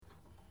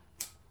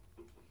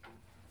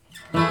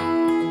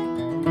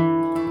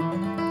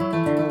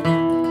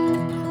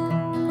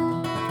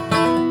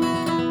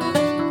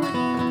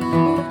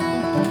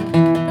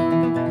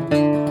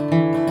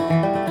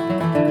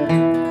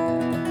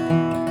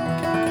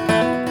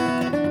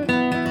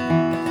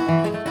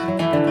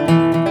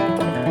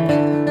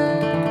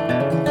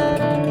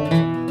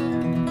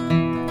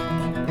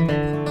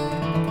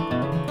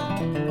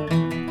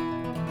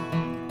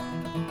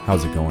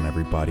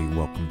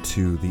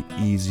to the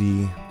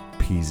Easy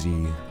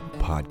Peasy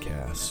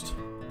podcast,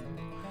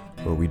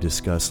 where we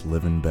discuss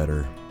living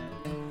better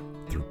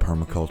through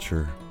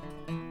permaculture,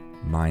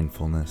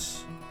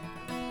 mindfulness,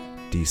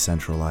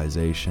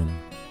 decentralization,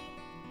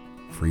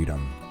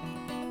 freedom,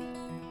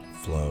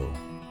 flow,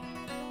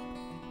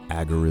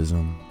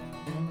 agorism,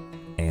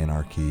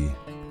 anarchy,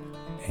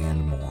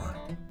 and more.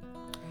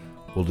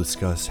 We'll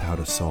discuss how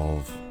to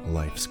solve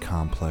life's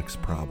complex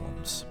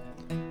problems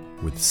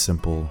with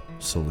simple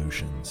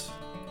solutions.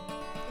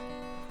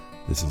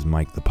 This is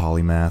Mike the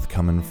Polymath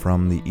coming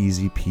from the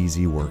Easy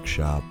Peasy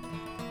Workshop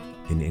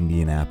in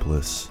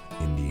Indianapolis,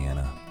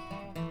 Indiana,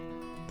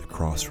 the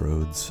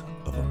crossroads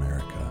of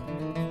America.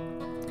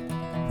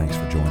 Thanks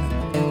for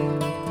joining.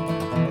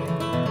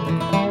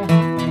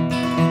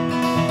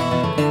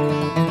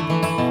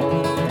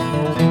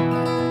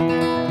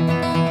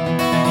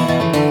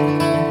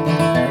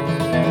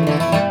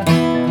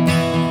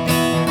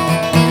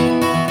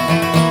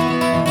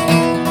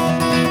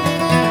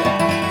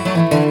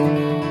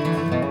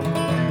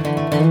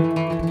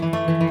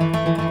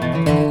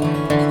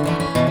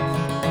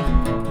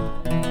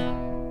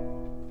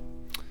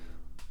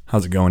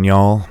 How's it going,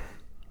 y'all?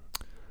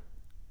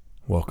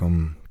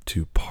 Welcome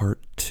to part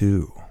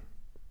 2.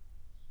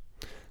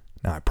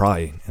 Now, I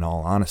probably, in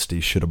all honesty,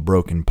 should have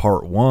broken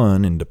part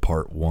 1 into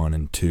part 1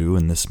 and 2,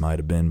 and this might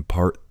have been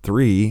part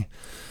 3,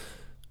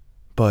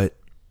 but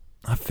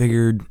I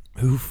figured,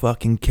 who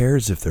fucking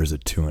cares if there's a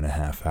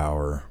 2.5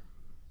 hour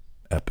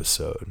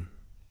episode?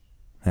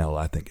 Hell,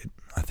 I think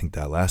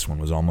that last one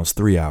was almost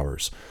 3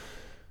 hours.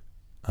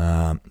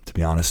 To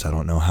be honest, I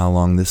don't know how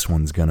long this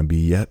one's going to be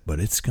yet, but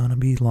it's going to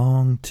be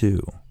long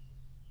too.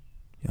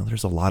 You know,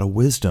 there's a lot of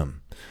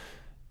wisdom,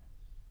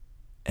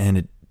 and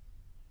it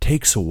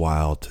takes a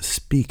while to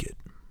speak it.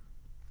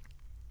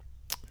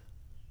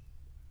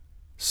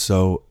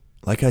 So,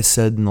 like I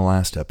said in the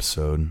last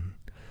episode,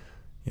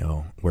 you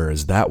know,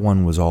 whereas that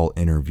one was all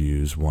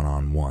interviews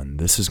one-on-one,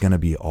 this is going to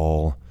be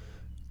all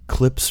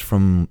clips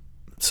from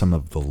some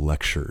of the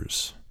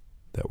lectures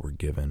that were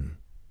given.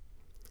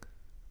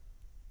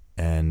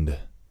 And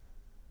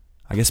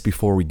I guess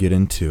before we get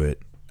into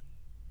it,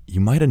 you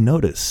might have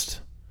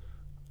noticed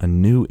a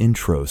new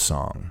intro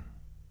song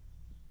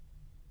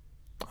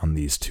on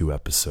these 2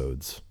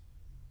 episodes.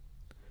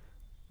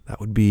 That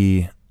would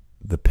be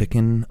the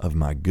picking of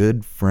my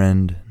good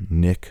friend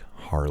Nick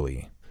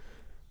Harley,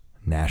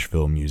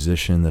 Nashville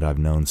musician that I've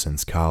known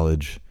since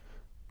college,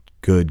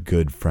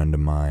 good friend of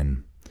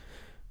mine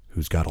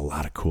who's got a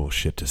lot of cool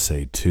shit to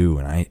say too,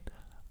 and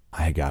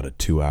I got a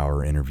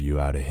 2-hour interview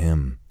out of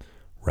him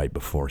right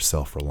before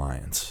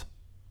Self-Reliance.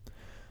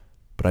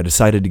 But I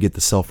decided to get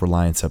the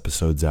Self-Reliance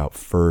episodes out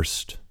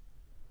first.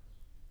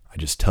 I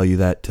just tell you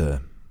that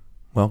to,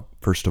 well,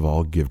 first of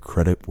all, give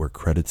credit where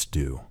credit's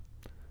due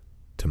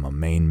to my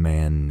main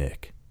man,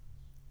 Nick,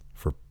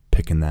 for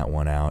picking that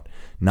one out,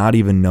 not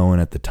even knowing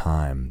at the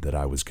time that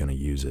I was going to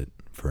use it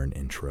for an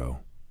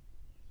intro.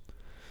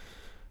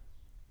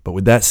 But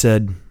with that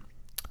said,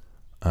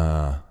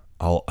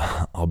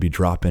 I'll be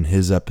dropping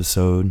his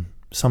episode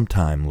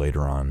sometime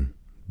later on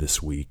this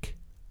week,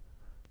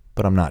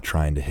 but I'm not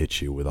trying to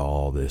hit you with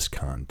all this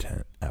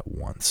content at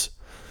once.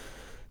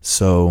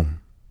 So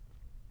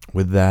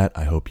with that,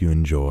 I hope you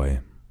enjoy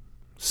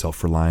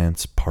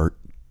Self-Reliance Part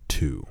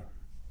 2.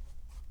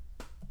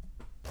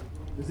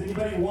 Does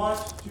anybody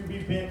want to be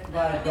bit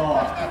by a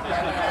dog?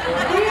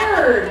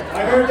 Weird.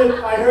 I heard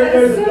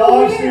there's a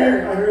dog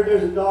suit. I heard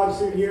there's a dog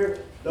suit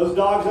here. Those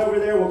dogs over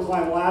there will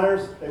climb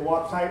ladders. They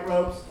walk tight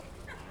ropes.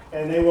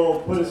 And they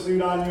will put a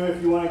suit on you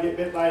if you want to get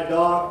bit by a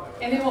dog.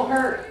 And it will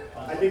hurt.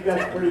 I think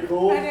that's pretty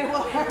cool. And it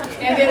will hurt.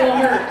 And it will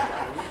hurt.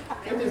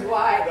 Which is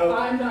why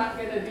I'm not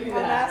going to do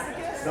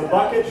that. The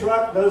bucket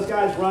truck, those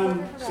guys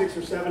run 6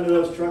 or 7 of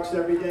those trucks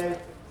every day.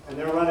 And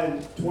they're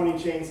running 20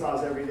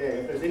 chainsaws every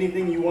day. If there's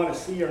anything you want to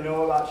see or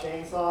know about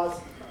chainsaws,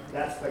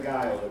 that's the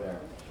guy over there.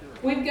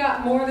 We've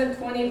got more than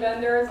 20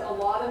 vendors. A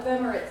lot of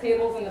them are at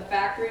tables in the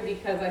factory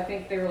because I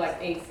think they were like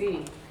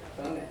AC.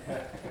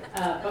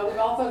 But we've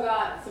also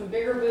got some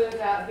bigger booths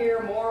out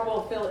here. More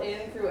will fill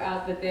in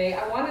throughout the day.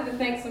 I wanted to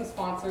thank some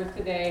sponsors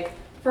today.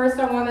 First,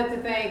 I wanted to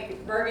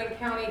thank Bergen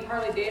County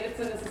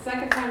Harley-Davidson. It's the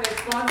second time they've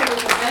sponsored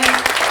this event.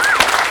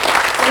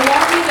 They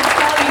want me to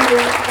tell you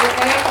that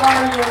they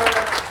are your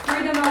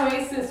freedom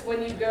oasis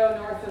when you go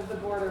north of the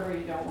border where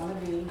you don't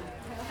want to be.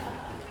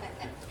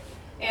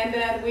 And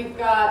then we've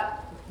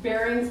got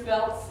bearings,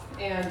 belts,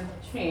 and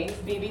chains,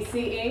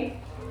 BBC Inc.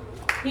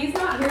 He's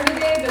not here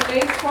today, but they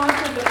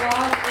sponsored the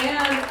blog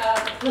and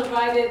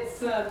provided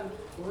some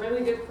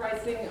really good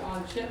pricing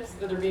on chips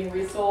that are being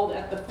resold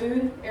at the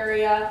food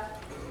area.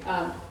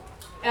 SOE.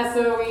 I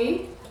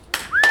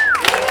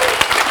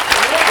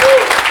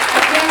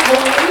can't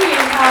believe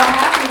how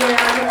happy they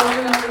are to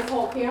open up this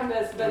whole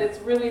campus, but it's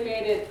really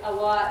made it a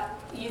lot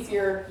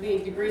easier, the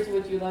degree to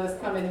which you let us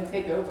come in and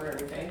take over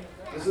everything.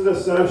 This is a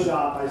sew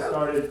shop I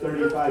started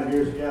 35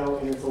 years ago,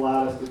 and it's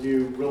allowed us to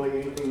do really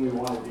anything we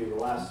want to do. The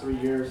last 3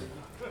 years,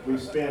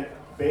 we've spent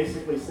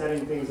basically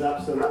setting things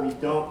up so that we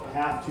don't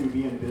have to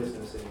be in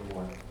business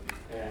anymore.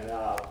 And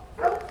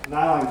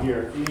nylon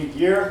gear. If you need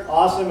gear,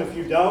 awesome. If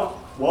you don't,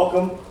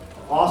 welcome,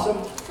 awesome.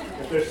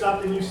 If there's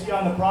something you see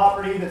on the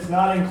property that's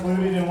not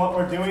included in what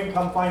we're doing,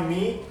 come find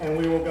me and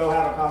we will go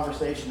have a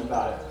conversation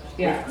about it.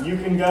 Yeah. You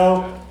can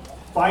go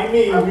find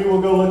me and we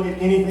will go look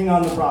at anything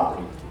on the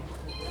property.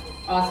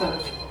 Awesome.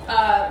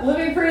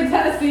 Living Free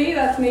Tennessee,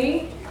 that's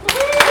me.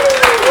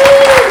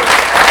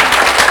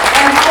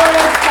 And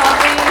Florida's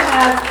Coffee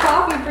has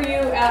coffee for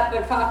you at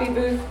the coffee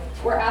booth.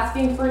 We're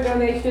asking for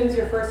donations.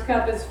 Your first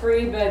cup is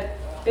free, but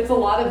it's a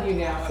lot of you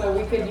now, so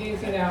we could use,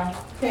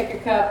 take a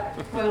cup,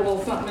 put a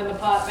little something in the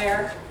pot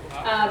there.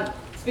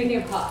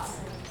 Speaking of pots,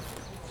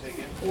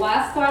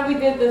 last time we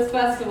did this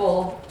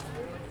festival,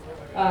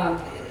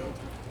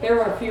 there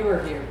were a few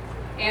of you,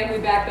 and we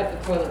backed up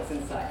the toilets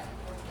inside.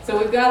 So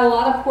we've got a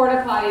lot of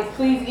porta potties.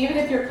 Please, even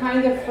if you're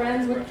kind of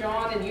friends with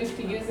John and used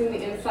to using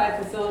the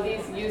inside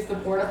facilities, use the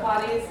porta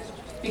potties,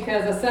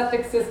 because a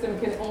septic system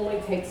can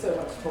only take so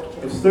much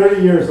torture. It's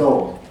 30 years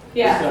old,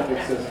 Yeah. the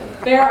septic system.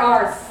 There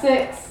are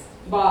 6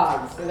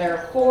 bogs. There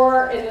are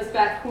 4 in this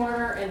back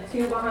corner and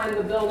 2 behind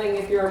the building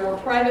if you're a more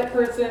private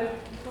person.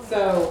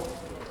 So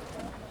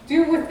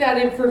do with that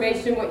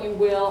information what you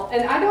will.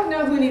 And I don't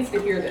know who needs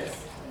to hear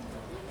this,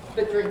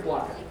 but drink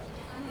water.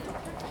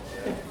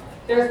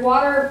 There's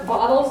water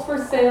bottles for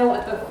sale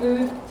at the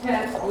food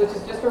tent, which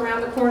is just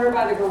around the corner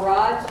by the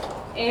garage.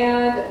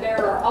 And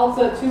there are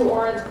also 2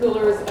 orange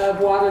coolers of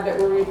water that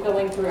we're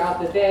refilling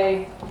throughout the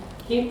day.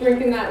 Keep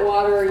drinking that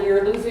water.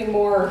 You're losing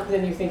more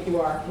than you think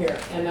you are here.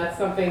 And that's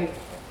something,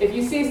 if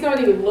you see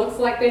somebody who looks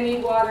like they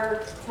need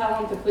water,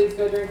 tell them to please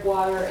go drink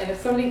water. And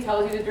if somebody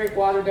tells you to drink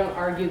water, don't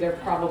argue. They're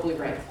probably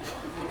right.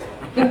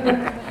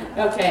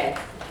 Okay.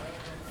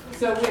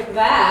 So with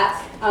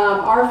that,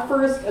 our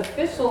first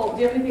official,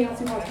 do you have anything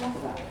else you want to talk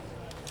about?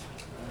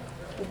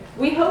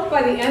 We hope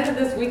by the end of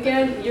this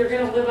weekend, you're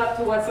going to live up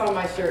to what's on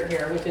my shirt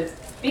here, which is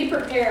be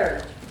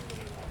prepared,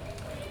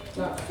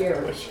 not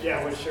scared. Which shirt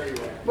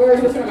you wear?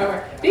 Which one am I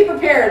wearing? Be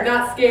prepared,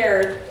 not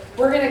scared.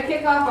 We're going to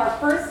kick off our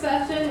first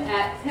session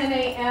at 10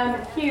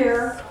 a.m.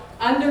 here,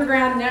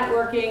 underground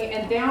networking,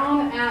 and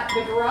down at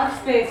the garage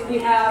space we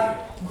have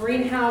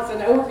greenhouse,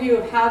 an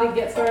overview of how to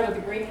get started with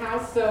the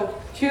greenhouse. So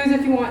choose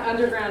if you want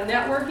underground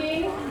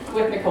networking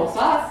with Nicole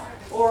Sauce,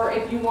 or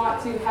if you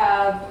want to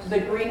have the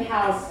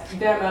greenhouse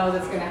demo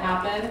that's going to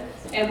happen.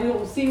 And we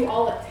will see you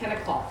all at 10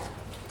 o'clock.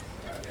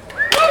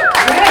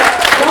 Okay,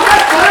 so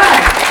much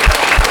fun.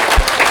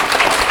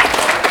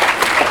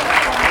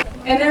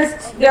 And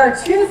there are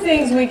 2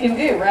 things we can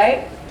do,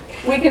 right?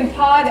 We can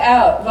pod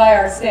out by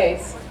our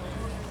states,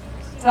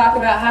 talk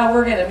about how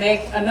we're going to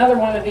make another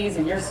one of these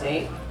in your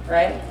state,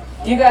 right?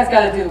 You guys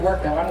got to do the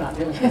work, though. I'm not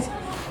doing it.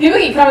 People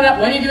keep coming up,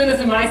 when are you doing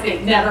this in my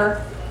state?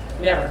 Never.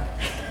 Never.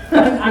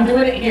 I'm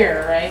doing it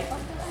here, right?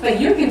 But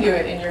you can do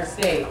it in your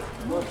state.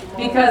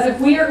 Because if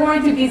we are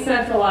going to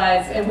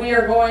decentralize and we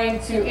are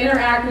going to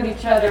interact with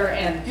each other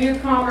and do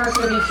commerce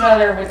with each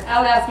other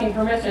without asking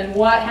permission,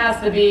 what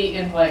has to be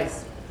in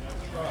place?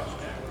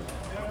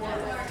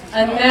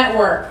 A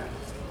network.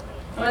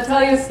 I'm going to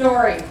tell you a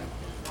story.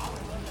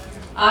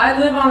 I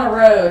live on a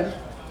road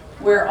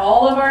where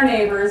all of our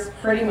neighbors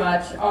pretty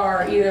much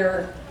are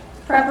either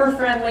prepper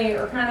friendly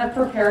or kind of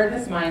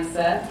preparedness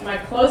mindset. My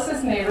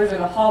closest neighbors are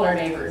the hauler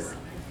neighbors.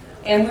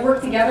 And we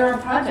work together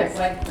on projects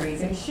like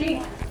raising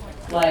sheep,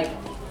 like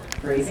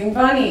raising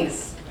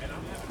bunnies,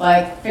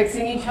 like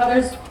fixing each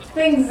other's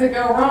things that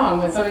go wrong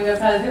when somebody knows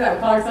how to do that.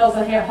 We call ourselves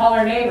a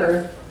hauler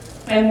neighbor.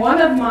 And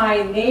one of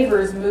my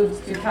neighbors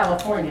moved to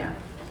California.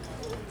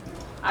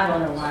 I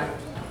don't know why.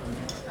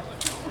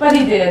 But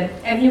he did,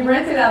 and he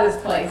rented out his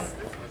place.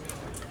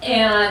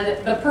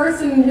 And the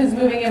person who's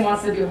moving in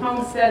wants to do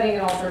homesteading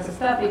and all sorts of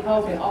stuff. He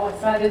calls me all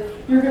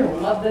excited. You're going to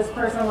love this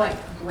person. I'm like,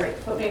 great,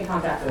 put me in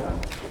contact with him.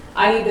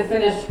 I need to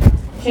finish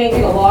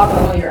changing a lock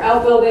on one of your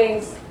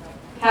outbuildings.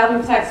 Have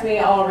him text me,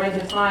 I'll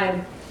arrange a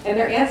time. And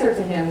their answer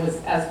to him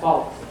was as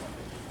follows.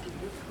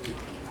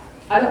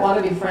 I don't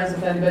want to be friends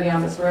with anybody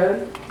on this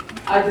road.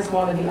 I just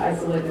want to be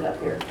isolated up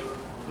here.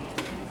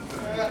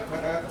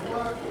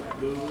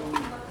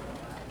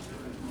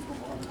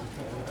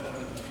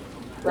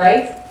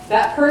 Right?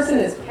 That person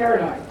is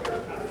paranoid.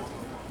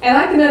 And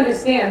I can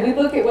understand. We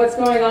look at what's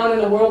going on in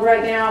the world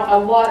right now, a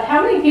lot.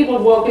 How many people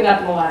have woken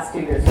up in the last 2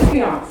 years? Just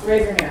be honest,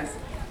 raise your hands.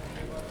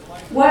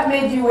 What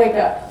made you wake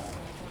up?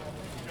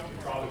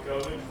 Probably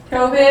COVID.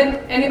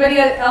 COVID? Anybody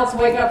else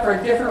wake up for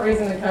a different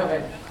reason than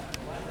COVID?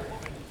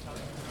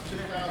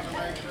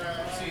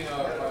 Seeing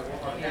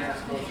my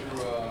parents go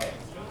through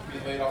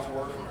being laid off of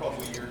work for a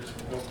couple of years,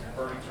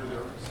 burning through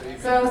their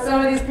savings. So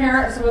some of these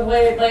parents were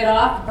laid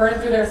off,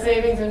 burned through their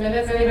savings in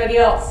minutes. Anybody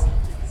else?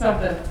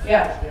 Something?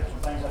 Yeah.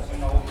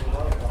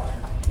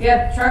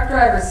 Yeah, truck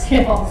drivers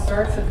see all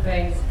sorts of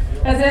things.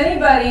 Has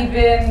anybody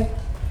been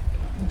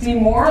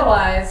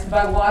demoralized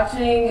by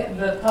watching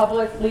the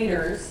public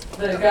leaders,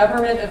 the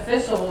government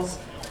officials,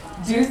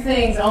 do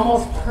things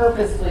almost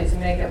purposefully to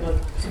make it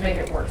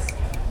worse,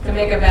 to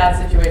make a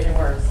bad situation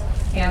worse?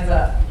 Hands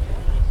up.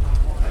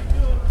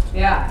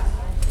 Yeah.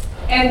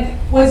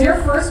 And was your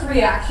first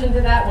reaction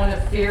to that one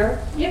of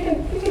fear? You can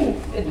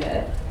admit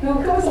it. Who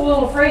was a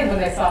little afraid when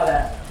they saw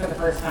that for the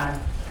first time?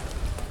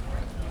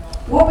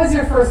 What was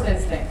your first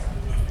instinct?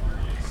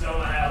 Sell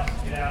my house,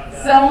 get out of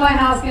that. Sell my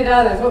house, get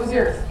out of this. What was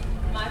yours?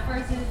 My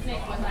first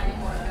instinct was I need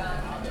more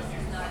guns. This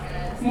is not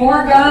good.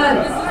 More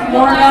guns.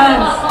 More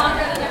guns.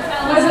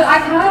 Was it, I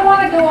kind of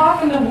want to go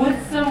off in the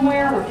woods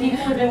somewhere where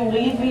people are going to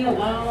leave me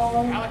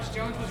alone. Alex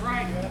Jones was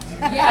right.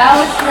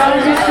 Alex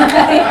Jones is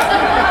right.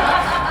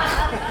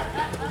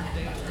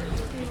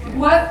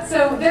 What?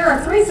 So there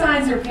are 3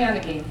 signs you're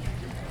panicking.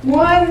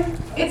 1,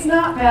 it's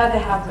not bad to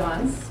have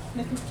guns.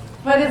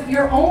 But if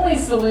your only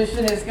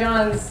solution is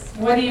guns,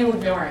 what are you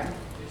ignoring?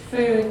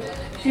 Food,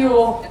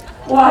 fuel,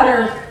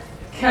 water,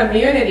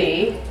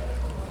 community.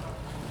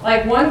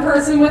 Like 1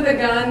 person with a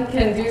gun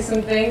can do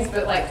some things,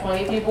 but like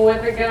 20 people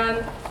with a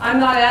gun. I'm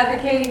not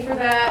advocating for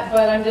that,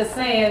 but I'm just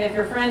saying if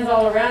your friends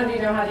all around you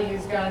know how to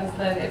use guns,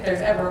 then if there's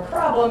ever a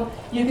problem,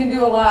 you can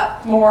do a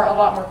lot more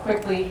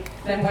quickly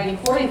than waiting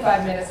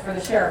 45 minutes for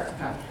the sheriff to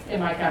come. In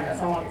my county, that's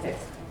how long it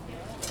takes,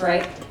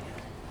 right?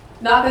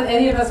 Not that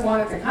any of us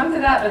want it to come to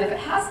that, but if it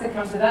has to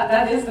come to that,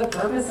 that is the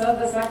purpose of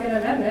the Second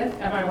Amendment.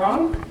 Am I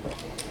wrong?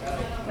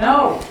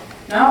 No.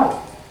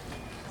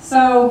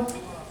 So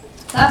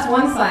that's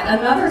 1 sign.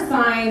 Another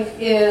sign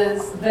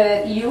is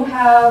that you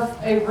have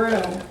a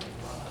room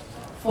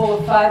full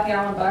of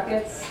 5-gallon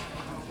buckets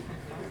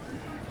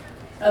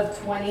of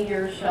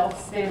 20-year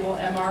shelf-stable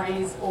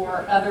MREs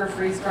or other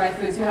freeze-dried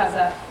foods. Who has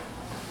that?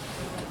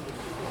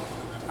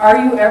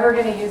 Are you ever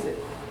going to use it?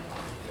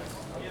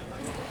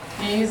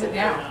 Do you use it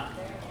now?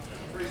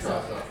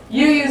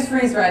 You use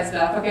freeze-dried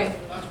stuff, okay.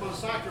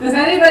 Does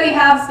anybody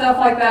have stuff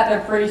like that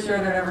they're pretty sure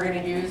they're never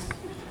going to use?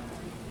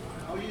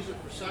 I'll use it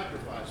for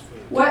sacrifice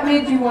food. What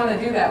made you want to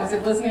do that? Was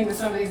it listening to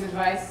somebody's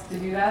advice to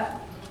do that?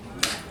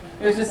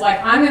 It was just like,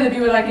 I'm going to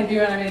do what I can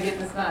do and I'm going to get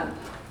this done.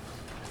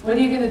 What are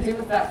you going to do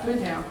with that food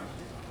now?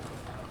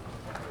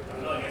 I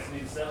don't know, I guess I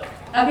need to sell it.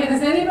 Okay,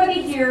 does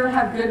anybody here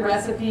have good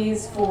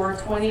recipes for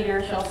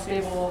 20-year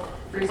shelf-stable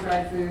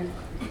freeze-dried food?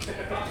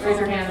 Raise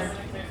your hands.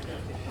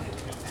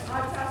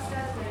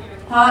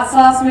 Hot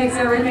sauce makes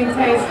everything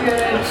taste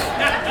good.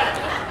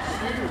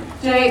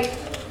 Jake,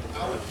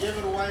 I would give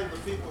it away to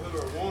people who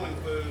are wanting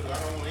food. I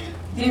don't want to eat it.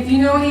 if you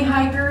know any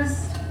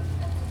hikers,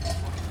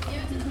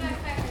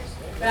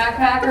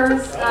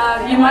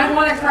 backpackers, you might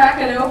want to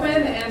crack it open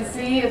and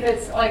see if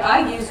it's, like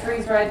I use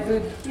freeze-dried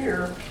food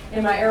here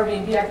in my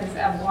Airbnb. I can just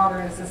add water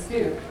and it's a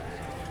stew,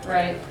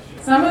 right?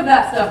 Some of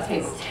that stuff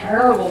tastes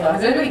terrible though.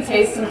 Does anybody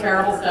taste some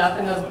terrible stuff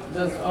in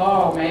those,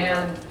 oh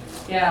man,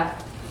 yeah.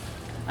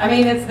 I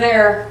mean, it's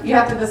there. You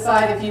have to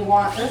decide if you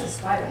want, there's a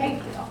spider, hey,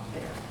 get off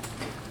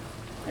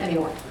there.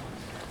 Anyway.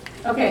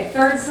 Okay,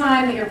 3rd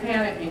sign that you're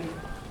panicking.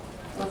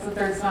 What's the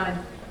 3rd sign?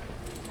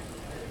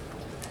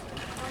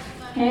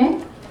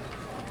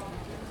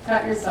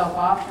 Cut yourself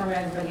off from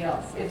everybody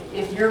else.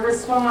 If your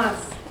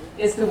response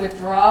is to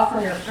withdraw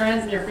from your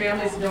friends and your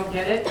families who don't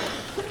get it,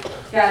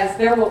 guys,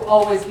 there will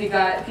always be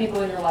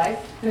people in your life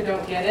who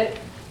don't get it.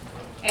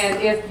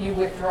 And if you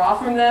withdraw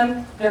from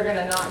them, they're going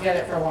to not get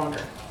it for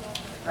longer,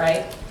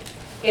 right?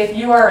 If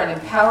you are an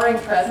empowering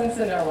presence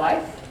in their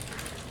life,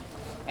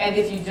 and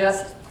if you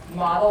just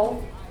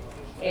model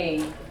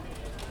a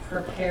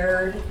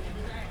prepared,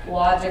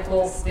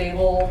 logical,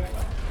 stable,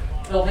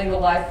 building the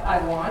life I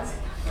want,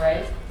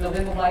 right?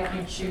 Building the life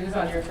you choose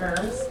on your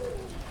terms.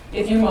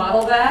 If you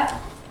model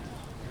that,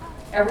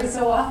 every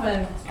so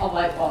often a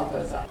light bulb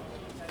goes up.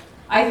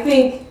 I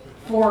think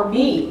for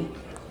me,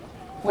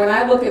 when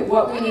I look at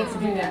what we need to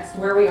do next,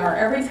 where we are,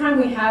 every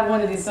time we have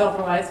one of these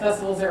Self-Reliance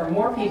Festivals, there are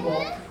more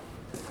people,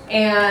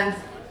 and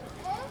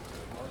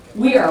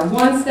we are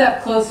 1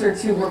 step closer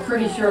to, we're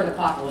pretty sure the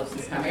apocalypse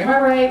is coming. Am I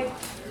right?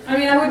 I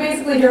mean, I would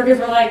basically hear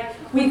people like,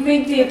 we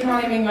think the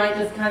economy might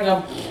just kind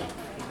of go,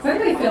 does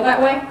anybody feel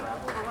that way?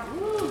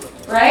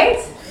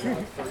 Right?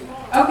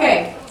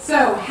 Okay,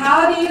 so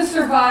how do you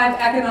survive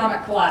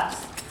economic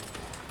collapse?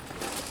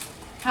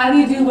 How do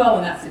you do well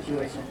in that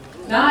situation?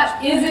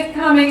 Not, is it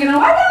coming and oh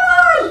my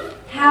God!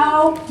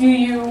 How do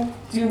you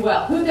do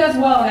well? Who does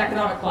well in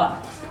economic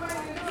collapse?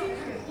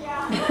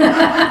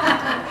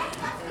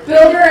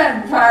 Build your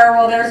empire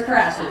while there's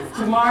crashes.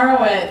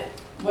 Tomorrow at,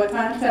 what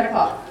time? 10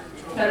 o'clock.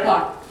 10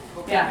 o'clock.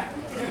 Yeah.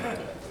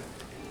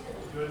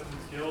 Goods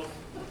and skills.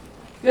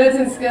 Goods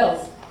and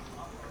skills.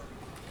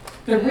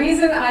 The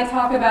reason I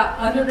talk about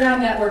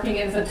underground networking,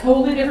 and it's a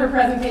totally different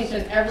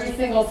presentation every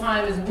single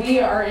time, is we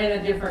are in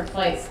a different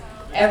place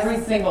every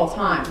single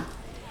time.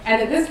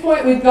 And at this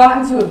point, we've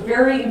gotten to a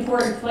very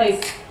important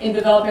place in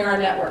developing our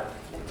network.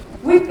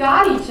 We've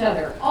got each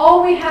other.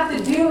 All we have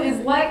to do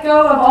is let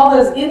go of all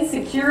those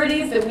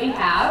insecurities that we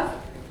have,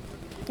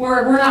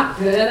 where we're not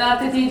good enough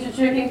to teach a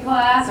tricking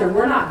class, or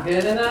we're not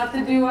good enough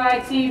to do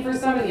IT for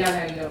somebody. I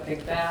know you don't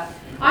think that.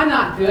 I'm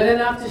not good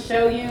enough to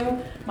show you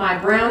my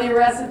brownie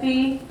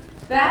recipe.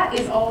 That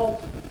is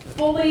all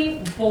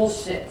fully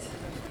bullshit.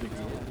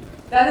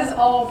 That is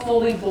all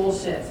fully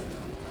bullshit.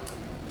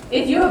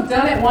 If you have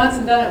done it once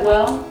and done it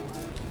well,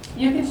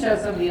 you can show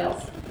somebody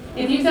else.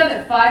 If you've done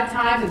it 5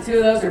 times and 2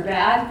 of those are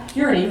bad,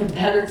 you're an even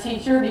better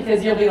teacher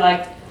because you'll be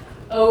like,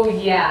 Oh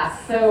yeah,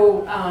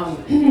 so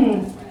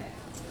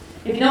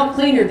if you don't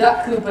clean your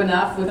duck coop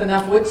enough with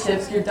enough wood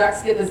chips, your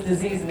ducks get this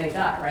disease and they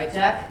die, right,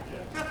 Jack?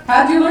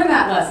 How'd you learn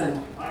that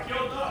lesson? I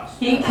killed ducks.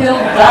 He killed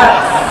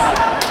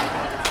ducks.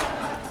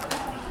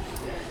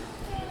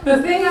 The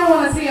thing I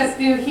want to see us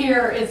do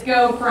here is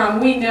go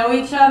from we know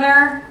each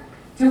other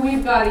to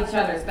we've got each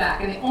other's back.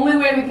 And the only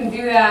way we can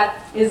do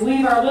that is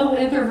leave our little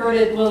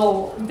introverted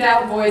little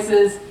doubt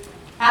voices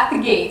at the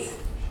gate,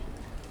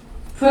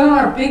 put on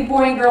our big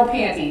boy and girl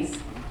panties,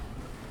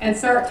 and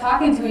start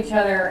talking to each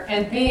other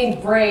and being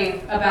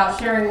brave about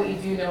sharing what you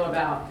do know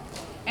about.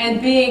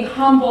 And being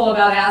humble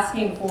about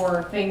asking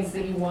for things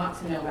that you want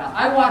to know about.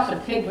 I watched a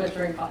pig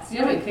butchering class. You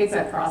know how many pigs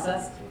I've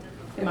processed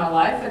in my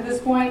life at this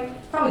point?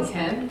 Probably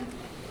 10.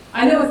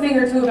 I know a thing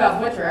or two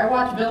about butcher. I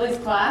watched Billy's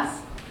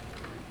class,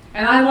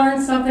 and I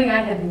learned something I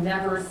had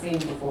never seen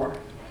before.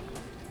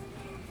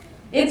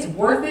 It's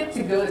worth it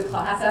to go to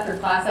class after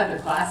class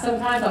after class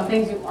sometimes on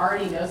things you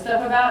already know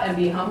stuff about and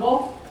be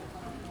humble.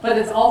 But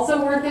it's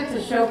also worth it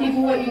to show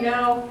people what you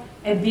know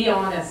and be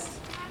honest.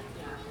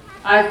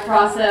 I've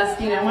processed,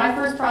 my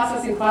first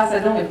processing class,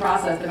 I'd only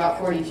processed about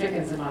 40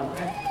 chickens in my life.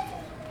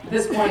 At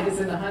this point, it's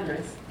in the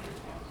hundreds.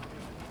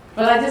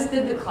 But I just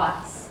did the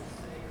class.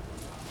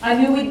 I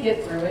knew we'd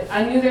get through it.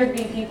 I knew there'd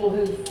be people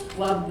who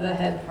loved the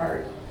head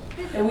part,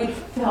 and we'd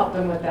help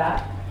them with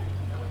that.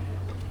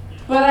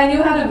 But I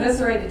knew how to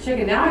eviscerate the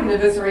chicken. Now I can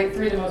eviscerate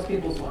 3 to most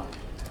people's one.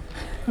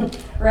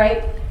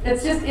 Right?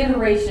 It's just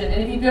iteration.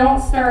 And if you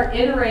don't start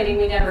iterating,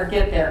 we never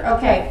get there.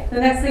 Okay, the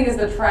next thing is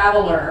the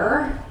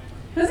traveler.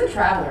 Who's a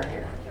traveler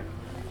here?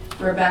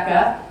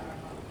 Rebecca?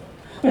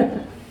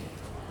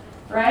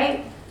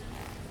 Right?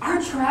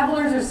 Our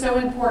travelers are so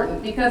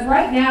important because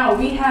right now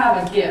we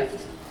have a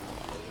gift.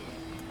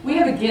 We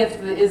have a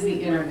gift that is the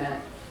internet,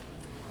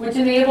 which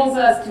enables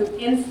us to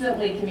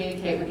instantly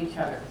communicate with each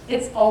other.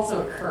 It's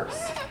also a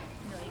curse.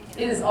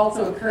 It is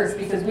also a curse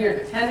because we are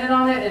dependent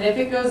on it, and if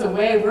it goes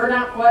away, we're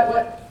not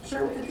quite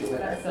sure what to do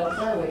with ourselves,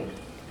 are we?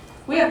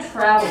 We have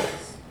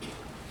travelers.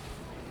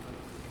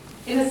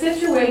 In a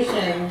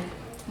situation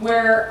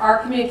where our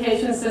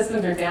communication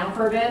systems are down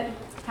for a bit,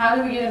 how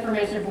do we get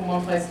information from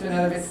one place to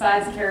another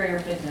besides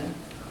carrier pigeon?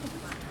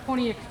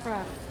 Pony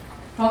Express.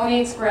 Pony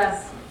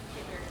Express.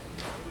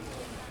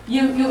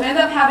 You end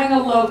up having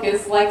a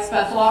locus like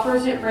Special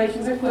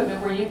Operations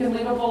Equipment where you can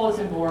leave a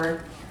bulletin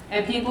board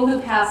and people who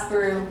pass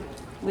through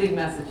leave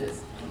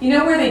messages. You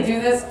know where they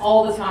do this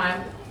all the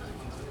time?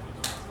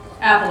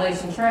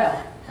 Appalachian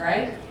Trail,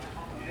 right?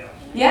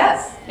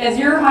 Yes. As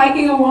you're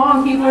hiking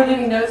along, people are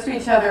leaving notes to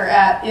each other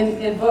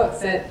in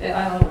books at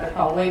I don't know what they're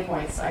called,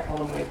 waypoints. I call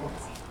them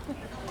waypoints.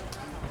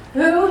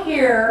 Who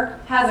here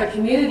has a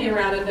community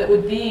around it that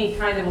would be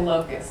kind of a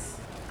locus?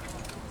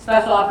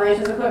 Special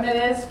Operations Equipment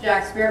is?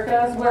 Jack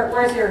Spirko's?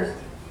 Where's yours?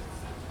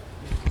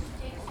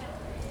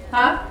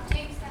 Huh?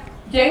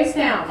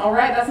 Jamestown. All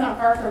right, that's not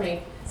far from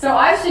me. So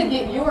I should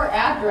get your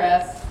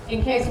address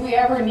in case we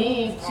ever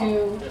need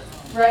to,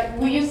 right?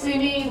 Will you see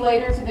me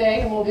later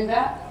today and we'll do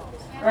that?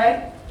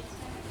 Right?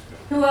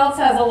 Who else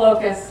has a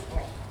locus?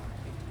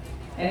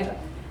 Anybody?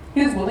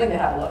 Who's willing to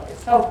have a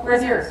locus? Oh,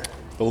 where's yours?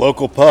 The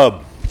local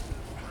pub,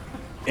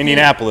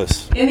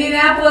 Indianapolis.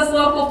 Indianapolis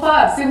local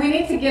pub. See, we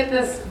need to get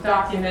this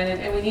documented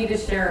and we need to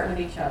share it with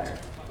each other.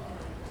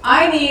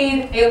 I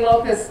need a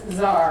locus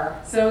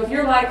czar. So if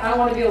you're like, I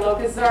want to be a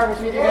locus czar, which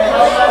means you're going to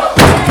help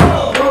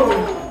us.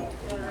 Whoa.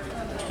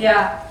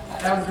 Yeah,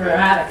 that was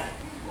dramatic.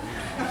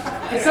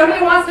 If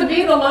somebody wants to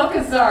be the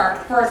locus czar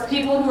for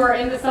people who are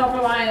into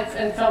Self-Reliance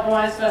and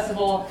Self-Reliance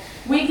Festival,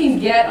 we can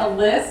get a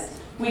list.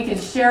 We can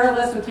share a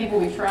list with people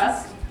we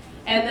trust.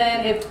 And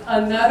then if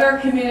another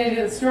community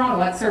that's strong,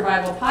 like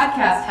Survival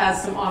Podcast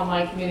has some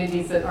online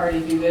communities that already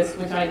do this,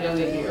 which I know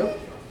they do,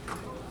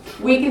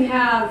 we can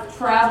have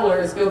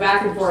travelers go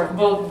back and forth,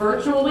 both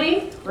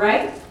virtually,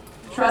 right?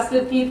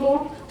 Trusted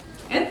people,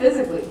 and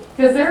physically.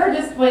 Because there are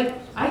just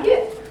I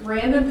get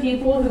random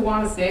people who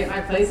want to stay at my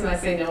place and I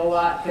say no a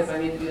lot because I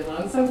need to be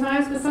alone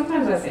sometimes, but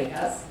sometimes I say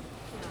yes.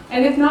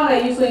 And if not,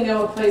 I usually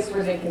know a place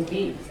where they can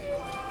be.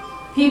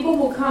 People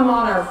will come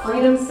on our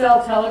Freedom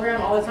Cell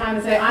Telegram all the time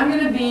and say, I'm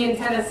going to be in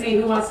Tennessee,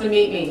 who wants to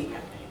meet me?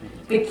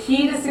 The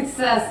key to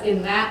success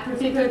in that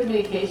particular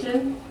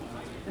communication,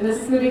 and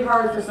this is going to be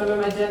hard for some of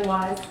my Gen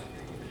Ys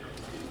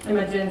and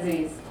my Gen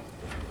Zs,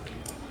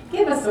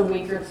 give us a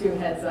week or 2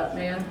 heads up,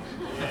 man.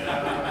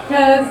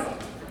 Because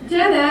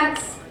Gen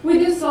X, we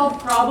do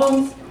solve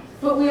problems,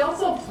 but we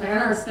also plan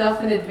our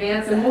stuff in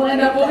advance, and we'll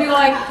be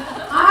like,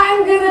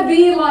 I'm going to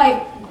be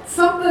like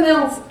something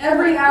else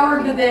every hour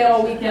of the day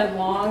all weekend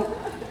long.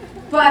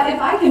 But if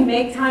I can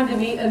make time to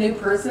meet a new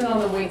person on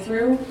the way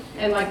through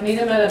and meet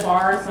them at a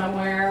bar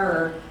somewhere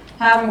or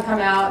have them come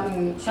out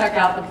and check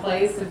out the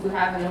place if we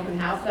have an open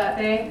house that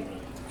day,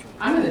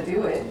 I'm going to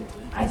do it.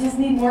 I just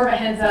need more of a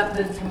heads up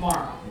than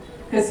tomorrow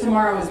because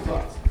tomorrow is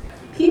booked.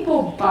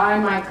 People buy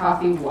my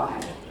coffee why?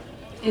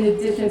 In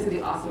addition to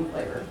the awesome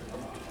flavor.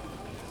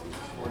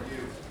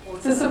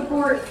 To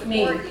support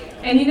me.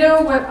 And you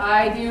know what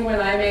I do when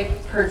I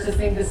make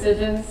purchasing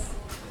decisions?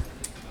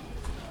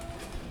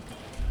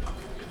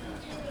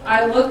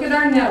 I look at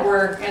our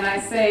network and I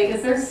say,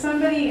 is there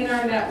somebody in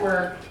our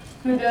network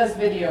who does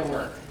video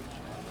work?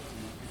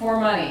 For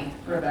money,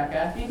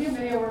 Rebecca. Do you do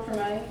video work for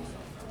money?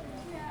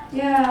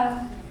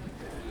 Yeah.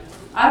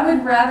 I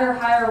would rather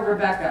hire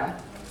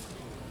Rebecca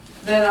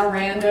than a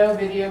rando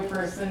video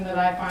person that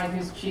I find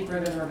who's cheaper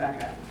than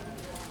Rebecca.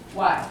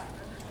 Why?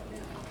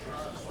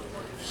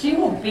 She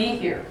will be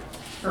here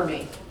for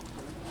me.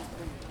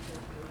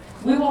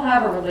 We will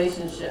have a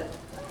relationship.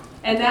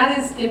 And that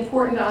is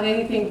important on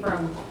anything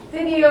from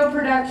video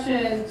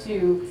production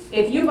to,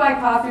 if you buy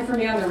coffee from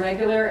me on the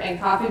regular and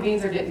coffee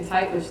beans are getting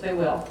tight, which they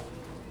will,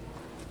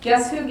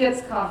 guess who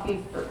gets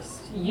coffee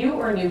first? You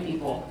or new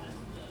people?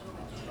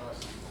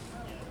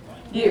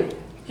 You.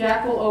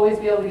 Jack will always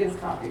be able to get his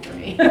coffee for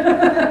me.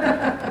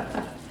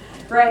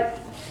 Right?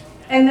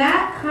 And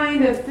that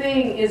kind of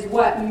thing is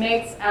what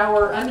makes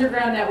our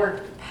underground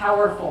network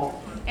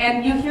powerful.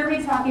 And you hear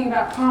me talking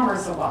about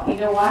commerce a lot. You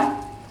know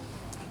why?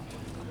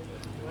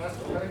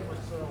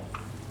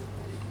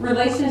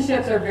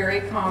 Relationships are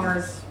very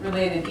commerce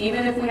related.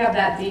 Even if we have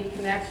that deep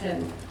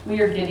connection,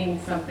 we are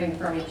getting something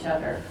from each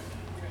other.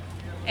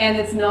 And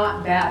it's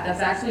not bad. That's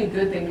actually a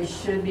good thing. We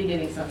should be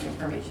getting something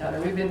from each other.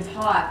 We've been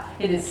taught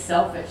it is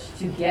selfish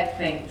to get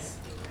things.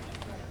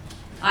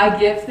 I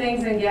give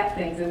things and get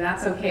things, and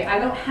that's okay. I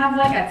don't have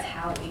like a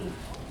tally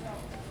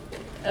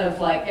of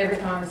like every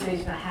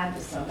conversation I had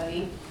with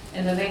somebody,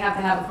 and then they have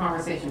to have a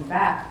conversation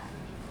back.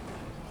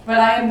 But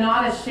I am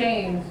not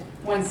ashamed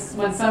when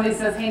somebody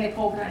says, hey,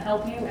 Nicole, can I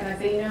help you? And I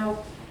say, you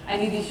know, I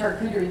need these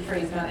charcuterie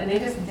trays done, and they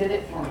just did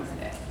it for me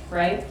today,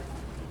 right?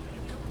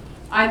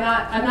 I'm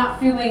not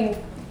feeling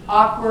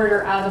awkward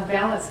or out of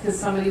balance because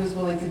somebody was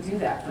willing to do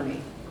that for me.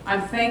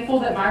 I'm thankful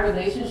that my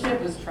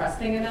relationship was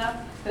trusting enough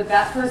that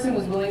that person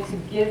was willing to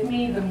give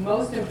me the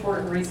most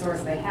important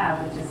resource they have,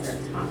 which is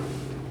their time.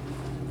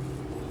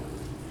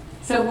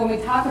 So when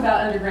we talk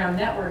about underground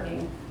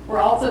networking, we're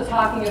also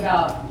talking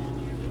about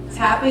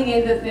tapping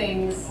into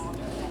things,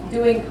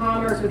 doing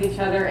commerce with each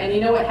other, and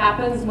you know what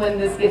happens when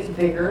this gets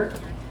bigger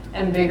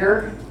and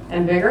bigger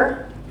and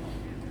bigger?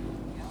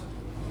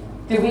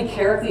 Do we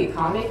care if the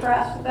economy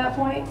crashed at that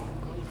point?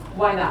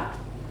 Why not?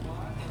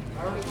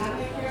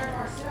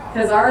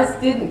 Because ours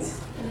didn't.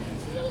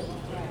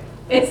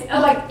 It's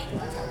like,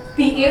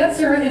 the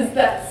answer is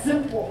that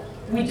simple.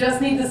 We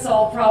just need to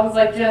solve problems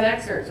like Gen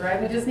Xers,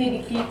 right? We just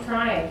need to keep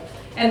trying.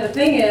 And the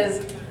thing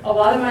is, a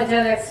lot of my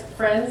Gen X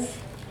friends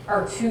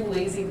are too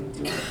lazy to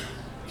do it.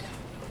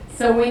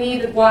 So we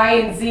need Y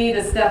and Z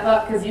to step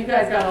up because you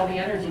guys got all the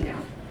energy now.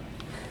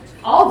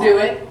 I'll do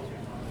it.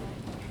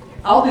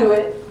 I'll do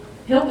it.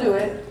 He'll do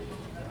it.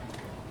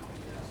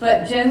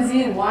 But Gen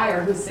Z and Y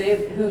are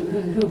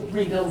who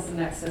rebuilds the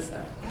next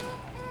system.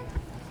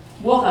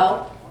 We'll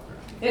help.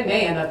 It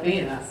may end up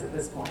being us at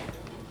this point.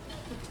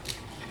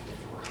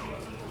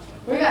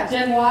 We got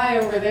Gen Y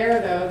over there,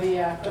 though,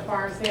 the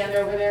farm stand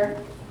over there.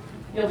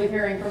 You'll be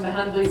hearing from the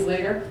Hundleys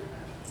later.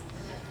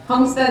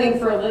 Homesteading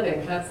for a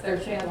living, that's their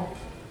channel.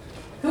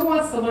 Who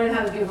wants to learn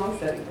how to do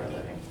homesteading for a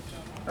living?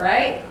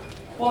 Right?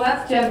 Well,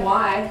 that's Gen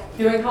Y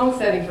doing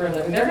homesteading for a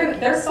living.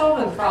 They're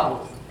solving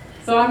problems.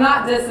 So I'm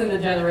not dissing the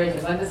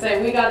generations. I'm just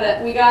saying we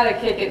gotta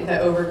kick it into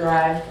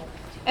overdrive.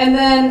 And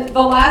then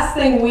the last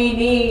thing we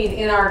need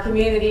in our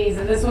communities,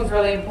 and this one's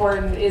really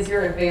important, is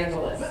your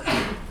evangelist.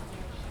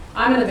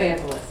 I'm an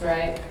evangelist,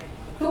 right?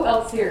 Who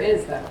else here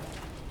is, though?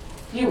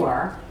 You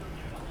are.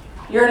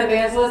 You're an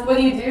evangelist. What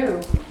do you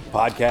do?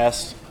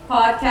 Podcast.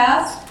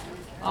 Podcast.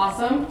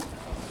 Awesome.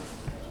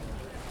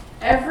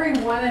 Every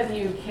one of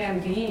you can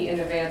be an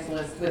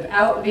evangelist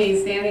without me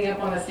standing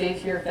up on the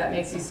stage here if that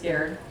makes you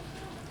scared.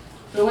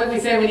 So what do we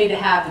say we need to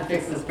have to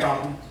fix this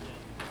problem?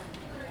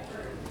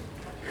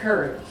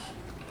 Courage.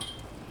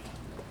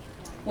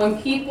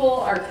 When people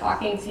are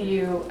talking to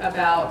you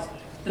about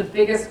the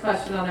biggest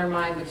question on their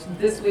mind, which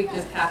this week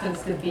just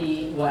happens to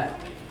be what?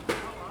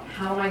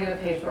 How am I going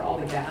to pay for all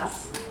the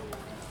gas?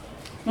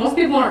 Most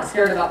people aren't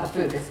scared about the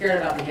food, they're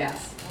scared about the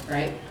gas,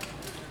 right?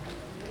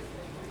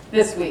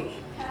 This week.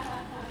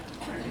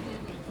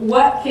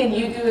 What can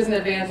you do as an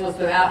evangelist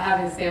without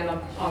having to stand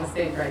on the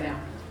stage right now?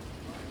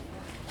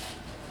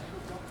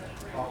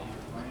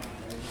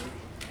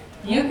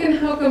 You can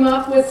hook them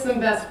up with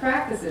some best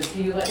practices.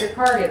 Do you let your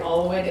car get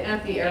all the way to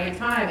empty every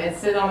time and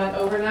sit on it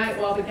overnight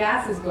while the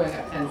gas is going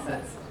up 10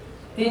 cents?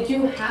 Did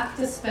you have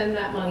to spend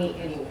that money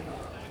anyway?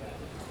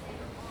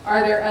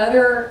 Are there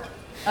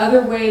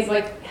other ways,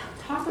 like,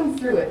 talk them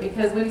through it,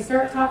 because when you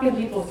start talking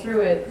people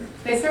through it,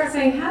 they start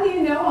saying, how do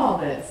you know all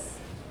this?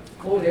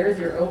 Oh, there's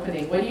your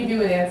opening. What do you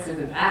do in answer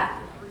to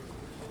that?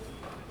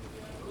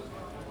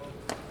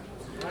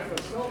 I'm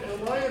a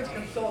Self-Reliance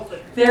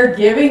consultant. They're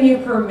giving you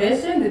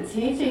permission to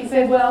teach it. You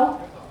say,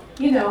 well,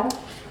 you know,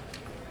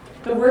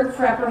 the word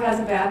prepper has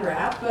a bad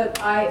rap,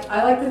 but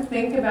I like to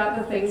think about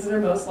the things that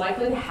are most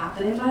likely to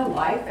happen in my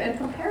life and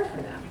prepare for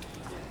them.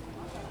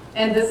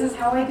 And this is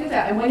how I do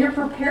that. And when you're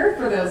prepared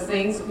for those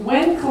things,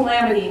 when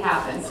calamity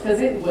happens, because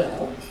it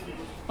will,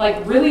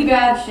 like really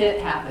bad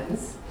shit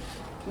happens.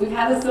 We've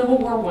had a civil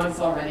war once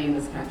already in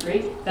this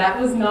country. That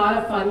was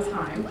not a fun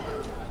time.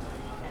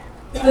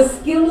 The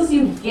skills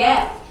you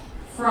get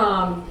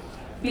from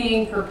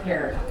being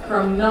prepared,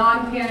 from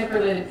non-panic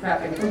related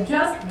prepping, from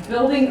just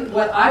building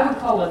what I would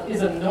call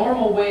is a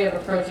normal way of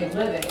approaching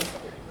living,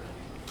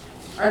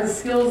 are the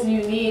skills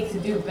you need to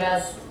do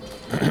best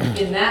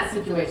in that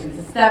situation,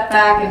 to step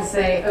back and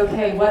say,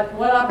 okay,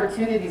 what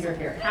opportunities are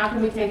here? How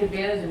can we take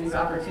advantage of these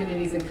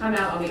opportunities and come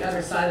out on the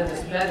other side of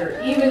this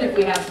better, even if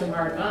we have some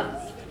hard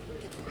months?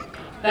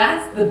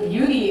 That's the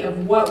beauty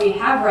of what we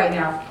have right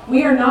now.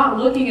 We are not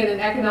looking at an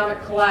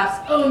economic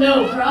collapse, oh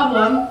no,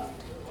 problem.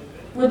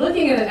 We're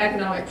looking at an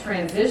economic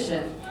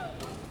transition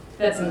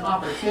that's an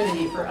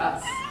opportunity for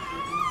us.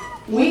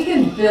 We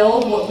can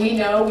build what we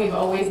know we've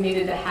always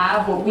needed to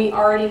have, what we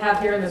already have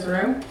here in this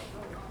room,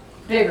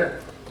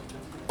 bigger.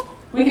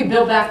 We can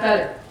build back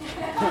better.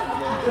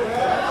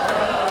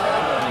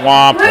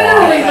 Womp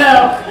Literally,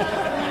 womp.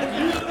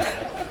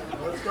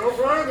 though. Let's go,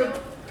 Brandon.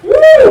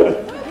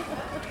 Woo!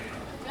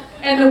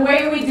 And the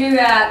way we do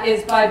that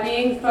is by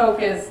being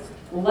focused,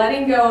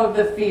 letting go of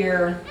the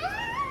fear,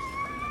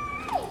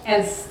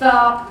 and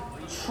stop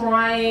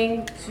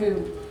trying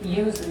to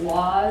use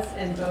laws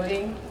and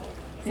voting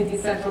to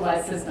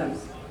decentralize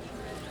systems.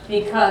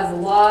 Because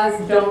laws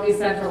don't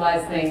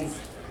decentralize things,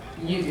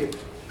 you do.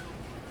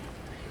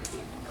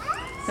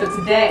 So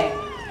today,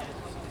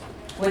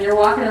 when you're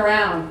walking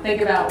around,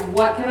 think about,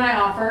 what can I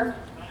offer?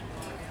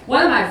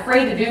 What am I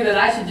afraid to do that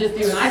I should just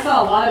do? And I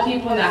saw a lot of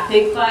people in that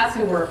big class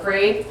who were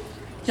afraid,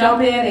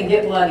 jump in and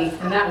get bloody,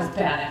 and that was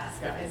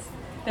badass, guys.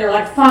 They were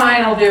like,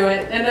 fine, I'll do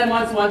it. And then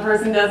once one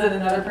person does it,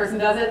 another person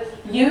does it.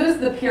 Use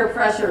the peer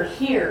pressure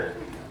here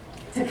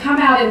to come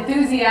out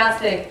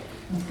enthusiastic,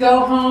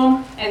 go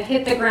home and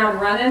hit the ground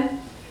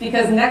running.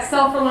 Because next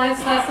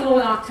Self-Reliance Festival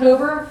in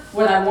October,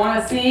 what I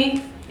want to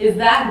see is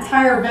that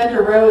entire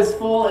vendor row is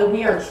full and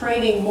we are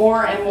trading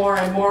more and more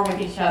and more with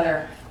each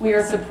other. We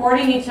are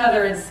supporting each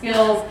other in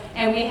skills,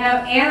 and we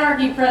have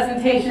anarchy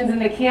presentations in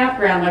the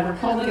campground like we're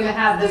totally going to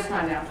have this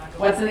time now.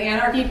 What's an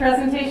anarchy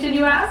presentation,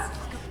 you ask?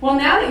 Well,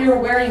 now that you're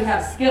aware you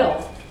have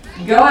skills,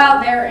 go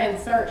out there and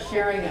start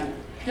sharing them.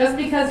 Just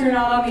because you're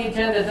not on the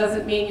agenda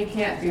doesn't mean you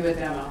can't do a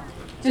demo.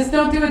 Just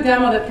don't do a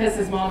demo that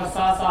pisses Mama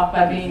Sauce off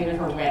by being in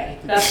her way.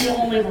 That's the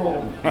only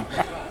rule.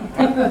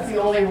 That's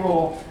the only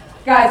rule.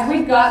 Guys,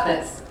 we've got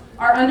this.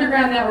 Our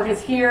underground network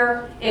is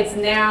here, it's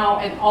now,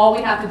 and all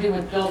we have to do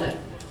is build it.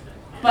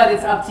 But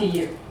it's up to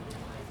you.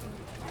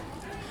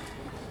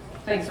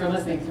 Thanks for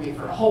listening to me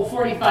for a whole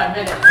 45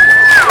 minutes.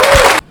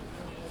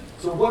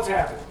 So what's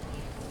happened?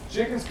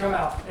 Chickens come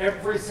out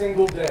every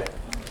single day.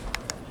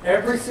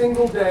 Every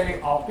single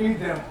day, I'll feed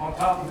them on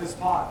top of this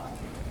pot.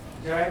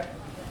 Okay?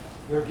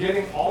 They're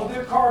getting all of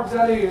their carbs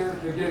out of here.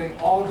 They're getting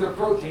all of their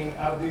protein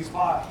out of these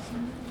pots.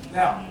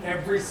 Now,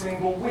 every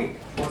single week,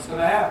 what's going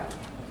to happen?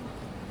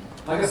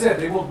 Like I said,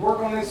 they will work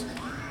on this.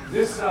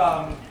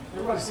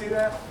 Everybody see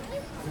that?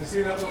 Can you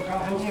see that little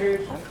compost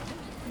cage?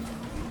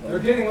 They're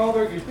getting all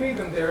their, you feed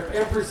them there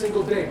every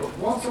single day. But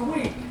once a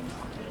week,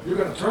 you're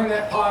going to turn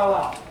that pile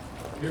out.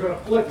 You're going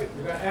to flip it.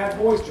 You're going to add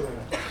moisture in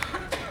it.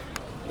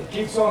 It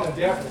keeps on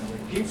indefinitely.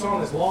 It keeps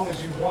on as long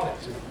as you want it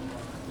to.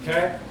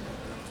 Okay?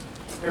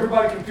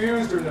 Everybody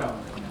confused or no?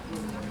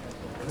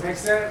 Make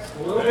sense?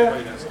 A little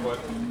bit?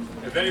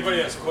 If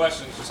anybody has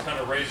questions, just kind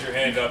of raise your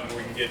hand up and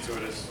we can get to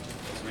it as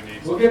we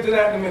need to. We'll get to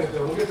that in a minute,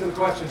 though. We'll get to the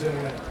questions in a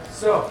minute.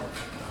 So,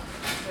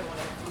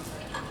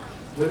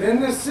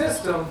 within this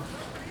system,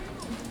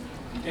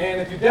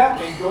 and if you doubt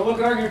me, go look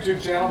at our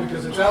YouTube channel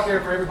because it's out there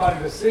for everybody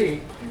to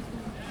see.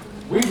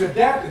 We've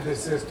adapted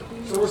this system.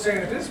 So we're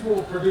saying if this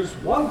will produce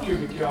 1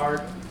 cubic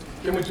yard,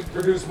 can we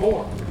produce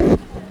more?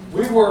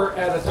 We were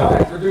at a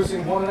time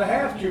producing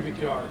 1.5 cubic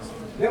yards.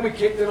 Then we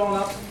kicked it on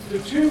up to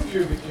 2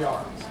 cubic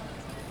yards.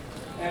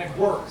 And it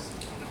works.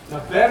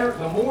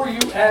 The more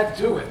you add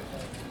to it,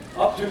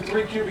 up to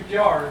 3 cubic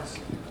yards,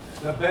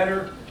 the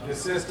better the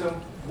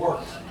system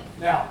works.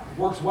 Now, it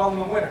works well in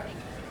the winter.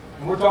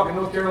 And we're talking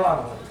North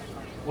Carolina winter.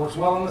 Works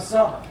well in the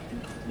summer.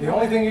 The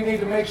only thing you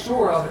need to make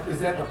sure of is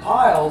that the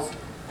piles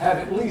have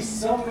at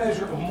least some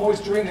measure of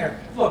moisture in there.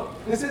 Look,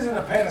 this isn't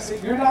a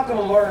panacea. You're not going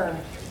to learn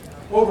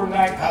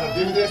overnight how to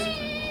do this.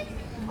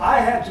 I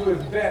had to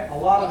invent a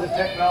lot of the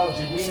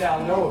technology we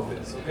now know of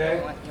this, okay?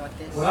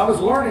 When I was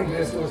learning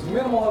this, there was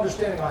minimal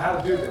understanding on how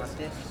to do this.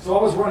 So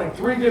I was running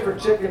 3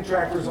 different chicken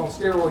tractors on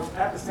steroids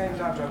at the same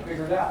time trying to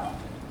figure it out.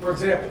 For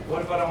example,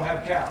 what if I don't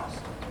have cows,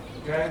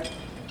 okay?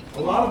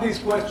 A lot of these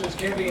questions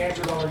can be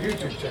answered on our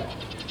YouTube channel.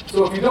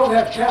 So if you don't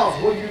have cows,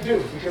 what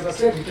do? Because I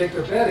said you take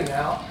their bedding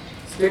out,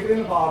 stick it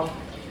in the bottom,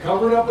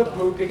 cover it up with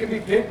poop. It can be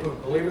pig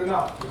poop, believe it or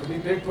not. It can be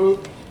pig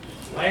poop,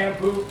 lamb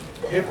poop,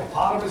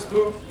 hippopotamus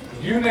poop,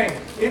 you name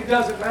it. It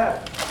doesn't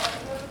matter.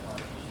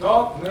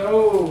 Dog?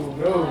 No.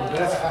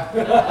 That's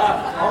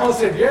I almost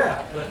said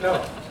yeah, but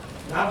no.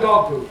 Not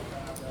dog poop.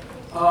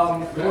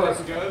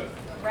 That's good.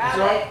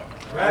 Sorry?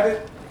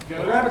 Rabbit?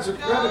 Rabbit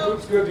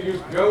poop's good to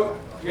use. Goat?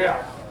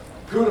 Yeah.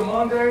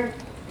 Cudamonde?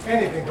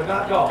 Anything, but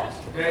not dogs.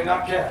 Okay?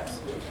 Not cats.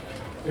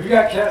 If you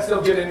got cats,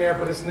 they'll get in there,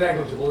 but it's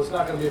negligible. It's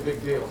not going to be a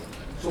big deal.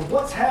 So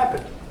what's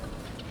happening?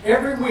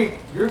 Every week,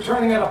 you're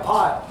turning out a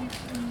pile.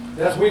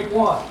 That's week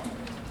 1.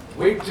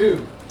 week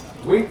 2,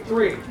 week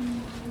 3.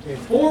 In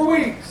 4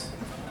 weeks,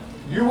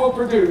 you will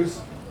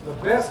produce the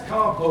best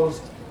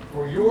compost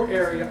for your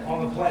area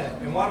on the planet.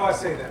 And why do I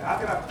say that? How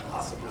can I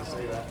possibly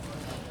say that?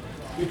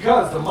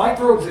 Because the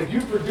microbes that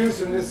you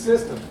produce in this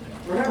system,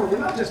 remember, we're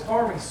not just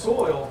farming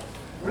soil,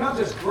 we're not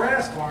just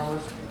grass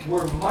farmers,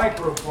 we're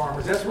microbe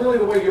farmers. That's really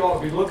the way you ought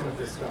to be looking at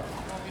this stuff.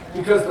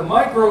 Because the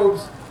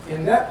microbes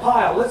in that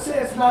pile, let's say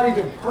it's not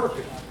even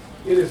perfect,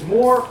 it is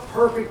more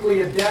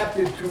perfectly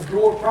adapted to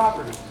your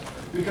property.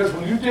 Because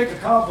when you take a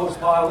compost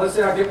pile, let's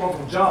say I get one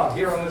from John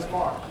here on this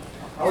farm.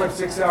 I live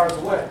 6 hours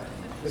away.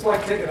 It's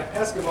like taking an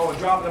Eskimo and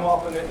dropping them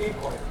off in the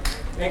equator.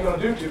 Ain't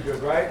gonna do too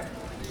good, right?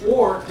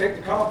 Or take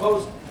the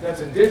compost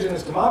that's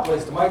indigenous to my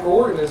place, the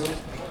microorganisms,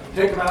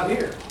 take them out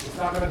here. It's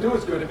not gonna do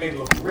as good. It may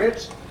look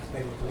rich, it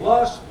may look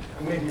lush,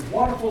 it may be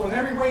wonderful in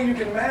every way you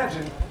can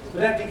imagine,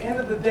 but at the end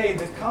of the day,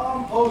 the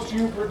compost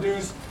you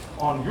produce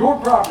on your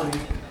property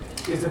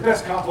is the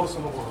best compost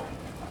in the world.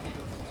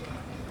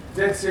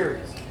 Dead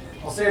serious.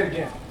 I'll say it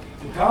again.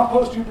 The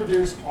compost you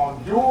produce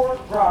on your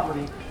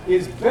property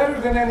is better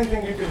than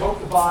anything you can hope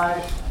to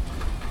buy.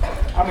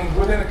 I mean,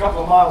 within a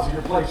couple of miles of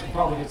your place, you can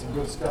probably get some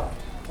good stuff.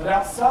 But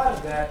outside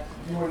of that,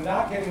 you are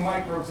not getting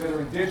microbes that are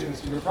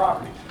indigenous to your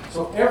property.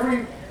 So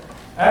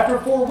after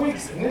 4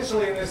 weeks,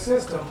 initially in this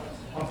system,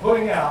 I'm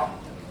putting out,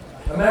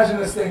 imagine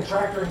this thing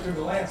tractoring through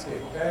the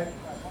landscape, okay?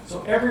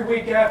 So every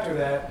week after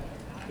that,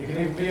 it can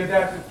even be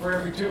adapted for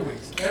every 2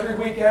 weeks. Every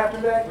week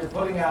after that, you're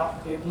putting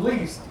out at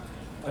least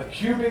a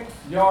cubic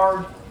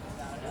yard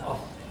of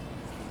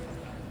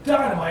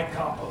dynamite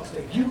compost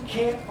that you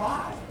can't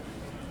buy.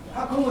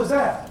 How cool is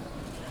that?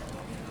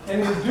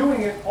 And you're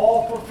doing it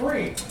all for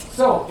free.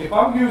 So if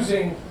I'm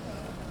using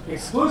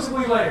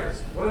exclusively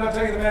layers, what did I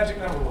tell you the magic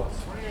number was?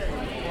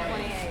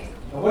 28.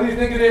 Now what do you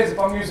think it is if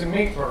I'm using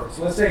meat birds?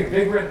 Let's say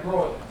big red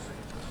broilers.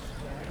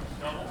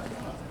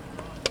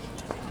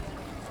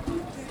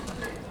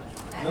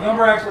 The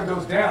number actually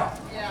goes down.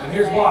 And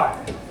here's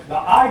why. The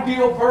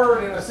ideal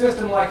bird in a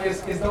system like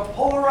this is the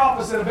polar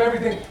opposite of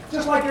everything,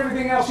 just like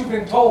everything else you've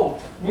been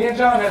told. Me and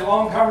John had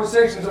long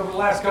conversations over the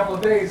last couple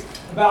of days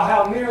about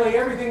how nearly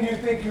everything you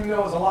think you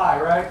know is a lie,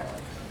 right?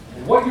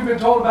 What you've been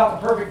told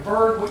about the perfect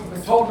bird, what you've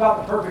been told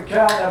about the perfect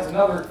cow, that's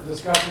another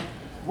discussion.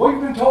 What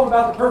you've been told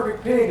about the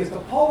perfect pig is the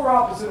polar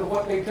opposite of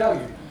what they tell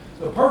you.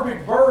 The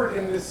perfect bird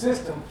in this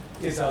system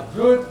is a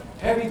good,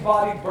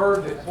 heavy-bodied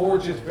bird that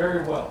forages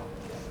very well.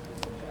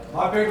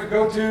 My favorite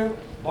go-to,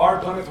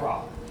 barred Plymouth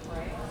Rock.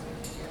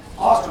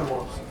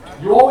 Australorps.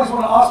 You always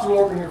want an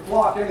Australorp in your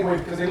flock anyway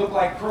because they look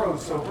like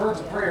crows, so birds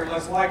of prey are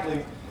less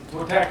likely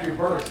to attack your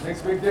birds. It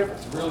makes a big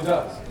difference, it really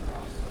does.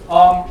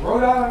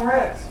 Rhode Island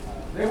Reds,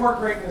 they work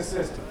great in this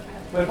system.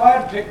 But if I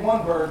had to pick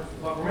one bird,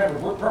 but remember,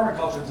 we're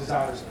permaculture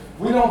designers.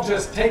 We don't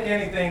just take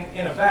anything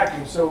in a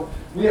vacuum, so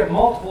we have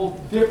multiple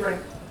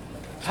different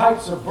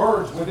types of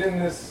birds within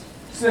this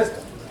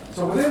system.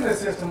 So within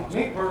this system,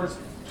 meat birds,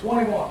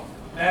 21,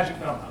 magic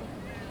number.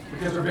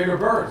 Because they're bigger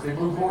birds, they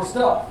move more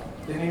stuff.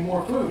 They need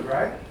more food,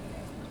 right?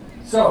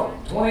 So,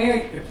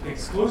 28,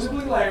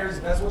 exclusively layers,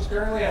 that's what you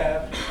currently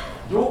have.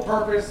 Dual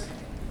purpose,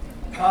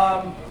 you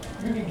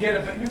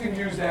can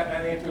use that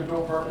many if they're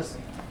dual purpose.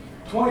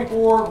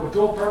 24 with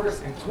dual purpose,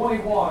 and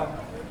 21,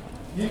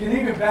 you can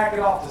even back it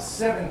off to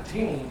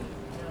 17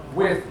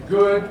 with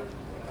good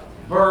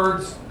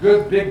birds,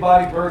 good big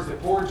body birds that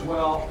forage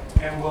well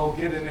and will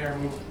get in there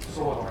and move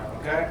soil around,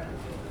 okay?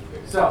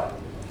 So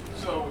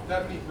with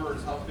that meat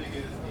birds, how big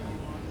is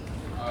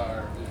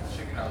the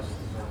chicken house?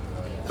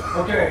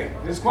 Okay,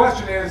 this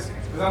question is,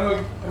 because I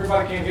know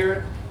everybody can't hear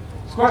it,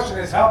 this question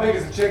is, how big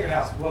is the chicken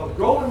house? Well, the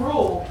golden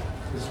rule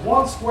is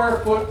 1 square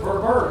foot per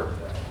bird.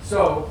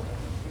 So,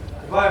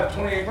 if I have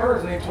 28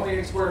 birds, I need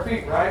 28 square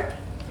feet, right?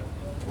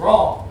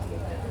 Wrong.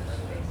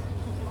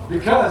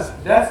 Because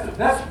that's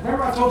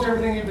remember I told you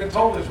everything you've been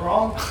told is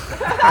wrong?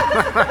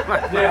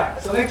 Yeah,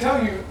 so they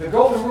tell you the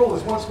golden rule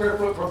is 1 square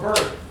foot per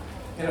bird.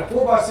 In a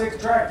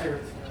 4x6 tractor,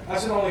 I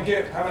should only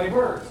get how many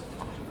birds?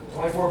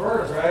 24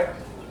 birds, right?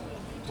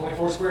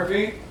 24 square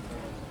feet.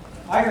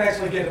 I can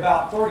actually get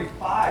about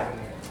 35 in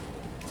there.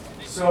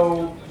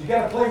 So you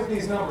got to play with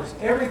these numbers.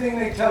 Everything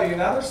they tell you,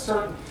 now there's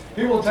certain,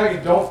 people will tell you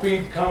don't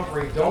feed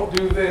comfrey, don't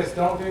do this,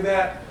 don't do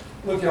that.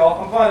 Look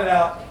y'all, I'm finding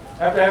out,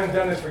 after having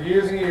done this for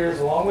years and years,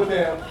 along with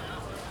them,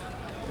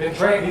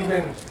 he's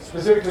been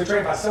specifically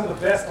trained by some of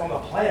the best on the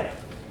planet.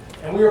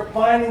 And we are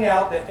finding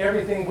out that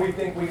everything we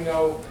think we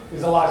know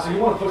is a lie. So you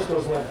want to push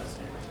those limits.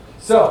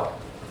 So,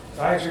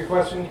 did I answer your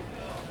question?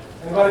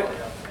 Anybody?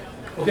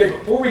 Okay,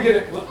 before we get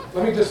it,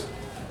 let me just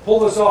pull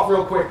this off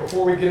real quick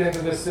before we get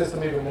into this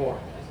system even more.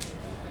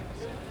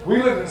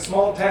 We live in a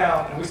small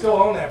town, and we still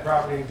own that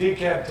property in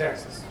DeKalb,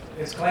 Texas.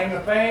 It's claim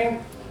to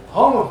fame,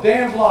 home of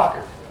Dan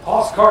Blocker,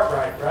 Hoss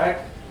Cartwright, right?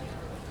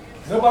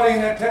 Nobody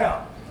in that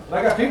town. But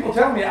I got people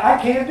telling me, I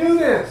can't do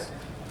this.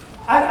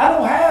 I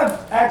don't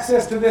have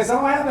access to this. I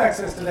don't have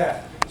access to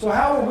that. So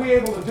how are we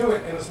able to do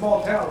it in a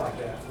small town like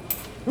that?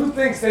 Who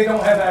thinks they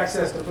don't have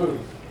access to food?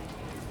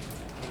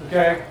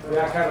 Okay,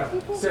 yeah, I kind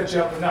of set you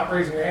up for not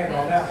raising your hand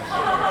on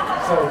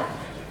that. So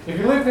if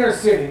you live near a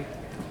city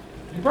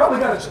You probably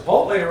got a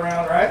Chipotle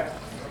around, right?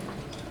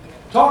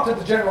 Talk to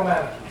the general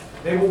manager.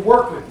 They will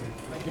work with you.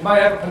 You might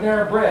have a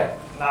Panera Bread.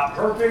 Not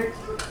perfect,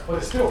 but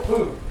it's still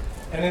food.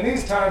 And in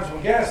these times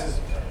when gas is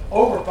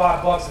over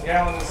 $5 a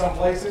gallon in some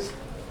places,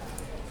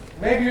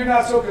 maybe you're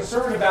not so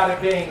concerned about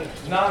it being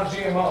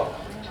non-GMO.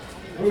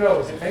 Who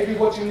knows? It may be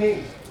what you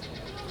need.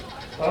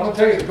 But I'm going to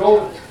tell you, the goal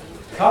of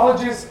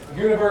colleges,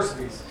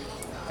 universities.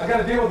 I got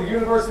to deal with the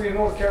University of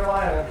North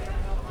Carolina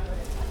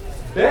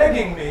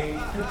begging me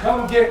to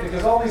come get,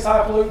 because all these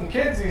highfalutin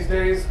kids these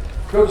days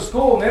go to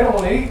school and they don't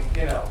want to eat,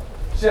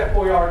 Chef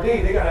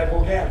Boyardee. They got to have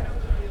organic.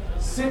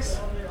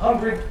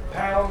 600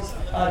 pounds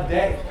a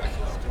day.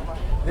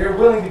 They're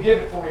willing to give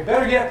it for me.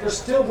 Better yet, they're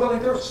still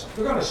willing. They're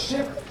going to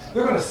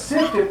They're going to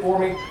sift it for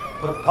me.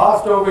 Put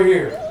pasta over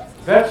here,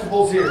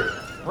 vegetables here,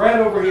 bread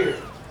over here.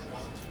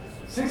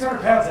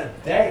 600 pounds a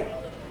day.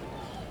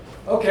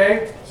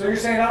 Okay, so you're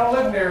saying I don't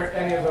live near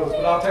any of those,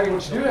 but I'll tell you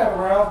what you do have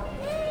around.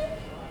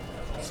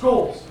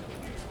 Schools.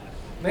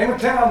 Name a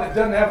town that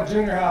doesn't have a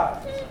junior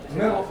high,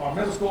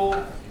 middle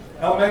school,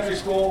 elementary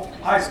school,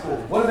 high school.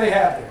 What do they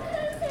have there?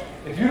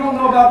 If you don't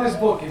know about this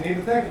book, you need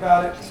to think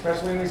about it,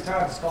 especially in these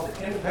times. It's called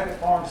The Independent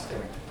Farm State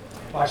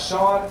by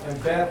Sean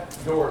and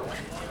Beth Dorton.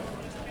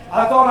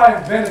 I thought I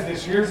invented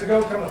this years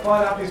ago. Come to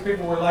find out these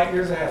people were light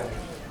years ahead of me.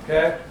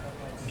 Okay?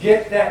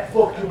 Get that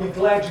book. You'll be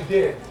glad you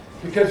did.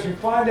 Because you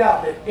find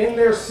out that in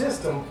their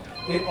system,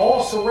 it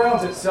all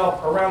surrounds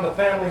itself around the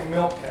family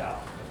milk cow.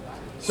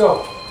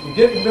 So, you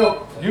get the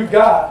milk you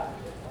got.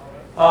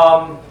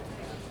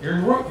 Your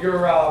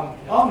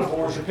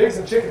omnivores, your pigs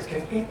and chickens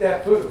can eat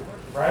that food,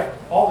 right?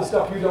 All the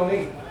stuff you don't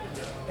eat.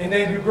 And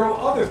then you grow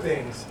other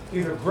things.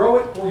 Either grow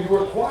it or you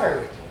acquire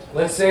it.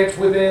 Let's say it's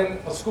within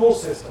a school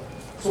system.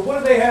 So what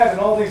do they have in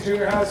all these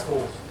junior high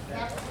schools?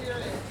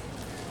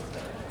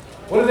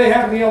 What do they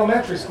have in the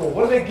elementary school?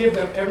 What do they give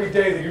them every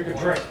day that you can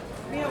drink?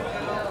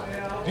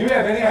 Do you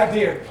have any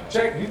idea?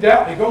 Check, you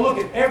doubt me. Go look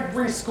at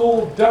every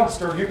school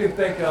dumpster you can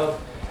think of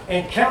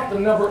and count the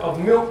number of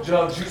milk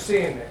jugs you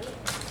see in there.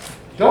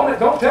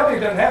 Don't tell me it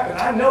doesn't happen.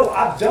 I know.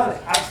 I've done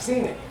it. I've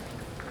seen it.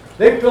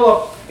 They fill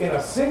up in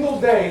a single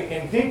day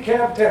in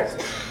DeKalb,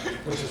 Texas,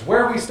 which is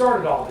where we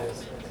started all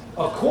this,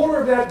 a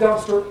quarter of that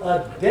dumpster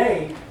a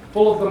day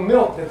full of the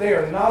milk that they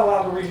are not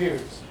allowed to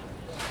reuse.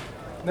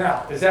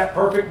 Now, is that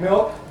perfect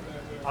milk?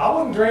 I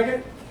wouldn't drink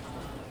it,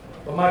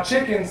 but my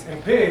chickens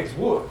and pigs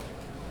would.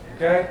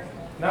 Okay?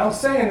 Now I'm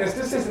saying this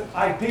isn't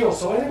ideal,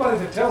 so anybody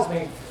that tells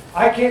me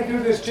I can't do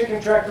this chicken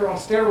tractor on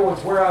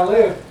steroids where I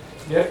live,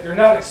 yet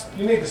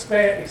you need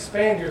to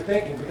expand your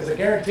thinking, because I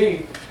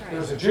guarantee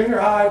there's a junior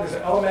high, there's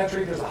an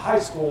elementary, there's a high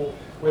school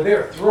where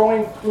they're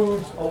throwing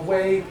foods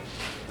away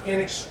in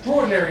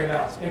extraordinary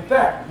amounts. In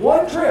fact,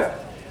 one trip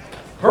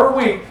per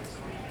week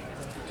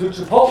to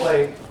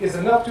Chipotle is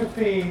enough to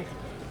feed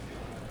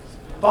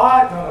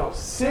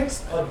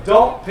 6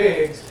 adult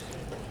pigs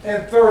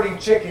and 30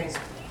 chickens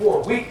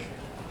for a week.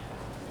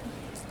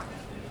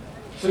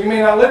 So you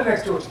may not live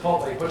next to a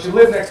Chipotle, but you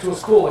live next to a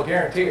school, I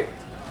guarantee it.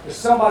 There's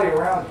somebody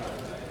around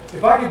you.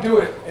 If I could do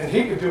it, and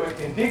he could do it,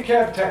 in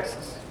DeKalb,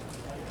 Texas,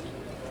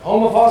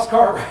 home of Hoss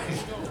Cartwright,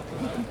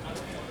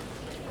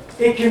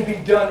 it can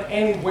be done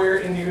anywhere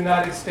in the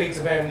United States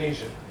of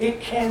amnesia. It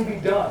can be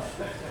done.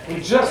 You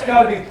just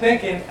got to be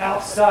thinking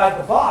outside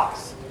the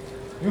box.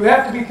 You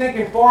have to be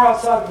thinking far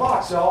outside the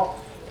box, y'all.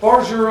 As far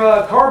as your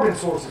carbon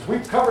sources,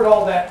 we've covered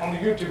all that on the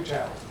YouTube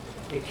channel.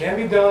 It can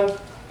be done,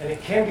 and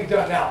it can be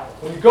done. Now,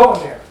 when you go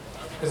in there,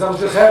 because I was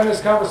just having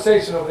this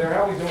conversation over there,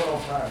 how are we doing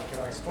on time? Can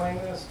I explain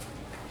this?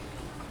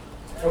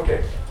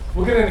 Okay,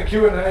 we'll get into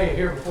Q&A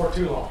here before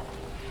too long.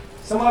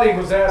 Somebody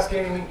was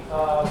asking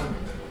a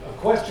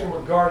question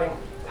regarding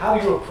how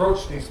do you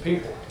approach these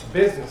people,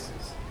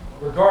 businesses,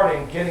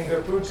 regarding getting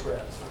their food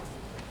scraps.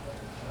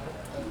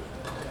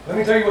 Let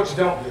me tell you what you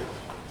don't do.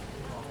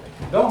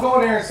 Don't go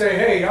in there and say,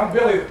 hey, I'm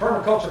Billy, the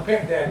permaculture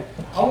pimp daddy.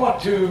 I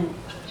want to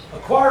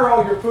acquire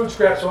all your food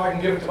scraps so I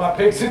can give it to my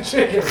pigs and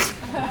chickens.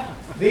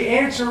 The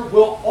answer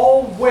will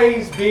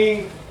always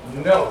be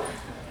no.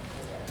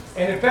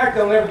 And in fact,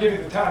 they'll never give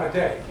you the time of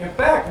day. In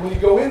fact, when you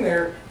go in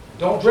there,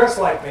 don't dress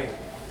like me.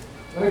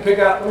 Let me pick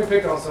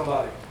on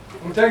somebody.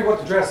 Let me tell you what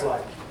to dress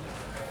like.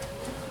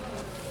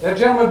 That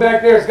gentleman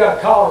back there has got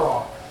a collar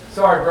on.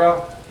 Sorry,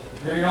 bro.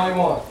 You're the only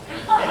one.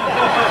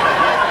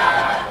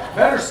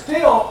 Better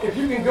still, if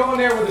you can go in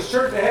there with a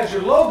shirt that has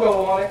your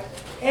logo on it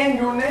and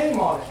your name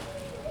on it.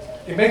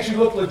 It makes you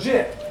look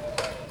legit.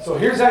 So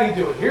here's how you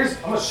do it.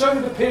 I'm going to show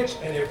you the pitch,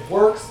 and it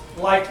works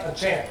like a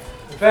champ.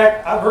 In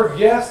fact, I've heard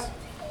yes.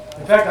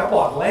 In fact, I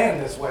bought land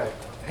this way.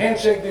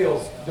 Handshake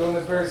deals, doing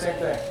this very same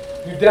thing.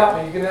 If you doubt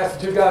me, you can ask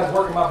the two guys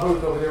working my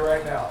booth over there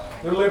right now.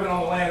 They're living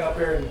on the land up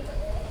there.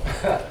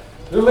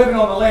 They're living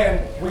on the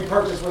land we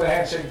purchased with a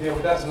handshake deal,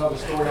 but that's another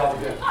story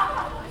altogether.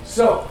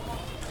 So,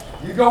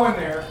 you go in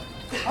there.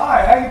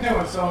 Hi, how you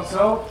doing,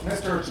 so-and-so?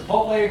 Mr.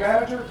 Chipotle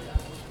manager?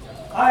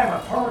 I am a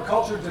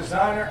permaculture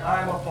designer.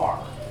 I am a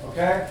farmer,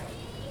 okay?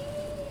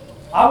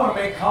 I want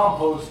to make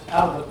compost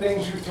out of the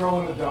things you throw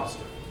in the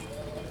dumpster.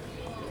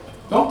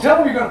 Don't tell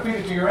them you're going to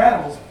feed it to your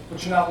animals,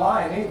 but you're not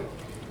lying either.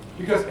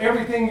 Because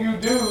everything you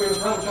do in the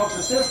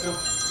permaculture system,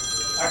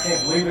 I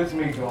can't believe it's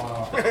me going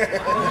on.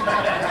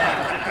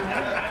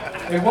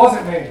 It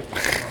wasn't me. It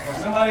was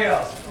somebody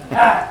else.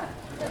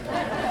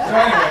 So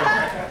anyway,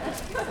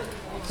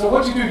 so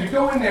what you do, you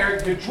go in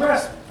there, you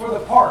dress for the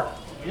part.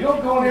 You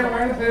don't go in there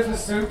wearing a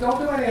business suit, don't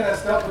do any of that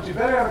stuff, but you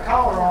better have a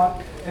collar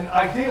on, and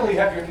ideally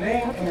have your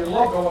name and your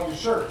logo on your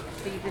shirt.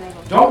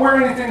 Don't wear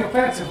anything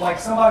offensive like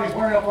somebody's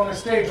wearing up on the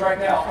stage right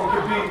now, or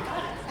could be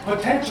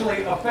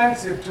potentially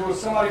offensive to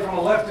somebody from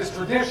a leftist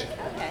tradition.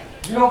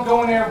 You don't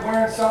go in there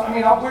wearing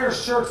I wear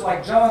shirts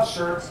like John's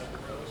shirts,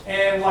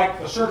 and like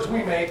the shirts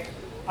we make.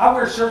 I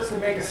wear shirts that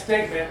make a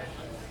statement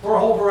for a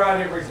whole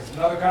variety of reasons.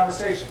 Another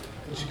conversation.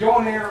 But you go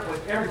in there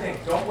with everything.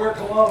 Don't wear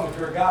cologne if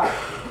you're a guy.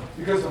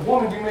 Because the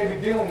woman you may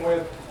be dealing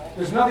with,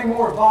 there's nothing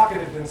more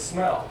evocative than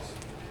smells.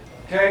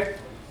 Okay?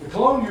 The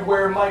cologne you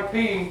wear might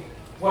be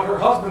what her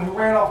husband who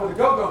ran off with a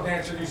go-go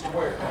dancer used to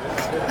wear.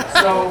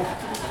 So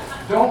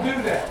don't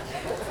do that.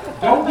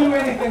 Don't do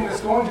anything that's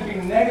going to be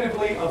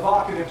negatively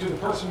evocative to the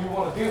person you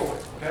want to deal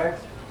with, okay?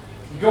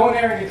 You go in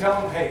there and you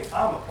tell them, hey,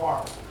 I'm a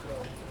farmer.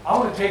 I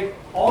want to take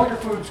all your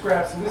food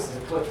scraps, and this is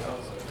a clip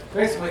notes.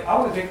 Basically, I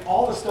want to take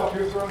all the stuff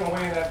you're throwing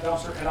away in that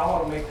dumpster, and I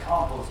want to make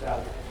compost out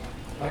of it.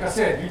 Like I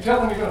said, you tell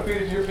them you're going to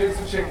feed it to your pigs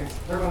and chickens,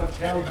 they're going to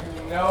tell you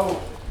no.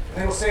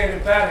 And they will say it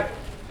emphatic.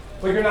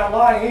 But you're not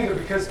lying either,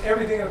 because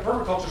everything in a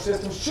permaculture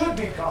system should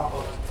be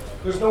compost.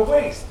 There's no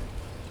waste.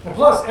 And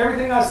plus,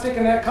 everything I stick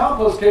in that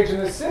compost cage in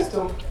this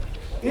system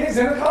is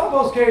in a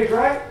compost cage,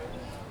 right?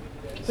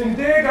 So you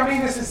dig? I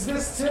mean, this is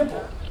this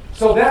simple.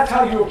 So that's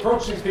how you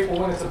approach these people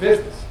when it's a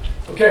business.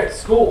 Okay,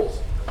 schools.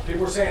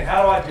 People are saying,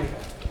 how do I do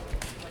that?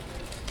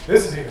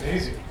 This is even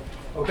easier.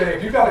 Okay,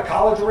 if you've got a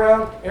college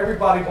around,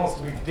 everybody wants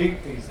to be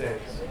deep these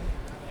days.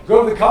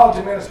 Go to the college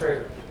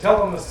administrator. Tell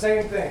them the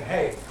same thing.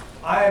 Hey,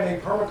 I am a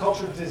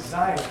permaculture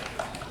designer.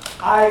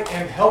 I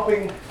am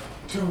helping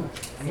to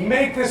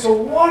make this a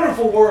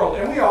wonderful world,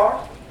 and we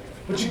are.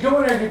 But you go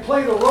in there and you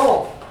play the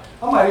role.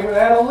 I might even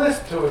add a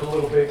lisp to it a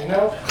little bit, you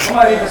know? I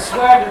might even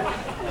swagger,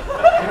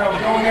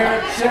 go in there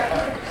and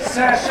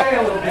sashay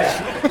a little bit.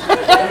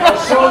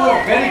 Show a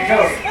little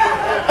petticoat.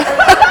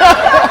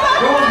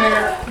 Go in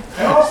there,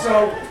 and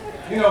also,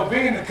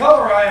 being the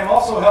color I am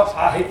also helps.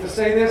 I hate to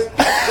say this.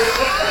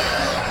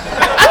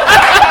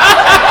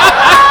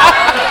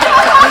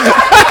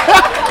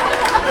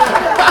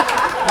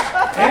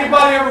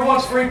 Anybody ever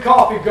wants free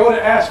coffee, go to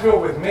Asheville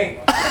with me.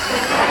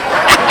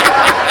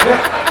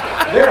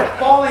 They're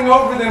falling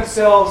over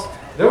themselves.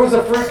 There was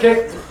a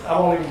fruitcake. I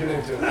won't even get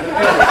into it.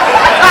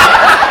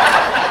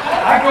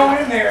 I go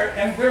in there,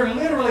 and they're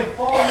literally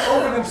falling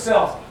over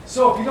themselves.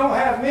 So if you don't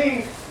have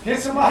me, get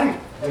somebody.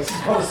 This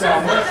is going to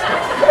sound messed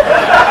up.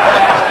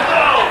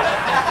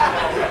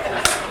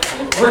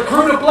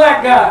 Recruit a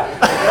black guy.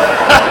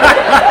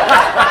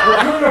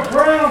 Recruit a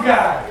brown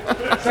guy.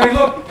 Say,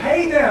 look,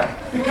 pay them.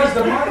 Because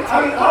the money,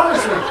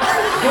 honestly,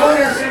 go in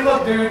there and say,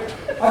 look, dude,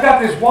 I got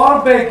this wad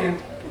of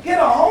bacon. Get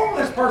a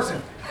homeless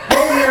person.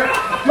 Go in there,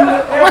 do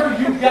whatever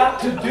you've got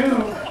to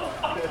do.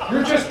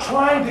 You're just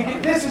trying to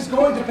get, this is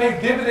going to pay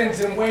dividends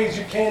in ways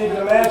you can't even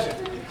imagine.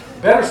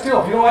 Better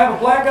still, if you don't have a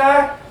black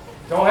guy,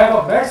 don't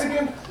have a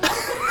Mexican,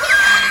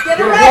 Get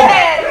a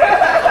redhead!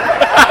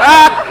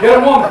 get a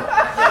woman.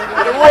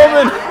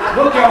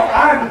 Look, y'all,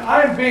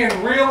 I'm being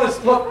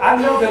realist. Look, I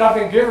know that I've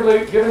been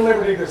given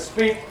liberty to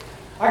speak.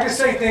 I can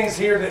say things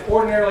here that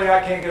ordinarily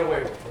I can't get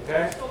away with,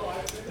 okay?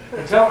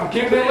 I'm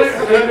keeping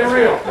it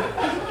real.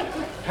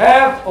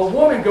 Have a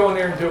woman go in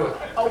there and do it.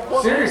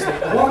 Seriously,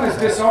 a woman is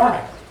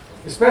disarming,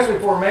 especially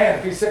for a man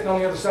if he's sitting on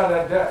the other side of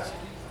that desk.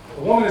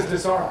 A woman is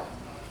disarming.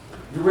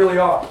 You really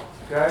are,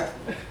 okay?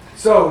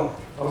 So,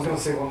 I was going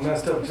to say one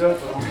messed up joke,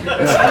 but I'm going to keep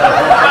that.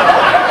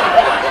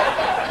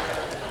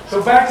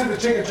 So back to the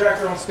chicken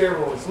tractor on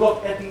steroids.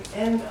 Look, at the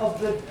end of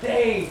the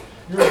day,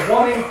 you're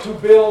wanting to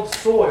build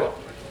soil.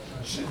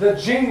 The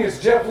genius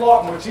Jeff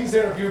Lawton, which he's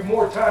interviewed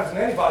more times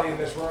than anybody in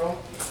this room,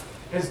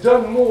 has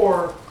done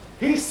more.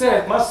 He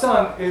said, my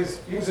son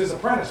he was his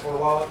apprentice for a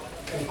while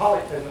in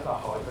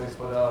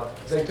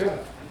Zaytuna.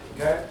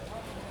 Okay?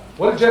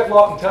 What did Jeff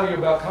Lawton tell you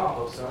about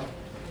compost, son?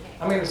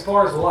 As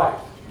far as life.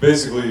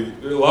 Basically,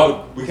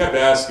 we kept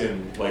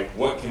asking, like,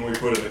 what can we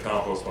put in the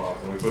compost pile?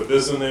 Can we put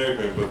this in there?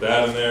 Can we put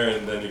that in there?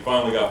 And then he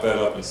finally got fed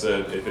up and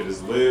said, if it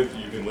has lived,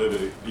 it can live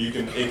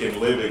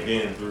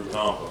again through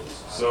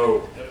compost.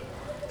 So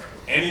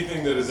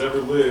anything that has ever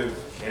lived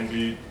can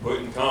be put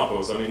in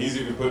compost. He's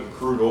even putting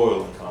crude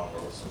oil in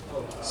compost.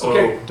 So,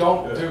 okay,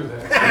 don't do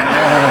that.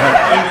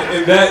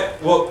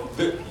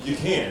 You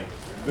can.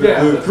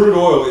 The crude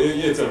oil,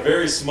 it's a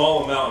very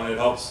small amount, and it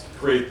helps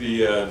create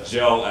the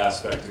gel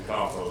aspect of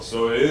compost.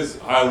 So it is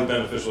highly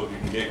beneficial if you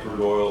can get crude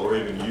oil or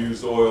even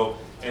used oil,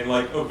 and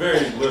like a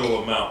very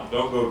little amount.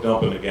 Don't go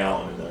dumping a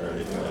gallon in there or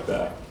anything like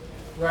that.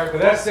 Right,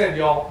 but that said,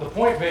 y'all, the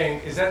point being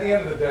is at the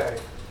end of the day,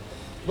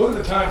 look at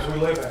the times we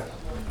live in.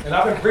 And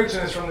I've been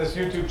preaching this from this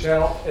YouTube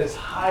channel as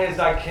high as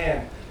I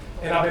can.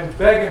 And I've been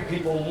begging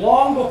people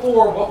long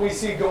before what we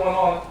see going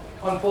on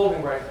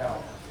unfolding right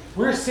now.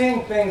 We're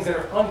seeing things that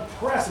are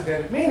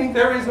unprecedented, meaning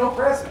there is no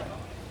precedent.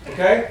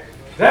 Okay?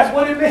 That's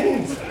what it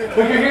means.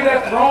 When you hear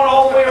that thrown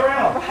all the way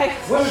around.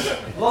 When was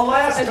the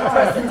last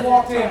time you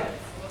walked in?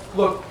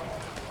 Look,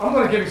 I'm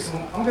going to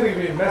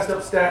give you a messed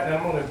up stat and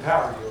I'm going to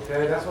empower you,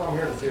 okay? That's what I'm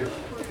here to do,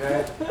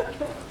 okay?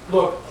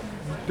 Look,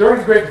 during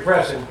the Great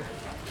Depression,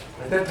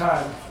 at that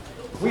time,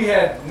 we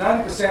had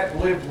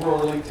 90% lived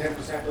rurally,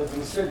 10% lived in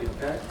the city,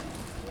 okay?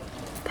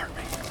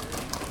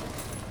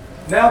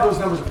 Now those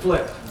numbers are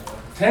flipped.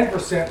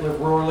 10% live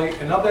rurally,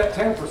 and of that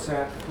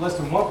 10%, less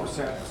than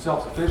 1% are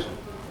self-sufficient.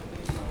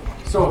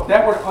 So if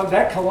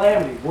that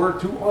calamity were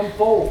to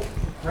unfold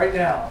right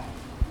now,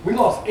 we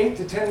lost 8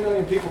 to 10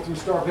 million people through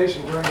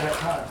starvation during that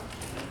time.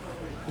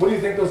 What do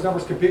you think those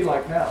numbers could be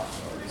like now?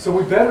 So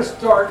we better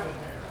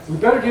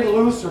get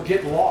loose or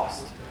get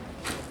lost.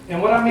 And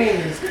what I mean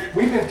is,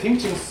 we've been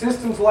teaching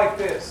systems like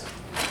this.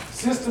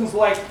 Systems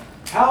like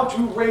how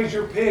to raise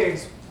your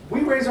pigs.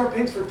 We raise our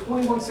pigs for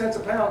 21 cents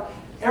a pound.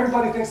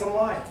 Everybody thinks I'm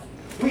lying.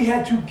 We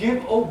had to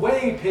give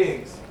away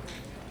pigs.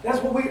 That's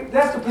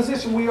the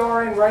position we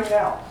are in right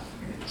now.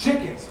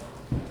 Chickens.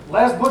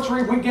 Last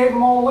butchery, we gave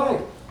them all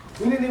away.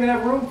 We didn't even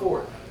have room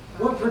for it.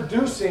 We're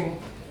producing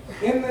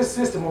in this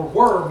system, or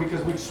were,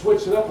 because we've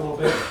switched it up a little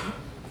bit.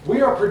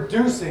 We are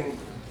producing,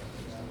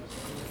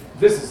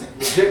 this is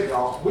legit,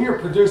 y'all. We are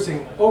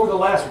producing, over the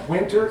last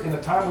winter, in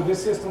a time when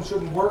this system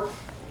shouldn't work,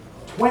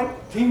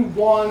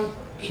 21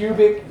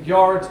 cubic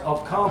yards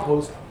of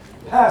compost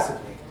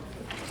passively.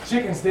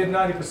 Chickens did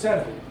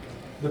 90% of it.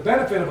 The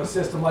benefit of a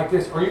system like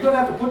this, are you going to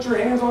have to put your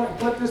hands on it and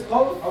flip this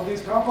post of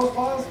these compost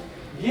piles?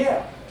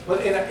 Yeah.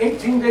 But in an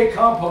 18-day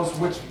compost,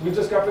 which we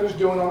just got finished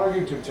doing on our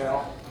YouTube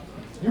channel,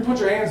 you put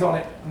your hands on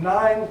it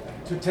 9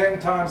 to 10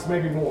 times,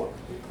 maybe more.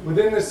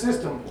 Within this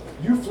system,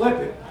 you flip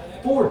it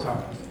 4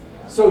 times.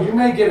 So you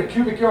may get a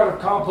cubic yard of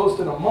compost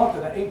in a month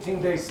in an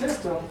 18-day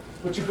system,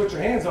 but you put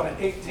your hands on it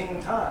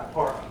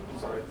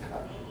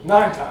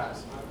 9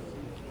 times.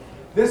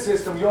 This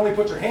system, you only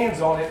put your hands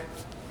on it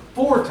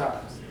 4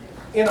 times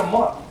in a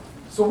month.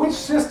 So which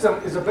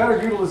system is a better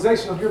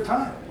utilization of your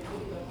time?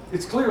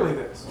 It's clearly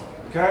this,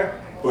 okay?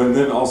 But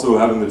then also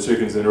having the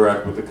chickens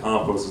interact with the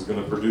compost is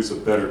going to produce a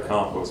better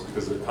compost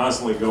because they're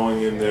constantly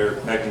going in there,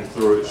 pecking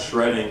through it,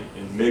 shredding,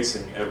 and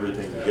mixing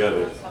everything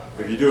together.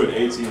 If you do an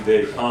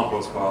 18-day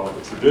compost pile, like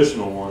a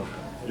traditional one,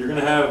 you're going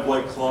to have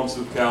like clumps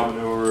of cow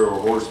manure or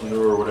horse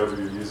manure or whatever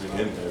you're using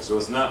in there. So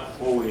it's not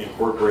fully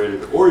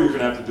incorporated, or you're going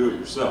to have to do it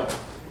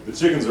yourself. The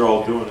chickens are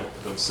all doing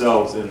it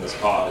themselves in this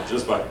pile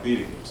just by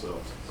feeding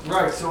themselves.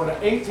 Right, so in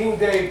an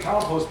 18-day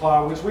compost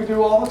pile, which we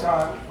do all the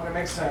time when it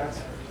makes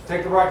sense,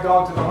 take the right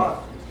dog to the hunt.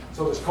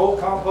 So there's cold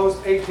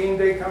compost,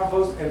 18-day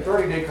compost, and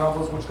 30-day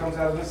compost, which comes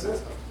out of this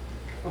system.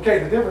 Okay,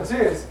 the difference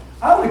is,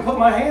 I only put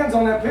my hands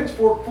on that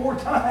pitchfork 4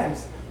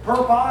 times per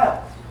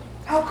pile.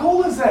 How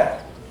cool is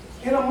that?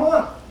 In a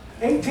month,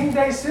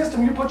 18-day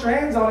system, you put your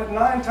hands on it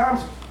 9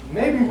 times,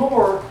 maybe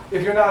more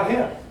if you're not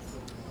him.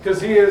 Because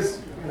he is,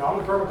 I'm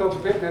the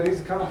permaculture pig dad,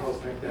 he's the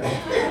compost pig dad.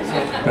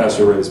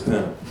 Pasture raised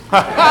pen.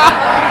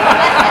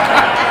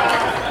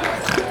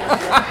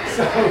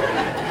 So,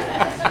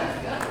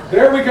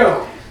 there we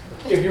go.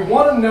 If you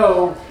want to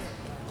know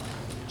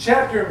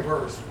chapter and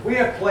verse, we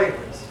have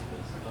playlists.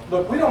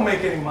 Look, we don't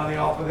make any money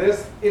off of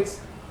this.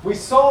 We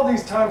saw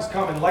these times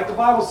coming. Like the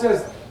Bible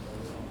says,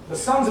 the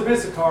sons of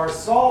Issachar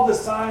saw the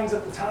signs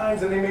of the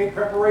times and they made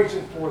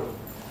preparation for them.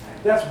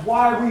 That's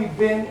why we've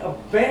been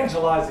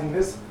evangelizing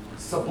this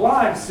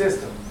sublime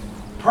system.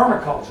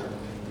 Permaculture,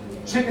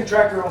 chicken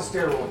tractor on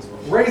steroids,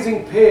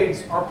 raising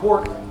pigs, our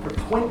pork, for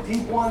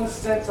 21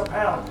 cents a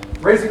pound,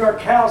 raising our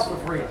cows for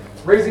free,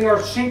 raising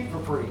our sheep for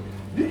free.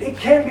 It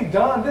can be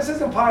done. This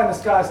isn't pie in the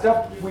sky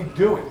stuff. We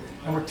do it.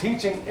 And we're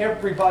teaching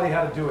everybody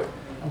how to do it.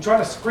 I'm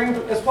trying to scream.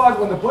 That's why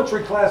when the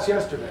butchery class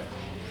yesterday,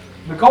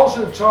 Nicole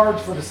should have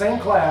charged for the same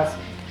class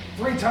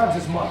 3 times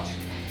as much.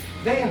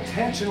 They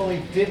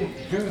intentionally didn't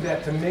do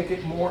that to make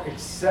it more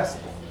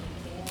accessible.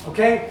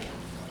 Okay?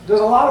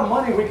 There's a lot of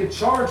money we could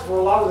charge for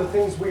a lot of the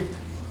things we've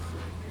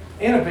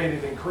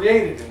innovated and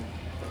created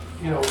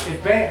and,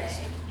 advanced.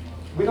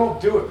 We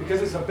don't do it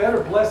because it's a better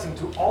blessing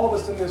to all of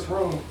us in this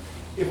room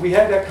if we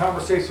had that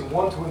conversation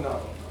one to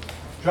another.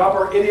 Drop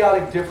our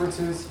idiotic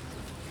differences.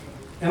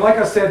 And like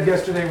I said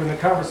yesterday in the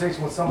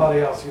conversation with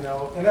somebody else, and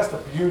that's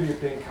the beauty of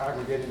being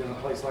congregated in a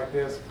place like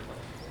this.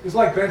 It's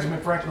like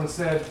Benjamin Franklin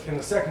said in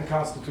the Second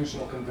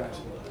Constitutional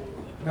Convention.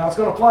 Now it's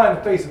going to fly in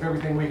the face of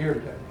everything we hear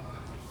today.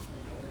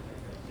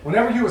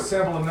 Whenever you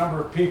assemble a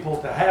number of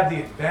people to have the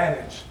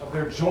advantage of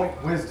their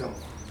joint wisdom,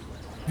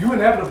 you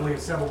inevitably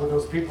assemble with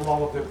those people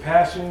all of their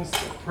passions,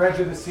 their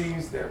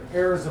prejudices, their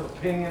errors of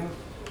opinion,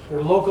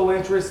 their local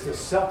interests, their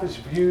selfish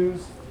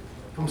views.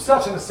 From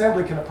such an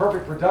assembly can a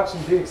perfect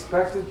production be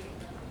expected?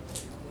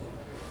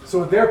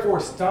 So it therefore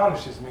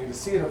astonishes me to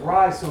see it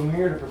rise so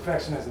near to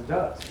perfection as it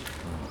does.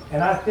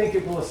 And I think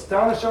it will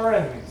astonish our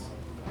enemies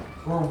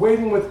who are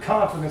waiting with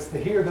confidence to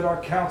hear that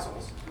our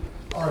counsels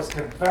are as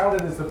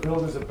confounded as the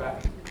builders of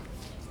Babel.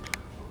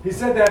 He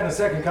said that in the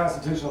Second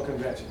Constitutional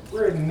Convention.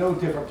 We're in no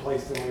different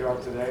place than we are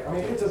today. I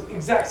mean, it's the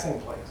exact same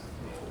place.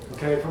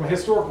 Okay, from a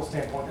historical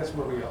standpoint, that's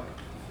where we are.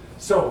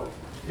 So,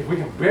 if we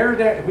can bear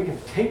that, if we can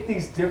take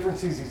these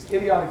differences, these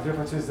idiotic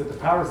differences that the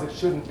powers that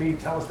shouldn't be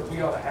tell us that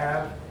we ought to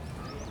have,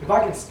 if I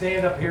can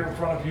stand up here in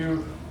front of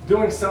you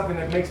doing something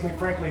that makes me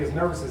frankly as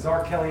nervous as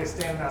R. Kelly is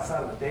standing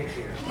outside of a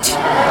daycare.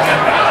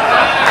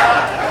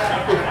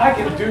 If I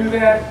can do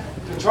that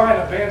to try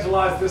and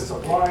evangelize this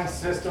supplying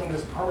system,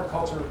 this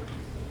permaculture,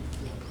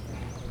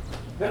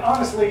 then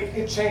honestly,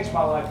 it changed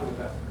my life for the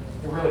better.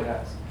 It really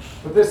has.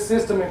 But this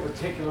system in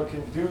particular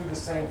can do the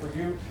same for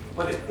you,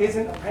 but it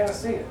isn't a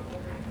panacea.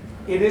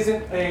 It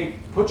isn't a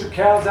put your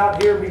cows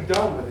out here and be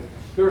done with it.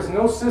 There is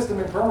no system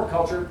in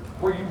permaculture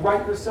where you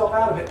write yourself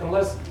out of it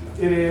unless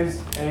it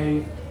is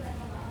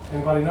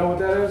anybody know what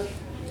that is?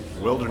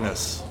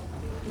 Wilderness.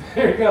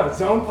 There you go,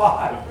 zone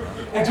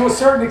 5. And to a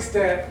certain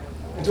extent,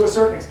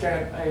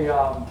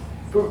 a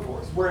food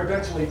forest, where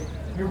eventually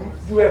you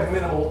have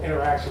minimal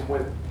interaction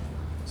with it.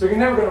 So you're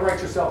never going to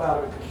write yourself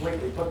out of it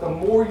completely, but the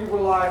more you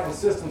rely on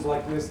systems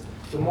like this,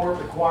 the more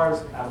it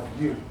requires out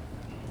of you.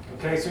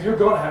 Okay, so you're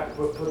going to have to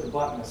put the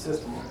button in a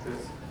system like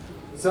this.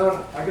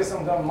 So I guess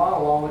I'm done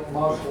monologue.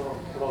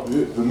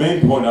 The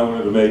main point I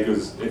wanted to make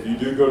is if you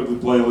do go to the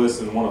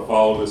playlist and want to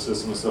follow the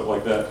system and stuff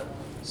like that,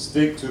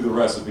 stick to the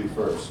recipe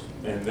first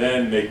and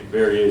then make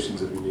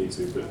variations if you need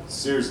to. But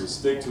seriously,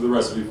 stick to the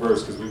recipe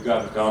first, because we've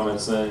gotten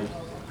comments saying,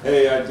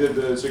 hey, I did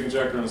the chicken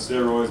checker on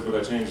steroids, but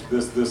I changed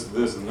this,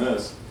 and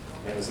this,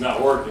 and it's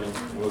not working.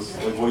 It was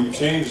like, well, you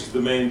changed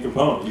the main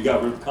component. You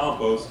got rid of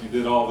compost, you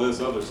did all this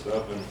other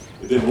stuff, and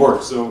it didn't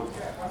work. So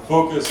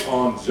focus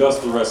on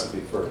just the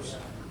recipe first.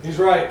 He's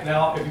right.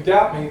 Now, if you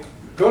doubt me,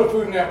 go to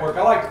Food Network.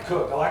 I like to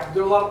cook. I like to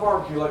do a lot of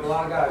barbecue like a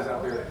lot of guys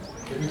out there.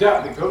 If you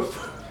doubt me, go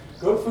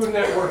to Food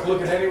Network,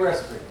 look at any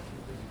recipe.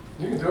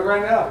 You can do it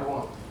right now if you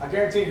want. I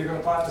guarantee you're going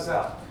to find this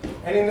out.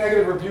 Any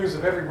negative reviews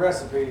of every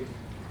recipe,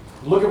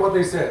 look at what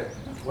they said.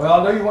 Well,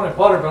 I know you wanted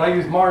butter, but I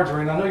used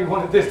margarine. I know you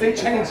wanted this. They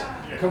changed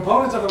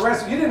components of the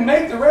recipe. You didn't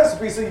make the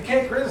recipe, so you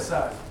can't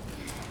criticize.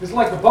 It's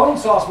like the bone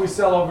sauce we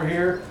sell over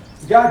here.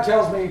 The guy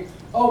tells me,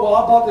 oh, well,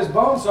 I bought this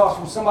bone sauce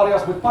from somebody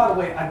else, which, by the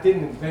way, I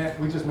didn't invent.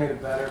 We just made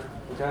it better,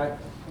 okay?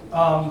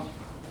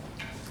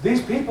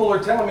 These people are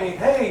telling me,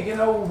 hey, you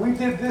know, we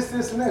did this,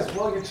 and this.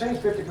 Well, you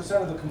changed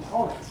 50% of the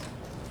components.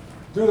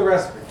 Do the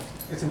recipe.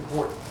 It's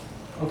important.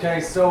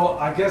 Okay, so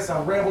I guess I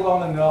rambled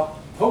on enough.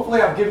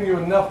 Hopefully I've given you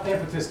enough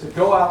impetus to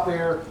go out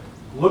there,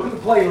 look at the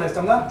playlist.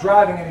 I'm not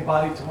driving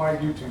anybody to my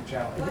YouTube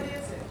channel. What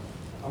is it?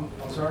 I'm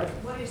sorry?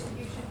 What is the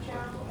YouTube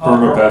channel?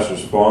 Perma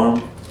Pastures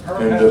Farm.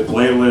 And the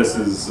playlist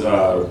is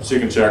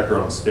chicken checker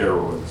on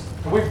steroids.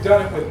 And we've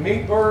done it with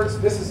meat birds.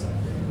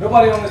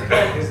 Nobody on this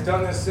planet has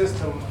done this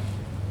system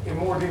in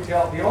more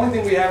detail. The only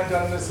thing we haven't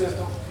done in this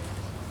system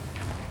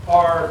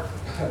are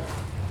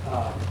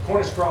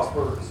Cornish cross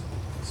birds.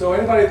 So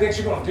anybody that thinks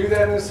you're going to do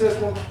that in this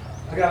system,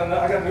 I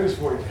got news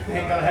for you. It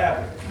ain't going to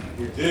happen.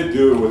 We did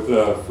do it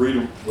with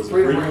Freedom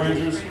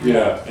Rangers?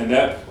 Yeah, and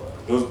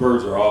those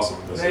birds are awesome.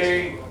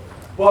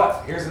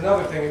 But here's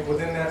another thing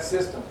within that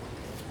system.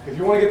 If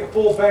you want to get the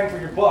full bang for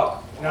your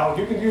buck, now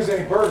you can use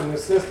any bird in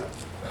this system.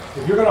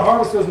 If you're going to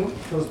harvest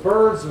those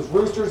birds, those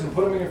roosters, and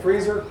put them in your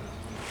freezer,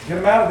 get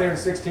them out of there in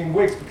 16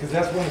 weeks, because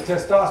that's when the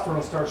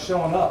testosterone starts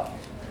showing up.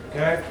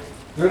 Okay?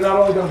 They're not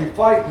only going to be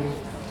fighting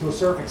to a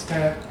certain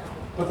extent,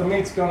 but the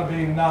meat's going to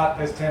be not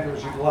as tender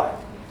as you'd like.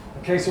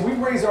 Okay, so we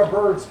raise our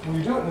birds, when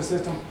you do it in the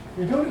system,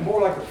 you're doing it more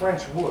like the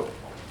French would.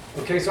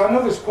 Okay, so I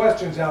know there's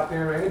questions out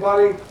there.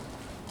 Anybody?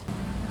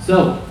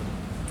 So,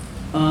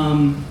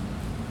 I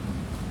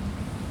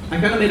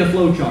kind of made a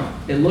flow chart.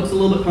 It looks a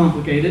little bit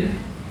complicated,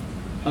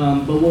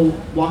 but we'll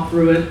walk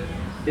through it.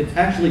 It's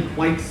actually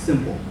quite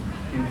simple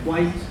and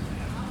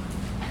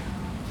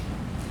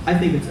I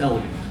think it's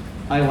elegant.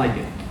 I like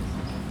it.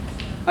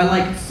 I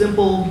like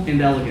simple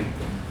and elegant.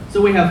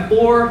 So we have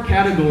 4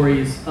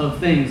 categories of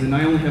things, and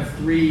I only have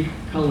 3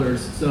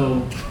 colors,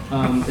 so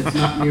it's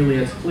not nearly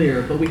as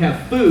clear. But we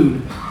have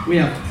food, we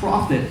have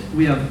profit,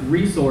 we have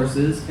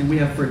resources, and we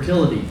have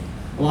fertility.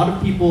 A lot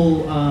of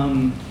people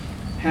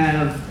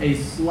have a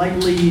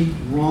slightly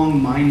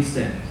wrong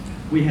mindset.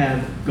 We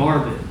have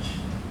garbage.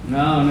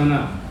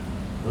 No.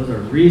 Those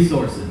are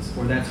resources,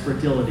 or that's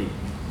fertility.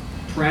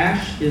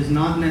 Trash is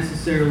not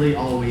necessarily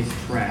always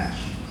trash.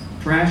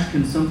 Trash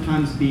can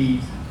sometimes be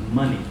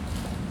money.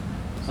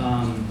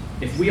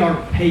 If we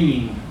are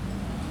paying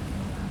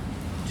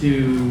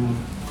to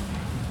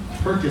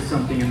purchase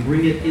something and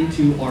bring it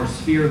into our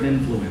sphere of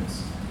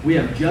influence, we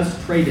have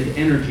just traded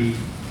energy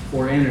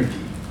for energy.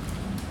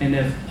 And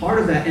if part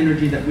of that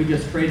energy that we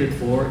just traded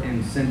for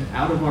and sent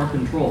out of our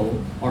control,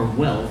 our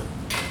wealth,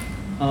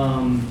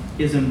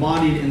 is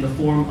embodied in the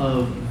form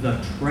of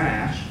the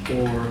trash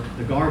or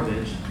the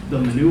garbage, the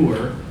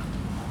manure,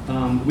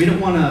 we don't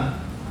want to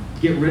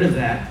get rid of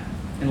that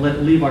and let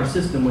it leave our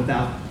system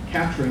without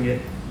capturing it,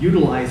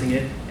 utilizing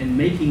it, and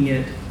making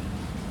it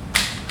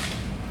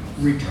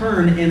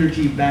return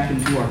energy back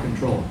into our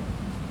control.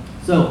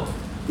 So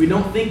we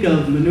don't think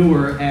of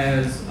manure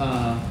as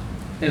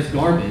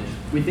garbage.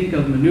 We think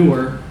of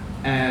manure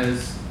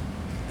as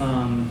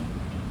a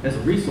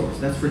resource.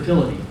 That's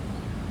fertility.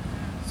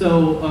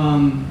 So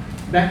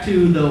back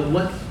to the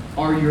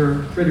are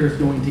your critters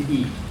going to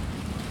eat?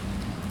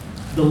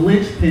 The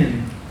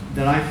linchpin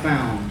that I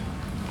found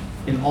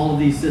in all of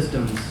these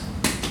systems,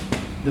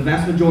 the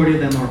vast majority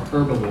of them are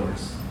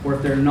herbivores. Or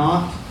if they're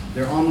not,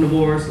 they're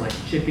omnivores like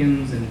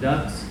chickens and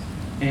ducks.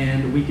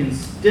 And we can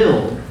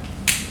still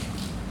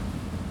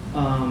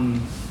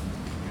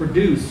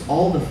produce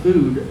all the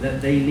food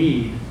that they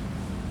need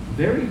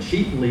very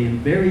cheaply and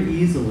very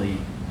easily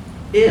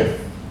if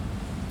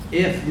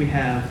we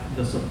have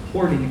the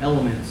supporting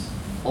elements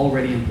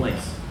already in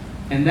place.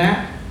 And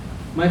that,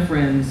 my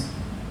friends,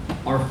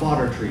 are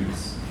fodder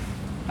trees.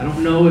 I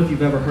don't know if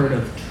you've ever heard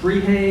of tree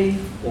hay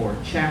or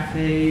chaff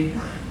hay.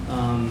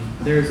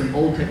 There's an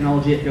old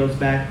technology that goes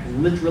back.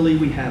 Literally,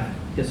 we have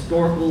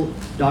historical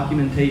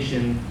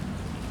documentation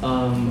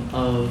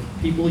of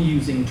people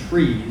using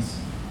trees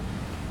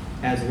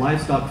as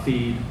livestock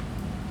feed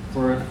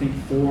for, I think,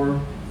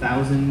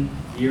 4,000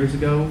 years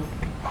ago,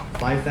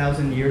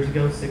 5,000 years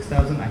ago,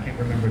 6,000. I can't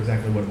remember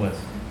exactly what it was.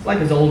 It's like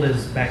as old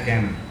as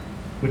backgammon,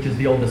 which is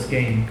the oldest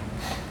game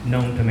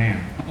known to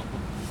man.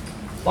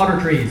 Fodder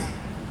trees.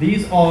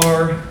 These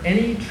are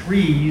any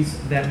trees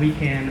that we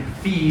can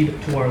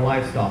feed to our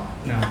livestock.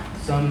 Now,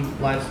 some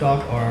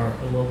livestock are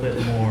a little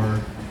bit more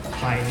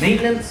high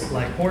maintenance,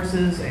 like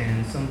horses,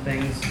 and some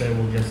things that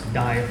will just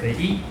die if they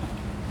eat.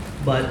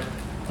 But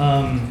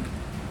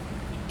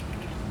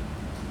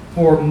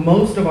for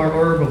most of our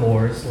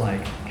herbivores,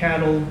 like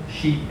cattle,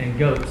 sheep, and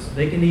goats,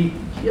 they can eat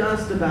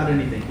just about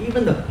anything.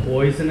 Even the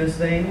poisonous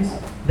things,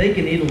 they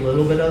can eat a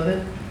little bit of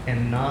it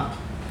and not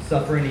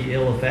suffer any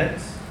ill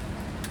effects.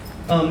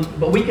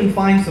 But we can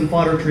find some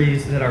fodder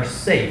trees that are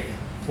safe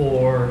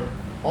for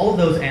all of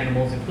those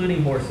animals,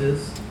 including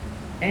horses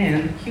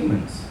and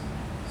humans.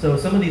 So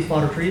some of these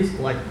fodder trees,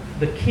 like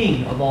the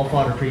king of all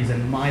fodder trees,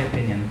 in my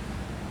opinion,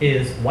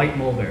 is white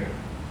mulberry.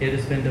 It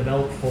has been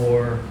developed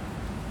for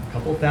a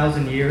couple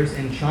thousand years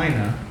in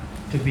China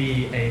to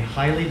be a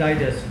highly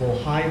digestible,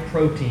 high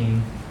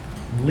protein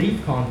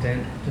leaf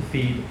content to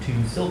feed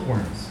to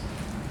silkworms.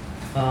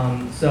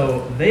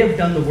 So they have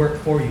done the work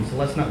for you, so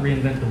let's not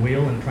reinvent the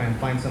wheel and try and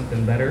find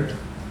something better.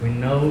 We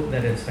know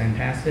that it's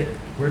fantastic.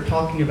 We're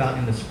talking about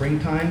in the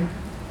springtime.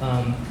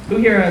 Who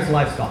here has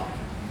livestock?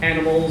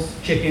 Animals,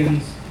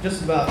 chickens,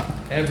 just about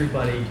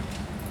everybody,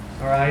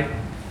 all right?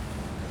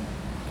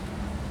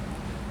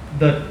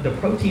 The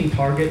protein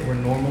target we're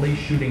normally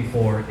shooting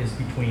for is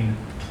between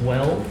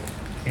 12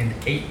 and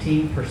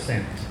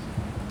 18%,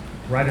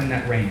 right in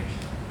that range.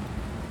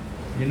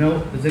 You know,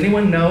 does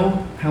anyone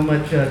know how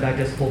much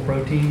digestible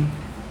protein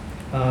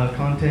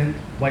content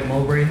white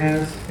mulberry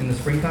has in the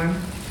springtime?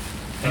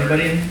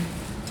 30.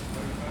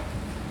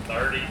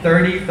 Anybody?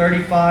 30,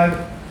 35,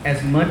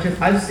 as much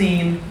as I've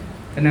seen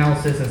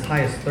analysis as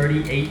high as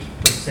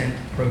 38%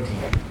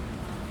 protein.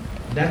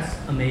 That's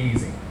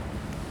amazing.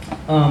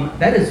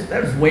 That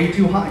is way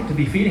too high to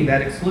be feeding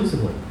that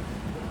exclusively.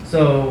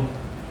 So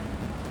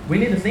we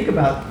need to think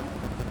about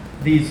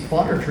these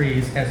fodder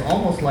trees as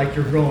almost like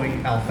you're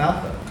growing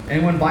alfalfa.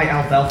 Anyone buy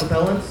alfalfa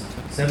pellets?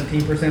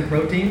 17%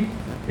 protein?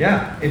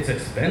 Yeah, it's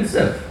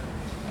expensive.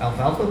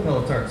 Alfalfa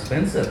pellets are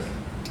expensive.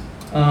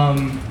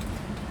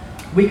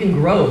 We can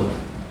grow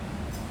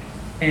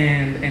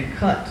and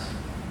cut.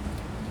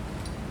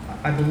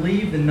 I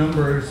believe the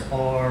numbers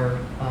are,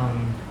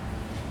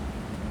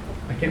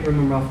 I can't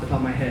remember off the top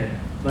of my head,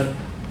 but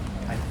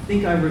I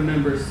think I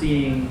remember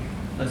seeing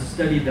a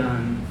study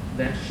done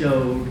that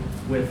showed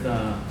with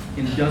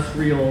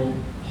industrial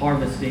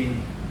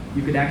harvesting,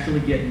 you could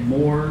actually get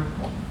more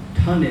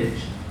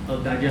tonnage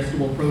of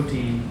digestible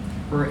protein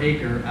per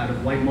acre out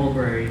of white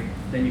mulberry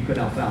than you could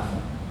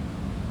alfalfa.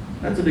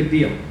 That's a big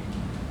deal.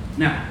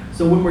 Now,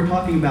 so when we're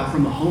talking about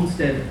from a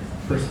homestead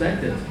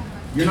perspective,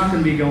 you're not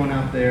going to be going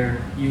out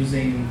there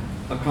using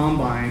a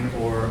combine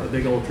or a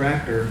big old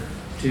tractor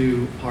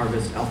to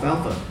harvest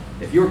alfalfa.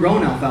 If you're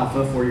growing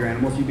alfalfa for your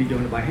animals, you'd be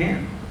doing it by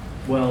hand.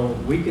 Well,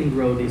 we can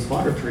grow these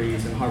fodder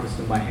trees and harvest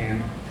them by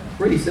hand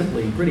pretty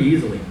simply, pretty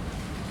easily.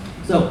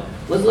 So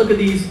let's look at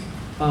these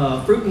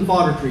fruit and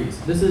fodder trees.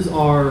 This is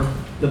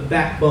the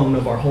backbone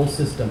of our whole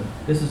system.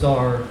 This is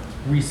our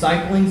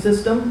recycling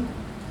system.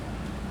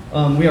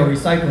 We are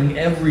recycling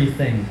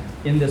everything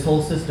in this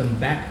whole system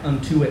back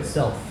unto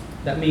itself.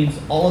 That means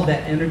all of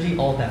that energy,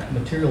 all of that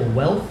material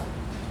wealth,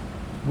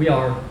 we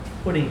are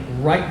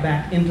putting right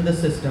back into the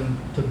system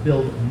to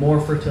build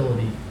more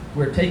fertility.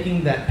 We're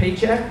taking that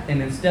paycheck,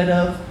 and instead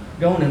of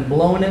going and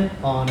blowing it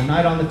on a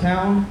night on the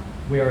town,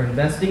 we are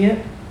investing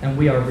it, and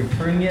we are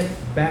returning it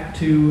back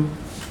to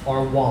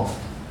our wallet.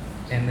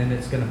 And then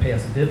it's going to pay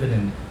us a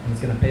dividend, and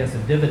it's going to pay us a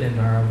dividend,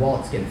 and our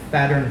wallet's getting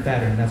fatter and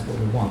fatter, and that's what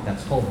we want.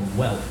 That's called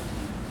wealth.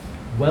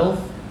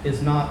 Wealth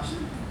is not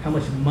how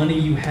much money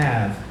you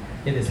have.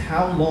 It is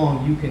how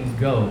long you can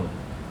go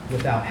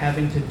without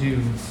having to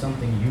do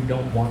something you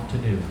don't want to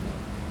do.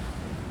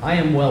 I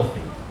am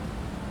wealthy.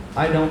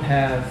 I don't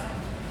have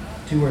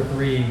 2 or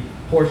 3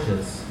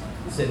 Porsches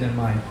sitting in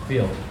my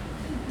field,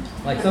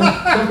 like some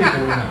people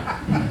will know.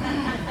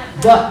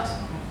 But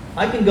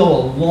I can go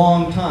a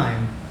long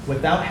time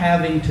without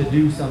having to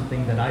do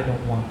something that I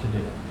don't want to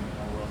do.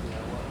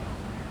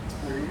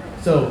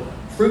 So,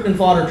 fruit and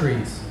fodder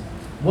trees.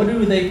 What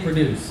do they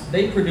produce?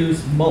 They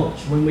produce mulch.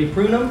 When we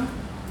prune them,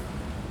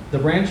 the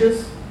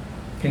branches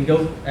can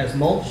go as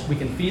mulch. We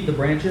can feed the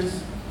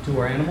branches to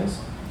our animals.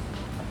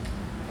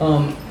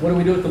 What do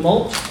we do with the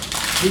mulch?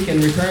 We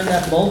can return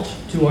that mulch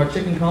to our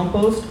chicken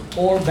compost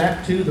or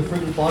back to the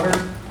fruit and fodder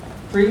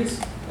trees,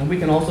 and we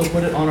can also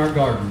put it on our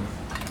garden.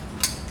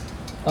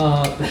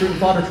 The fruit and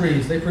fodder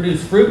trees, they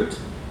produce fruit.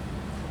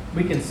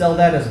 We can sell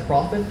that as a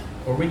profit,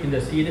 or we can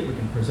just eat it, we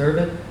can preserve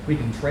it, we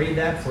can trade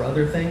that for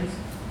other things.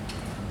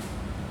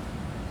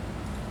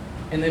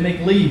 And they make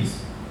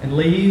leaves, and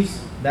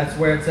leaves, that's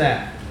where it's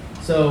at.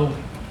 So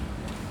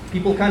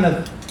people kind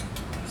of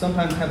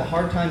sometimes have a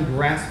hard time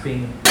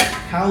grasping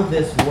how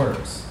this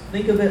works.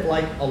 Think of it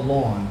like a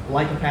lawn,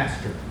 like a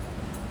pasture.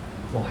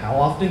 Well, how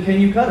often can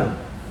you cut them?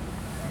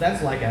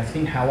 That's like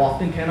asking, how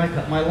often can I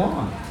cut my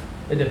lawn?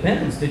 It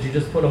depends. Did you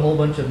just put a whole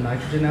bunch of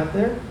nitrogen out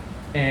there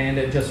and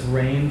it just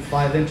rained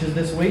 5 inches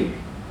this week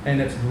and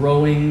it's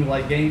growing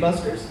like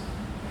gangbusters?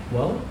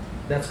 Well,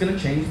 that's going to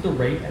change the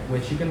rate at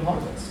which you can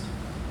harvest.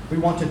 We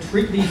want to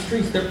treat these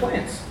trees. They're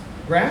plants.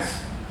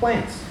 Grass,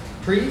 plants.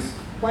 Trees,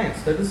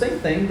 plants. They're the same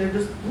thing. They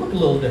just look a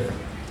little different.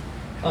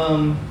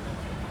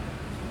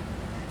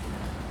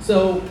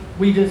 So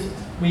we give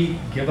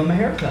them a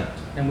haircut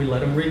and we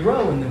let them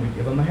regrow, and then we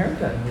give them a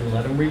haircut and we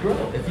let them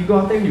regrow. If you go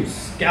out there and you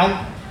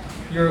scalp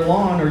your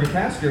lawn or your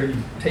pasture and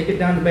you take it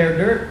down to bare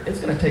dirt,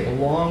 it's going to take a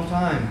long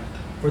time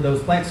for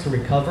those plants to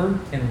recover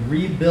and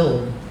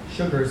rebuild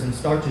sugars and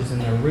starches in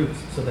their roots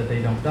so that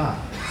they don't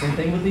die. Same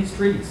thing with these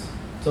trees.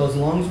 So as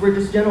long as we're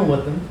just gentle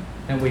with them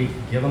and we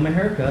give them a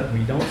haircut,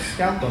 we don't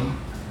scalp them,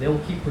 they'll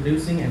keep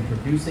producing and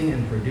producing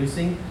and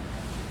producing.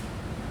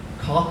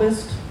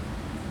 Coppiced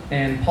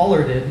and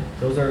pollarded,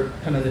 those are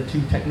kind of the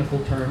two technical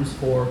terms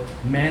for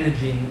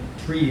managing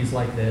trees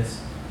like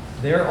this.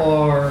 There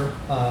are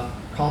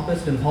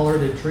coppiced and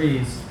pollarded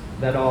trees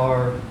that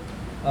are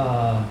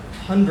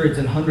hundreds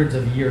and hundreds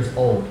of years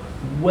old,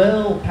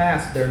 well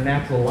past their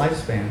natural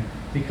lifespan,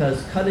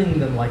 because cutting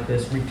them like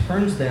this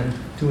returns them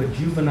to a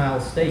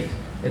juvenile state.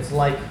 It's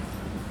like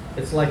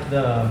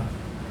the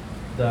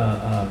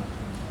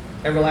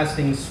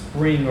everlasting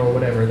spring or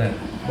whatever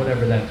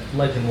that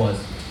legend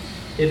was.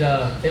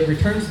 It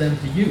returns them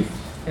to youth,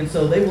 and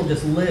so they will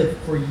just live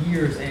for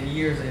years and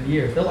years and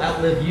years. They'll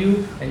outlive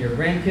you and your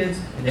grandkids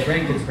and your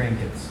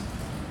grandkids,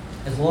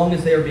 as long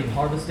as they are being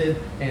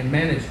harvested and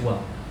managed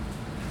well.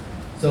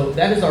 So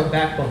that is our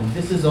backbone.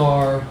 This is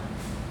our,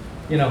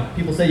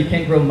 people say you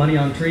can't grow money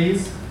on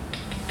trees.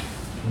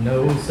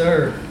 No,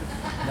 sir.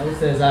 No,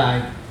 says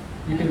I.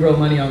 You can grow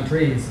money on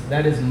trees.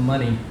 That is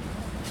money.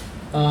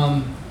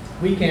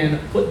 We can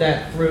put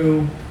that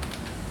through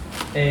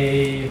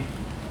an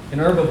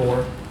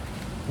herbivore,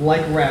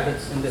 like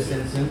rabbits in this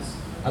instance.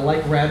 I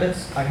like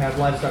rabbits. I have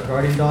livestock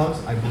guardian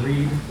dogs. I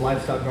breed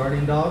livestock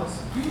guardian dogs.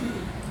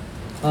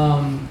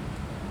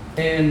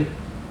 And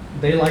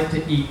they like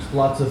to eat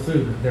lots of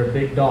food. They're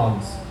big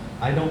dogs.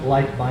 I don't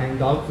like buying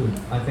dog food.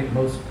 I think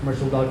most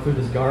commercial dog food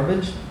is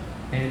garbage,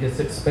 and it's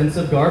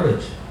expensive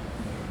garbage.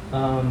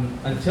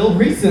 Until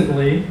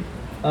recently,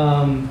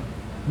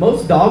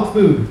 most dog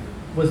food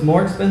was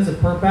more expensive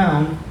per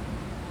pound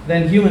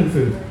than human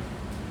food.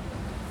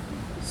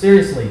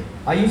 Seriously,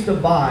 I used to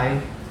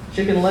buy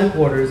chicken leg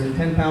quarters in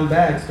 10-pound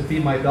bags to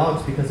feed my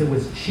dogs because it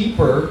was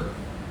cheaper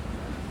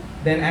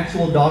than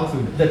actual dog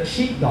food, the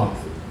cheap dog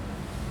food.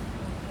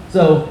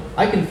 So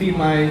I can feed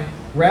my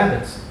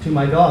rabbits to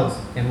my dogs,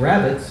 and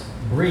rabbits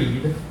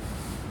breed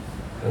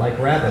like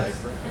rabbits.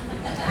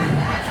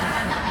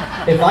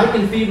 If I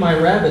can feed my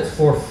rabbits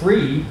for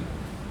free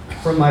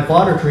from my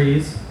fodder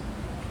trees,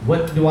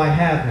 what do I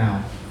have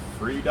now?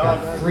 Free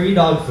dog food. Free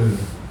dog food.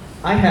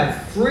 I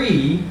have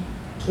free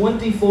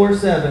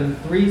 24/7,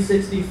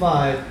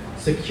 365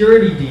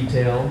 security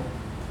detail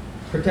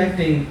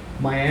protecting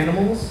my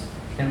animals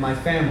and my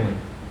family.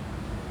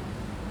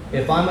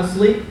 If I'm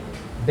asleep,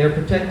 they're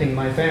protecting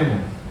my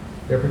family.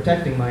 They're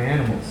protecting my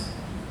animals.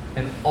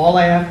 And all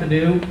I have to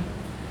do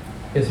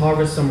is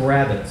harvest some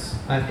rabbits.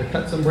 I have to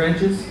cut some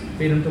branches,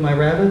 feed them to my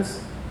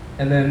rabbits,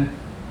 and then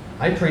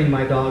I train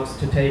my dogs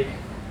to take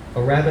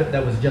a rabbit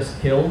that was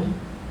just killed,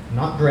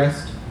 not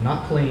dressed,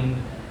 not cleaned,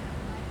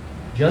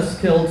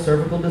 just killed,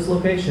 cervical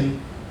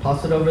dislocation,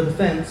 toss it over the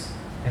fence,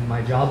 and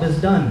my job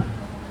is done.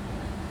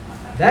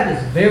 That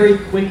is very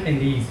quick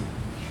and easy.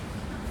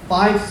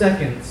 5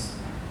 seconds,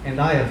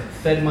 and I have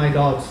fed my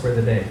dogs for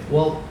the day.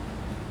 Well,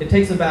 it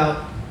takes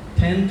about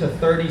 10 to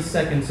 30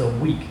 seconds a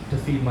week to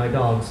feed my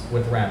dogs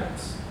with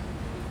rabbits.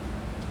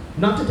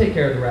 Not to take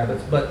care of the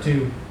rabbits, but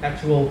to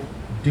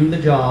do the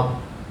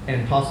job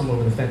and toss them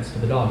over the fence to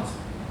the dogs.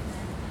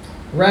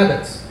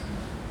 Rabbits.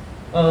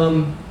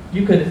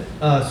 You could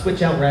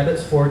switch out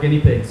rabbits for guinea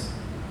pigs.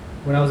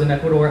 When I was in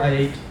Ecuador, I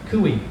ate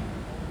cuy.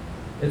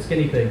 It's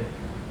guinea pig.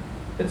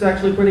 It's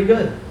actually pretty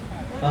good.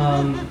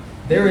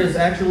 There is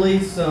actually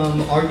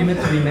some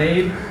argument to be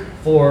made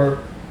for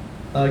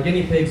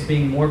guinea pigs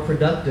being more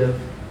productive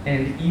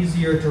and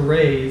easier to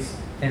raise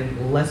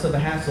and less of a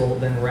hassle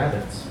than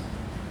rabbits.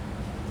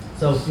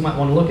 So you might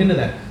want to look into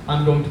that.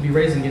 I'm going to be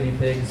raising guinea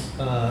pigs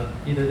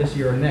either this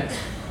year or next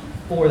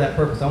for that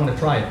purpose. I want to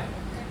try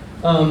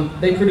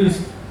it. They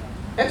produce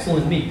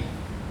excellent meat.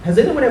 Has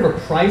anyone ever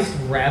priced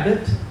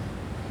rabbit? Do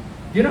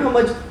you know how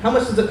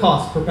much does it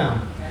cost per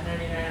pound?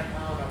 $10.99 a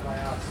pound at my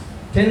house.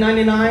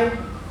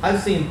 $10.99.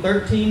 I've seen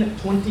 $13,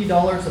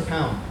 $20 a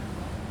pound.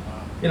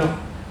 You know,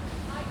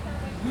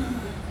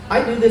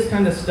 I do this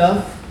kind of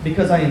stuff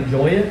because I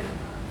enjoy it,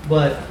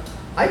 but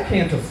I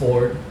can't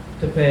afford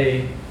to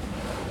pay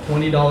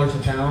 $20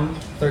 a pound,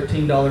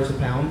 $13 a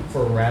pound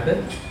for a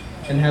rabbit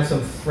and have some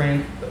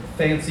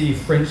fancy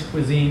French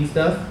cuisine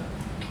stuff.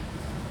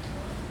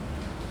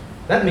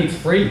 That meat's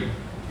free.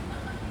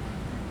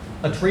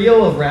 A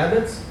trio of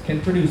rabbits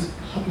can produce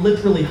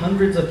literally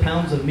hundreds of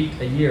pounds of meat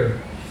a year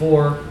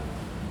for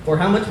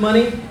how much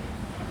money?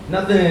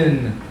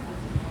 Nothing.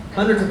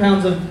 Hundreds of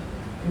pounds of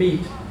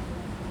meat.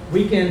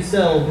 We can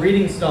sell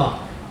breeding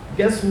stock.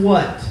 Guess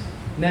what?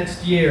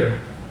 Next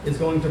year is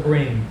going to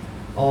bring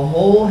a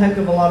whole heck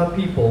of a lot of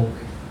people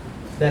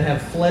that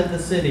have fled the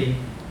city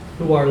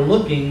who are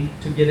looking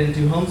to get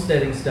into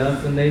homesteading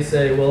stuff, and they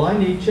say, well, I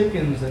need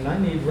chickens and I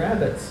need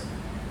rabbits.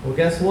 Well,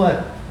 guess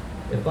what?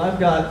 If I've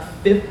got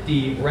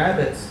 50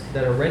 rabbits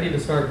that are ready to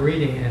start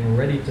breeding and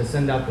ready to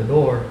send out the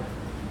door,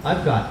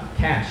 I've got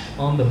cash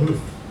on the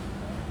hoof.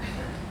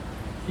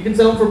 You can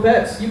sell them for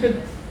pets. You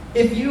could,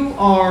 if you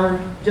are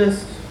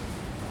just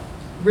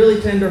really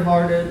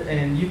tender-hearted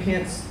and you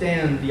can't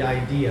stand the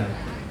idea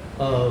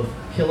of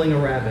killing a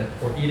rabbit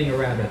or eating a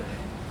rabbit,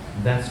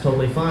 that's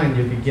totally fine.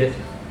 You could get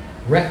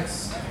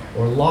Rex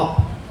or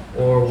Lop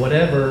or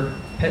whatever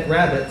pet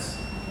rabbits,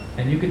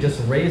 and you could just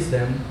raise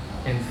them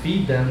and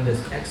feed them this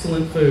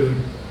excellent food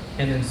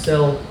and then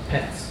sell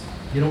pets.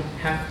 You don't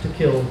have to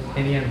kill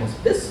any animals.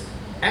 This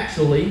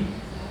actually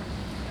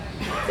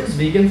is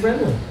vegan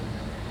friendly.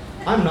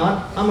 I'm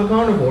not, I'm a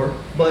carnivore,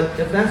 but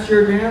if that's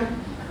your jam,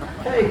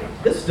 hey,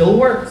 this still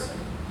works.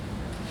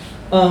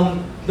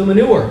 The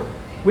manure.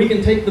 We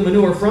can take the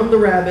manure from the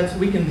rabbits,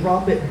 we can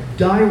drop it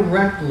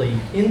directly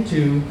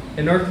into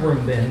an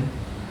earthworm bin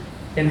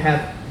and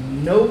have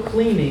no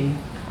cleaning,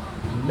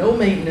 no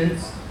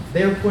maintenance.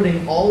 They're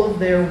putting all of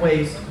their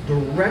waste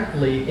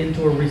directly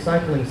into a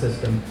recycling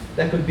system.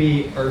 That could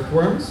be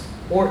earthworms,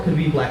 or it could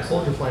be black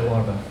soldier fly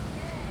larvae.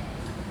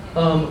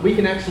 We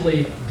can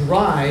actually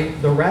dry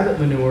the rabbit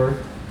manure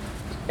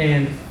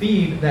and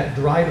feed that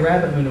dried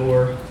rabbit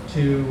manure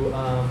to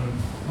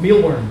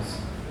mealworms.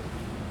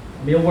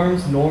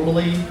 Mealworms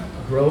normally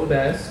grow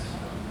best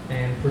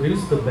and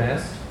produce the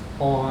best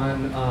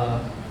on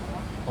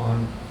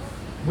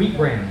wheat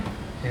bran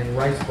and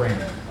rice bran.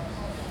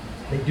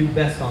 They do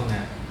best on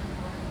that.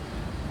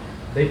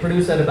 They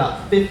produce at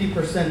about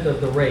 50% of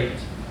the rate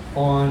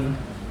on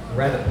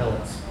rabbit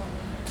pellets.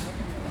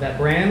 That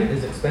bran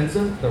is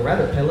expensive. The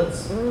rabbit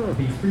pellets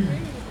be free.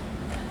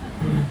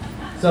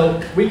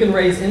 So we can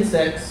raise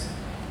insects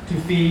to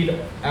feed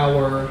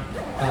our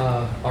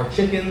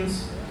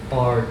chickens,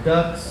 our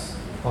ducks,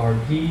 our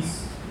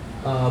geese.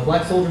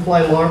 Black soldier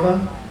fly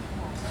larva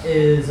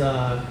is,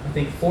 I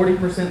think,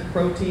 40%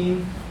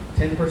 protein,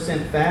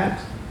 10% fat,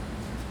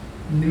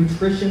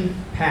 nutrition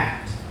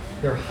packed.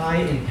 They're high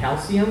in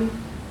calcium.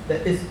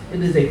 It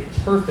is a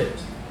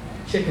perfect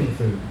chicken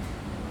food.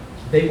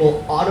 They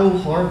will auto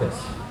harvest.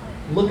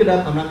 Look it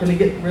up. I'm not going to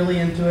get really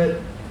into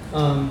it.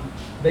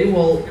 They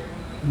will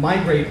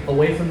migrate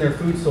away from their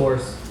food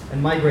source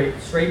and migrate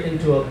straight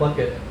into a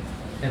bucket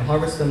and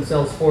harvest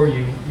themselves for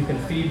you. You can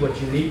feed what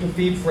you need to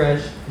feed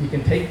fresh. You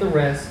can take the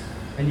rest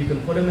and you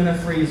can put them in a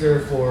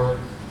freezer for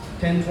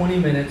 10, 20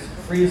 minutes,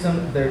 freeze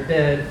them, they're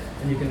dead,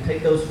 and you can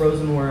take those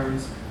frozen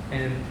worms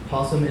and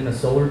toss them in a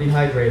solar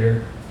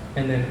dehydrator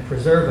and then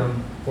preserve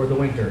them for the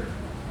winter.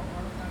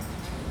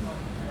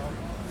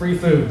 Free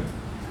food.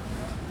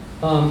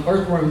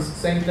 Earthworms,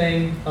 same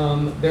thing.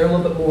 They're a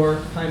little bit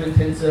more time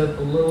intensive,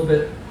 a little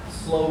bit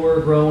slower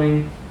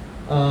growing,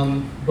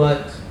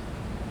 but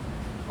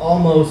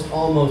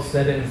almost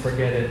set it and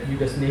forget it. You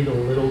just need a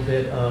little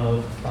bit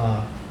of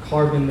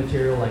carbon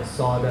material like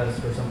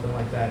sawdust or something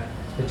like that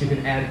that you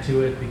can add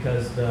to it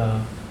because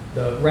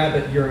the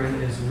rabbit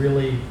urine is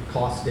really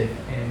caustic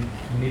and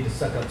you need to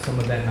suck up some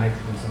of that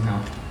nitrogen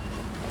somehow.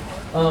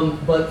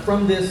 But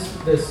from this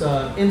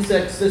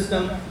insect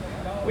system,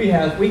 we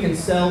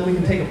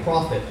can take a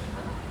profit.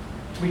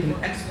 We can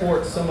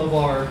export some of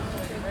our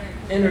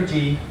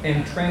energy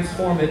and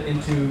transform it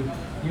into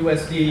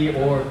USD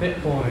or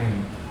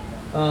Bitcoin.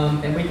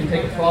 And we can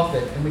take a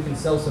profit and we can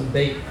sell some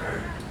bait.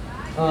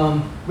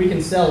 We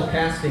can sell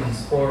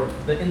castings, or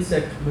the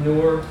insect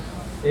manure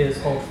is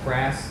called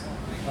frass.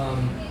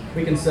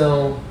 We can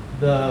sell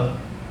the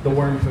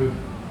worm poop.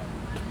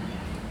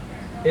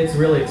 It's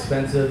really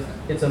expensive.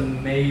 It's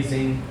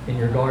amazing in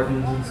your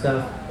gardens and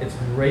stuff. It's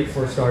great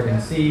for starting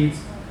seeds.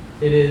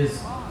 It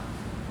is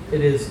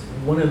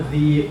one of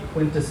the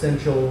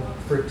quintessential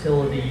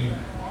fertility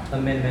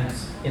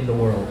amendments in the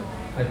world.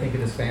 I think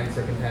it is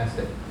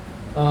fan-freaking-tastic.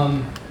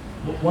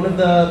 One of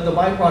the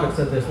byproducts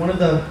of this, one of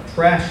the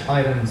trash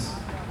items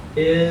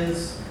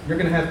is you're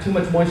going to have too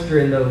much moisture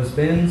in those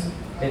bins.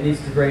 It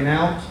needs to drain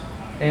out,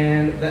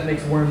 and that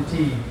makes worm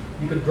tea.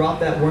 You could drop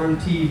that worm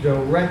tea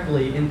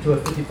directly into a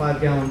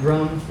 55-gallon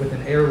drum with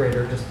an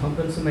aerator, just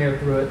pumping some air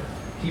through it,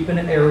 keeping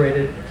it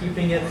aerated,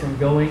 keeping it from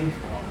going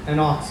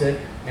anoxic,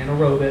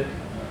 anaerobic,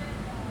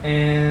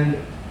 and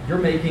you're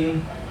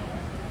making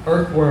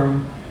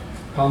earthworm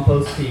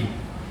compost tea.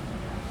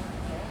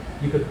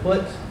 You could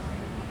put,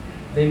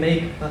 they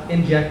make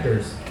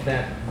injectors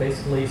that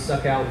basically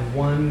suck out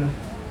one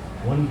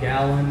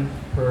gallon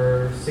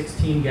per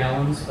 16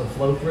 gallons of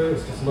flow through.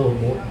 It's just a little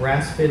more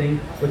brass fitting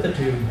with a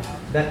tube.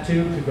 That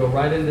tube could go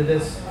right into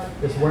this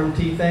worm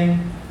tea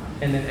thing,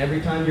 and then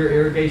every time your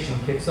irrigation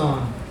kicks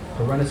on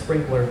to run a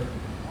sprinkler,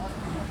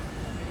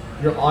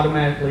 you're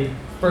automatically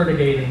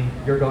fertigating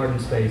your garden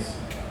space.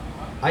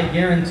 I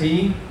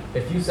guarantee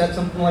if you set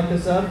something like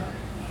this up,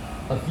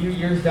 a few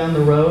years down the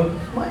road,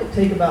 it might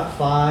take about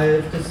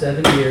 5 to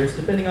 7 years,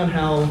 depending on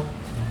how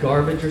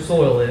garbage your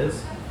soil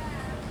is,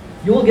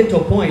 you will get to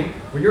a point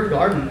where your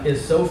garden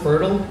is so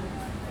fertile,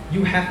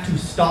 you have to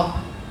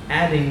stop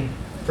adding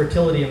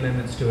fertility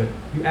amendments to it.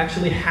 You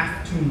actually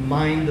have to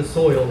mine the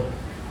soil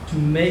to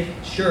make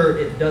sure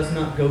it does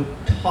not go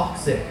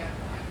toxic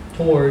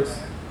towards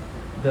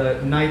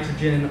the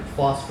nitrogen,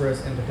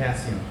 phosphorus, and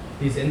potassium.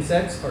 These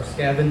insects are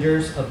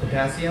scavengers of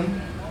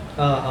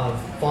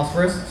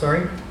phosphorus,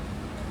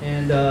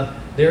 and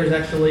there's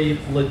actually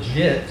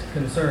legit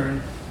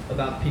concern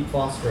about peak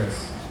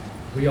phosphorus.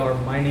 We are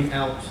mining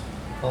out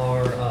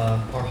our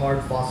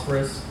hard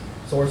phosphorus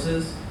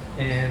sources,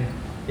 and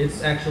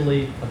it's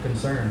actually a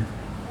concern.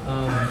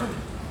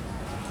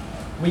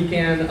 We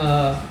can,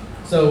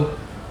 so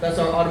that's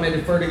our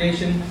automated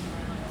fertigation.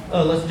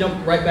 Let's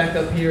jump right back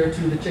up here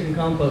to the chicken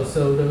compost.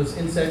 So those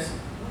insects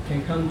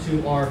can come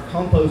to our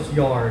compost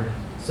yard.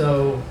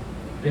 So,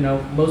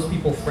 most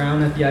people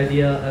frown at the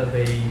idea of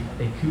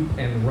a coop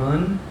and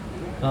run.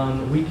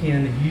 We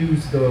can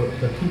use the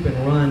coop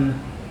and run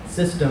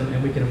system,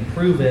 and we can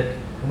improve it,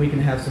 and we can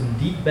have some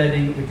deep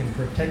bedding. We can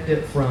protect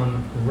it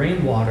from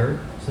rainwater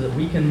so that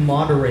we can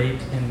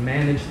moderate and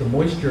manage the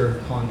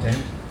moisture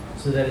content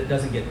so that it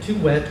doesn't get too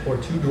wet or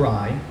too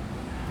dry.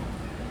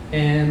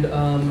 And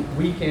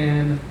we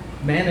can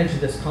manage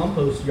this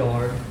compost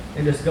yard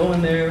and just go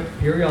in there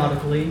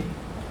periodically.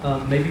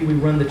 Maybe we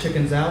run the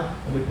chickens out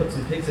and we put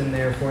some pigs in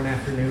there for an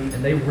afternoon,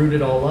 and they root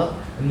it all up,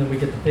 and then we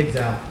get the pigs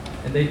out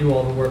and they do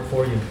all the work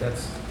for you.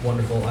 That's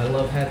wonderful. I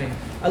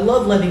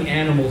love letting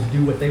animals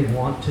do what they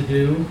want to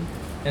do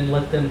and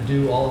let them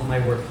do all of my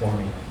work for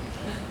me.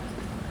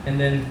 And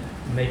then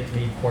make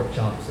me pork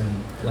chops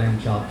and lamb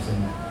chops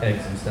and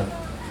eggs and stuff.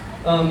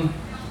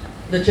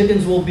 The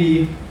chickens will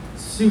be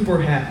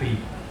super happy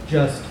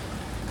just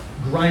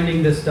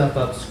grinding this stuff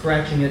up,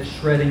 scratching it,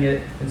 shredding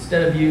it,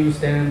 instead of you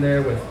standing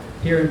there with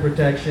hearing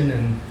protection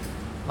and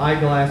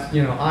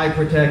eye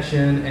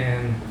protection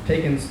and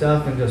taking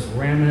stuff and just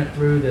ramming it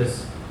through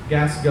this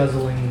gas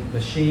guzzling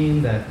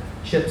machine that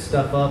chips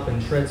stuff up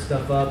and shreds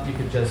stuff up. You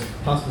could just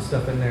toss the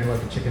stuff in there and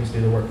let the chickens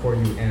do the work for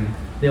you, and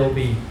they'll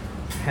be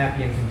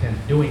happy and content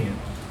doing it.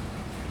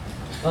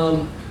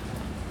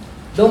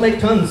 They'll make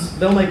tons.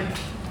 They'll make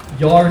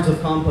yards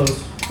of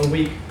compost a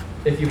week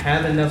if you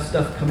have enough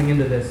stuff coming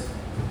into this.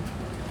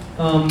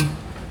 So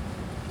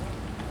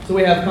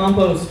we have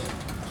compost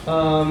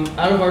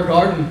out of our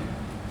garden.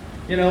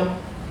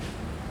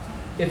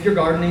 If you're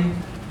gardening,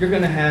 you're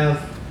going to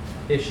have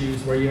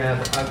issues where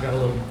I've got a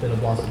little bit of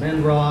blossom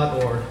end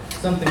rot, or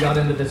something got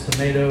into this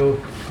tomato,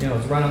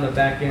 it's right on the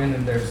back end,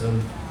 and there's a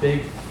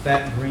big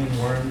fat green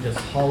worm just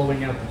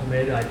hollowing out the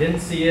tomato. I didn't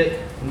see it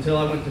until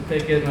I went to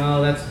pick it.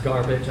 No, that's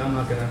garbage.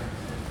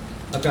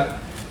 I've got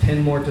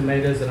 10 more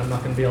tomatoes that I'm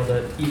not going to be able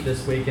to eat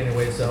this week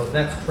anyway, so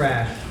that's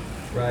trash,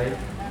 right?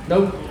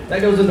 Nope,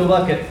 that goes into a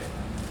bucket.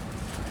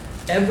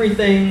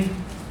 Everything,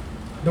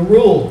 the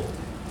rule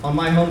on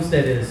my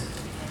homestead is,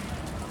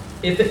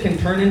 if it can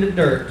turn into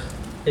dirt,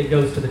 it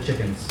goes to the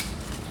chickens.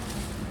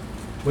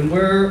 When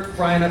we're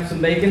frying up some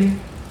bacon,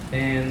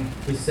 and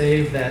we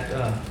save that,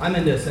 I'm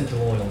into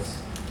essential oils.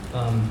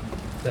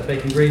 That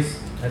bacon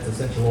grease, that's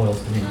essential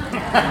oils to me.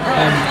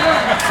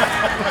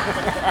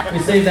 We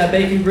save that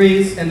bacon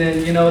grease, and then,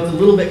 it's a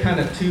little bit kind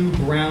of too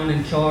brown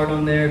and charred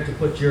on there to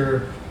put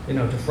your,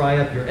 to fry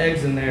up your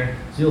eggs in there.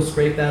 So you'll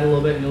scrape that a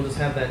little bit, and you'll just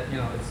have that,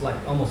 it's like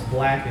almost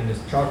black and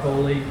just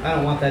charcoaly. I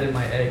don't want that in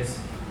my eggs.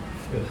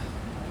 Ugh.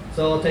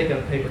 So I'll take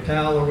a paper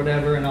towel or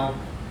whatever, and I'll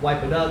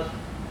wipe it up.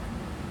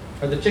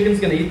 Are the chickens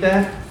going to eat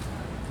that?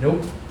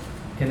 Nope.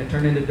 Can it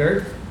turn into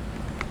dirt?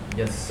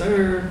 Yes,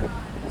 sir.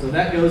 So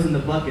that goes in the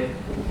bucket.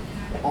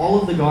 All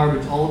of the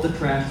garbage, all of the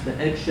trash, the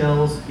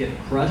eggshells get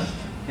crushed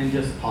and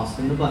just tossed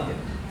in the bucket.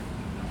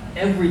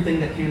 Everything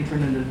that can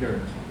turn into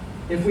dirt.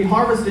 If we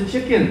harvest a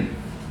chicken,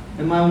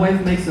 and my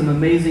wife makes some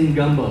amazing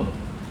gumbo.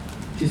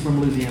 She's from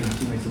Louisiana.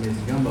 She makes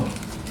amazing gumbo.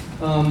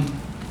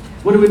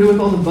 What do we do with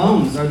all the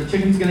bones? Are the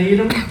chickens going to eat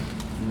them?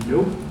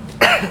 Nope.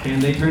 Can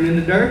they turn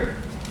into dirt?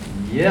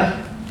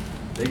 Yeah.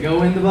 They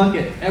go in the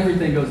bucket.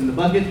 Everything goes in the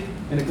bucket,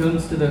 and it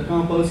comes to the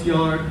compost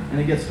yard, and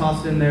it gets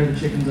tossed in there. The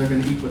chickens are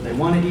going to eat what they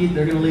want to eat.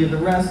 They're going to leave the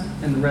rest,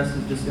 and the rest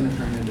is just going to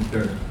turn into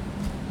dirt.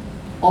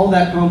 all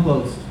that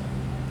compost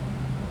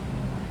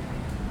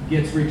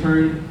gets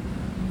returned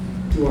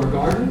to our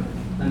garden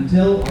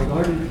until our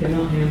garden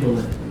cannot handle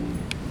it.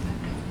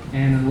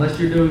 And unless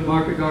you're doing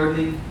market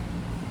gardening,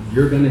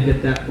 you're going to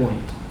hit that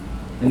point.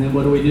 And then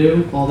what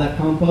do? All that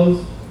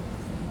compost,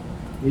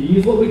 we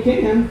use what we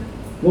can,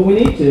 what we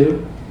need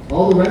to.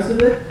 All the rest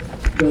of it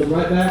goes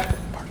right back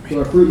to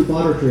our fruit and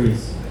fodder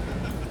trees.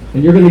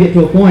 And you're going to get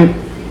to a point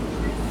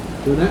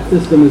where that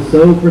system is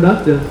so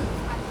productive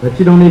that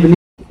you don't even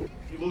need.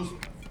 You lose.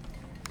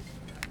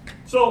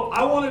 So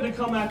I wanted to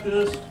come at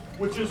this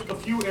with just a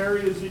few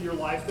areas in your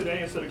life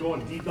today instead of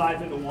going deep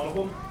dive into one of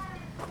them.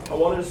 I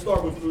wanted to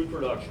start with food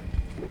production.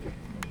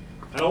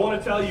 And I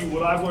want to tell you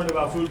what I've learned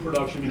about food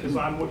production because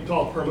I'm what you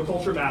call a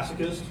permaculture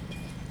masochist.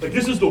 Like,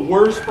 this is the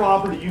worst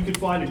property you could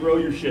find to grow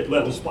your shit.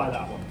 Let's buy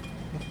that one.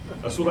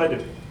 That's what I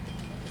do.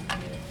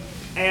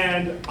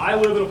 And I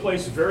live in a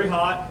place very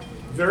hot,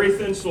 very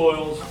thin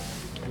soils,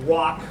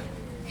 rock,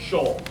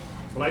 shoal.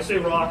 When I say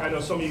rock, I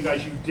know some of you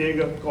guys, you dig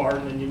a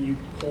garden and then you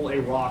pull a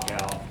rock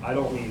out. I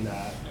don't mean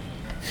that.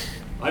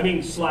 I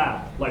mean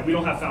slab. Like, we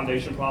don't have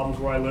foundation problems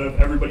where I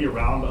live. Everybody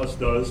around us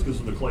does because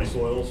of the clay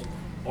soils.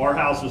 Our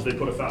houses, they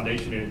put a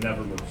foundation in, it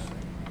never moves.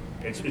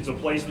 It's a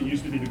place that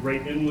used to be the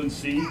Great Inland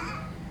Sea,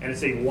 and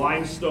it's a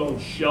limestone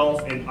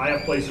shelf, and I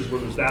have places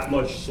where there's that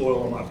much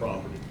soil on my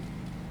property.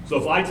 So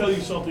if I tell you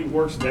something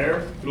works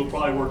there, it'll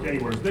probably work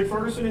anywhere. Is Nick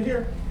Ferguson in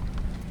here?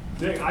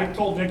 Nick, I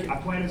told Nick I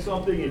planted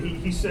something, and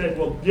he said,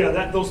 well,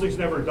 yeah, those things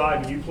never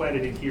died, but you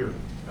planted it here.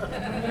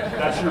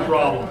 That's your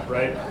problem,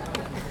 right?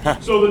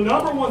 So the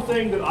number one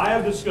thing that I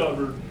have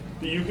discovered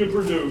that you can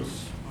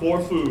produce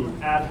for food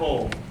at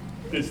home,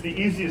 that's the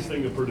easiest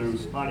thing to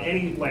produce on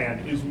any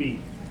land, is meat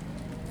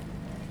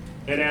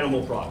and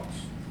animal products.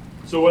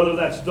 So whether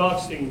that's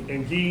ducks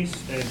and geese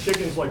and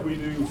chickens like we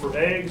do for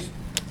eggs,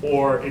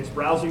 or it's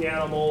browsing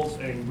animals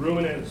and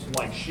ruminants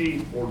like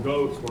sheep or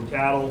goats or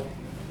cattle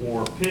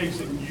or pigs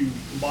that you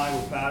combine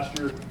with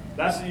pasture,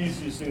 that's the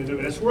easiest thing to do.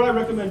 And it's where I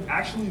recommend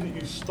actually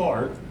that you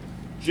start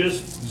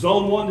just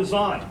zone 1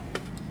 design.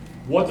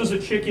 What does a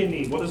chicken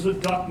need? What does a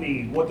duck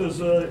need? What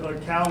does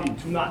a cow need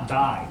to not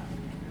die?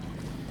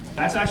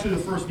 That's actually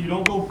the first. You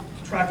don't go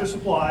Tractor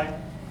Supply,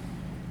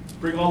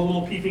 bring all the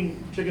little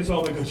peeping chickens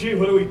home and go, gee,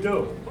 what do we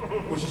do?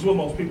 Which is what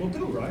most people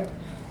do, right?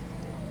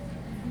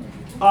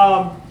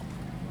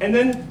 And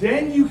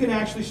then you can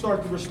actually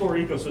start to restore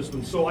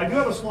ecosystems. So I do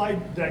have a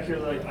slide deck here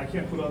that I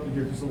can't put up in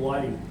here because of the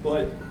lighting,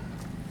 but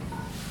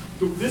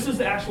this is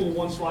the actual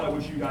one slide I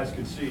wish you guys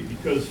could see,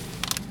 because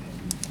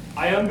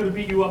I am going to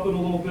beat you up in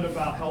a little bit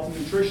about health and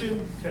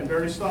nutrition, Ken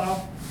Berry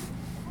style.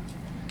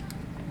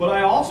 But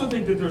I also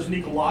think that there's an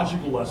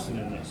ecological lesson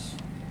in this.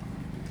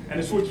 And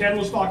it's what Ken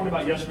was talking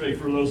about yesterday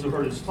for those that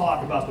heard his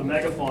talk about the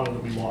megafauna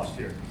that we lost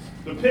here.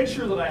 The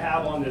picture that I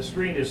have on this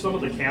screen is some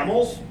of the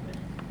camels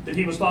that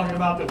he was talking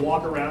about that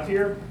walk around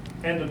here.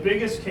 And the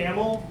biggest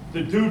camel,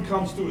 the dude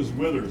comes to his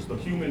withers, the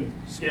human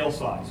scale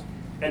size.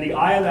 And the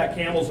eye of that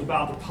camel is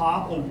about the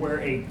top of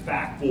where a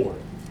backboard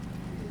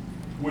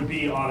would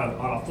be on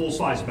a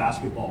full-size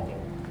basketball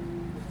goal.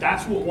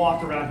 That's what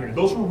walked around here.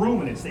 Those were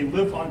ruminants. They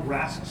lived on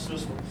grass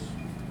systems.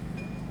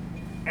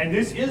 And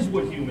this is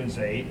what humans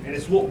ate, and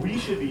it's what we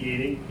should be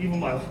eating. Even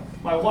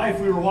my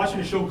wife, we were watching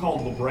a show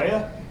called La Brea,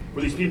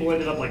 where these people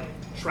ended up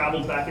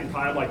traveled back in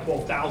time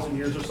 12,000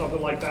 years or something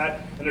like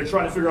that, and they're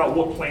trying to figure out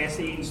what plants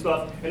to eat and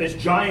stuff, and this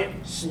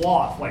giant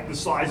sloth, the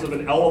size of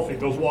an elephant,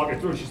 goes walking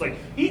through, and she's like,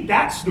 eat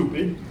that,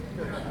 stupid.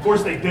 Of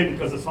course they didn't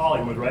because it's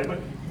Hollywood, right?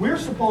 But we're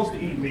supposed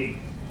to eat meat.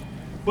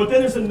 But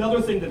then there's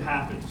another thing that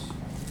happens,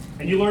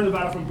 and you learned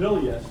about it from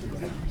Billy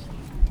yesterday.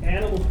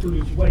 Animals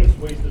produce waste.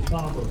 Waste is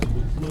compost. If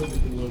it's lived, it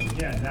can live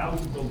again. Now we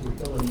can build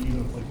fertility even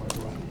in a place like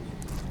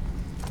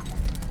Rockies.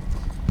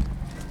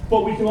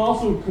 But we can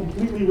also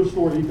completely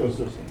restore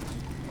ecosystems.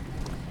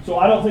 So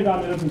I don't think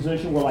I'm in a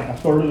position where a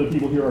third of the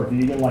people here are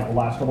vegan like the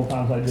last couple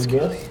times I did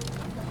this.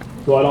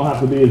 So I don't have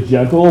to be as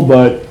gentle,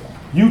 but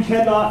you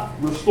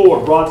cannot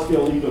restore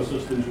broad-scale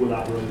ecosystems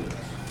without ruminants.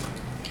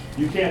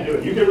 You can't do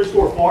it. You can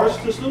restore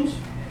forest systems,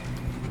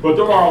 but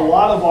there are a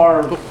lot of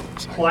our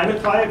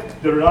climate type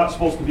that are not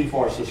supposed to be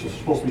forest systems, they're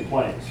supposed to be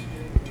plains.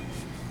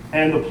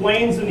 And the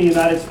plains in the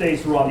United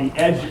States were on the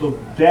edge of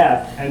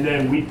death, and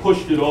then we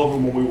pushed it over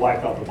when we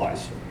wiped out the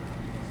bison.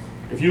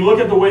 If you look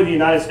at the way the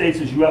United States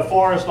is, you have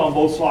forest on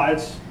both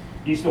sides,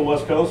 east and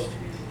west coast.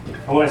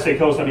 And when I say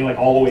coast, I mean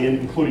all the way in,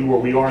 including where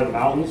we are in the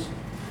mountains.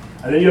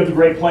 And then you have the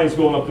Great Plains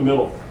going up the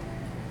middle.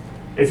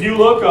 If you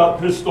look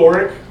up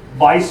historic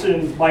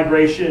bison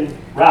migration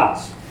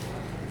routes,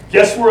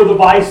 guess where the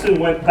bison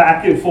went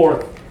back and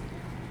forth?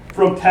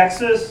 From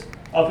Texas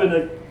up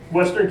into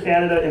western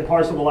Canada and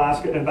parts of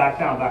Alaska and back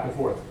down, back and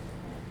forth.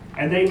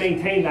 And they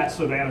maintain that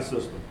savanna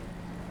system.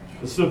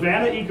 The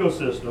savanna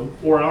ecosystem,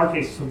 or in our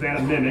case,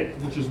 savanna mimic,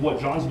 which is what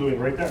John's doing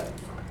right there,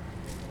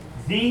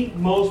 the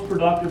most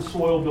productive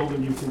soil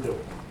building you can do.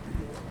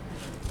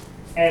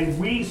 And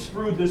we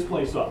screwed this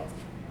place up,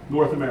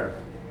 North America,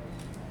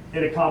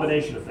 in a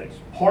combination of things.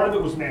 Part of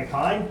it was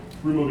mankind,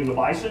 removing the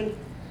bison,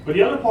 but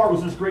the other part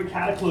was this great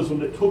cataclysm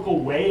that took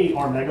away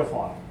our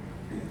megafauna.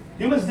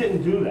 Humans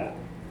didn't do that.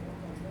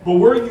 But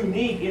we're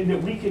unique in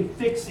that we can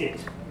fix it.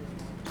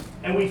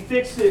 And we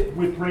fix it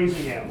with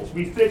grazing animals.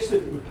 We fix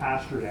it with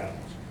pastured animals.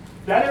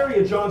 That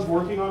area John's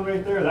working on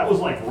right there, that was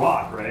like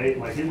rock, right?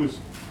 Like it was,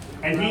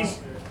 and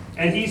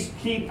he's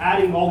keep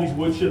adding all these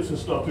wood chips and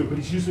stuff to it, but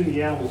he's using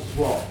the animals as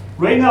well.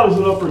 Right now there's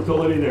enough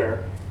fertility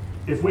there.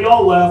 If we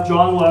all left,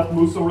 John left,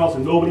 moved somewhere else,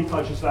 and nobody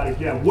touches that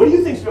again, what do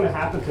you think is going to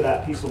happen to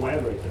that piece of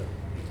land right there?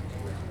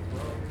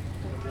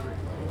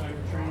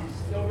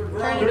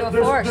 Turn into a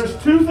forest.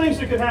 There's two things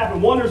that could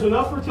happen. One, there's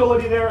enough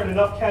fertility there and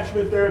enough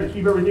catchment there to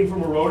keep everything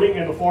from eroding,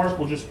 and the forest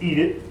will just eat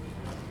it.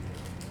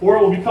 Or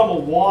it will become a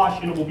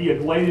wash and it will be a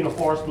glade in a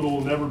forest, but it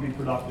will never be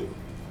productive.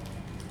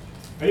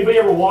 Anybody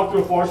ever walk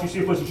through a forest, you see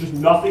a place that's just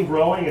nothing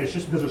growing, and it's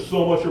just because there's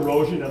so much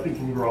erosion, nothing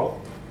can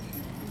grow?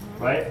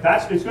 Right?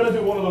 It's going to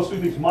do one of those two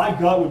things. My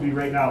gut would be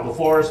right now, the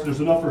forest,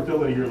 there's enough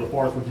fertility here, the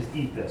forest would just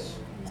eat this.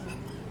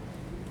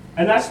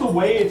 And that's the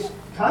way it's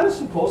kind of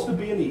supposed to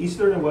be in the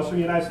eastern and western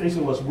United States,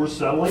 unless we're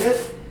settling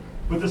it.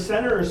 But the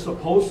center is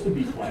supposed to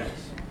be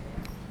plains.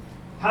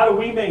 How do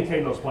we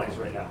maintain those plains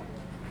right now?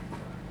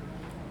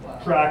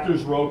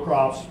 Tractors, row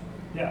crops,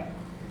 yeah.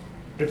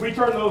 If we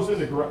turn those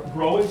into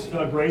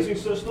grazing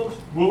systems,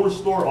 we'll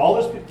restore all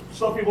this.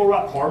 Some people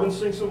write carbon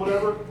sinks and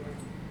whatever.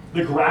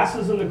 The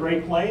grasses in the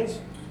Great Plains,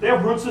 they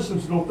have root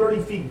systems that go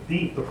 30 feet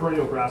deep, the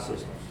perennial grass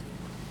systems.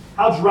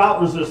 How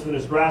drought resistant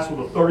is grass with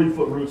a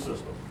 30-foot root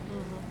system?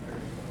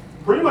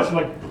 Pretty much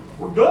like,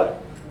 we're good.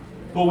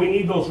 But we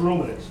need those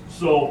ruminants.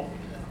 So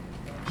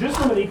just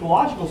from an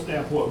ecological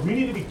standpoint, we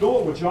need to be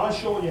doing what John's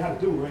showing you how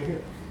to do right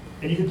here.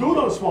 And you can do it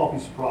on a small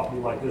piece of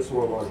property like this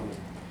or a large one.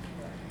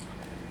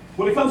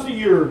 When it comes to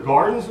your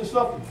gardens and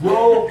stuff,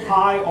 grow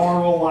high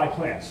ROI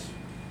plants.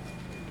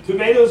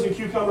 Tomatoes and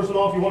cucumbers and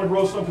all, if you want to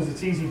grow some because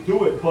it's easy,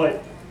 do it.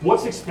 But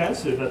what's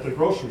expensive at the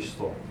grocery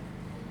store?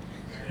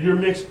 Your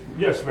mixed,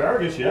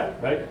 asparagus, yeah,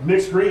 right?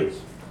 Mixed greens.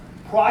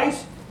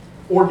 Price,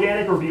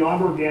 organic or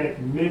beyond organic,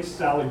 mixed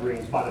salad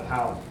greens by the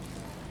pound.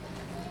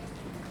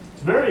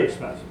 It's very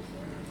expensive.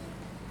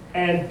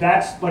 And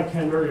that's like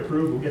Kenberry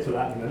approved. We'll get to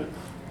that in a minute.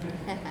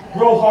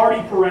 Grow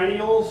hardy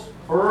perennials,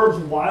 herbs,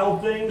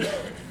 wild things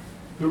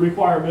that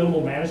require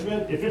minimal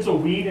management. If it's a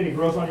weed and it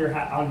grows on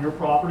your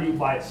property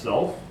by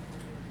itself,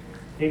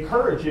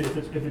 encourage it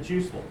if it's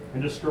useful,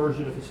 and discourage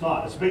it if it's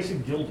not. It's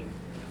basic gilding.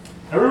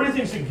 Everybody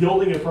thinks that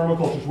gilding in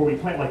permaculture is where we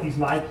plant like these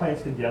 9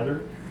 plants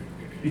together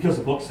because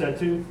the book said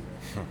to.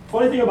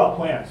 Funny thing about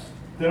plants,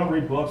 they don't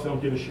read books, they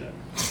don't give a shit.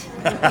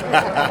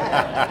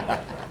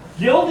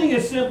 Gilding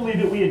is simply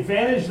that we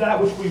advantage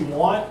that which we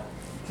want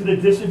to the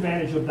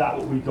disadvantage of that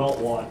what we don't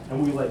want,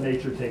 and we let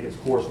nature take its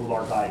course with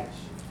our guidance.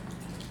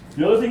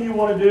 The other thing you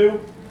want to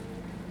do,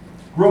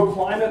 grow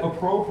climate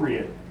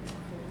appropriate,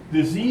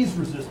 disease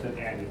resistant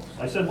annuals.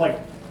 I said like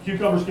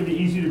cucumbers can be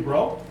easy to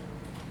grow,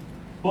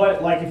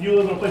 but like if you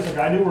live in a place like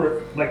I do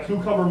where like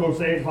cucumber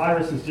mosaic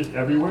virus is just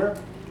everywhere,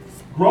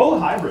 grow the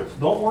hybrids.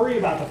 Don't worry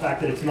about the fact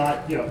that it's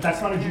not,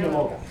 that's not a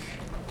GMO.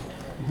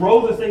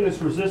 Grow the thing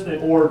that's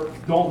resistant, or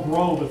don't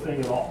grow the thing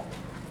at all.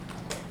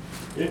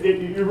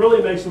 It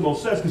really makes the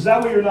most sense, because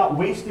that way you're not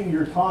wasting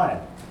your time.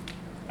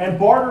 And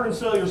barter and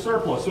sell your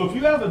surplus. So if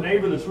you have a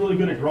neighbor that's really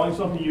good at growing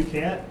something you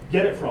can't,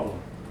 get it from them.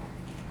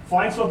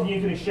 Find something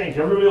you can exchange.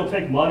 Everybody will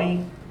take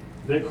money,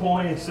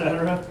 Bitcoin,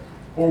 etc.,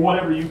 or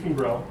whatever you can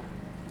grow.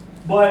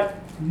 But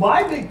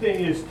my big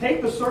thing is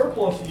take the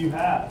surplus that you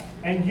have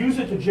and use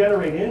it to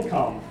generate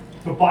income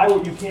to buy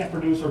what you can't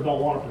produce or don't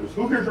want to produce.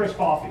 Who here drinks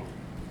coffee?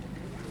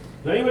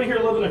 Does anybody here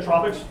live in the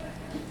tropics?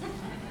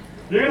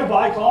 You're going to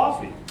buy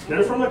coffee. Get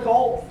it from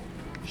Nicole.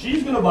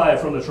 She's going to buy it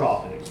from the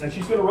tropics, and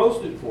she's going to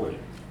roast it for you.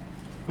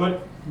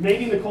 But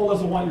maybe Nicole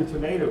doesn't want your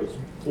tomatoes,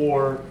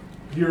 or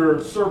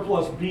your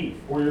surplus beef,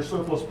 or your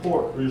surplus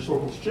pork, or your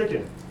surplus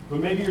chicken. But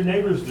maybe your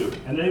neighbors do,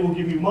 and they will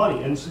give you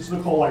money. And since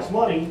Nicole likes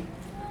money,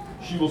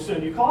 she will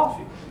send you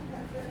coffee.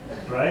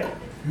 Right?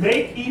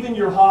 Make even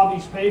your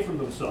hobbies pay for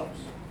themselves.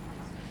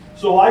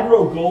 So I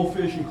grow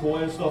goldfish and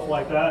koi and stuff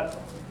like that.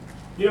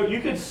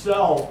 You could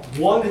sell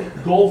one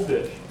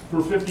goldfish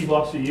for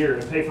 $50 a year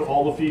and pay for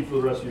all the feed for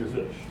the rest of your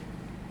fish.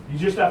 You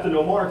just have to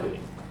know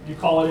marketing. You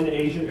call it an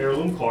Asian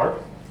heirloom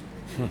carp.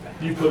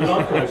 You put it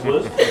on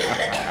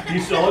Craigslist.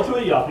 You sell it to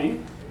a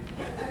yuppie.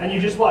 And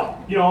you just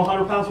what?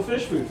 100 pounds of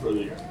fish food for the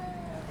year.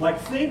 Like,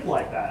 think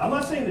like that. I'm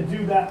not saying to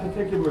do that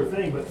particular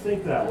thing, but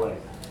think that way.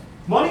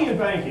 Money and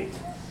banking.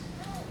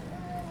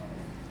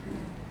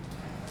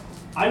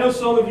 I know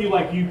some of you,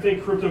 you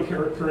think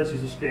cryptocurrency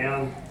is a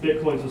scam,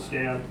 Bitcoin's a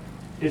scam.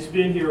 It's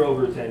been here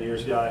over 10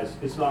 years, guys.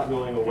 It's not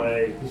going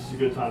away. This is a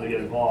good time to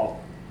get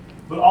involved.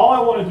 But all I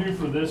want to do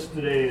for this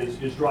today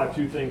is drive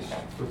three things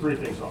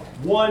home.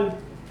 One,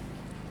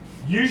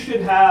 you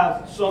should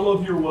have some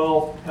of your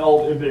wealth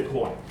held in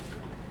Bitcoin,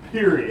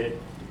 period.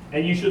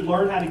 And you should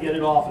learn how to get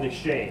it off in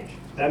exchange.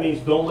 That means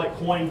don't let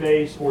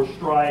Coinbase or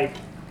Strike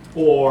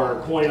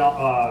or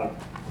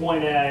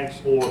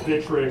CoinEx or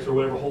Bittrex or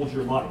whatever hold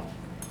your money.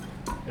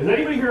 Has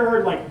anybody here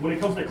heard, when it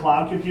comes to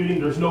cloud computing,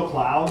 there's no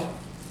cloud?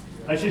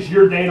 That's just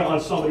your data on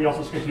somebody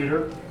else's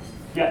computer.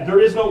 Yeah, there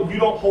is no, you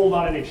don't hold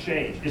on an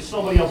exchange. It's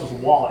somebody else's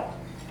wallet.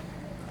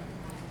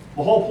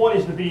 The whole point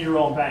is to be your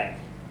own bank.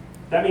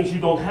 That means you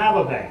don't have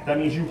a bank. That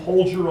means you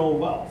hold your own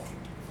wealth.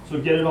 So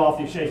get it off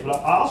the exchange. But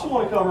I also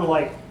want to cover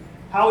like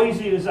how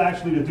easy it is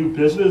actually to do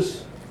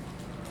business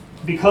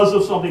because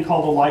of something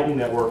called the Lightning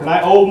Network. And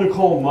I owe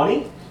Nicole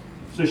money,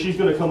 so she's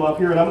going to come up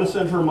here and I'm going to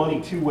send her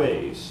money 2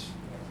 ways.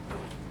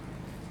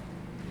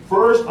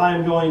 First, I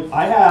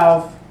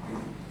have,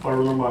 if I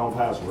remember my own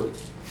password,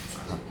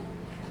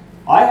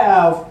 I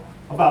have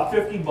about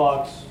 50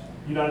 bucks,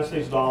 United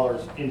States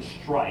dollars, in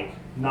Strike,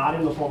 not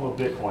in the form of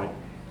Bitcoin.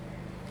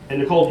 And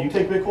Nicole, do you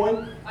take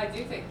Bitcoin? I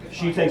do take Bitcoin.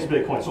 She takes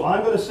Bitcoin. So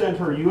I'm going to send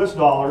her US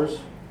dollars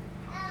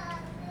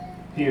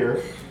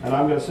here, and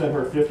I'm going to send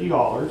her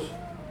 $50.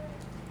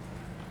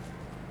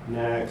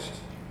 Next,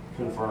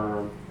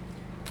 confirm.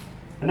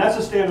 And that's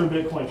a standard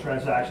Bitcoin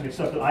transaction,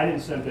 except that I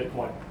didn't send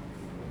Bitcoin.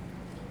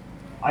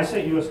 I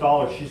sent US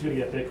dollars, she's going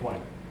to get Bitcoin.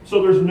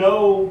 So there's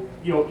no,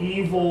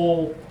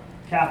 evil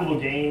capital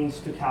gains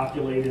to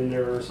calculate in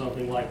there or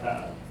something like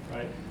that,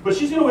 right? But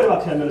she's going to wait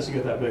about 10 minutes to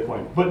get that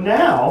Bitcoin. But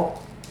now,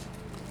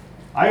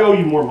 I owe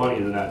you more money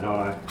than that, don't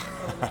I?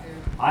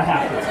 I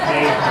have to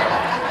pay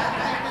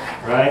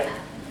her, right?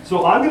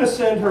 So I'm going to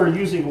send her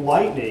using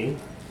Lightning.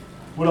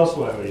 What else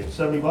do I owe you?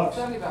 70 bucks?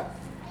 70 bucks.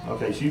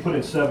 Okay, so you put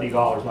in $70,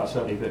 not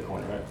 70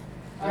 Bitcoin, right?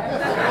 All right.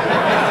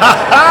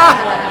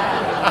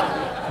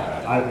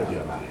 I think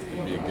yeah.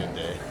 It'll be a good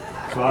day.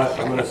 So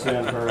I'm going to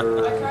send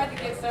her I tried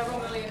to get several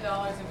 $1 million in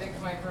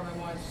Bitcoin from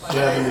him once.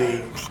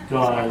 70,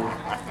 done,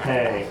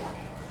 pay.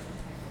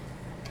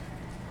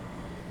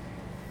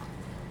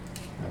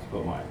 Let's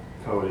put my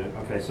code in.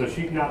 Okay, so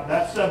now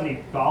that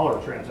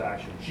 $70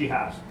 transaction she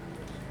has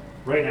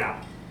right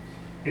now,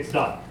 it's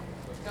done.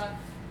 Done.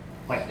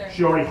 Like There.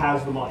 she already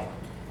has the money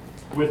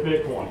with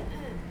Bitcoin,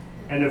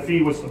 and the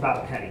fee was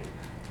about $0.01,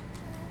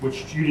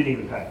 which you didn't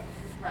even pay.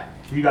 Right.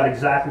 You got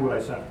exactly what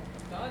I sent.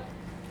 Done.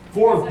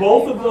 For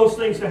both of those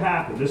things to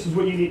happen, this is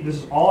what you need. This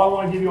is all I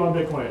want to give you on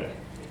Bitcoin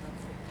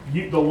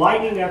today. The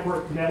Lightning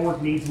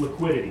network needs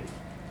liquidity.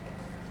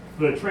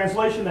 The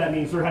translation of that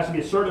means there has to be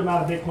a certain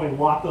amount of Bitcoin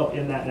locked up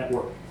in that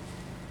network.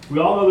 We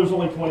all know there's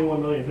only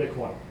 21 million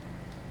Bitcoin.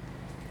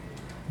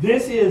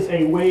 This is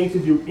a way to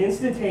do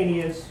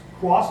instantaneous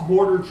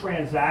cross-border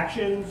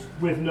transactions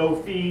with no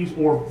fees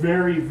or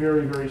very,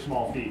 very, very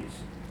small fees.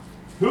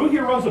 Who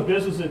here runs a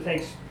business that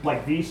takes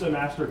like Visa,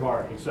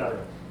 MasterCard,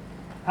 etc.?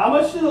 How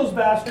much do those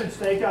bastards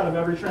take out of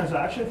every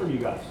transaction from you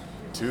guys?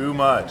 Too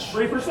much.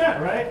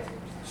 3%, right?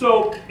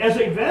 So as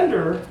a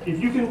vendor, if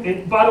you can,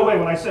 and by the way,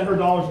 when I sent her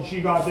dollars and she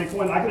got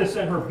Bitcoin, I could have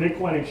sent her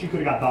Bitcoin and she could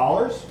have got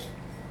dollars.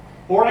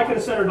 Or I could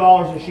have sent her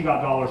dollars and she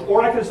got dollars.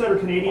 Or I could have sent her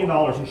Canadian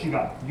dollars and she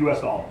got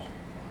US dollars.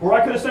 Or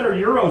I could have sent her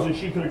euros and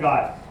she could have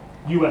got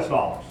US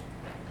dollars.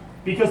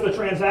 Because the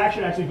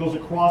transaction actually goes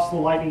across the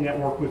Lightning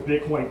Network with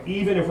Bitcoin,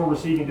 even if we're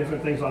receiving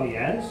different things on the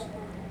ends.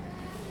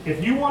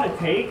 If you want to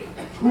take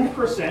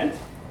 2%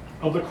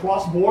 of the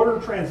cross-border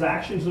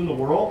transactions in the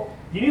world,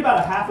 you need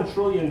about $500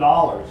 billion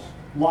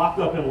locked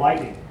up in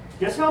Lightning.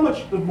 Guess how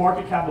much the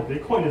market cap of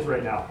Bitcoin is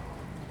right now?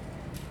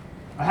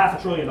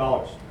 $500 billion.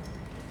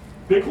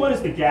 Bitcoin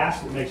is the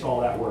gas that makes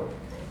all that work.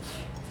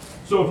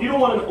 So if you don't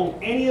want to own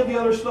any of the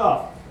other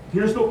stuff,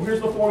 here's the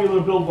formula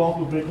to build wealth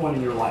with Bitcoin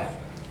in your life.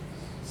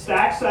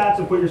 Stack sats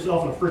and put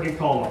yourself in a freaking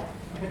coma.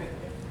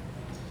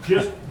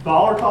 Just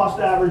dollar cost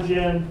average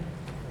in.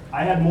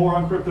 I had more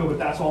on crypto, but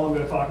that's all I'm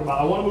going to talk about.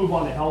 I want to move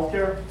on to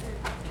healthcare.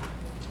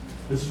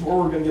 This is where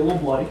we're going to get a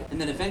little bloody. And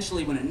then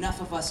eventually, when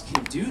enough of us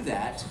can do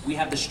that, we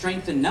have the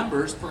strength in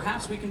numbers,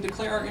 perhaps we can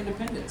declare our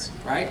independence,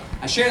 right?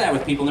 I share that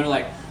with people, and they're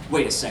like,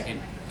 wait a second.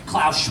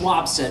 Klaus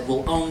Schwab said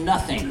we'll own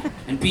nothing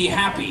and be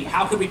happy.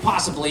 How could we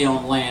possibly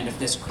own land if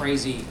this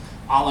crazy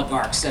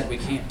oligarch said we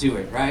can't do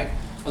it, right?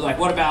 Or like,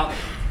 what about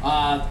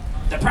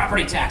the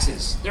property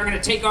taxes? They're going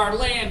to take our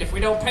land if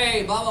we don't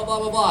pay, blah, blah, blah,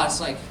 blah, blah. It's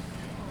like,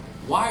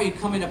 why are you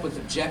coming up with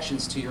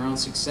objections to your own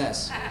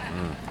success?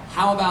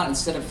 How about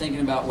instead of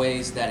thinking about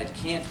ways that it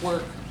can't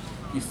work,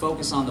 you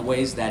focus on the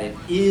ways that it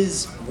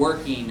is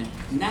working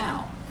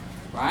now,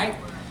 right?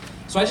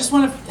 So I just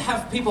want to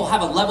have people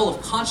have a level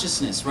of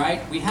consciousness,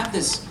 right? We have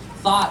this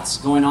thoughts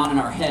going on in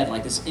our head,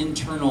 like this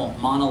internal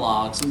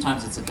monologue.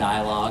 Sometimes it's a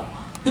dialogue.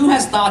 Who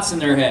has thoughts in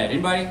their head?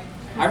 Anybody?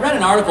 I read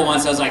an article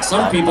once. I was like,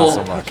 some people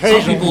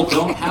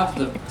don't have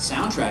the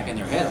soundtrack in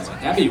their head. I was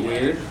like, that'd be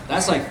weird.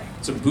 That's like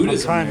some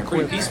Buddhism. They're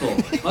pretty peaceful.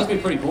 Must be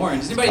pretty boring.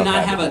 Does anybody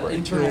not have an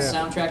internal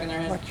soundtrack in their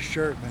head? I like your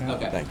shirt, man.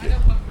 Okay. Thank you.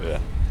 Yeah.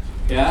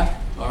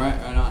 Yeah? All right,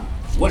 right on.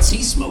 What's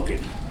he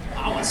smoking?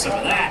 I want some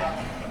of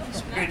that.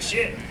 Some good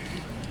shit.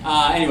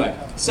 Anyway,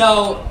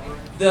 so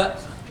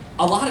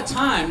a lot of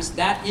times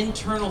that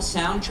internal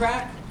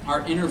soundtrack,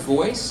 our inner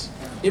voice,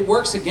 it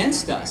works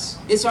against us.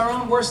 It's our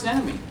own worst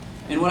enemy.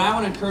 And what I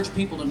want to encourage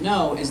people to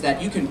know is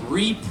that you can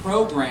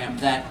reprogram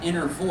that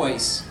inner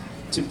voice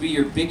to be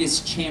your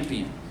biggest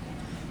champion.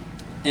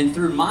 And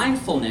through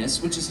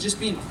mindfulness, which is just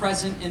being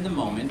present in the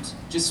moment,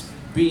 just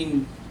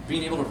being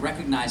being able to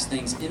recognize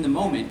things in the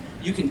moment,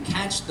 you can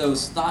catch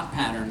those thought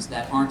patterns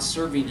that aren't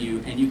serving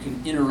you, and you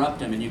can interrupt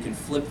them, and you can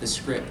flip the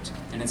script.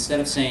 And instead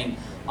of saying,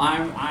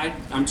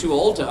 I'm too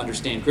old to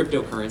understand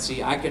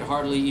cryptocurrency, I could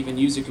hardly even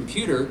use a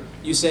computer,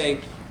 you say,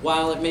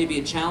 while it may be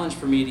a challenge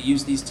for me to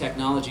use these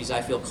technologies,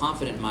 I feel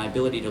confident in my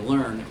ability to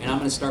learn, and I'm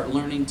going to start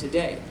learning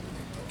today.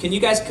 Can you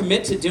guys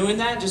commit to doing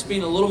that? Just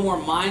being a little more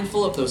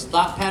mindful of those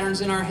thought patterns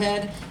in our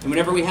head, and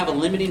whenever we have a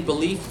limiting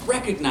belief,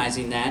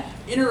 recognizing that,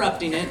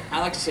 interrupting it. I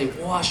like to say,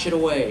 wash it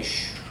away.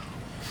 Shh.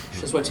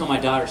 That's what I tell my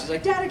daughter. She's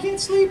like, Dad, I can't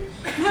sleep.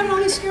 I'm having all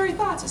these scary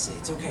thoughts. I say,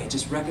 it's okay.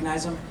 Just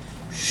recognize them.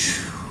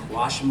 Shh.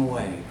 Wash them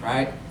away,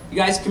 right? You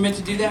guys commit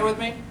to do that with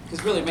me?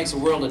 Because really it makes a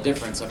world of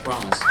difference, I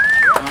promise.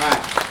 All right.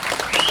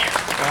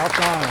 About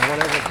time,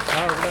 whatever,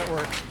 however that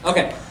works.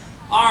 Okay.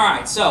 All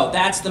right, so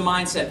that's the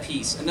mindset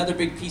piece. Another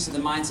big piece of the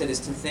mindset is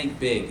to think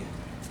big.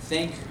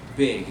 Think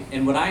big.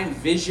 And what I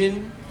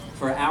envision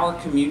for our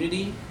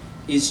community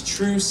is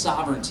true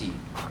sovereignty.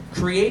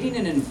 Creating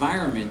an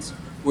environment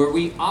where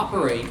we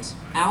operate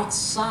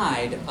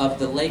outside of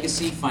the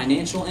legacy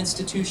financial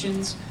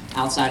institutions,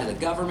 outside of the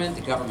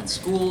government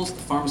schools,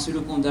 the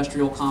pharmaceutical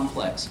industrial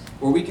complex,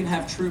 where we can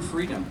have true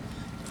freedom.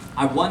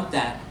 I want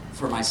that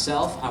for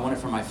myself, I want it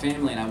for my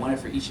family, and I want it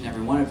for each and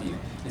every one of you.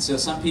 And so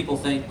some people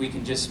think we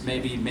can just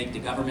maybe make the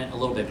government a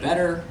little bit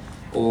better,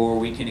 or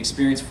we can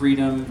experience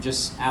freedom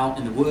just out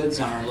in the woods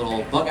on our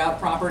little bug out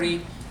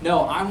property. No,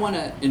 I want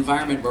an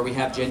environment where we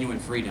have genuine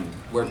freedom,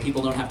 where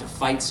people don't have to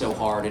fight so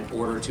hard in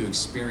order to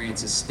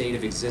experience a state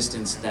of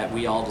existence that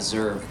we all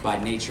deserve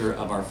by nature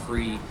of our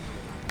freedom,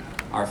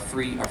 our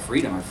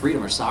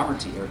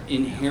sovereignty, our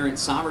inherent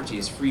sovereignty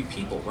as free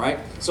people, right?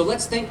 So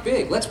let's think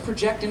big. Let's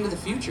project into the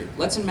future.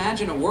 Let's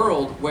imagine a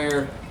world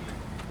where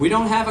we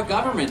don't have a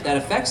government that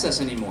affects us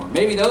anymore.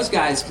 Maybe those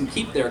guys can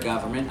keep their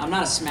government. I'm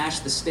not a smash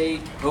the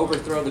state,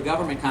 overthrow the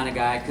government kind of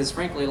guy, because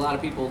frankly, a lot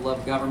of people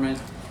love government.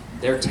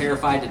 They're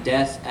terrified to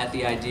death at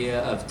the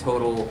idea of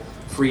total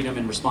freedom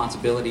and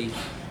responsibility.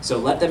 So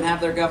let them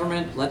have their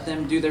government, let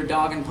them do their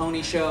dog and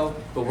pony show,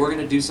 but we're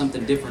gonna do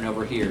something different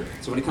over here.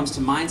 So when it comes to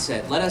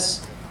mindset, let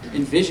us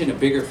envision a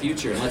bigger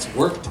future, and let's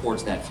work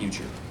towards that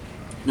future.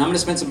 Now I'm gonna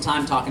spend some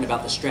time talking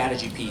about the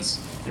strategy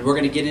piece, and we're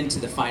gonna get into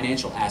the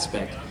financial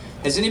aspect.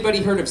 Has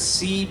anybody heard of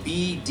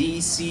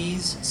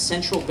CBDCs,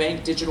 central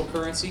bank digital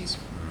currencies?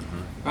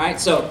 All right,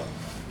 so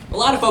a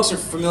lot of folks are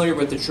familiar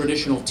with the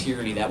traditional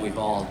tyranny that we've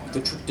all,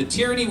 the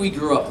tyranny we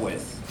grew up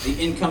with, the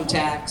income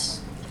tax,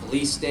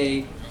 police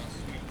state,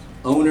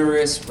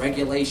 onerous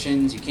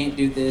regulations, you can't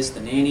do this, the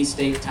nanny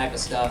state type of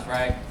stuff,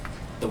 right?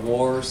 The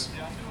wars.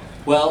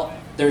 Well,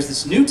 there's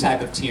this new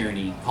type of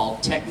tyranny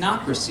called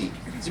technocracy.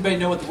 Does anybody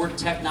know what the word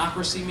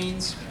technocracy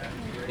means?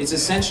 It's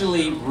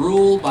essentially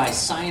rule by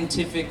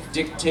scientific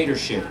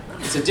dictatorship.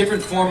 It's a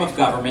different form of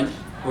government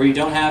where you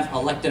don't have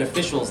elected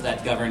officials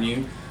that govern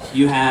you.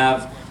 You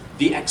have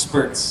the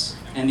experts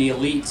and the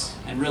elite,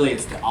 and really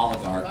it's the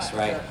oligarchs,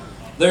 right?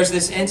 There's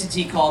this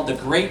entity called the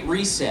Great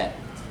Reset.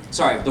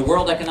 The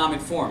World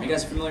Economic Forum. You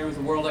guys familiar with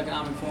the World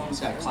Economic Forum?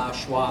 It's got Klaus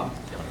Schwab.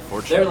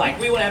 They're like,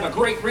 we want to have a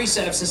great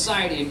reset of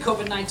society, and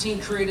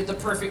COVID-19 created the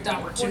perfect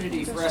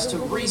opportunity for us to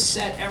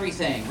reset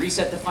everything.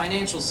 Reset the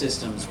financial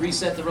systems,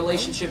 reset the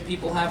relationship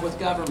people have with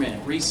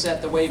government,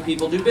 reset the way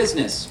people do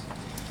business.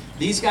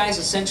 These guys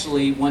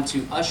essentially want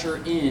to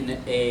usher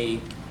in a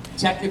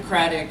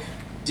technocratic,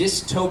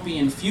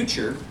 dystopian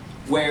future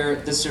where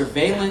the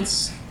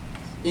surveillance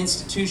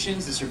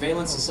institutions, the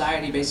surveillance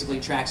society basically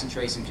tracks and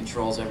traces and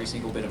controls every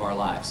single bit of our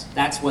lives.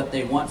 That's what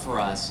they want for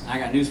us. I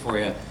got news for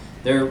you.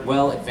 They're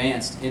well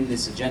advanced in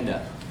this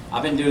agenda.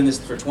 I've been doing this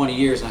for 20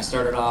 years, and I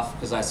started off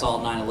because I saw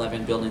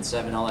 9/11, Building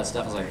 7, all that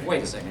stuff. I was like,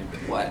 wait a second,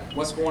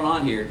 what's going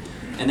on here?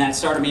 And that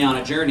started me on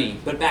a journey.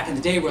 But back in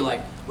the day, we're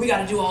like, we got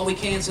to do all we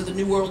can so the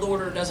New World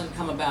Order doesn't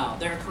come about.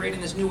 They're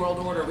creating this New World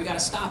Order. We got to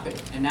stop it.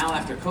 And now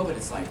after COVID,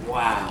 it's like,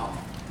 wow.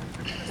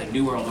 The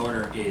New World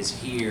Order is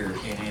here,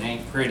 and it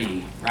ain't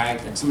pretty,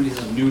 right? And somebody's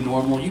a new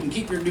normal. You can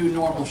keep your new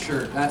normal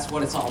shirt. That's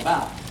what it's all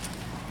about.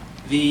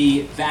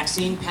 The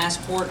vaccine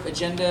passport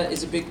agenda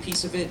is a big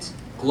piece of it.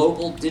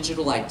 Global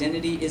digital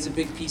identity is a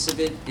big piece of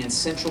it. And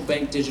central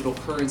bank digital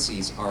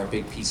currencies are a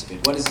big piece of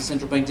it. What is a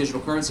central bank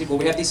digital currency? Well,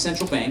 we have these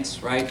central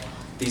banks, right?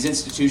 These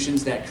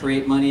institutions that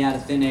create money out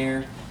of thin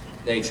air.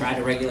 They try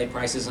to regulate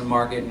prices on the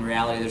market. In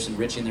reality, they're just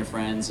enriching their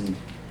friends and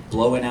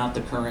blowing out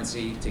the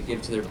currency to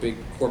give to their big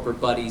corporate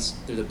buddies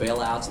through the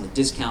bailouts and the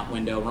discount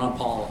window. Ron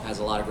Paul has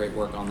a lot of great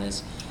work on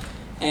this.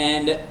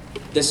 And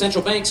the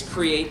central banks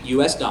create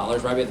US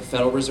dollars, right? We have the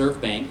Federal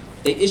Reserve Bank.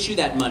 They issue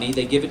that money,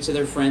 they give it to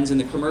their friends in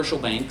the commercial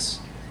banks,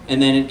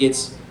 and then it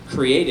gets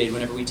created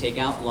whenever we take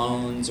out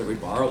loans or we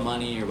borrow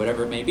money or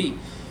whatever it may be.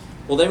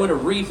 Well, they want to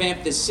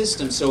revamp this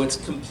system so it's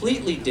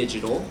completely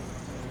digital.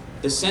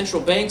 The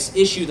central banks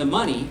issue the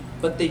money,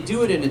 but they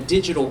do it in a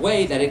digital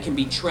way that it can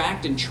be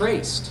tracked and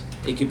traced.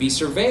 It can be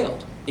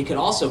surveilled. It could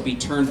also be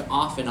turned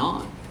off and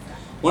on.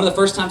 One of the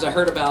first times I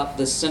heard about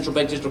the central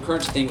bank digital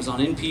currency thing was on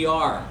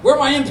NPR. Where are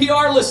my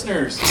NPR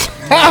listeners?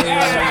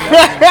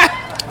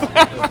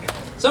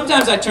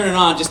 Sometimes I turn it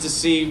on just to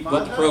see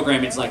what the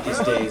programming's like these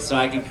days so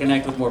I can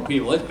connect with more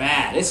people. It's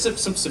bad. It's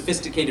some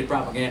sophisticated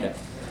propaganda.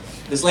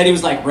 This lady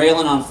was like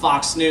railing on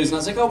Fox News, and I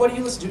was like, oh, what do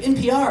you listen to?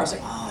 NPR. I was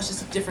like, oh, it's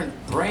just a different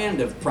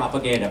brand of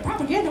propaganda.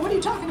 Propaganda? What are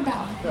you talking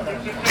about?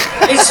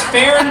 It's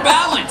fair and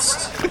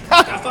balanced.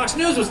 I thought Fox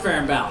News was fair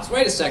and balanced.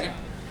 Wait a second.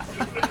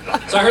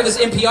 So I heard this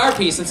NPR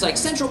piece, and it's like,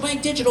 central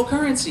bank digital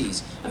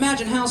currencies.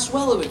 Imagine how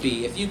swell it would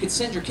be if you could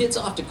send your kids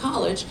off to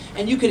college,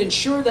 and you could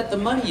ensure that the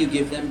money you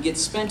give them gets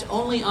spent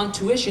only on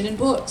tuition and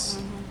books.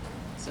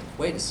 It's like,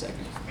 wait a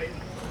second.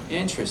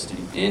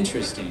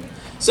 Interesting.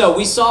 So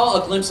we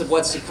saw a glimpse of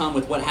what's to come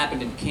with what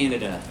happened in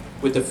Canada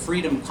with the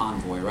Freedom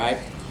Convoy, right?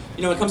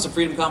 You know, when it comes to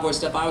Freedom Convoy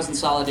stuff, I was in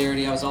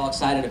solidarity. I was all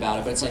excited about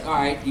it. But it's like, all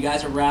right, you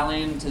guys are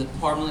rallying to the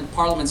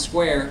Parliament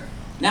Square.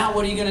 Now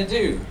what are you going to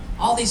do?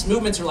 All these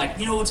movements are like,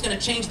 you know what's going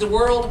to change the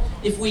world?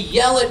 If we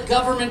yell at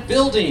government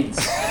buildings.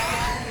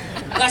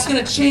 That's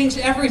going to change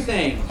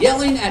everything.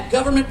 Yelling at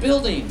government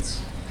buildings.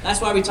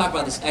 That's why we talk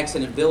about this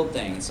exit and build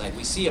thing. It's like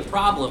we see a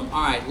problem.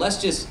 All right, let's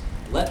just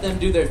let them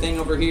do their thing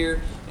over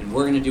here, and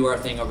we're going to do our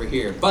thing over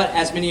here. But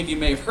as many of you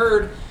may have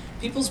heard,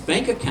 people's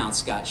bank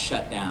accounts got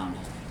shut down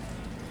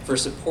for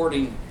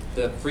supporting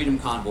the Freedom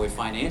Convoy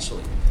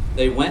financially.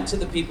 They went to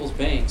the people's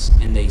banks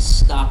and they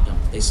stopped them.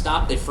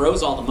 They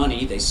froze all the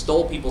money, they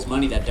stole people's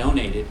money that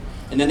donated,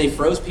 and then they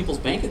froze people's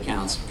bank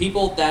accounts.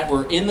 People that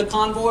were in the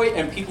convoy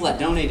and people that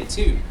donated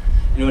too.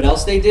 You know what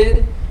else they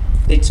did?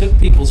 They took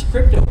people's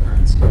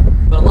cryptocurrency.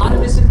 But a lot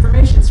of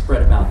misinformation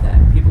spread about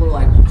that. People are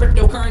like, well,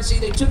 cryptocurrency,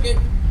 they took it.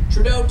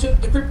 Trudeau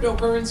took the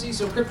cryptocurrency,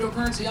 so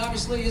cryptocurrency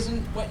obviously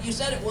isn't what you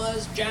said it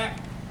was,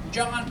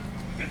 John.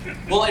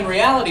 Well, in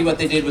reality, what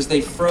they did was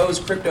they froze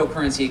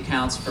cryptocurrency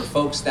accounts for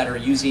folks that are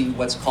using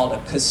what's called a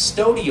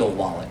custodial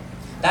wallet.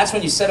 That's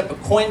when you set up a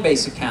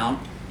Coinbase account,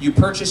 you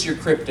purchase your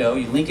crypto,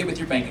 you link it with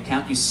your bank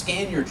account, you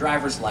scan your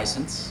driver's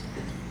license,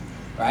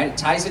 right? It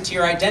ties it to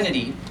your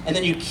identity, and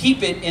then you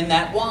keep it in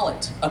that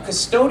wallet. A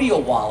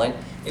custodial wallet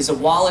is a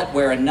wallet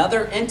where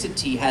another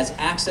entity has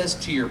access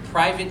to your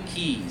private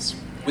keys.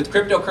 With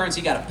cryptocurrency,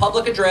 you got a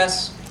public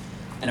address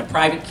and a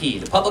private key.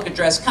 The public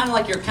address, kind of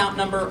like your account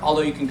number,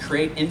 although you can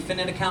create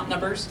infinite account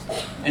numbers.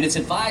 And it's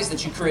advised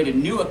that you create a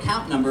new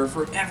account number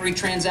for every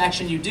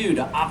transaction you do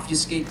to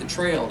obfuscate the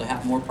trail, to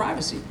have more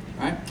privacy,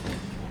 right?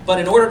 But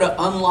in order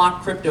to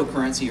unlock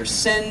cryptocurrency or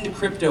send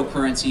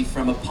cryptocurrency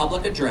from a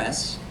public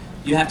address,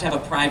 you have to have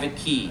a private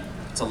key.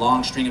 It's a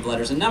long string of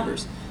letters and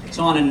numbers.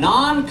 So on a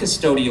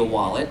non-custodial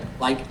wallet,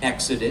 like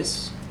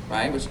Exodus,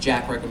 right, which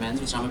Jack recommends,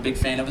 which I'm a big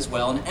fan of as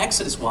well, an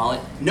Exodus wallet,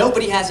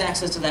 nobody has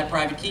access to that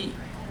private key.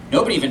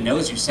 Nobody even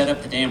knows you set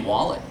up the damn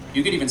wallet.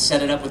 You could even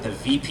set it up with a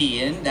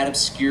VPN that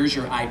obscures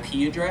your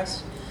IP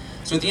address.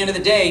 So at the end of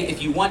the day,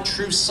 if you want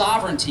true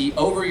sovereignty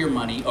over your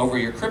money, over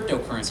your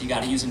cryptocurrency, you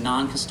got to use a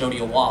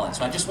non-custodial wallet.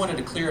 So I just wanted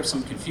to clear up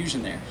some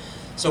confusion there.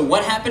 So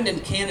what happened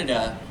in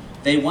Canada,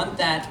 they want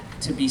that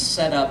to be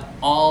set up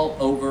all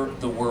over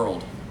the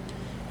world.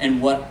 And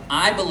what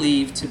I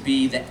believe to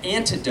be the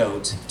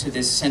antidote to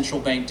this central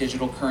bank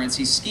digital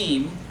currency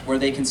scheme, where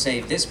they can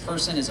say this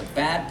person is a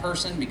bad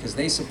person because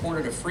they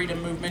supported a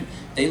freedom movement,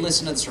 they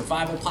listen to the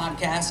Survival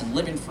Podcast and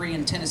Living Free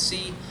in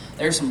Tennessee,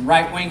 there's some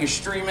right-wing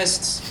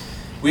extremists,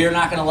 we are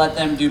not going to let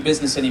them do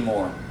business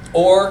anymore.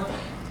 Or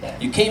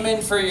you came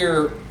in for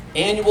your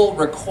annual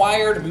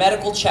required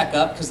medical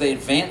checkup because they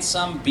advanced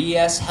some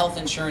BS health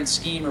insurance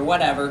scheme or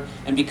whatever,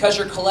 and because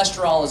your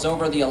cholesterol is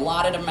over the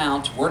allotted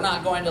amount, we're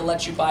not going to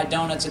let you buy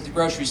donuts at the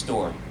grocery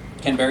store.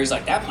 Ken Berry's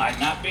like, that might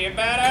not be a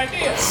bad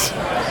idea.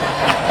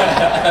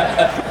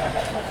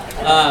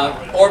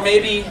 Or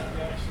maybe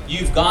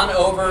you've gone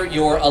over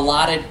your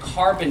allotted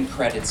carbon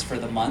credits for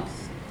the month.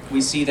 We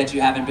see that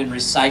you haven't been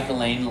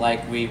recycling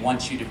like we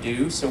want you to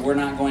do, so we're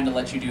not going to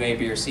let you do A,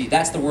 B, or C.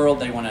 That's the world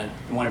they want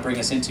to bring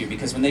us into,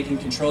 because when they can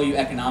control you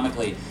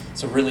economically,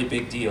 it's a really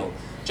big deal.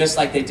 Just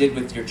like they did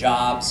with your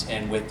jobs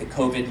and with the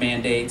COVID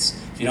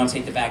mandates. If you don't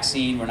take the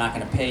vaccine, we're not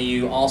going to pay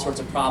you, all sorts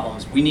of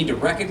problems. We need to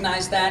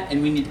recognize that,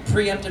 and we need to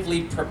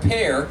preemptively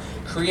prepare,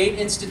 create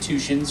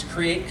institutions,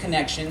 create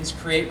connections,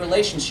 create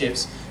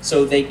relationships,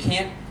 so they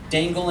can't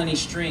dangle any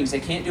strings. They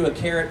can't do a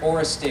carrot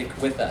or a stick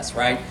with us,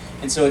 right?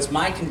 And so it's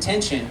my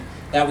contention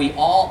that we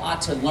all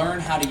ought to learn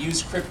how to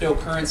use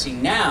cryptocurrency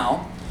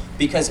now,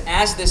 because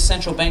as this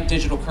central bank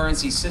digital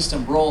currency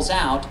system rolls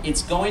out,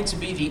 it's going to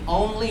be the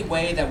only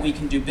way that we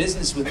can do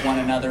business with one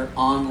another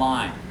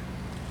online.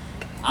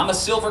 I'm a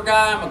silver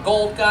guy, I'm a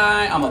gold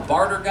guy, I'm a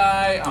barter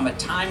guy, I'm a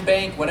time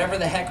bank, whatever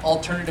the heck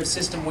alternative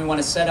system we want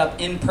to set up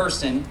in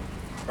person,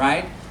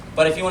 right?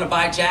 But if you want to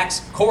buy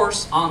Jack's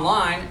course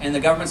online and the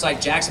government's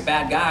like, Jack's a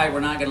bad guy, we're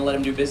not going to let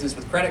him do business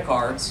with credit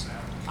cards.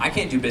 I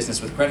can't do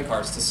business with credit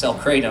cards to sell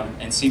kratom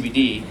and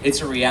CBD.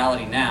 It's a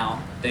reality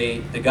now.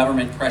 The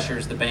government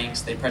pressures the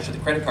banks, they pressure the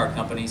credit card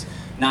companies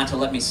not to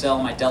let me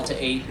sell my Delta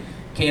 8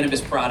 cannabis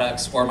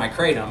products or my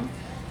kratom.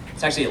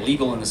 It's actually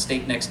illegal in the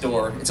state next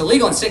door. It's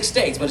illegal in 6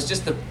 states, but it's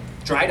just the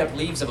dried up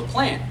leaves of a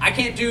plant. I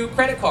can't do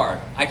credit card.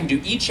 I can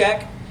do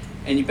e-check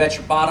and you bet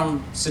your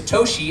bottom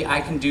Satoshi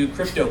I can do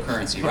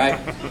cryptocurrency, right?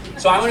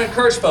 So I want to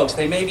encourage folks,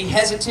 they may be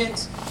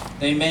hesitant,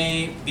 they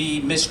may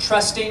be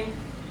mistrusting,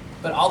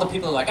 but all the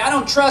people are like, I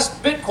don't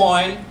trust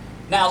Bitcoin,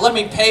 now let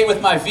me pay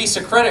with my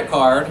Visa credit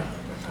card,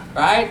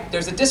 right?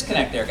 There's a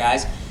disconnect there,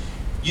 guys.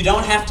 You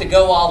don't have to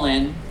go all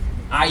in.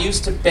 I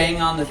used to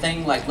bang on the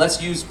thing like,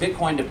 let's use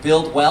Bitcoin to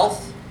build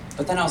wealth,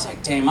 but then I was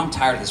like, damn, I'm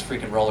tired of this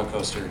freaking roller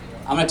coaster.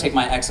 I'm going to take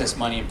my excess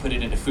money and put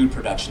it into food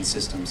production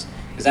systems,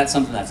 because that's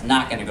something that's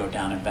not going to go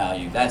down in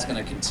value. That's going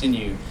to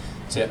continue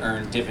to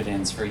earn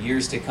dividends for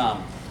years to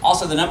come.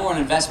 Also, the number one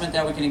investment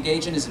that we can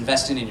engage in is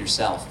investing in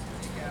yourself.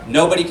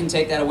 Nobody can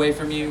take that away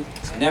from you.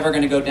 It's never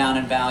going to go down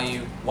in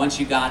value. Once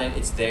you got it,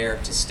 it's there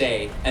to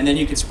stay. And then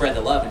you can spread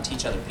the love and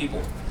teach other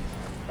people,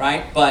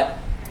 right? But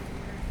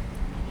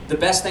the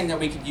best thing that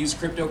we could use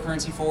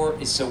cryptocurrency for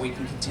is so we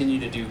can continue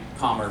to do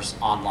commerce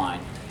online.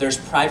 There's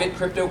private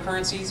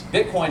cryptocurrencies.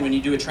 Bitcoin, when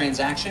you do a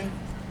transaction,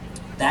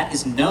 that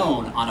is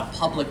known on a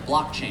public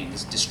blockchain,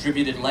 this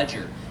distributed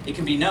ledger. It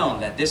can be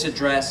known that this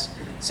address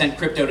sent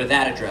crypto to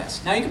that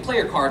address. Now you can play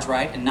your cards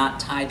right and not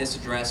tie this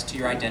address to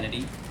your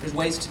identity. There's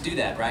ways to do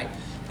that, right?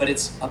 But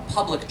it's a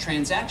public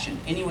transaction.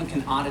 Anyone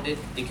can audit it,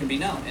 it can be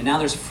known. And now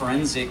there's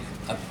forensic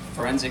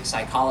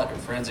psychology or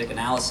forensic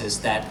analysis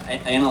that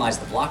analyze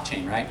the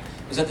blockchain, right?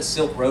 I was at the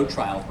Silk Road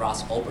trial with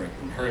Ross Ulbricht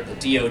and heard the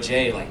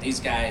DOJ, like these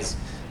guys,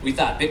 we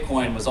thought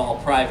Bitcoin was all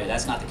private.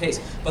 That's not the case.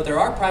 But there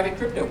are private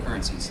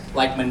cryptocurrencies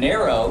like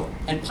Monero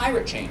and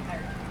Pirate Chain,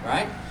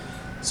 right?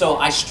 So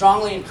I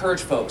strongly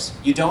encourage folks,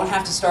 you don't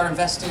have to start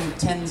investing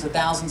tens of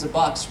thousands of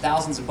bucks,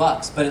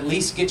 but at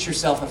least get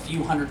yourself a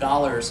few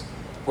 $100s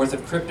worth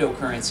of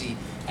cryptocurrency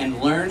and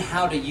learn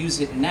how to use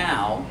it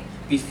now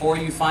before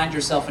you find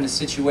yourself in a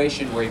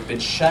situation where you've been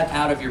shut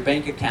out of your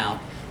bank account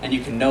and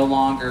you can no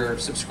longer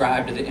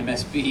subscribe to the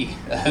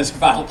MSB,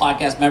 Survival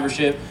Podcast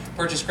membership,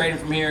 purchase Kratom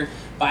from here,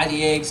 buy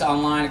the eggs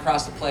online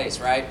across the place,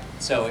 right?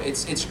 So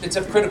it's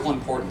of critical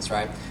importance,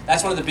 right?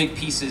 That's one of the big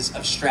pieces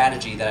of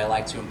strategy that I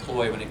like to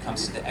employ when it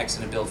comes to the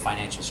Exit and Build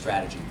financial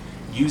strategy.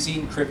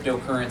 Using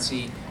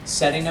cryptocurrency,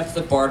 setting up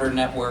the barter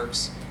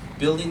networks,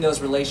 building those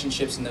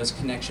relationships and those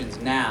connections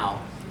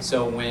now,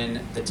 so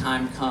when the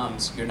time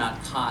comes, you're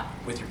not caught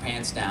with your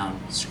pants down,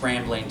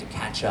 scrambling to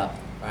catch up,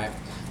 right?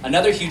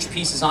 Another huge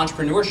piece is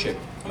entrepreneurship.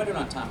 How am I doing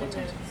on time? What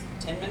time?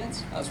 10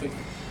 minutes? Oh, sweet.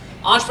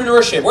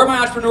 Entrepreneurship. Where are my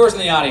entrepreneurs in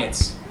the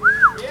audience?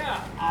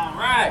 Yeah. All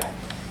right.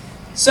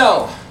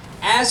 So,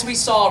 as we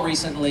saw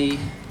recently,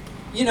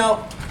 you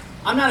know,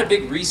 I'm not a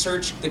big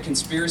the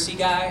conspiracy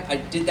guy. I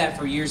did that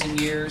for years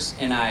and years,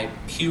 and I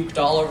puked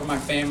all over my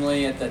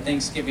family at the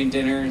Thanksgiving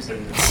dinners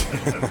and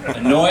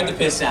annoyed the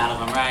piss out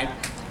of them, right?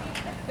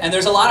 And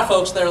there's a lot of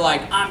folks that are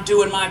like, I'm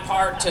doing my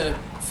part to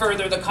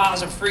further the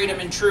cause of freedom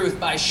and truth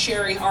by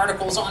sharing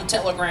articles on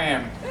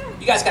Telegram.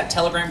 You guys got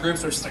Telegram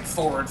groups where it's like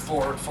forward.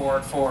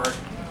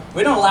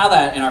 We don't allow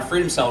that in our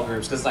Freedom Cell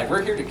groups because like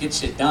we're here to get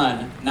shit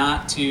done,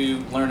 not to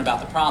learn about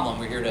the problem.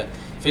 We're here to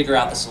figure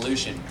out the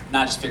solution,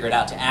 not just figure it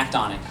out, to act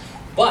on it.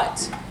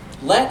 But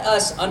let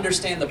us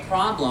understand the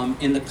problem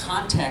in the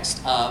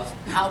context of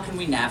how can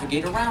we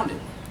navigate around it.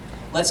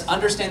 Let's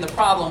understand the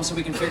problem so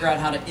we can figure out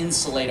how to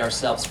insulate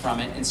ourselves from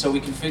it, and so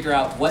we can figure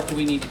out what do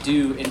we need to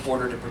do in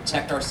order to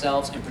protect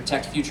ourselves and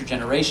protect future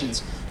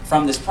generations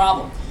from this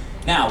problem.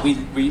 Now, we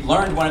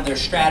learned one of their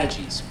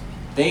strategies.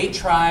 They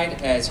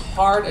tried as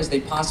hard as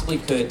they possibly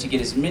could to get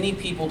as many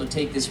people to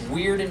take this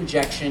weird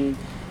injection,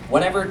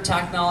 whatever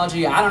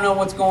technology, I don't know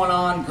what's going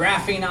on,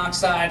 graphene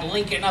oxide,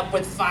 linking up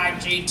with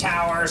 5G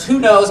towers, who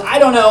knows? I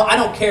don't know, I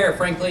don't care,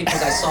 frankly,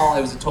 because I saw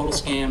it was a total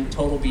scam,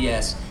 total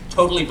BS,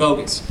 totally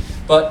bogus.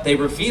 But they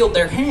revealed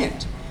their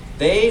hand.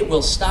 They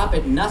will stop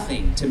at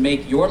nothing to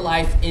make your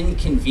life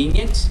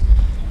inconvenient,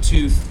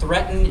 to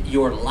threaten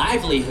your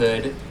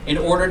livelihood in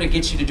order to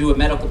get you to do a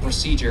medical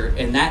procedure,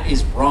 and that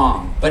is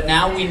wrong. But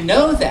now we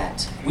know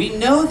that. We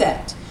know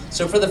that.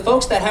 So for the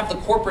folks that have the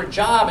corporate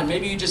job and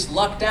maybe you just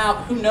lucked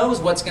out, who knows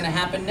what's going to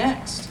happen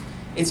next?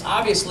 It's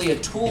obviously a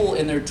tool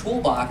in their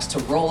toolbox to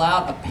roll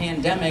out a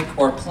pandemic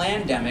or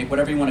plandemic,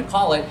 whatever you want to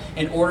call it,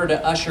 in order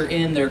to usher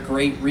in their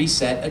Great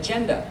Reset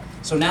agenda.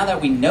 So now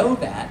that we know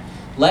that,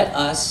 let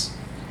us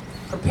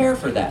prepare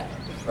for that,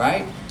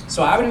 right?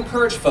 So I would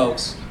encourage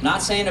folks,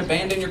 not saying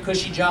abandon your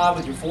cushy job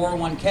with your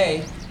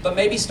 401k, but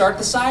maybe start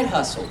the side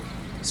hustle.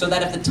 So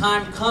that if the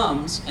time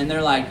comes and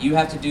they're like, you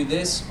have to do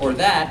this or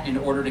that in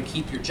order to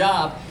keep your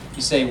job,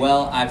 you say,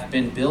 well, I've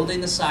been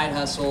building the side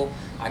hustle,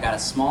 I got a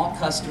small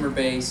customer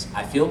base,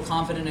 I feel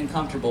confident and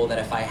comfortable that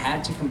if I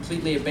had to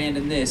completely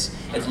abandon this,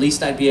 at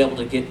least I'd be able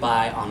to get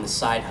by on the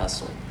side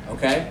hustle,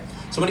 okay?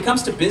 So when it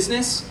comes to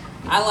business,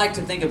 I like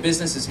to think of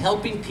business as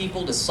helping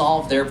people to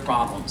solve their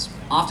problems.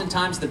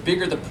 Oftentimes, the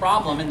bigger the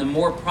problem and the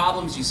more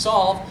problems you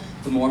solve,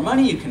 the more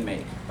money you can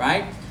make,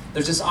 right?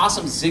 There's this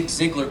awesome Zig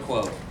Ziglar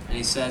quote, and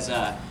he says,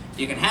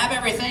 you can have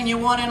everything you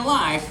want in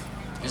life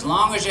as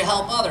long as you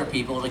help other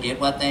people to get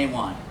what they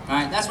want, all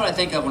right? That's what I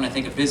think of when I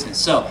think of business.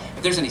 So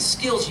if there's any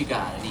skills you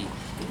got,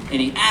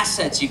 any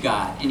assets you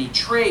got, any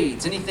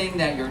trades, anything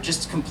that you're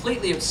just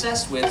completely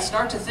obsessed with,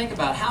 start to think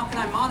about how can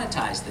I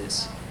monetize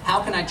this?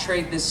 how can I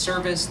trade this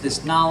service,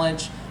 this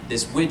knowledge,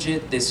 this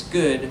widget, this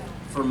good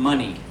for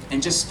money?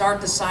 And just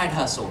start the side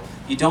hustle.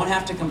 You don't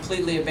have to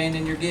completely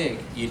abandon your gig.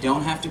 You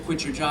don't have to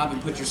quit your job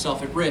and put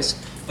yourself at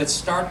risk, but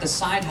start the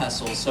side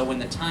hustle so when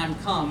the time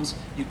comes,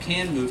 you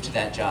can move to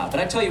that job. But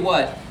I tell you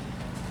what,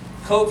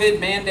 COVID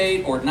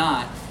mandate or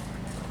not,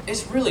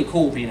 it's really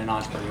cool being an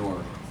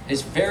entrepreneur.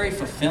 It's very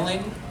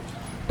fulfilling.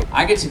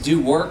 I get to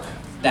do work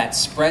that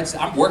spreads.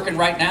 I'm working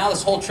right now.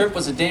 This whole trip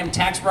was a damn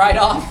tax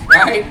write-off,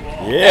 right?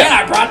 Yeah. And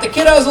I brought the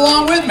kiddos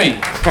along with me.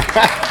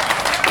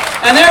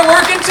 And they're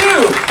working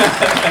too.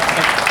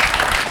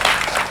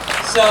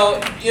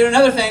 So,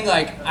 another thing,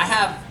 like, I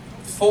have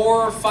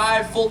 4 or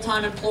 5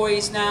 full-time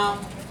employees now.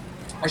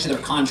 Actually,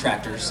 they're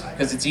contractors,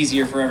 because it's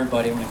easier for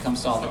everybody when it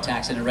comes to all the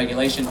tax and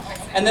regulation.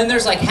 And then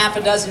there's like half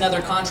a dozen other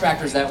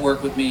contractors that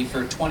work with me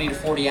for 20 to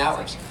 40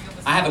 hours.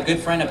 I have a good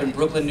friend up in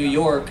Brooklyn, New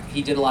York.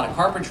 He did a lot of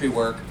carpentry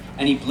work,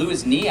 and he blew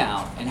his knee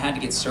out and had to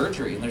get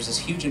surgery, and there's this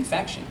huge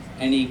infection.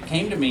 And he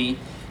came to me,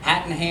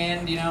 hat in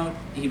hand,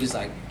 he was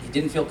like, he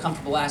didn't feel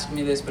comfortable asking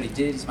me this, but he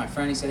did. He's my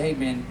friend. He said, hey,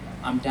 man,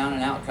 I'm down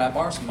and out. Could I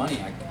borrow some money?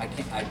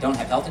 I don't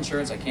have health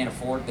insurance. I can't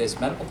afford this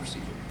medical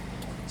procedure.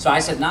 So I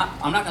said,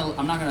 I'm not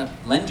gonna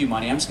lend you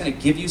money. I'm just gonna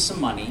give you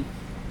some money,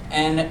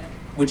 and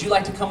would you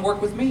like to come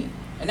work with me?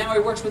 And now he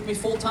works with me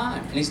full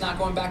time, and he's not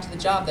going back to the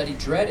job that he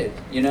dreaded,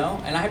 And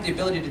I have the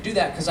ability to do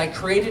that because I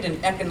created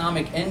an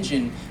economic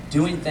engine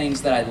doing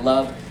things that I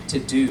love to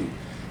do.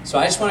 So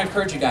I just want to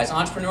encourage you guys,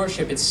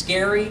 entrepreneurship, it's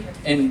scary,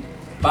 and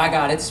by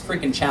God, it's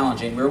freaking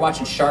challenging. We were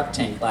watching Shark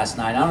Tank last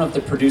night. I don't know if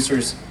the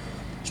producers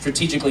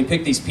strategically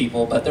pick these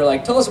people, but they're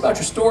like, tell us about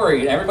your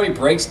story. And everybody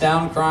breaks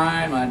down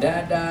crying. My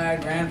dad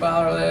died,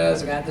 grandfather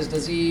this, I got this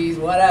disease,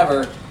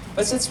 whatever.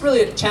 But it's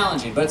really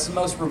challenging, but it's the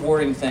most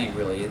rewarding thing,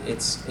 really.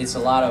 It's a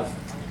lot of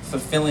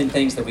fulfilling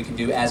things that we can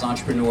do as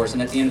entrepreneurs,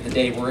 and at the end of the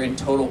day, we're in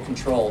total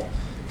control.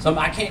 So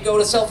I can't go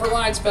to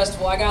Self-Reliance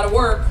Festival, I gotta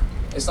work.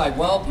 It's like,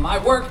 well, my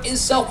work is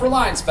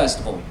Self-Reliance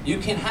Festival. You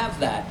can have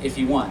that if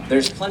you want.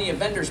 There's plenty of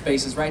vendor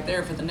spaces right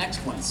there for the next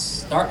one.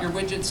 Start your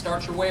widgets,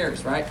 start your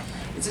wares, right?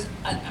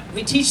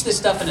 We teach this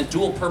stuff in a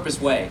dual purpose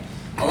way.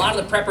 A lot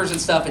of the preppers and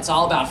stuff, it's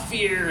all about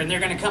fear, and they're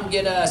gonna come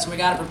get us, and we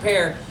gotta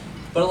prepare.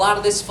 But a lot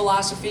of this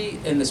philosophy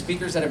and the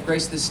speakers that have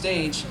graced this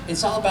stage,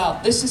 it's all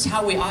about this is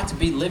how we ought to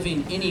be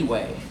living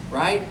anyway,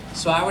 right?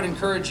 So I would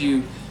encourage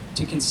you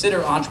to consider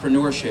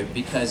entrepreneurship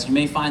because you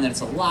may find that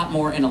it's a lot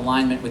more in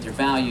alignment with your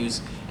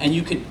values, and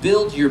you could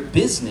build your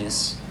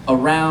business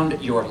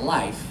around your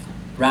life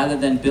rather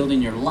than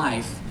building your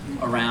life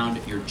around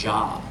your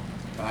job,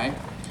 right?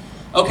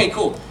 Okay,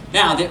 cool.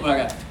 Now, I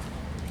got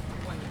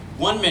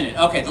 1 minute.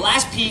 Okay, the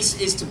last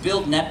piece is to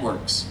build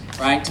networks,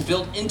 right? To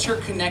build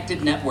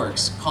interconnected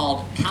networks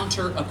called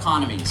counter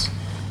economies.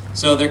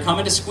 So they're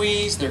coming to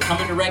squeeze, they're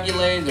coming to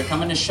regulate, they're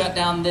coming to shut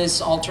down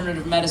this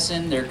alternative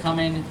medicine, they're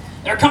coming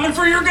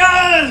for your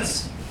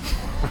guns!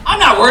 I'm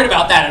not worried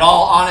about that at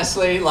all,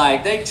 honestly.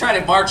 Like, they try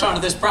to march onto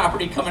this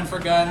property coming for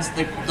guns.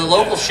 The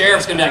local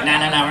sheriff's gonna be like, nah,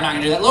 we're not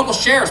gonna do that. Local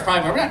sheriff's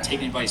probably, we're not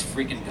taking anybody's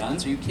freaking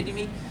guns. Are you kidding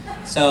me?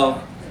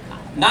 So,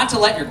 not to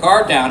let your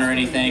guard down or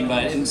anything,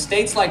 but in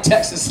states like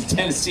Texas and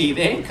Tennessee,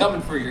 they ain't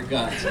coming for your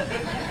guns.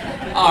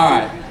 All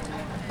right.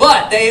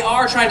 But they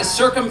are trying to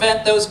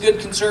circumvent those good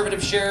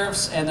conservative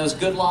sheriffs and those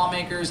good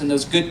lawmakers and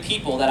those good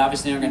people that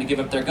obviously aren't going to give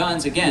up their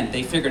guns. Again,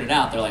 they figured it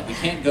out. They're like, we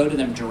can't go to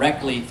them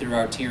directly through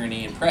our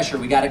tyranny and pressure.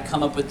 We got to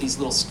come up with these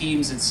little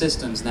schemes and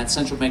systems, and that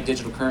central bank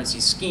digital currency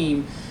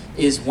scheme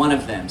is one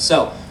of them.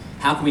 So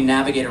how can we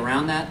navigate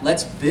around that?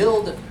 Let's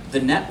build the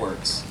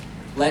networks.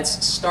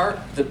 Let's start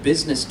the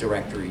business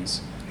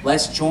directories.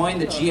 Let's join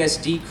the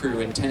GSD crew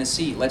in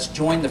Tennessee. Let's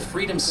join the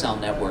Freedom Cell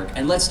network,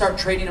 and let's start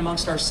trading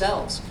amongst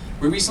ourselves.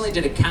 We recently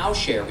did a cow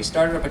share. We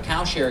started up a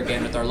cow share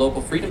again with our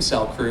local Freedom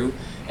Cell crew,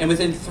 and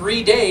within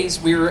 3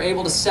 days, we were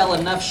able to sell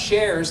enough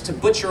shares to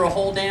butcher a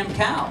whole damn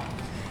cow.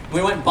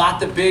 We went and bought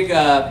the big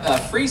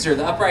freezer,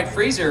 the upright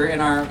freezer in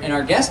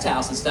our guest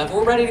house and stuff.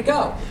 We're ready to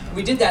go.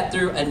 We did that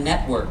through a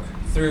network,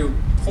 through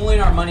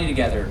pulling our money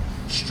together,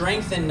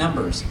 strength in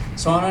numbers.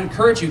 So I want to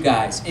encourage you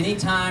guys,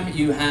 anytime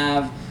you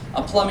have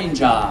a plumbing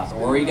job,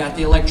 or you got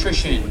the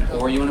electrician,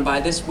 or you want to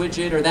buy this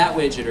widget or that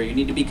widget, or you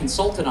need to be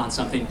consulted on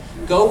something,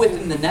 go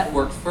within the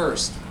network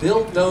first.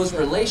 Build those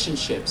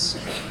relationships.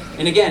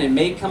 And again, it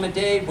may come a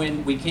day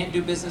when we can't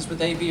do business with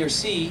A, B, or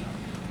C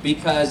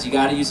because you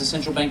got to use a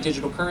central bank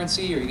digital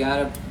currency, or you got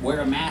to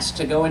wear a mask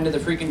to go into the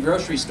freaking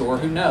grocery store.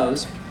 Who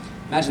knows?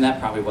 Imagine that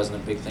probably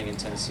wasn't a big thing in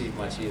Tennessee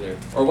much either.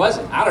 Or was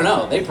it? I don't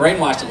know. They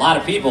brainwashed a lot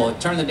of people.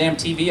 It turned the damn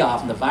TV off,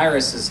 and the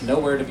virus is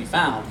nowhere to be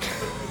found.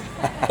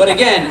 But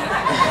again,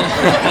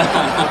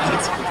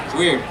 it's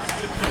weird.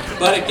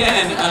 But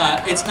again,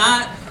 it's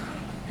not,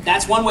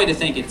 that's one way to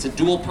think it. It's a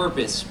dual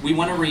purpose. We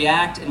want to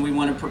react and we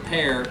want to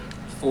prepare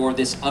for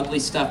this ugly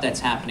stuff that's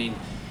happening.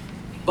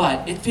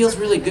 But it feels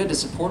really good to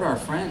support our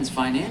friends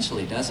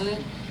financially, doesn't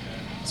it?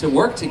 To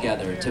work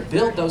together, to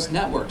build those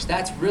networks.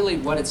 That's really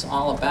what it's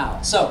all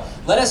about. So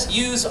let us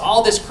use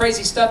all this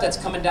crazy stuff that's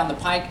coming down the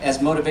pike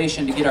as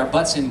motivation to get our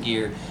butts in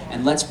gear,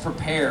 and let's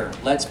prepare.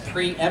 Let's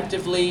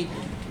preemptively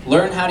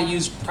Learn how to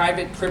use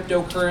private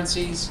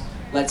cryptocurrencies.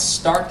 Let's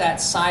start that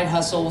side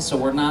hustle so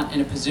we're not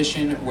in a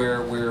position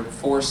where we're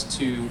forced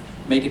to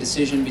make a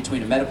decision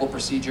between a medical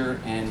procedure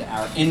and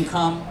our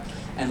income.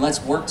 And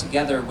let's work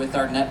together with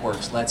our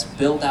networks. Let's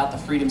build out the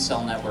Freedom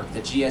Cell Network,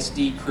 the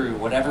GSD crew,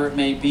 whatever it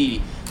may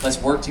be.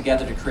 Let's work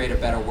together to create a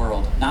better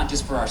world, not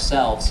just for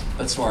ourselves,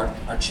 but so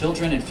our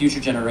children and future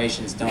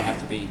generations don't have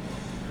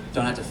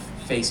to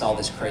face all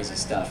this crazy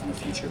stuff in the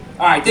future.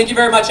 All right, thank you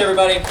very much,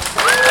 everybody.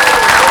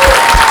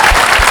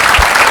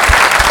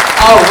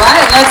 All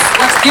right,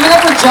 let's give it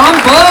up for John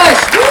Bush.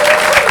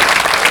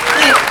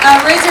 Hey,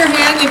 raise your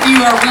hand if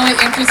you are really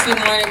interested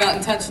in learning about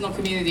intentional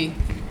community.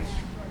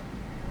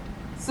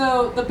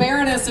 So the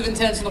Baroness of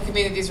Intentional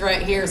Communities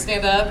right here,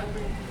 stand up.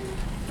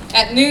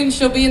 At noon,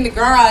 she'll be in the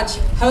garage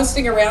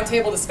hosting a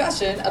roundtable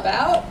discussion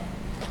about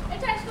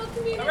Intentional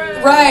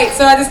community. Right,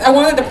 so I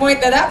wanted to point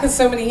that out because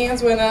so many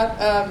hands went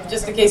up,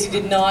 just in case you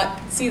did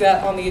not see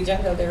that on the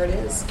agenda. There it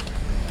is.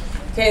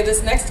 Okay,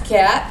 this next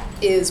cat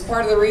is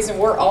part of the reason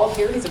we're all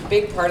here. He's a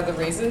big part of the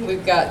reason.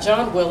 We've got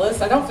John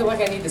Willis. I don't feel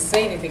like I need to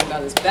say anything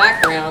about his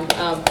background,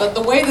 but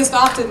the way this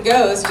often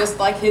goes, just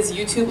like his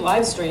YouTube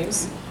live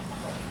streams,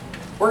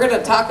 we're going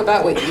to talk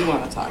about what you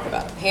want to talk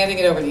about. Handing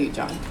it over to you,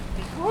 John.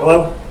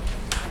 Hello.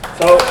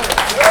 So,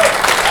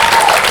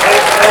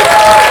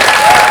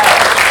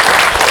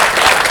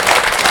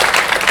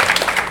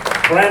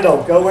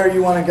 Brando, go where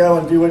you want to go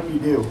and do what you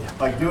do.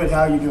 Like, do it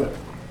how you do it.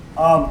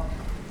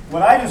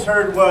 What I just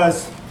heard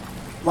was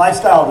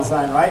lifestyle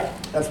design, right?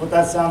 That's what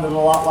that sounded a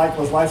lot like,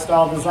 was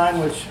lifestyle design,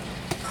 which,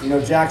 you know,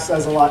 Jack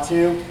says a lot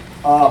too.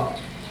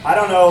 I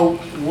don't know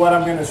what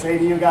I'm going to say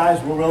to you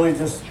guys. We'll really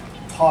just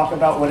talk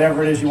about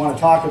whatever it is you want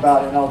to talk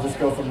about, and I'll just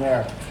go from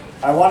there.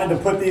 I wanted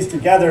to put these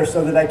together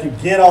so that I could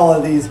get all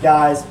of these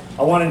guys.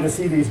 I wanted to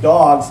see these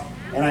dogs,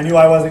 and I knew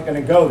I wasn't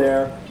going to go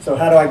there, so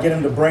how do I get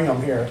them to bring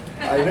them here?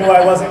 I knew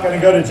I wasn't going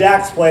to go to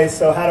Jack's place,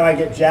 so how do I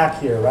get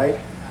Jack here, right?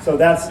 So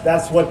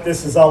that's what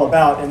this is all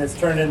about, and it's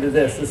turned into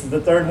this. This is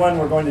the third one.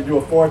 We're going to do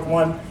a fourth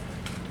one.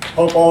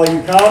 Hope all of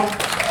you come.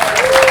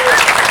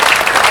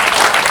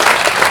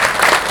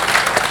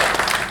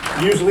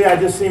 Usually I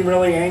just seem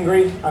really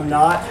angry. I'm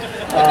not.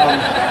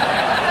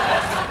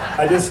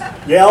 I just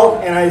yell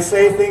and I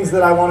say things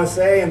that I want to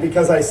say, and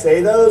because I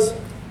say those,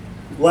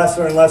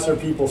 lesser and lesser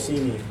people see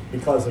me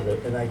because of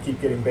it, and I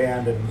keep getting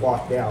banned and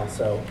locked down.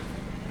 So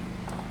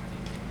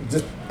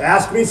just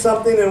ask me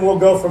something and we'll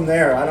go from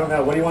there. I don't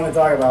know. What do you want to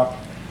talk about?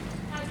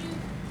 How do you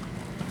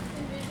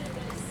envision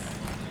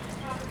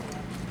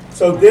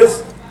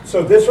this?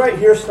 So this right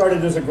here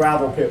started as a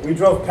gravel pit. We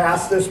drove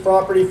past this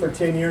property for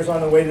 10 years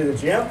on the way to the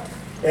gym,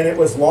 and it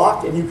was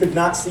locked and you could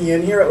not see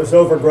in here. It was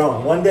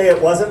overgrown. One day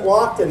it wasn't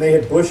locked and they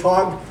had bush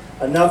hogged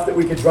enough that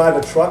we could drive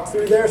a truck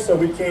through there. So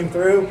we came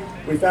through.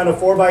 We found a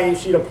 4x8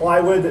 sheet of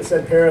plywood that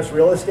said Paris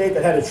Real Estate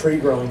that had a tree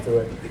growing through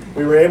it.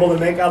 We were able to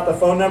make out the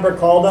phone number,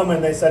 called them,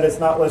 and they said it's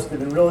not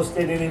listed in real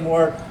estate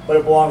anymore, but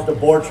it belongs to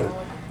Borchard.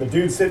 The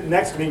dude sitting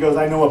next to me goes,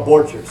 I know a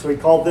Borchard. So he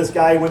called this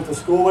guy he went to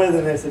school with,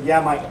 and they said, yeah,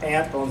 my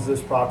aunt owns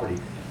this property.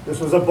 This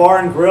was a bar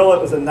and grill.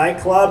 It was a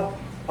nightclub.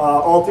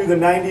 All through the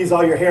 90s,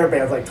 all your hair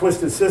bands, like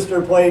Twisted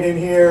Sister played in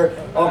here,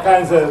 all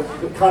kinds of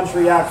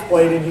country acts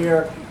played in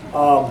here.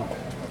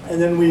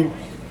 And then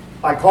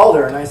I called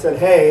her and I said,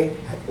 hey,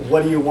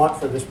 what do you want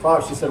for this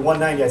product? She said,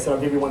 $190. I said,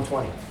 I'll give you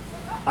 $120.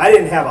 I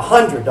didn't have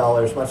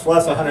 $100, much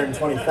less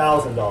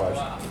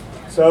 $120,000.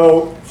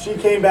 So she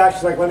came back,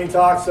 she's like, let me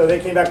talk. So they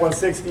came back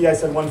 $160, I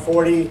said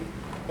 $140,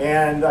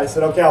 and I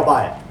said, okay, I'll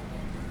buy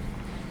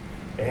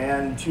it.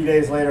 And 2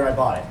 days later, I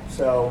bought it.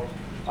 So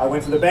I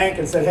went to the bank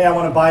and said, hey, I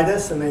want to buy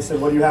this. And they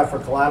said, what do you have for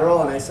collateral?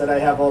 And I said, I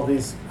have all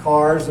these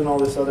cars and all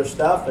this other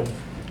stuff. And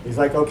he's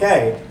like,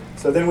 okay.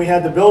 So then we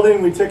had the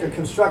building. We took a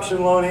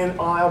construction loan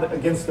out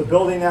against the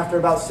building after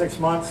about 6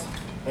 months.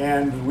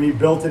 And we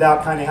built it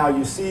out kind of how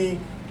you see.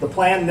 The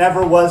plan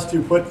never was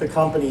to put the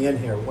company in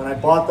here. When I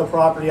bought the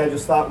property, I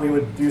just thought we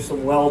would do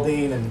some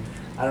welding and,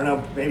 I don't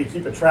know, maybe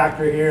keep a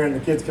tractor here and the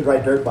kids could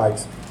ride dirt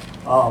bikes.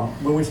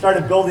 When we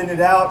started building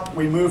it out,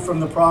 we moved from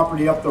the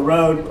property up the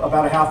road,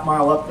 about a half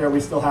mile up there. We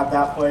still have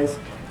that place.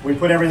 We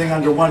put everything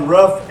under one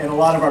roof, and a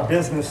lot of our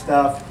business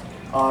stuff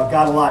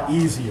got a lot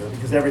easier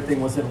because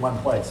everything was in one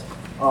place.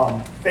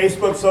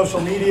 Facebook,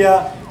 social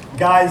media,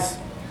 guys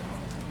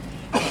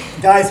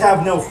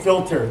have no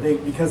filter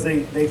because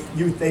they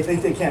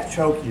think they can't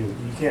choke you.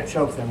 You can't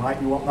choke them,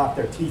 right? You won't knock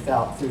their teeth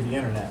out through the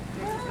internet.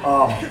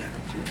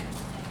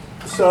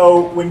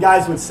 So when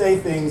guys would say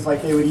things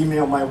like they would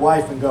email my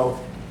wife and go,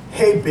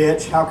 hey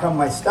bitch, how come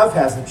my stuff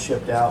hasn't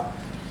shipped out?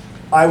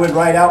 I would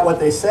write out what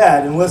they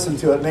said and listen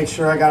to it, make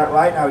sure I got it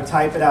right, and I would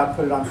type it out and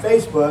put it on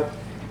Facebook,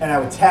 and I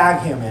would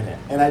tag him in it.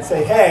 And I'd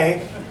say,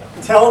 hey,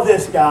 tell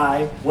this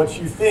guy what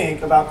you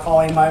think about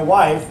calling my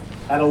wife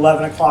at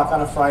 11 o'clock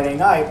on a Friday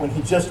night when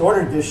he just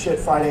ordered this shit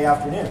Friday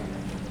afternoon.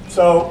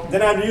 So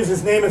then I'd use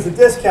his name as a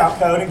discount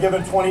code and give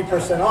him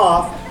 20%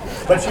 off,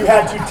 but you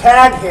had to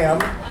tag him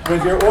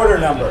with your order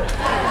number.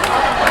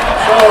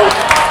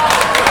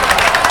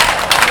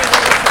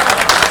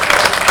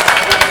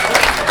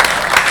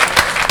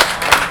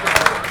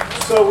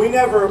 so we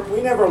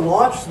never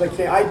launched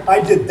the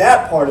I did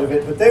that part of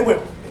it, but they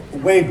went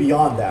way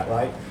beyond that,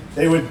 right?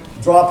 They would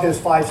drop his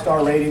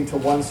 5-star rating to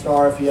 1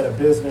 star if he had a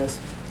business.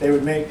 He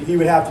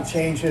would have to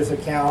change his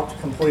account,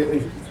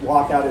 completely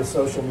lock out his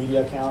social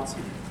media accounts.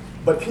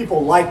 But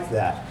people liked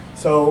that.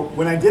 So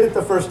when I did it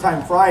the first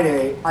time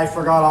Friday, I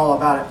forgot all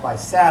about it by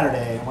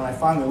Saturday. And when I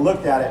finally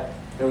looked at it,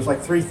 there was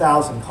like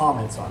 3,000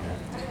 comments on it.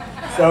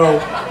 So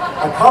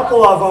a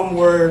couple of them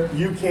were,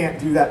 you can't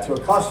do that to a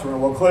customer.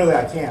 Well, clearly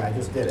I can. I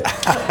just did it.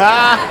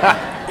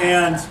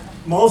 And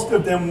most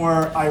of them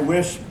were, I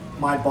wish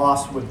my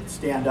boss would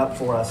stand up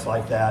for us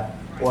like that,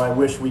 or I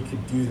wish we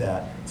could do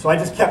that. So I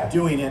just kept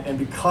doing it, and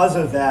because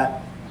of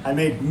that, I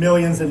made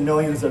millions and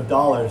millions of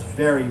dollars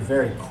very,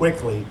 very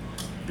quickly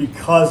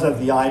because of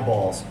the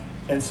eyeballs.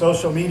 And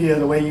social media,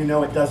 the way you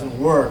know it doesn't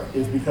work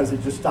is because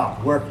it just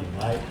stopped working,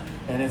 right?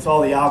 And it's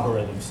all the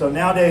algorithms. So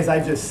nowadays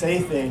I just say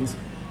things,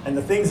 and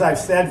the things I've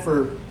said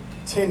for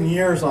 10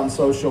 years on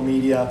social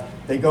media,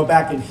 they go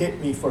back and hit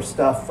me for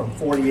stuff from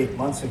 48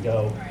 months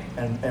ago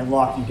and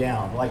lock you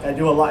down. Like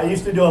I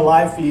used to do a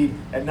live feed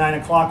at 9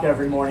 o'clock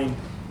every morning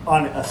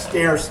on a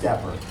stair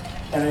stepper.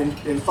 And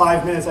in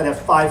 5 minutes, I'd have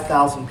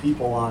 5,000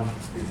 people on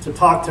to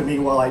talk to me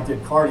while I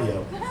did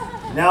cardio.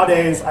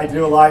 Nowadays, I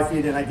do a live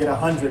feed and I get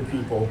 100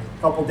 people.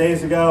 A couple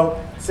days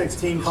ago,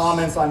 16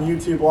 comments on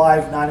YouTube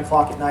Live, 9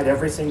 o'clock at night,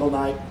 every single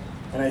night.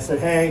 And I said,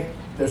 hey,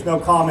 there's no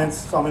comments,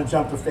 so I'm going to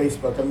jump to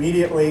Facebook.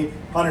 Immediately,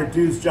 100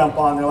 dudes jump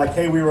on. They're like,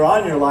 hey, we were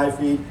on your live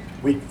feed.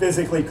 We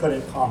physically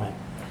couldn't comment.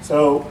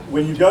 So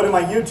when you go to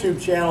my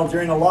YouTube channel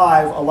during a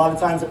live, a lot of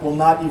times it will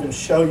not even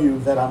show you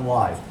that I'm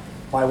live.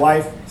 My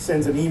wife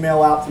sends an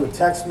email out to a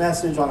text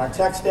message on our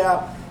text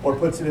app or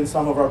puts it in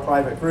some of our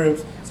private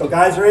groups. So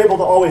guys are able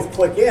to always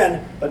click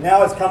in, but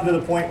now it's come to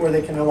the point where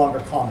they can no longer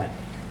comment.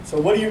 So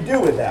what do you do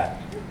with that?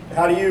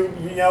 How do you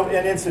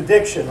and it's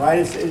addiction,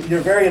 right?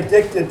 You're very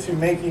addicted to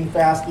making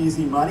fast,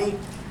 easy money.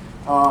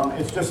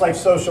 It's just like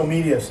social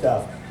media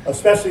stuff,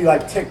 especially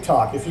like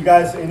TikTok. If you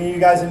guys, any of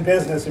you guys in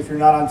business, if you're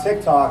not on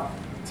TikTok,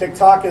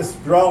 TikTok is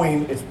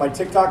growing. My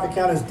TikTok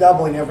account is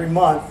doubling every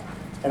month.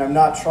 And I'm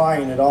not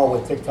trying at all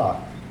with TikTok.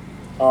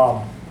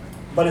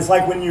 But it's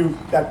like when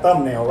that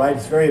thumbnail, right?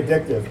 It's very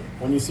addictive.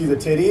 When you see the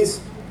titties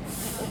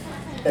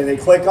and they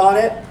click on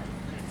it,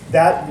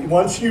 that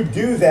once you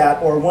do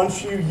that, or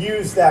once you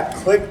use that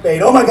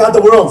clickbait, oh my God,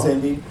 the world's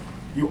ending,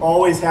 you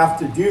always have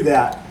to do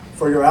that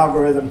for your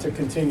algorithm to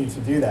continue to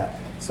do that.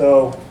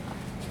 So,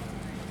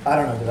 I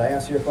don't know, did I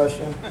answer your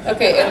question?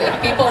 Okay, and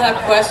if people have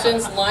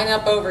questions, line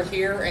up over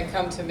here and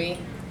come to me,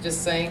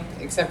 just saying,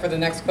 except for the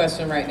next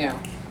question right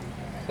now.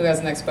 Who has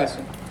the next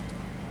question?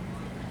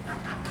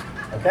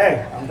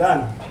 Okay, I'm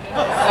done.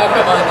 Oh,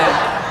 come on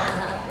now.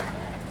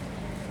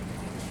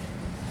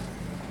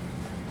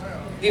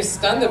 You've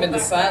stunned them into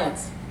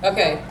silence.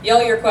 Okay,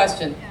 yell your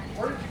question.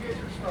 Where did you get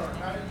your start?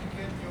 How did you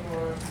get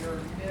your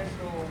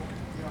initial,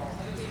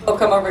 Oh,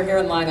 come over here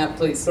and line up,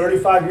 please.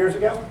 35 years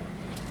ago.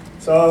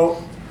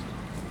 So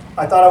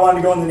I thought I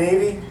wanted to go in the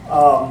Navy,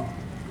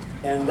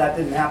 and that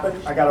didn't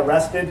happen. I got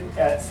arrested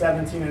at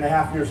 17 and a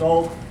half years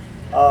old.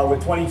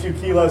 With 22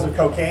 kilos of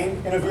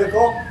cocaine in a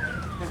vehicle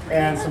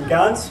and some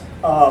guns.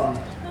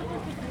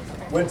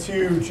 Went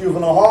to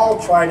juvenile hall,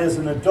 tried as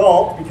an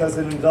adult, because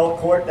in an adult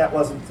court that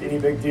wasn't any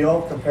big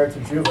deal compared to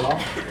juvenile.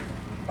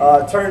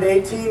 Turned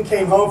 18,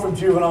 came home from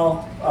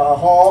juvenile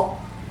hall.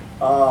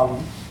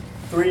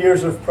 3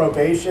 years of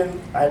probation.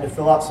 I had to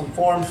fill out some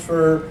forms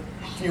for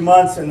a few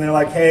months, and they're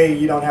like, hey,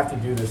 you don't have to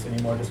do this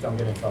anymore, just don't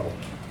get in trouble.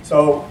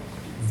 So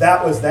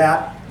that was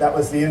that. That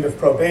was the end of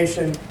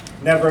probation.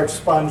 Never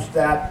expunged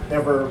that,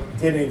 never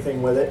did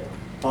anything with it.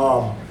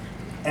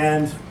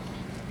 And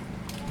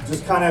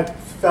just kind of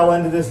fell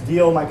into this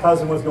deal. My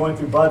cousin was going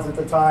through buds at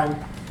the time.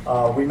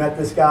 We met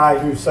this guy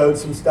who sewed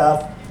some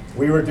stuff.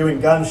 We were doing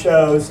gun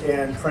shows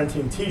and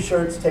printing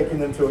t-shirts, taking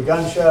them to a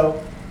gun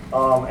show.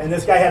 And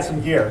this guy had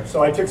some gear.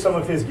 So I took some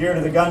of his gear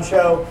to the gun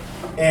show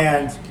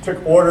and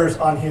took orders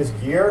on his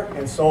gear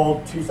and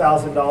sold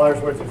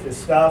 $2,000 worth of his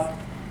stuff.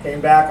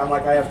 Came back, I'm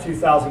like, I have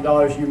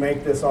 $2,000, you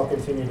make this, I'll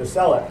continue to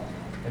sell it.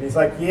 And he's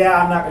like,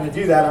 yeah, I'm not going to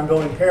do that. I'm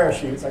building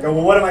parachutes. I go,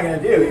 well, what am I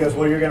going to do? He goes,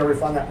 well, you're going to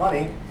refund that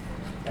money.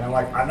 And I'm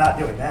like, I'm not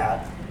doing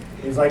that.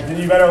 He's like, then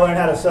you better learn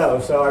how to sew.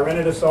 So I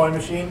rented a sewing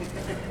machine,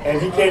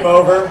 and he came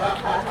over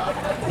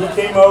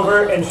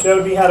and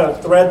showed me how to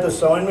thread the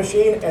sewing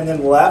machine and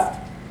then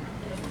left.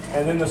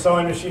 And then the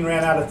sewing machine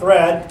ran out of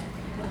thread,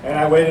 and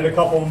I waited a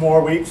couple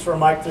more weeks for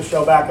Mike to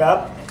show back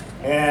up.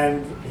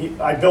 And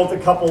I built a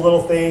couple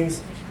little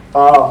things.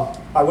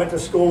 I went to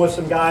school with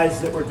some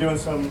guys that were doing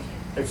some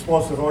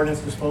explosive ordnance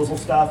disposal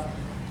stuff.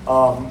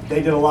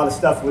 They did a lot of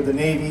stuff with the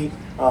Navy,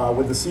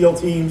 with the SEAL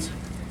teams.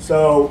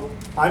 So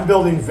I'm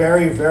building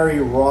very, very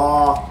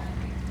raw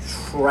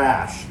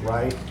trash,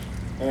 right?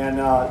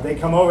 And they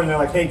come over and they're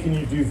like, hey, can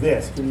you do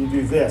this? Can you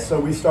do this? So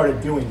we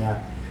started doing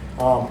that.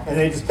 And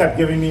they just kept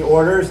giving me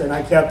orders, and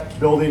I kept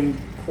building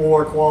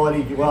poor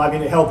quality. Well, I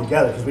mean, it held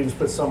together because we just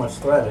put so much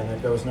thread in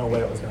it. There was no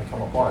way it was going to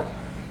come apart.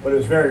 But it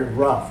was very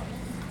rough.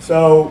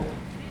 So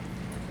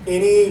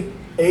any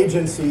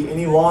agency,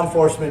 any law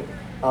enforcement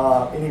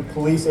any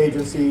police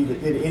agency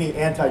that did any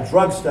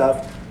anti-drug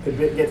stuff could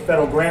get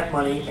federal grant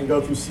money and go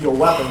through SEAL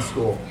weapons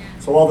school.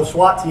 So all the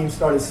SWAT teams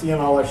started seeing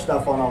all their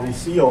stuff on all these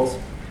SEALs.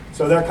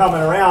 So they're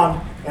coming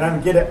around, and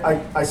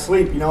I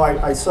sleep,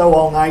 I sew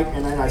all night,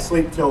 and then I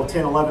sleep till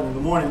 10, 11 in the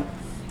morning,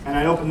 and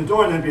I open the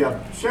door, and there'd be a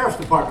sheriff's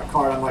department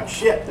car, and I'm like,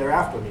 shit, they're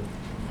after me.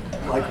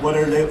 Like, what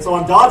are they? So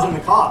I'm dodging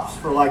the cops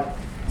for like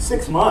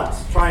 6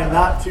 months, trying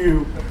not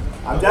to,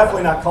 I'm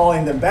definitely not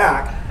calling them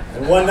back.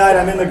 And one night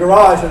I'm in the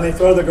garage, and they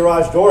throw the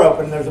garage door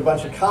open, and there's a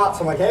bunch of cops.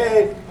 I'm like,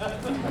 hey,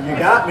 you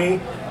got me.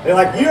 They're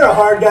like, you're a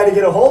hard guy to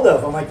get a hold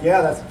of. I'm like,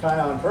 yeah, that's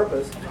kind of on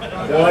purpose.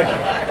 They're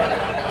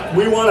like,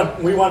 we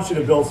want you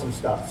to build some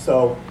stuff.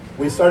 So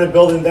we started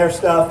building their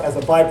stuff as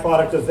a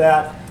byproduct of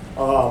that.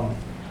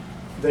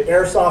 The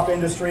airsoft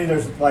industry,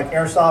 there's like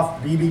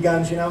airsoft BB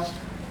guns,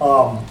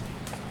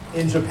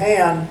 in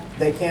Japan,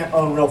 they can't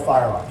own real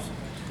firearms.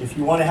 If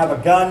you want to have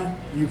a gun,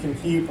 you can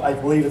keep, I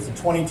believe it's a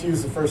 .22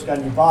 is the first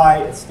gun you buy.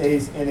 It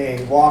stays in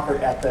a locker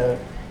at the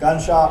gun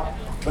shop.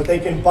 But they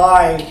can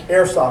buy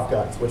airsoft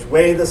guns, which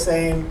weigh the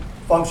same,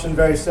 function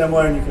very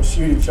similar, and you can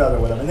shoot each other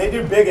with them. And they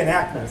do big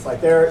enactments.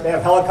 Like they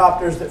have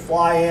helicopters that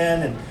fly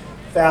in and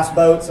fast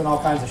boats and all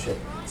kinds of shit.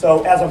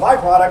 So as a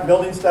byproduct,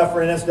 building stuff for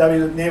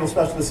NSW, the Naval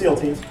Special SEAL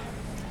teams,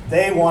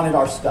 they wanted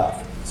our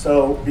stuff.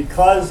 So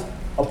because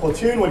a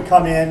platoon would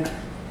come in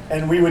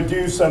and we would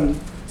do some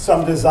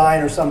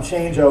design or some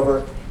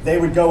changeover, they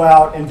would go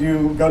out and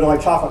go to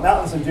like Chocolate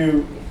Mountains and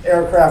do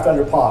aircraft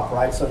under pop,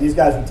 right? So these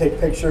guys would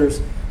take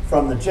pictures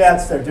from the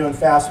jets, they're doing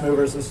fast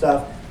movers and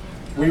stuff.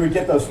 We would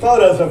get those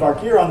photos of our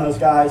gear on those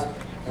guys,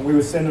 and we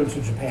would send them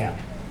to Japan.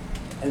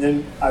 And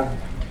then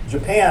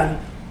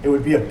Japan, it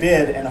would be a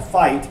bid and a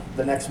fight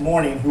the next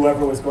morning.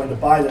 Whoever was going to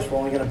buy this, we're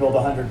only going to build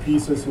 100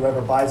 pieces. Whoever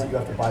buys it, you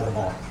have to buy them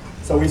all.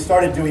 So we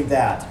started doing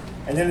that.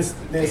 And then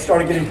they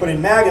started getting put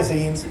in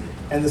magazines,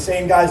 and the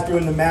same guys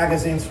doing the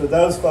magazines for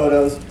those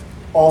photos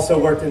also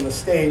worked in the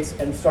States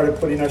and started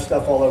putting our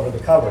stuff all over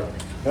the cover.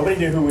 Nobody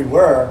knew who we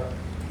were.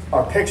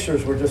 Our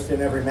pictures were just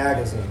in every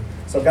magazine.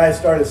 So guys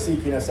started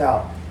seeking us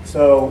out.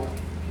 So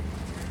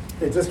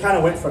it just kind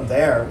of went from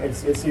there.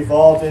 It's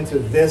evolved into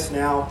this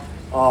now.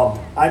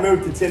 I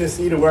moved to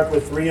Tennessee to work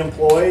with 3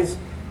 employees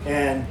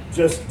and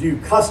just do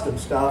custom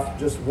stuff,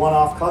 just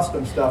one-off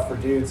custom stuff for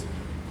dudes.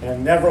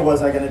 And never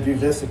was I going to do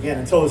this again.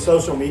 Until the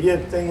social media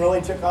thing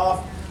really took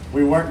off,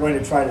 we weren't going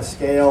to try to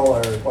scale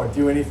or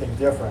do anything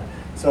different.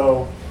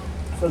 So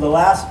for the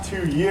last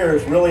 2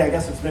 years, really, I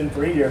guess it's been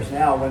 3 years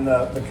now, when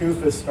the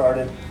CUFAS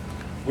started,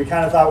 we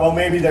kind of thought, well,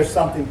 maybe there's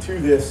something to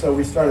this, so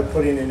we started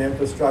putting in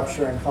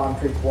infrastructure and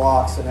concrete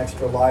blocks and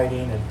extra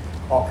lighting and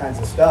all kinds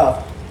of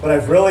stuff. But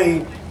I've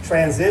really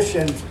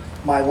transitioned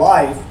my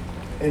life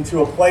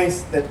into a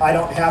place that I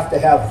don't have to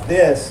have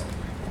this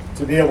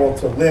to be able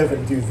to live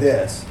and do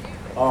this.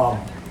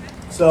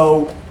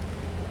 So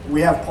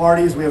we have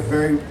parties, we have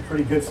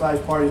pretty good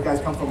sized parties. Guys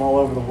come from all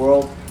over the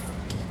world.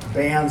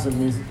 Bands and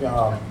music,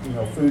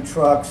 food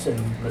trucks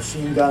and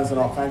machine guns and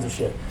all kinds of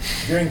shit.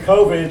 During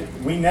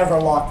COVID, we never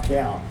locked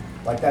down.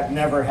 Like that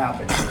never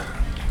happened.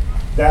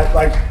 That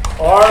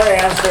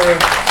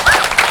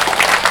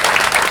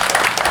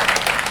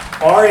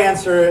our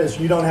answer is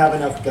you don't have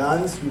enough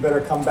guns. You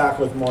better come back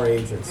with more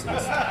agencies.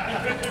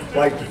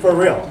 Like for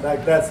real.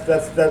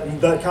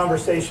 That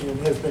conversation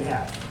has been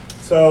had.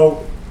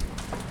 So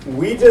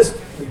we just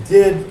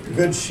did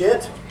good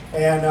shit,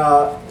 and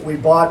we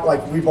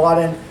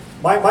bought in.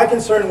 My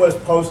concern was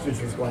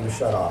postage was going to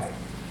shut off.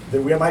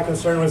 My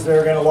concern was they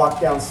were going to lock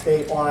down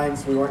state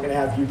lines. We weren't going to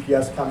have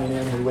UPS coming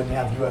in. We wouldn't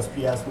have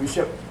USPS. We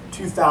ship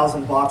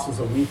 2,000 boxes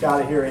a week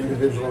out of here,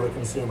 individual to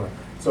consumer.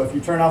 So if you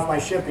turn off my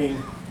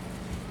shipping,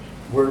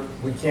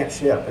 we can't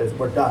ship.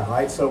 We're done,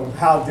 right? So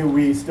how do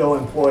we still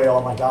employ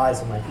all my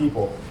guys and my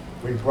people?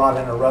 We brought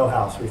in a row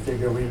house. We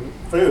figure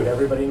food.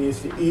 Everybody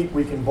needs to eat.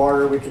 We can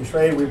barter. We can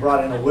trade. We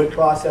brought in a wood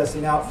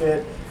processing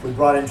outfit. We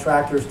brought in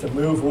tractors to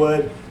move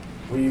wood.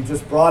 We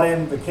just brought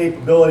in the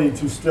capability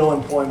to still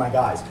employ my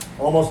guys.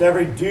 Almost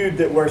every dude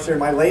that works here,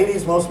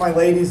 most of my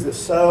ladies that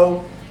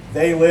sew,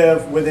 they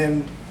live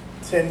within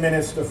 10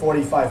 minutes to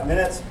 45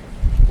 minutes.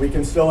 We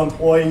can still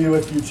employ you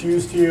if you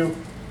choose to.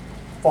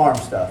 Farm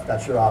stuff,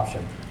 that's your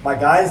option. My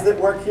guys that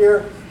work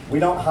here, we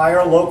don't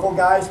hire local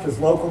guys because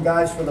local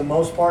guys, for the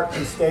most part,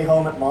 can stay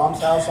home at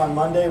mom's house on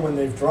Monday when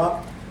they've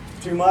drunk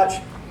too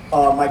much.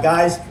 My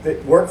guys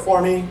that work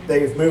for me,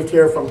 they've moved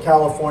here from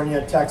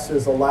California,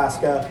 Texas,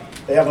 Alaska.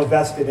 They have a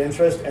vested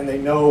interest and they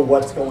know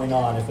what's going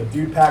on. If a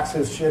dude packs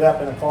his shit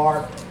up in a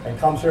car and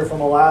comes here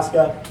from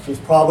Alaska, he's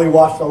probably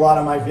watched a lot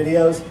of my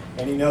videos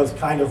and he knows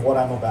kind of what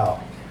I'm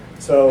about.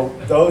 So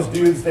those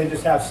dudes, they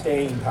just have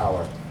staying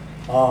power.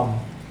 I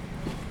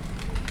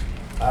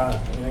don't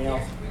know, anything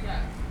else?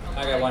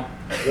 I got one.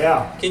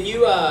 Yeah. Can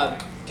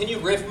you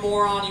riff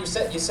more on, you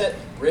said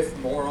riff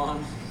more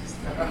on?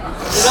 You're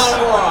not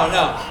a moron,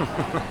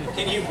 no.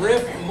 Can you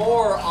riff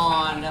more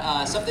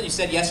on something you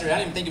said yesterday? I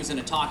didn't even think it was in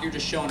a talk. You're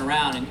just showing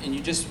around, and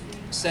you just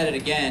said it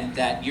again,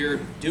 that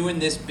you're doing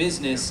this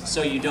business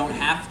so you don't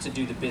have to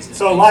do the business.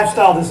 So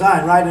lifestyle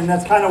design, right? And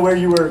that's kind of where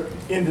you were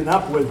ending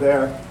up with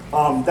there.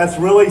 That's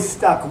really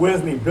stuck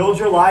with me. Build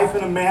your life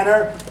in a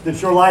manner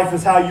that your life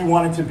is how you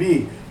want it to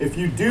be. If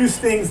you do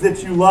things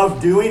that you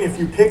love doing, if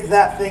you pick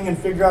that thing and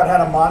figure out how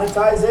to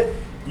monetize it,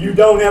 you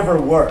don't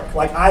ever work.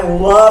 Like, I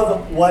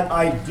love what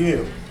I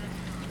do.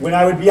 When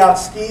I would be out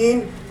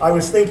skiing, I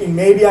was thinking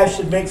maybe I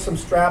should make some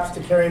straps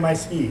to carry my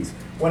skis.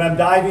 When I'm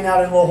diving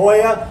out in La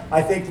Jolla,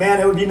 I think,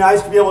 man, it would be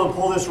nice to be able to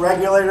pull this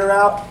regulator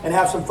out and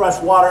have some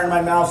fresh water in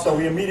my mouth. So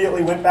we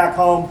immediately went back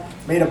home,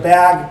 made a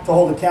bag to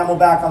hold a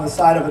camelback on the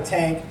side of a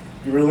tank.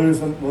 You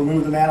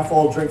remove the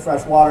manifold, drink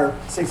fresh water,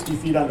 60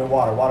 feet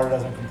underwater. Water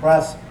doesn't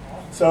compress.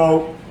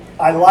 So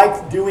I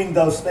liked doing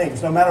those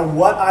things. No matter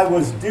what I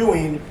was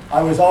doing,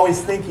 I was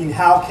always thinking,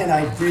 how can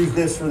I do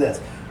this for this?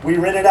 We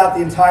rented out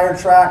the entire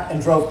track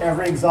and drove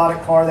every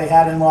exotic car they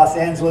had in Los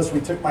Angeles. We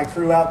took my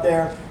crew out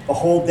there the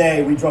whole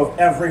day. We drove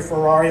every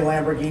Ferrari,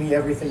 Lamborghini,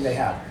 everything they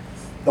had.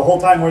 The whole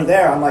time we're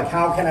there, I'm like,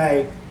 how can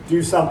I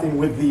do something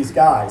with these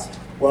guys?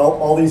 Well,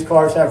 all these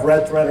cars have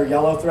red thread or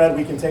yellow thread.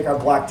 We can take our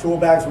black tool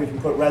bags, we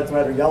can put red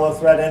thread or yellow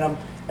thread in them,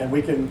 and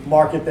we can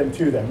market them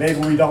to them.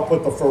 Maybe we don't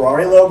put the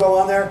Ferrari logo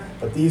on there,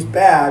 but these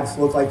bags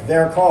look like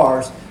their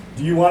cars.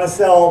 Do you want to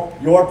sell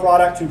your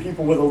product to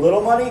people with a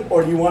little money,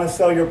 or do you want to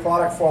sell your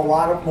product for a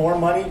lot more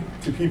money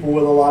to people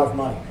with a lot of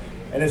money?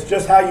 And it's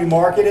just how you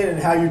market it and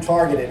how you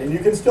target it. And you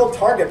can still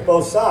target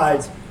both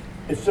sides.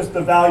 It's just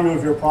the value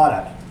of your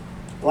product.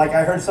 Like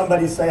I heard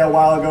somebody say a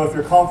while ago, if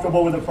you're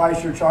comfortable with the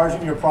price you're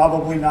charging, you're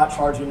probably not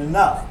charging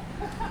enough.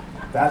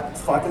 That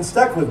fucking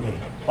stuck with me.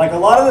 Like a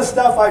lot of the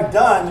stuff I've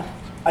done,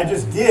 I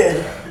just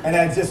did, and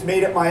I just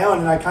made it my own,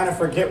 and I kind of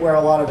forget where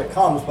a lot of it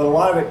comes, but a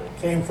lot of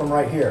it came from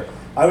right here.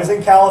 I was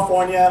in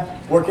California,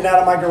 working out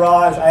of my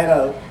garage. I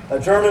had a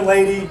German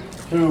lady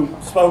who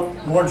spoke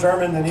more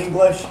German than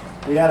English.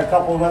 We had a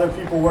couple of other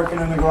people working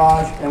in the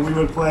garage, and we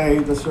would play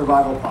the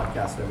survival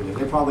podcast every day.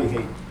 They probably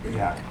hate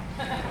Yak.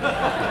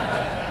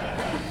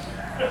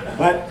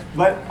 But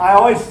I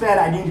always said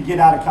I need to get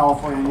out of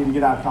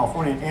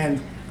California,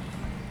 and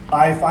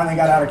I finally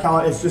got out of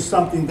California. It's just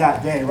something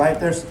that day, right?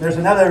 There's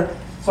another,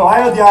 so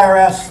I owed the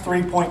IRS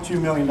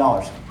 $3.2 million,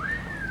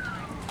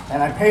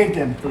 and I paid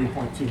them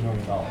 $3.2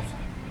 million.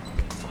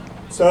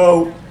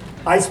 So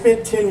I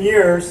spent 10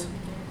 years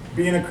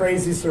being a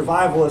crazy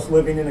survivalist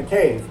living in a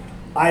cave.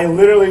 I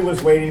literally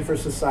was waiting for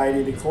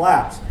society to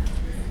collapse.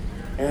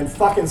 And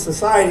fucking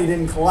society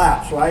didn't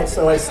collapse, right?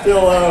 So I still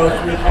owe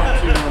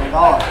 $3.2 million.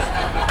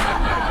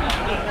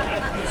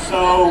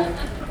 So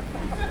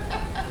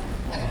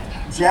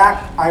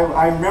Jack,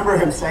 I remember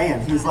him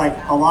saying, he's like,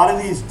 a lot of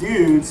these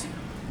dudes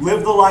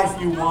live the life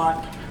you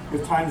want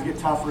if times get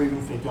tougher, even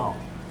if they don't.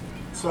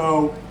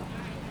 So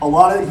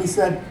he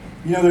said,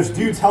 you know, there's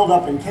dudes held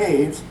up in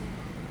caves,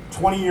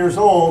 20 years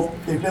old,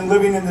 they've been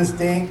living in this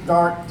dank,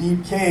 dark,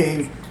 deep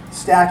cave,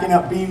 stacking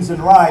up beans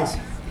and rice,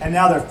 and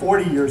now they're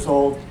 40 years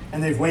old,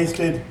 and they've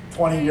wasted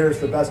 20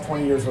 years, the best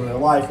 20 years of their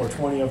life, or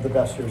 20 of the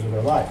best years of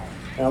their life.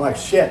 And I'm like,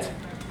 shit,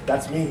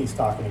 that's me he's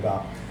talking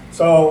about.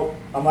 So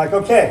I'm like,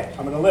 okay,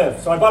 I'm gonna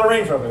live. So I bought a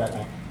Range Rover that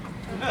night.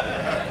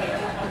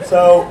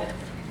 So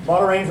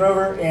bought a Range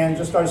Rover and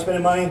just started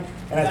spending money,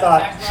 and I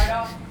thought,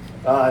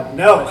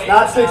 no, it's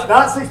not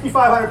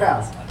 6,500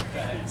 pounds.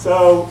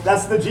 So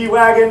that's the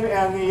G-Wagon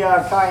and the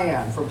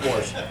Cayenne from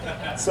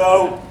Porsche.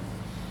 So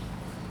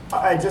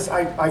I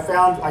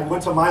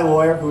went to my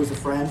lawyer, who is a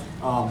friend.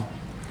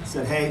 He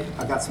said, hey,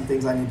 I've got some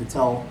things I need to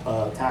tell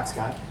a tax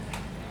guy.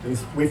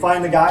 We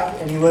find the guy,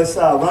 and he was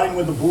running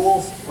with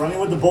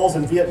the bulls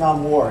in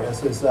Vietnam War as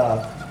his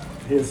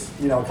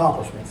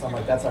accomplishments. I'm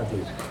like, that's our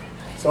dude.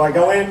 So I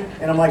go in,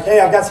 and I'm like,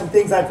 hey, I've got some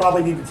things I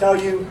probably need to tell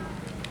you.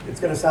 It's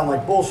going to sound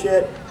like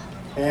bullshit.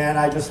 And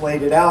I just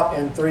laid it out,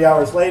 and 3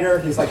 hours later,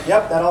 he's like,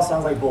 yep, that all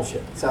sounds like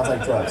bullshit. It sounds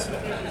like drugs.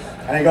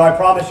 And I go, I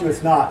promise you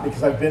it's not,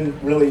 because I've been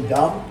really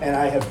dumb, and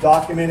I have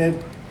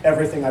documented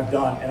everything I've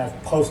done, and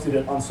I've posted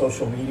it on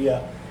social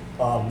media.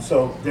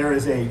 So there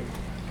is a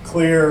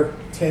clear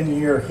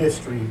 10-year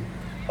history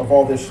of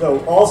all this.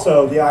 So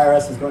also, the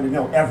IRS is going to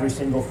know every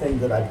single thing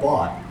that I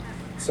bought.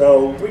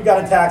 So we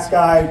got a tax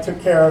guy, took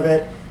care of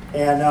it,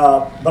 and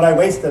but I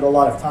wasted a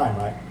lot of time,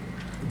 right,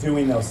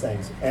 doing those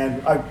things.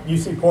 And you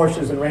see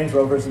Porsches and Range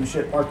Rovers and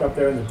shit parked up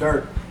there in the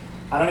dirt.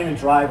 I don't even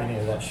drive any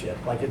of that shit.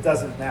 Like, it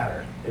doesn't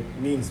matter. It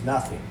means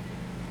nothing.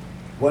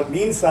 What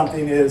means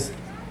something is,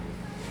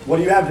 what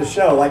do you have to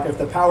show? Like, if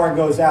the power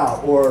goes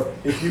out, or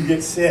if you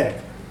get sick,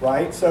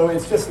 right? So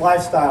it's just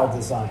lifestyle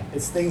design.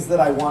 It's things that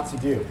I want to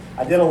do.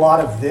 I did a lot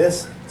of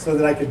this so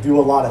that I could do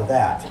a lot of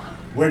that.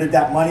 Where did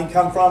that money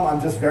come from? I'm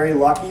just very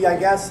lucky, I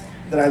guess,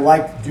 that I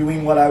liked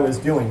doing what I was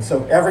doing.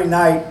 So every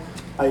night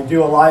I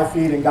do a live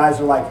feed, and guys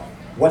are like,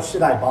 what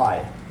should I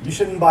buy? You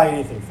shouldn't buy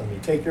anything from me.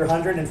 Take your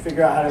 100 and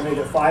figure out how to make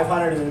it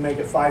 500 and then make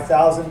it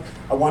 5,000.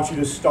 I want you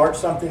to start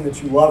something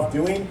that you love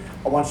doing.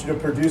 I want you to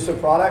produce a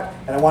product,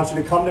 and I want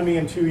you to come to me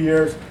in 2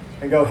 years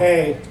and go,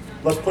 hey,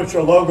 let's put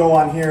your logo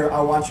on here.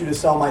 I want you to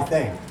sell my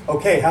thing.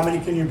 Okay, how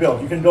many can you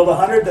build? You can build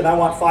 100, then I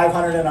want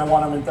 500, and I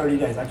want them in 30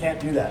 days. I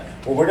can't do that.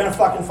 Well, we're going to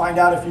fucking find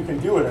out if you can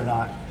do it or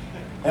not.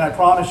 And I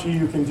promise you,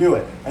 you can do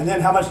it. And then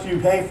how much do you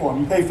pay for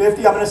them? You pay $50,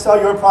 I'm going to sell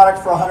your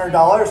product for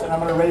 $100, and I'm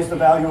going to raise the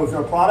value of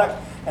your product,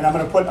 and I'm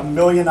going to put 1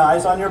 million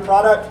eyes on your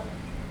product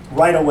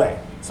right away.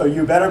 So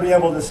you better be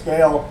able to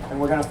scale,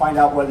 and we're going to find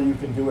out whether you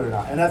can do it or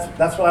not. And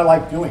that's what I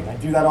like doing. I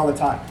do that all the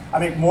time. I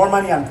make more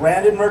money on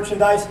branded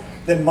merchandise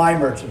than my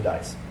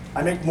merchandise.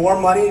 I make more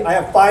money. I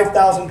have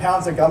 5,000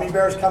 pounds of gummy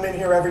bears come in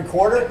here every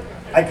quarter.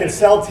 I could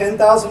sell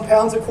 10,000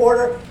 pounds a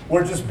quarter.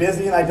 We're just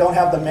busy, and I don't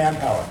have the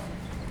manpower.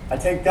 I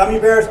take gummy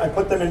bears, I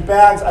put them in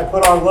bags, I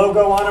put our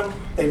logo on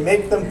them. They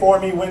make them for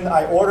me when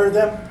I order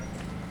them.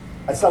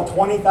 I sell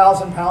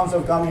 20,000 pounds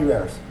of gummy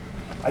bears.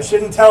 I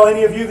shouldn't tell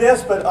any of you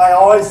this, but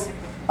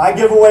I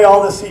give away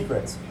all the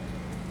secrets.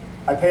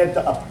 I pay $1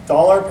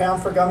 a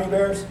pound for gummy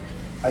bears.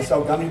 I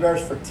sell gummy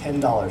bears for $10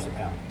 a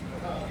pound.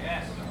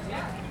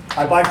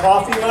 I buy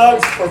coffee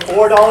mugs for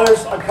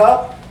 $4 a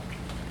cup,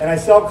 and I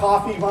sell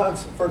coffee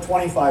mugs for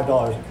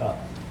 $25 a cup.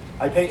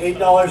 I pay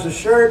 $8 a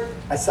shirt.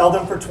 I sell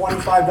them for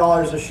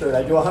 $25 a shirt.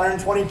 I do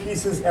 120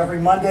 pieces every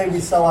Monday.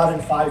 We sell out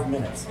in 5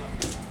 minutes.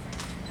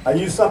 I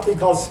use something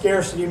called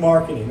scarcity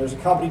marketing. There's a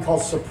company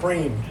called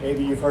Supreme,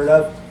 maybe you've heard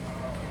of.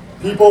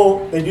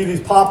 People, they do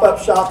these pop-up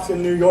shops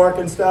in New York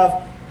and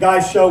stuff.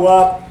 Guys show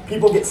up.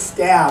 People get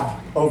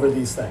stabbed over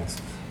these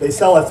things. They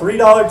sell a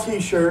 $3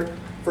 t-shirt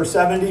for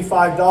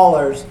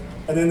 $75,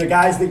 and then the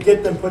guys that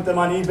get them put them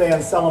on eBay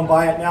and sell them,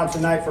 buy it now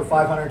tonight for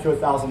 $500 to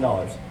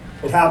 $1,000.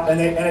 It happens,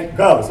 and it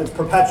goes. It's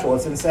perpetual.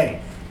 It's insane.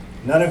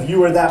 None of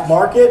you are that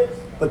market,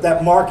 but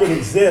that market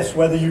exists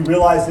whether you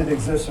realize it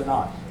exists or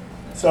not.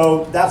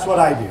 So that's what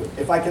I do.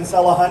 If I can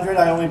sell 100,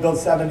 I only build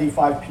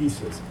 75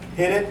 pieces.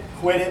 Hit it,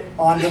 quit it,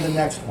 on to the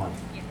next one.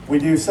 We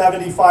do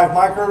 75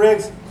 micro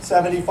rigs,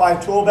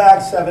 75 tool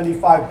bags,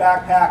 75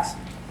 backpacks.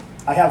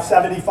 I have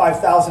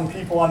 75,000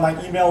 people on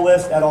my email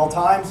list at all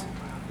times.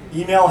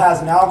 Email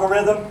has an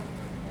algorithm.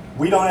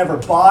 We don't ever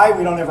buy,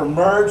 we don't ever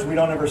merge, we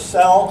don't ever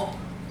sell.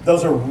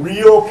 Those are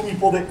real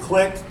people that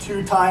clicked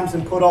 2 times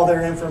and put all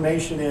their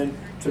information in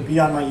to be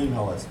on my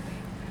email list.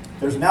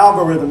 There's an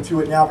algorithm to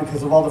it now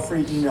because of all the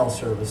free email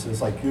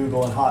services like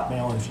Google and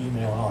Hotmail and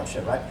Gmail and all that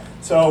shit, right?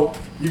 So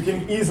you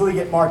can easily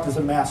get marked as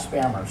a mass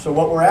spammer. So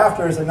what we're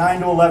after is a 9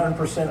 to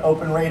 11%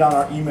 open rate on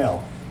our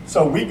email.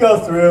 So we go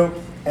through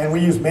and we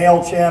use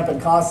MailChimp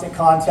and Constant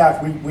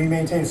Contact. We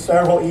maintain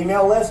several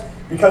email lists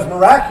because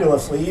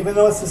miraculously, even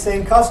though it's the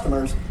same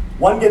customers,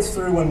 one gets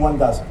through and one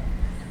doesn't.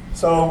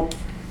 So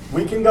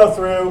we can go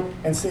through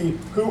and see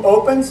who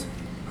opens,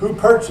 who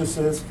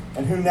purchases,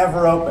 and who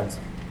never opens.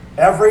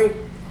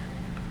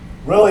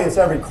 Really it's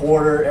every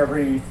quarter,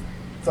 every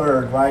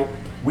third, right?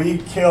 We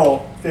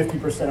kill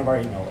 50% of our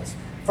email list.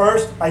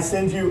 First, I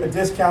send you a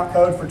discount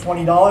code for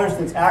 $20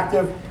 that's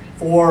active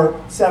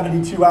for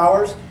 72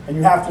 hours, and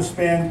you have to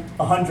spend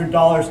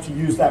 $100 to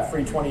use that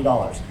free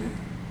 $20.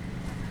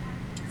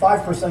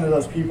 5% of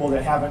those people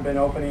that haven't been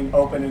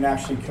open and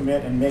actually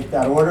commit and make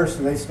that order,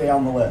 so they stay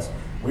on the list.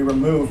 We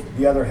remove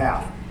the other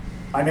half.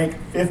 I make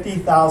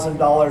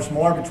 $50,000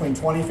 more, between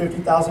 $20,000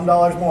 and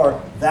 $50,000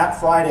 more that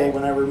Friday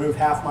when I remove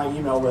half my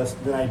email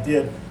list than I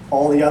did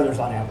all the others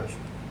on average.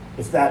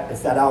 It's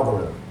that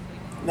algorithm.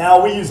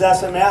 Now we use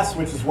SMS,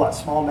 which is what?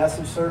 Small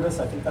message service.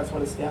 I think that's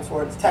what it stands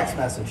for. It's text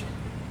message.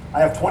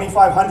 I have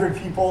 2,500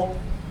 people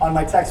on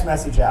my text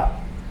message app.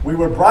 We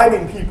were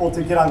bribing people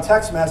to get on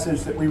text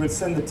message that we would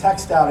send the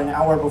text out an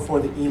hour before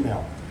the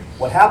email.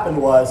 What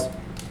happened was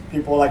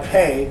people were like,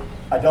 hey,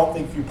 I don't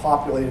think you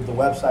populated the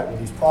website with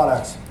these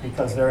products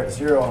because they're at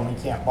 0 and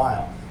we can't buy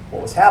them.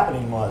 What was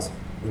happening was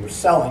we were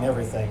selling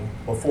everything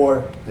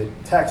before the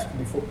text,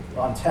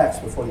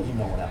 before the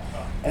email went out.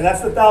 And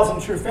that's the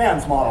 1,000 true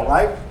fans model,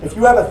 right? If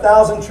you have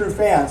 1,000 true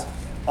fans,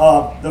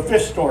 the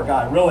fish store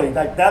guy, really,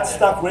 that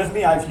stuck with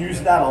me. I've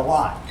used that a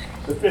lot,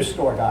 the fish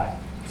store guy.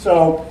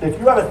 So if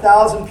you have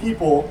 1,000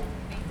 people,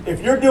 if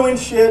you're doing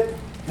shit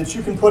that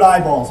you can put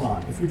eyeballs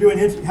on, if you're doing,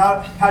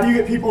 how do you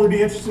get people to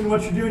be interested in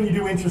what you're doing? You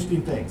do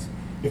interesting things.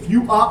 If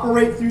you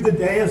operate through the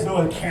day as though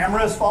a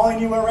camera is following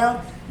you around,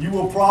 you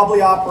will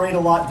probably operate a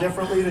lot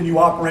differently than you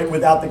operate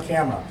without the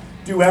camera.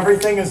 Do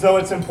everything as though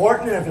it's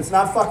important, and if it's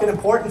not fucking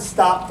important,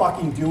 stop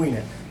fucking doing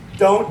it.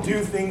 Don't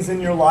do things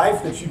in your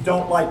life that you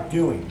don't like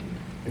doing.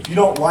 If you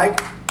don't like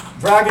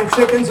dragging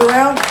chickens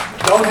around,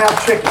 don't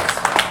have chickens.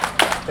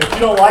 If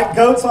you don't like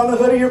goats on the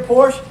hood of your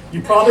Porsche,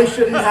 you probably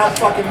shouldn't have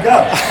fucking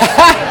goats.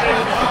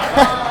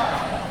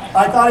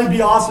 I thought it'd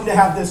be awesome to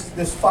have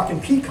this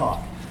fucking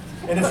peacock.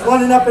 And it's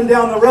running up and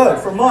down the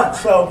road for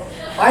months. So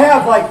I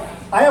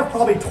have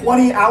probably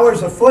 20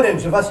 hours of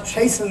footage of us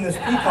chasing this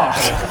peacock.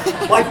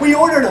 Like we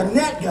ordered a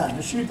net gun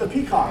to shoot the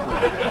peacock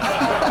with.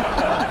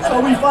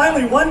 So we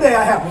finally, one day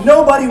I have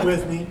nobody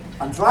with me.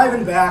 I'm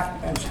driving back,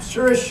 and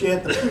sure as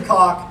shit, the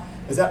peacock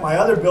is at my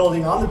other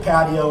building on the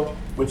patio,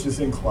 which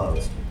is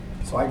enclosed.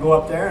 So I go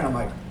up there and I'm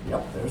like,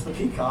 yep, there's the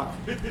peacock.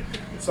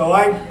 So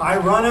I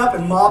run up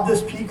and mob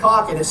this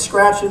peacock, and it's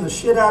scratching the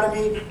shit out of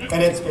me,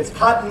 and it's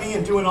cutting me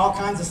and doing all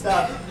kinds of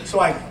stuff. So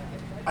I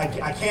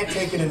can't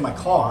take it in my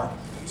car.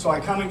 So I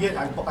come and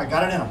I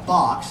got it in a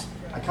box.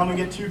 I come and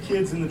get 2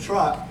 kids in the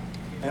truck,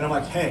 and I'm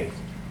like, hey,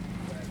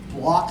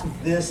 block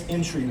this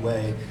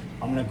entryway,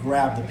 I'm gonna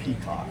grab the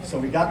peacock. So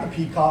we got the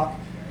peacock,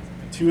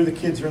 2 of the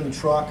kids are in the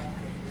truck.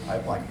 I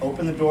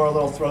open the door a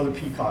little, throw the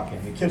peacock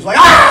in. The kid's like,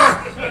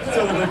 ah!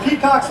 So the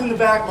peacock's in the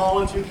back,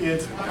 mauling 2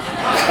 kids.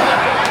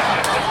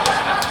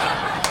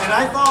 And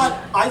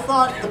I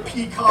thought the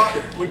peacock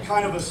would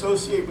kind of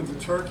associate with the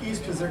turkeys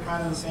because they're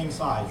kind of the same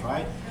size,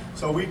 right?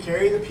 So we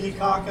carry the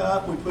peacock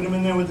up, we put him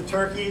in there with the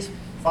turkeys,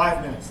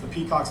 5 minutes, the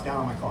peacock's down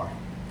on my car.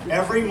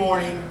 Every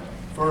morning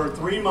for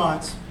 3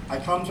 months, I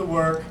come to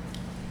work,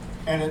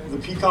 and the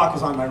peacock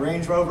is on my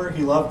Range Rover.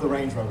 He loved the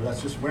Range Rover.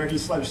 That's just where he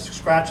slept.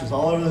 Scratches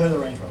all over the hood of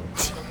the Range Rover.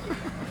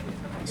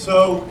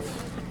 So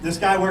this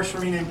guy works for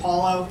me named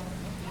Paulo,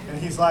 and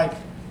he's like,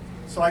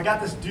 so I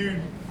got this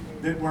dude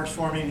that works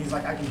for me, and he's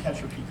like, I can catch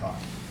your peacock.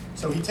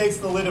 So he takes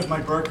the lid of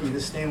my Berkey,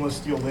 this stainless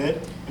steel lid,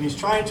 and he's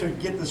trying to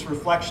get this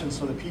reflection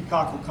so the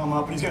peacock will come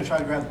up, and he's going to try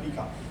to grab the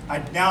peacock. I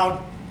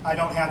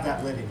don't have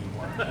that lid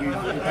anymore.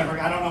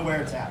 I don't know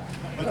where it's at.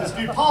 But this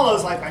dude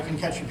Paulo's like, I can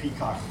catch your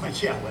peacock. I'm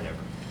like, yeah, whatever.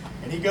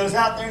 And he goes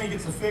out there and he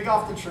gets the fig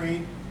off the tree,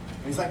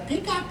 and he's like,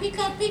 peacock,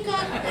 peacock,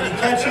 peacock, and he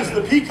catches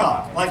the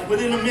peacock, like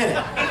within a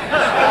minute.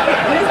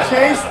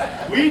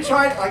 We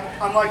tried,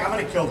 I'm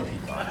gonna kill the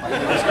peacock.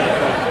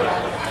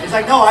 He's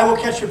like, no, I will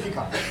catch your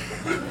peacock.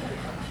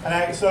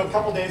 And so a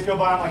couple days go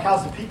by, I'm like,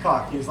 how's the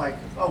peacock? He was like,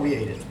 oh, we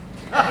ate it.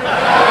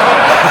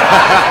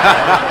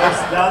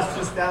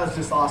 That was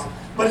just awesome.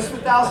 But it's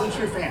 1,000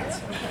 true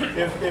fans.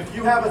 If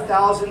you have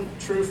 1,000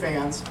 true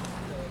fans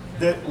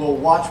that will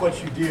watch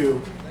what you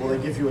do, will they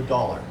give you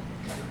 $1?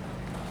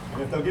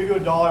 And if they'll give you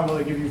 $1, will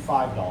they give you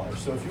 $5?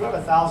 So if you have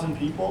 1,000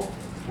 people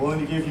willing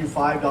to give you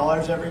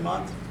 $5 every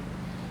month,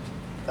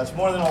 that's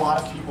more than a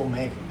lot of people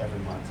make every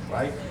month,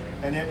 right?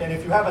 And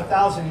if you have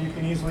 1,000, you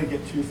can easily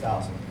get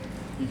 2,000.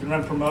 You can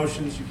run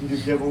promotions, you can do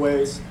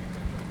giveaways.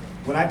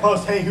 When I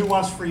post, hey, who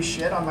wants free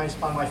shit on my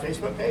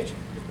Facebook page,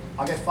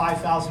 I'll get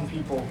 5,000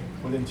 people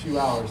within 2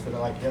 hours that are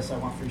like, yes, I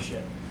want free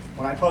shit.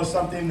 When I post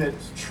something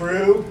that's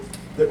true,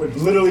 that would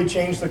literally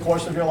change the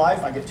course of your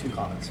life, I get 2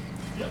 comments.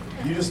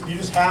 You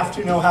just have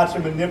to know how to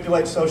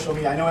manipulate social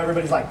media. I know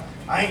everybody's like,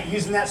 I ain't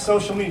using that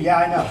social media. Yeah,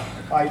 I know.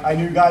 I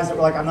knew guys that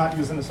were like, I'm not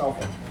using the cell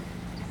phone.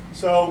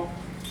 So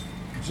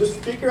just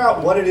figure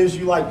out what it is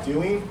you like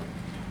doing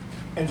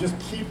and just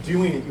keep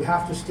doing it. You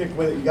have to stick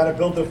with it. You got to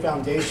build the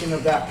foundation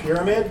of that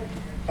pyramid.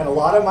 And a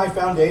lot of my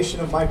foundation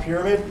of my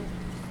pyramid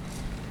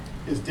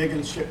is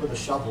digging shit with a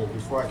shovel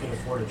before I can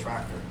afford a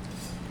tractor.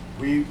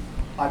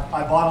 I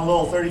bought a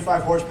little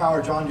 35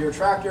 horsepower John Deere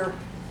tractor,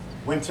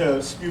 went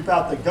to scoop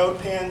out the goat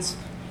pins,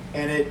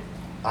 and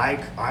I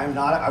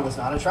was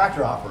not a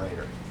tractor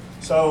operator.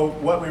 So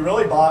what we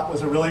really bought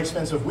was a really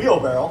expensive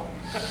wheelbarrow,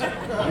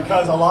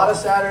 because a lot of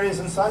Saturdays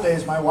and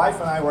Sundays, my wife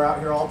and I were out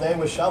here all day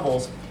with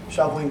shovels,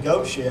 shoveling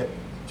goat shit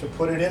to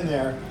put it in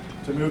there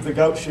to move the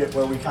goat shit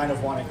where we kind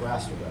of wanted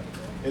grass to go.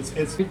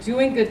 You're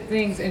doing good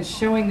things and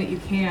showing that you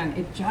can.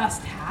 It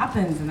just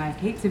happens, and I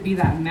hate to be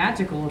that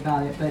magical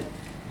about it, but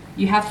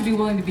you have to be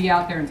willing to be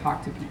out there and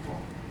talk to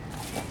people.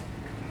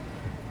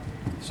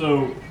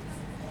 So,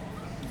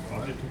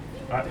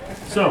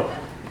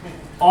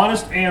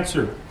 honest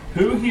answer.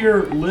 Who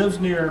here lives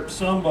near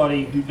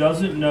somebody who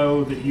doesn't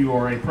know that you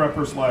are a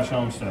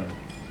prepper/homesteader?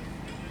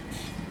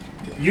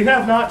 You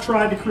have not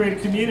tried to create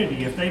a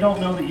community. If they don't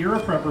know that you're a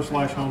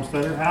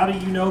prepper/homesteader, how do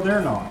you know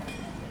they're not?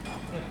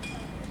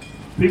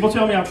 People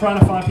tell me I'm trying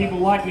to find people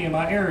like me in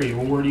my area.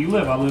 Well, where do you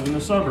live? I live in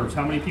the suburbs.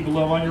 How many people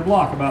live on your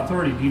block? About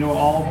 30. Do you know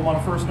all of them on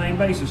a first name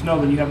basis? No,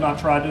 then you have not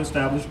tried to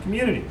establish a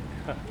community.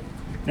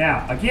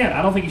 Now, again,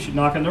 I don't think you should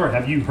knock on the door.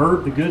 Have you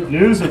heard the good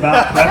news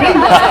about prepping?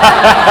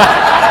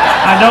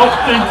 I don't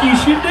think you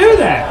should do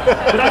that.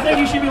 But I think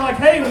you should be like,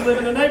 hey, we live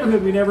in a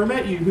neighborhood, we never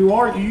met you. Who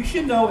are you? You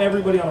should know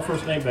everybody on a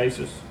first name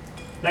basis.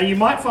 Now, you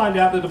might find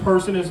out that the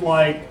person is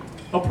like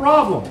a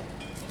problem.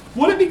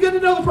 Would it be good to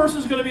know the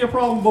person's going to be a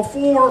problem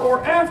before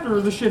or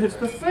after the shit hits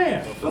the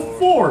fan?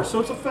 Before. So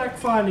it's a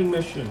fact-finding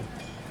mission.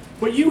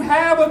 But you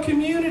have a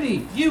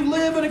community. You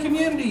live in a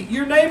community.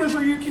 Your neighbors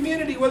are your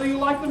community, whether you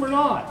like them or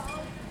not.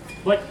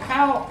 Like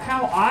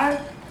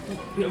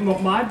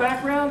my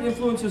background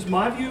influences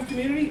my view of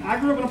community. I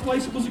grew up in a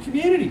place that was a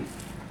community.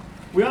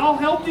 We all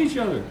helped each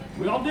other.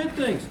 We all did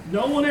things.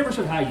 No one ever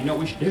said, hey, you know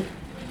what we should do?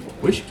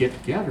 We should get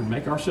together and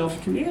make ourselves a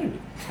community.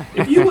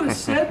 If you would have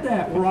said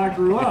that where I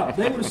grew up,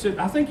 they would have said,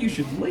 I think you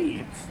should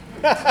leave.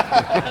 We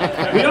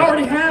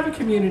already have a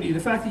community. The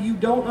fact that you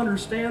don't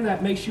understand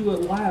that makes you a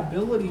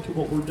liability to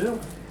what we're doing.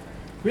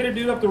 We had a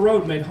dude up the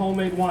road made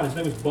homemade wine. His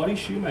name was Buddy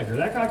Shoemaker.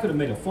 That guy could have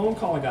made a phone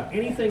call and got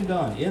anything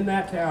done in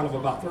that town of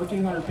about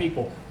 1,300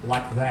 people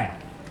like that.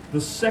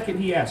 The second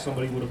he asked,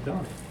 somebody would have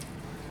done it.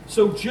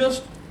 So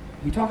just,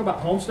 we talk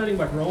about homesteading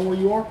by growing where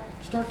you are.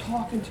 Start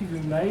talking to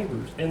your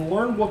neighbors and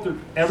learn what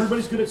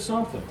everybody's good at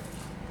something.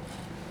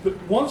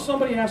 But once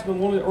somebody asked me in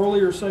one of the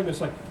earlier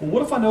segments, like, well,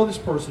 what if I know this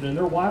person and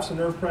their wife's a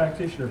nurse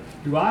practitioner?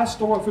 Do I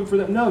store up food for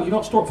them? No, you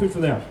don't store up food for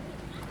them.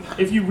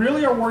 If you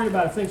really are worried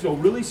about if things go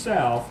really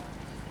south,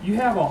 you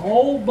have a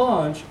whole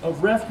bunch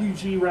of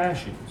refugee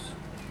rations.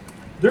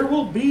 There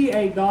will be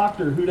a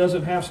doctor who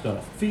doesn't have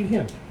stuff. Feed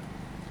him.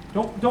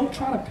 Don't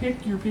try to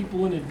pick your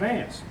people in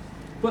advance.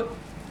 But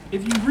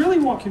if you really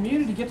want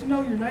community, get to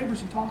know your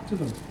neighbors and talk to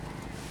them.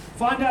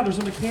 Find out there's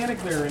a mechanic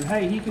there, and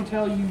hey, he can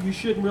tell you you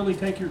shouldn't really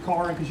take your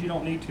car in because you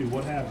don't need to,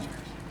 what have you.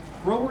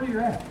 Grow where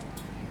you're at.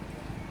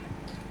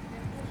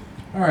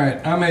 All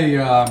right,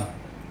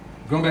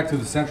 going back to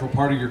the central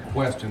part of your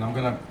question, I'm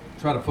going to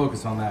try to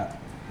focus on that.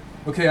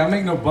 Okay, I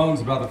make no bones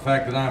about the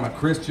fact that I am a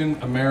Christian,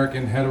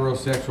 American,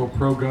 heterosexual,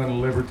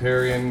 pro-gun,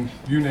 libertarian,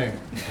 you name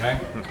it,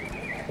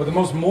 okay? But the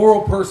most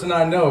moral person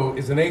I know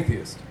is an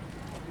atheist.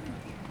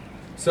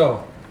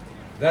 So,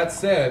 that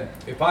said,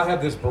 if I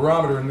have this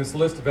barometer and this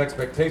list of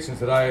expectations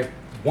that I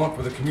want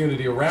for the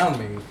community around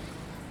me,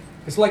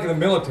 it's like in the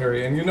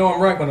military, and you know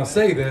I'm right when I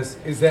say this,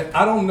 is that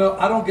I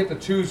don't get to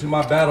choose who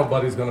my battle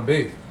buddy is going to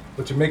be,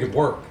 but you make it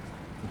work,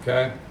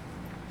 okay?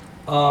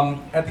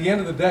 At the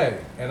end of the day,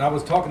 and I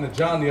was talking to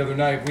John the other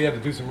night, we had to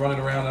do some running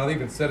around, and I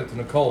even said it to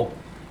Nicole,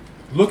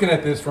 looking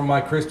at this from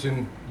my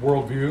Christian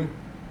worldview,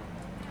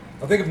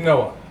 I think of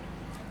Noah,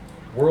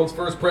 world's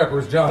first prepper,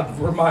 as John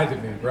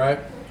reminded me, right?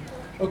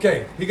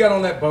 Okay, he got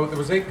on that boat, there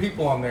was 8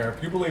 people on there,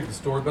 if you believe the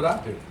story, but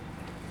I do.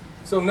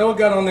 So Noah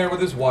got on there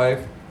with his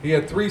wife. He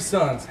had 3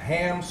 sons,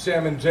 Ham,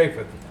 Shem, and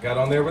Japheth. Got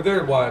on there with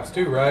their wives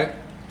too, right?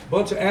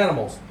 Bunch of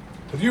animals.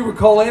 If you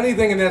recall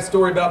anything in that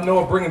story about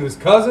Noah bringing his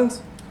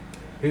cousins,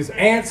 his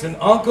aunts and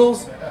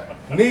uncles,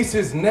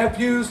 nieces,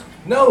 nephews,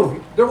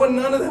 no, there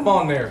wasn't none of them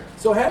on there.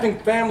 So having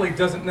family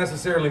doesn't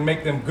necessarily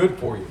make them good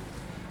for you.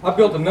 I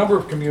built a number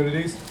of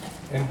communities,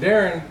 and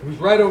Darren, who's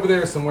right over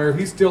there somewhere,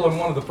 he's still in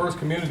one of the first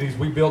communities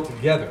we built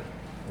together,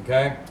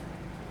 okay?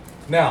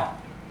 Now,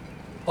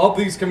 of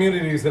these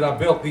communities that I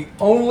built, the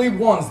only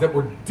ones that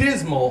were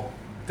dismal,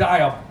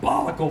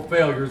 diabolical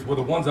failures were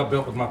the ones I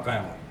built with my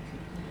family.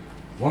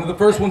 One of the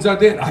first ones I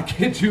did, I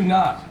kid you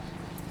not.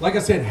 Like I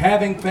said,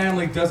 having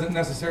family doesn't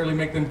necessarily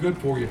make them good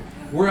for you.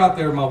 We're out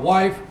there, my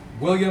wife,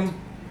 William,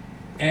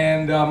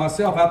 and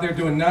myself out there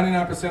doing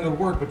 99% of the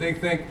work, but they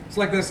think, it's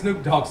like that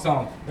Snoop Dogg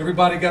song,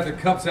 everybody got their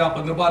cups out,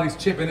 but nobody's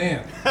chipping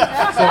in.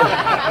 So,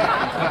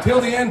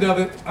 until the end of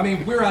it, I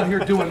mean, we're out here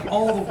doing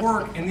all the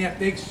work, and yet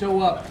they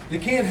show up. They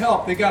can't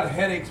help, they got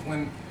headaches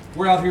when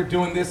we're out here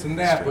doing this and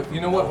that, but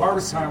you know what,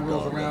 harvest time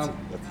rolls around,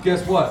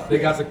 guess what, they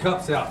got the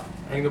cups out,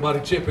 ain't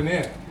nobody chipping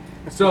in.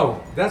 So,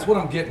 that's what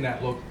I'm getting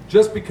at, look,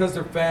 just because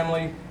they're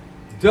family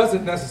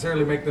doesn't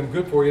necessarily make them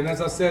good for you, and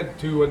as I said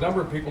to a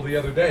number of people the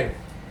other day,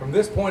 from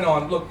this point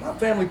on, look, my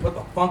family put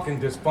the funk in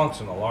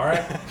dysfunctional, all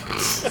right?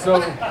 So,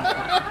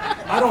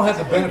 I don't have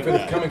the benefit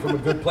of coming from a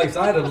good place.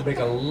 I had to make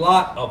a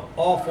lot of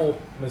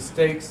awful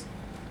mistakes,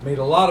 made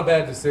a lot of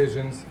bad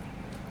decisions.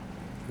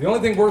 The only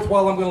thing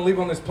worthwhile I'm going to leave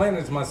on this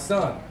planet is my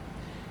son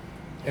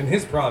and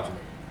his progeny.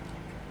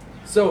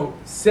 So,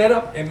 set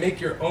up and make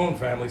your own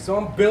family. So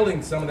I'm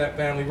building some of that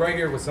family right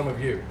here with some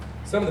of you,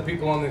 some of the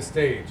people on this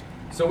stage.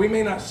 So we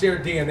may not share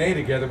DNA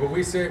together, but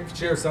we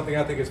share something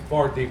I think is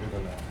far deeper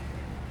than that.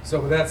 So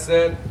with that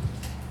said,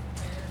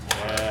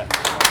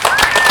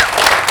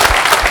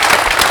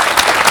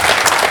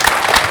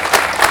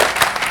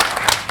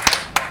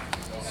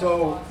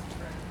 So,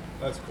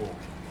 that's cool.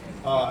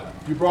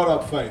 You brought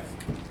up faith.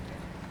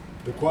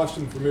 The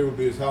question for me would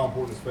be is how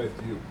important is faith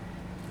to you,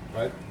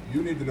 right?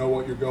 You need to know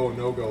what your go and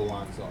no-go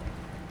lines are.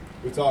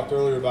 We talked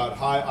earlier about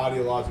high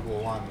ideological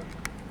alignment.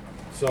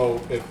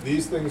 So if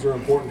these things are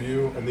important to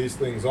you and these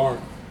things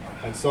aren't,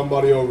 and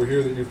somebody over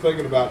here that you're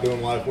thinking about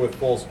doing life with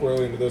falls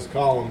squarely into this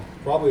column,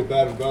 probably a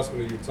bad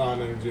investment of your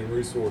time, energy, and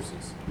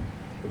resources.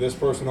 If this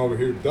person over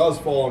here does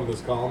fall into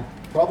this column,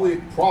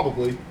 probably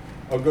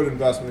a good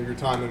investment of your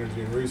time, energy,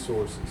 and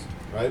resources,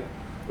 right?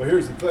 But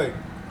here's the thing,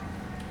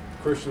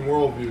 Christian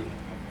worldview,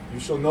 you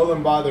shall know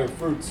them by their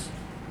fruits.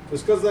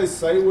 Just because they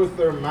say with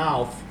their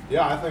mouth,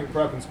 yeah, I think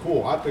prepping's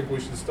cool, I think we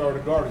should start a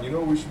garden, you know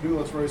what we should do,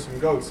 let's raise some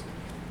goats.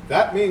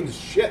 That means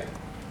shit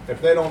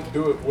if they don't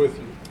do it with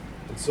you.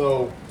 And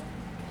so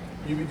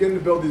you begin to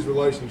build these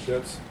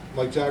relationships,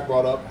 like Jack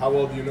brought up, how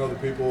well do you know the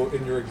people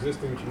in your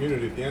existing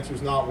community? If the answer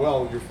is not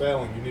well, you're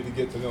failing, you need to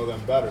get to know them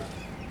better.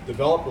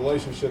 Develop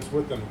relationships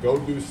with them, go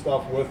do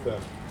stuff with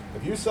them.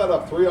 If you set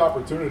up 3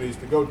 opportunities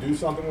to go do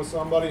something with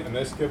somebody and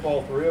they skip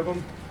all 3 of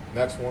them,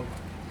 next one,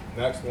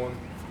 next one,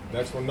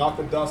 next one, knock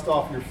the dust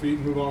off your feet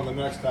and move on to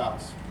the next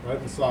house. Right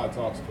inside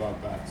talks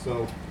about that.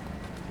 So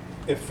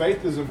if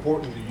faith is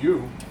important to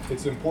you,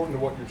 it's important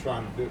to what you're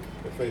trying to do.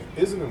 If faith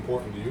isn't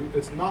important to you,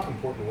 it's not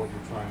important to what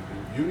you're trying to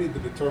do. You need to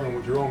determine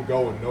what your own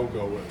go and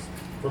no-go is.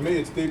 For me,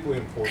 it's deeply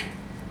important.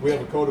 We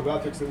have a code of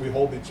ethics that we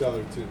hold each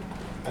other to.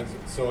 And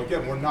so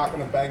again, we're not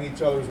going to bang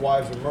each other's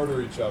wives or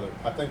murder each other.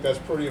 I think that's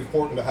pretty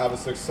important to have a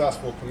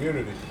successful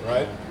community,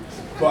 right?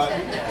 But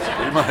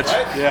pretty much,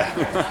 right? Yeah.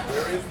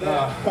 There is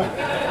that.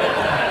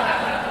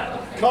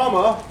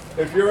 Comma,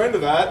 if you're into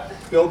that,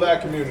 build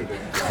that community.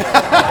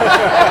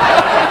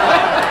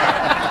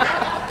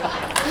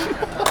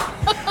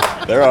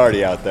 They're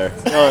already out there.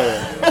 Oh,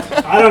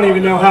 yeah. I don't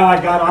even know how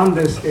I got on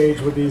this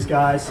stage with these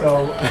guys,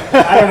 so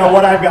I don't know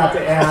what I've got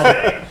to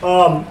add.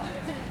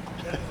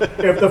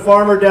 If the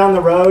farmer down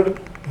the road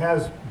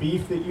has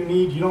beef that you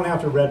need, you don't have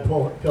to red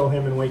pill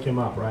him and wake him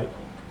up, right?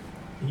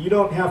 you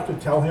don't have to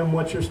tell him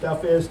what your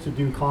stuff is to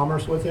do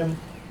commerce with him.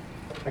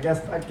 I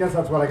guess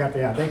that's what I got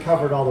to add. They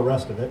covered all the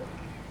rest of it.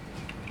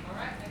 All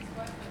right, next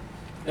question.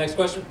 Next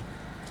question.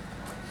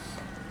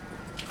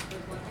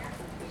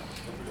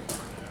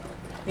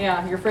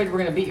 Yeah, you're afraid we're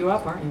going to beat you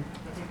up, aren't you?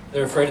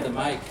 They're afraid of the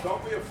mic.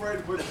 Don't be afraid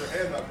to put your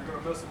hand up. You're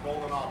going to miss a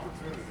golden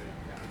opportunity.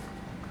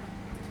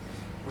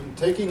 When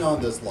taking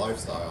on this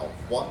lifestyle,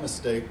 what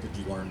mistake did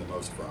you learn the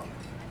most from?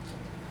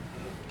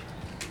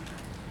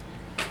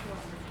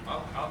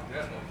 I'll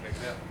definitely take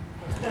that.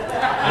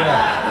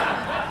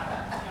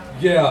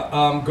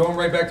 Yeah, going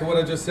right back to what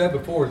I just said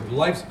before,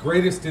 life's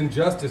greatest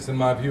injustice, in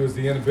my view, is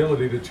the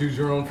inability to choose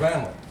your own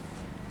family.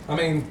 I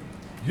mean,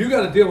 you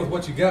got to deal with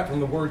what you got from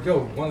the word go.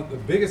 One of the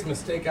biggest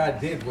mistake I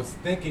did was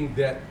thinking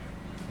that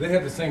they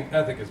had the same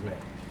ethic as me.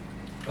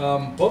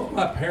 Both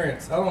my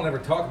parents, I don't ever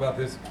talk about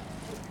this.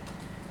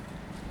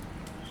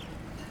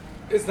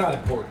 It's not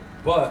important,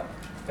 but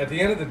at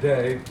the end of the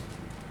day,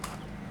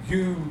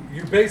 you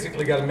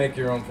basically got to make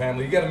your own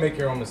family. You got to make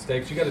your own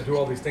mistakes. You got to do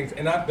all these things.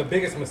 And the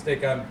biggest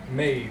mistake I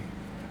made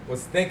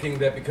was thinking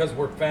that because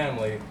we're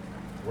family,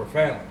 we're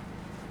family.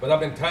 But I've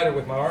been tighter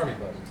with my Army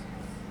buddies.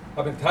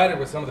 I've been tighter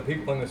with some of the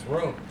people in this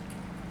room.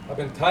 I've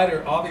been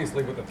tighter,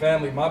 obviously, with the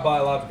family, my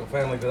biological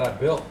family that I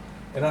built.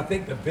 And I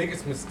think the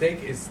biggest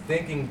mistake is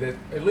thinking that,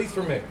 at least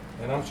for me,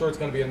 and I'm sure it's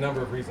going to be a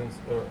number of reasons,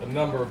 or a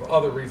number of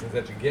other reasons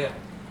that you get.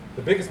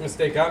 The biggest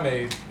mistake I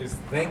made is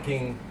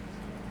thinking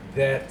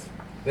that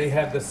they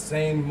have the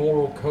same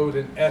moral code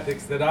and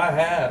ethics that I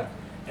have,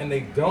 and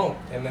they don't.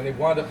 And then they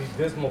wind up being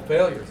dismal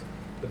failures.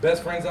 The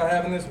best friends I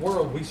have in this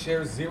world, we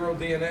share zero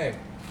DNA.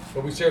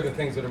 But we share the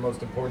things that are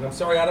most important. I'm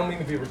sorry, I don't mean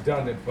to be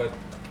redundant, but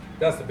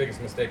that's the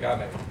biggest mistake I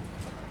made.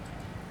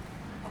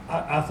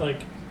 I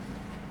think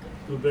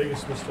the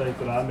biggest mistake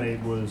that I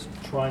made was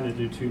trying to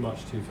do too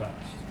much too fast.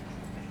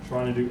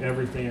 Trying to do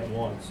everything at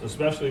once,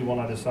 especially when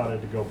I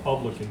decided to go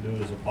public and do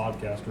it as a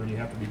podcaster, and you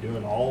have to be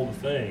doing all the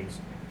things.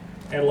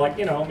 And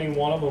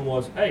one of them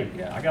was, hey,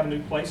 yeah, I got a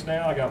new place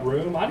now, I got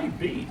room, I need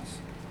bees.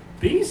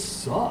 Bees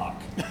suck.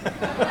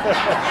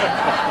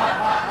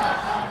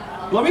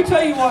 Let me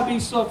tell you why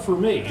bees suck for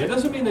me. It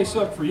doesn't mean they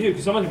suck for you,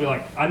 because somebody's gonna be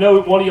like, I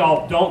know one of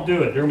y'all don't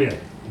do it. They're gonna be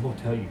like, I'm gonna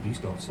tell you, bees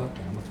don't suck,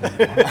 man. I'm gonna tell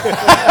you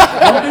why.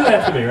 Don't do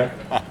that to me, right?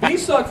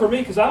 Bees suck for me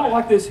because I don't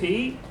like this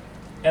heat,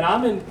 and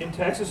I'm in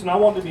Texas, and I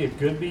wanted to be a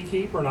good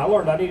beekeeper, and I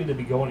learned I needed to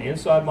be going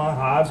inside my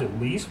hives at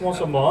least once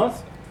a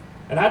month,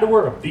 and I had to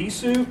wear a bee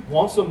suit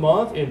once a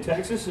month in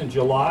Texas in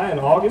July and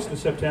August and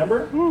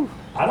September.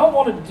 I don't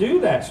want to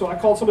do that, so I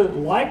called somebody that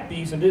liked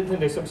bees and didn't think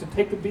they said,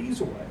 take the bees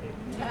away.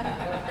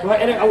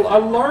 Right? And I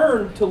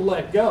learned to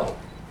let go.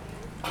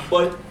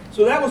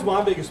 So that was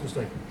my biggest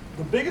mistake.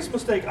 The biggest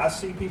mistake I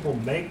see people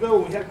make, though,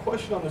 and we had a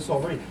question on this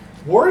already,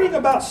 worrying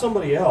about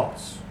somebody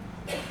else.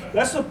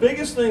 That's the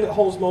biggest thing that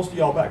holds most of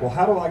y'all back. Well,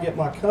 how do I get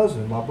my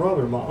cousin, my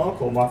brother, my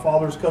uncle, my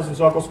father's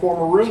cousin's uncle's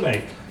former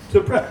roommate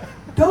to prep?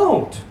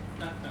 Don't.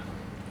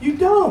 You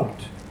don't.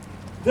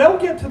 They'll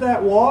get to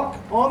that walk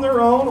on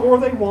their own, or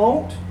they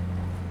won't.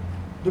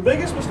 The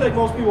biggest mistake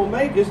most people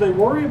make is they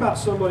worry about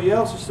somebody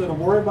else instead of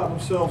worrying about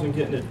themselves and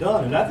getting it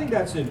done. And I think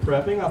that's in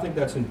prepping. I think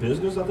that's in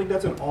business. I think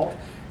that's in all.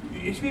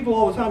 It's people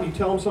all the time, you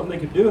tell them something they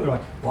could do, and they're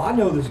like, well, I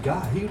know this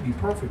guy. He would be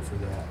perfect for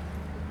that.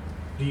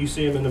 Do you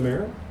see him in the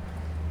mirror?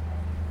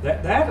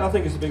 That I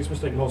think is the biggest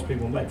mistake most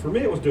people make. For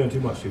me, it was doing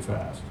too much too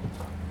fast.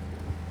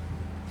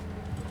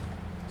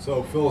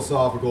 So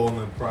philosophical and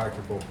then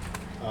practical.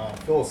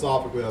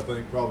 Philosophically, I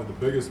think probably the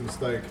biggest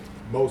mistake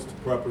most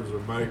preppers are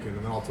making, and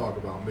then I'll talk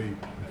about me,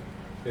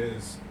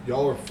 is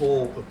y'all are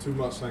full of too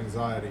much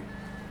anxiety.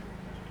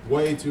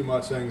 Way too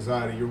much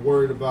anxiety. You're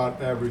worried about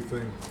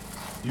everything.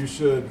 You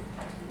should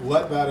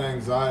let that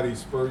anxiety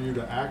spur you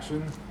to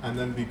action and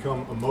then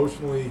become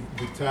emotionally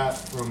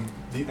detached from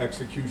the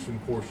execution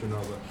portion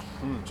of it.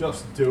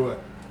 Just do it.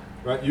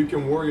 Right? You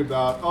can worry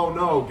about, oh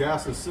no,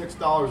 gas is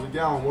 $6 a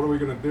gallon. What are we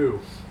going to do?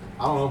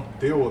 I don't know.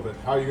 Deal with it.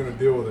 How are you going to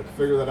deal with it?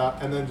 Figure that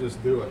out and then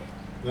just do it.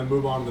 Then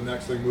move on to the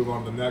next thing, move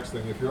on to the next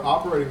thing. If you're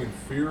operating in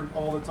fear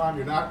all the time,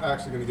 you're not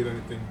actually going to get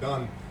anything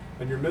done,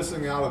 and you're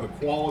missing out on the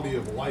quality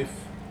of life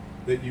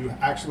that you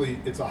actually,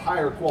 it's a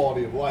higher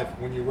quality of life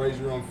when you raise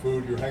your own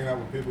food, you're hanging out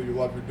with people you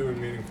love, you're doing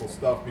meaningful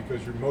stuff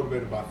because you're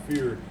motivated by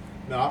fear,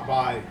 not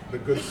by the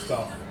good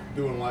stuff,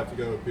 doing life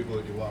together with people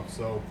that you love.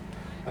 So,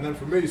 and then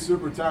for me,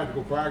 super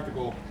tactical,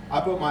 practical,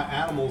 I put my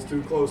animals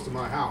too close to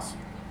my house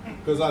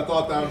because I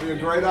thought that would be a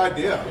great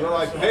idea. They're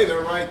like, hey,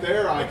 they're right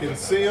there, I can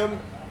see them.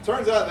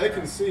 Turns out they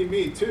can see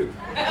me too.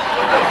 And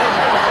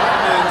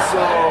so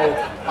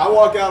I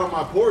walk out on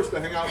my porch to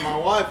hang out with my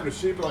wife, and the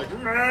sheep are like,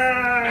 son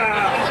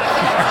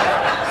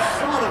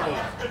of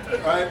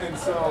a, right? And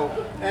so,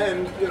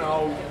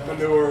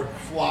 manure,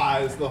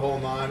 flies, the whole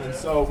nine. And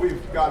so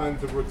we've gotten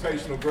into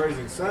rotational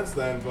grazing since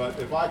then, but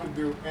if I could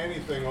do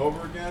anything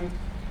over again,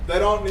 they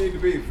don't need to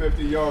be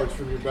 50 yards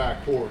from your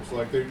back porch.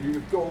 Like you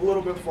could go a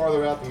little bit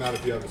farther out than that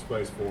if you have the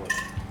space for it.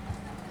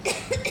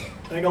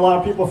 I think a lot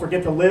of people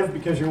forget to live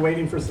because you're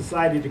waiting for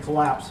society to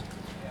collapse.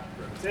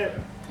 That's it.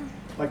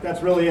 Like,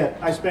 that's really it.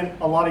 I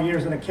spent a lot of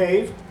years in a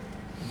cave,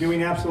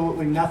 doing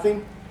absolutely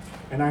nothing.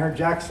 And I heard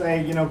Jack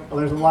say, you know,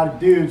 there's a lot of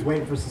dudes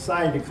waiting for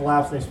society to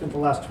collapse. They spent the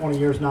last 20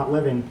 years not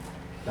living.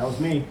 That was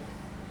me.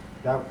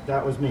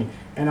 That was me.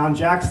 And on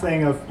Jack's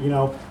thing of, you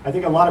know, I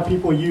think a lot of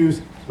people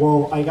use,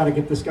 well, I got to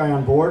get this guy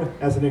on board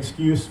as an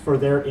excuse for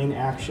their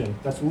inaction.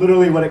 That's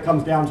literally what it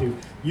comes down to.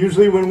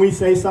 Usually when we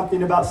say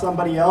something about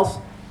somebody else,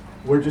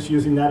 we're just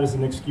using that as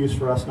an excuse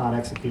for us not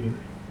executing.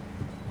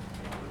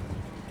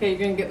 Okay, you're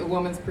going to get the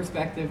woman's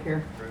perspective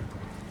here.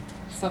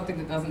 Something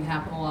that doesn't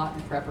happen a lot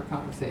in prepper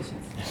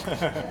conversations.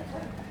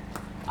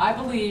 I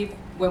believe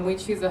when we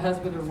choose a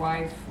husband or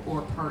wife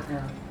or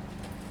partner,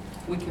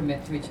 we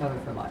commit to each other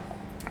for life.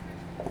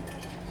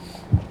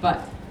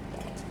 But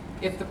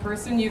if the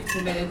person you've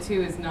committed to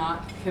is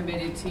not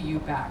committed to you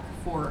back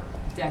for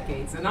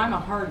decades, and I'm a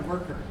hard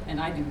worker and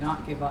I do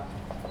not give up,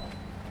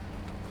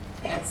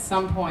 at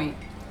some point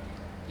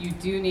you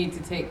do need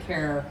to take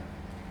care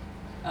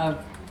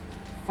of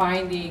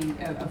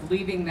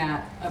leaving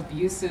that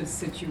abusive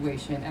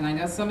situation. And I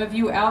know some of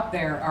you out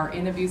there are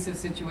in abusive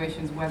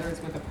situations, whether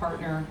it's with a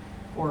partner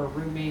or a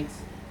roommate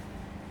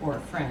or a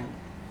friend.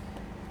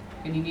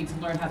 And you need to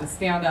learn how to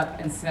stand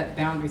up and set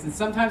boundaries. And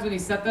sometimes when you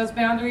set those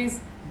boundaries,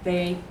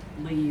 they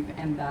leave,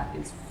 and that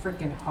is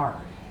freaking hard.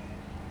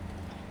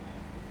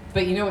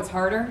 But you know what's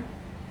harder?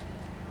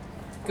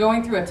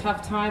 Going through a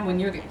tough time when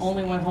you're the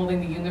only one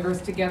holding the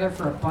universe together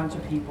for a bunch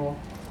of people.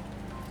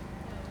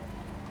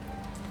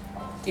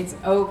 It's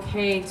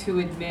okay to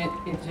admit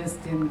it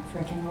just didn't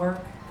freaking work.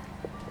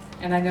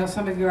 And I know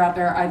some of you out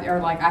there are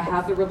like, I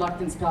have the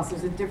reluctant spouse.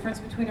 There's a difference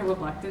between a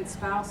reluctant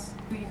spouse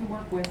who you can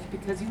work with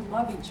because you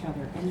love each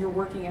other and you're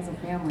working as a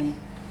family,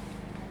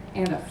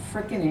 and a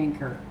freaking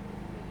anchor.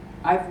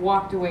 I've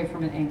walked away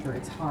from an anchor.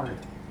 It's hard.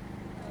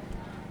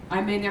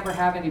 I may never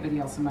have anybody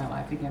else in my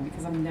life again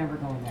because I'm never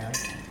going there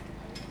again.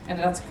 And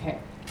that's okay.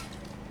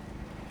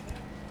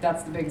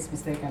 That's the biggest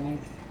mistake I made.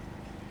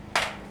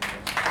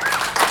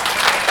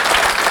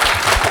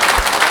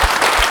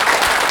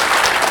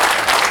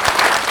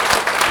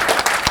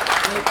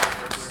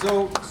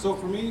 So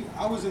for me,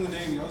 I was in the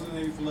Navy. I was in the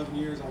Navy for 11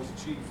 years. I was a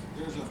chief.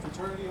 There's a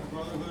fraternity, a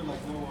brotherhood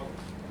like no other.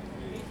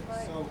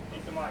 So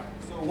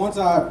once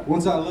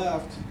I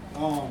left,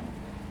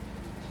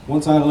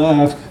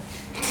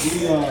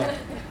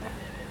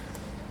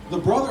 the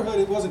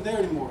brotherhood, it wasn't there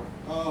anymore.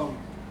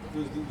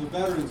 The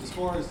veterans, as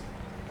far as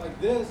like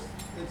this,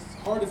 it's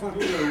hard to find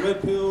people that are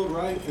red-pilled,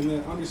 right, and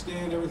that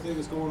understand everything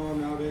that's going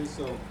on nowadays.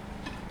 So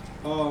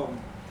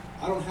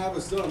I don't have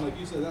a son, like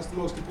you said. That's the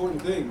most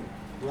important thing,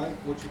 right?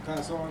 What you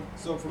pass on.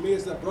 So for me,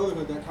 it's that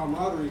brotherhood, that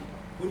camaraderie.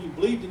 When you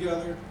bleed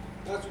together,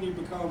 that's when you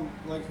become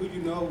like who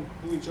you know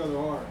who each other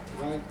are,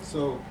 right?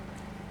 So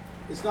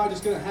it's not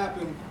just going to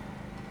happen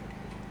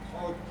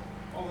all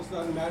of a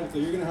sudden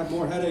magically. You're going to have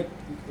more headache.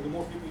 The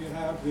more people you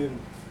have, then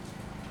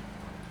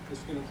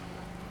it's going to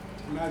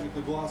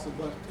magically blossom.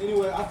 But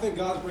anyway, I think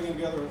God's bringing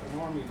together an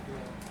army,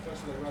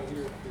 especially right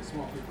here, these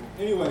small people.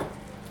 Anyway,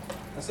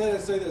 I say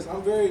this. I'm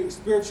a very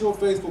spiritual,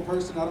 faithful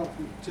person. I don't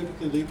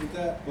typically lead with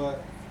that,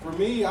 but for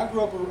me, I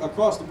grew up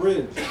across the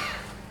bridge.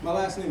 My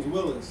last name's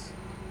Willis.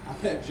 I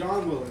met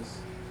John Willis,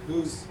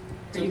 who's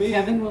to me.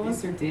 Kevin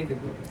Willis or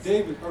David Willis?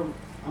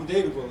 I'm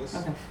David Willis.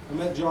 Okay. I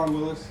met John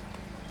Willis,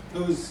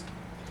 who's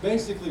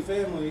basically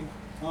family.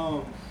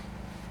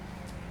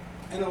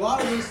 And a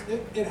lot of this,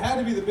 it had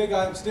to be the big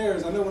guy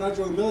upstairs. I know when I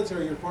joined the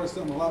military, you're part of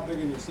something a lot bigger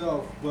than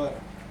yourself,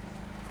 but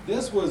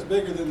this was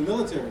bigger than the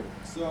military.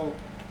 So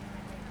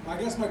I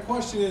guess my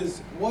question is,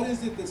 what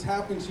is it that's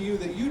happened to you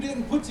that you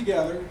didn't put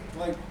together,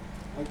 like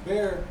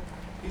Bear,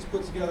 he's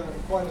put together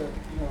quite a,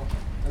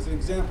 as an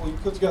example, he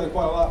put together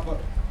quite a lot, but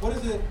what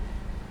is it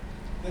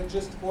that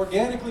just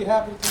organically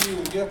happened to you,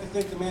 and you have to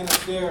thank the man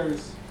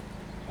upstairs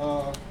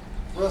for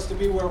us to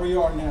be where we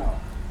are now?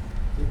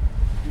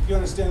 If you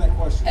understand that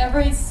question.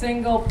 Every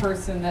single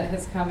person that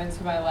has come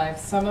into my life,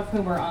 some of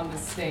whom are on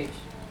this stage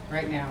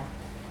right now,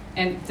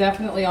 and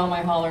definitely all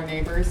my holler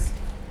neighbors,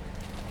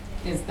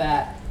 is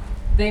that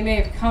they may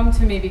have come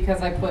to me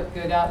because I put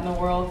good out in the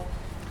world,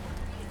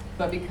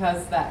 but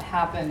because that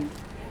happened,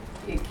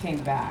 it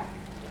came back.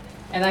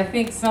 And I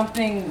think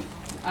something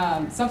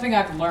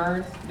I've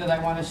learned that I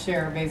want to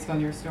share based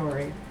on your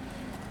story.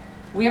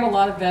 We have a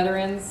lot of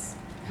veterans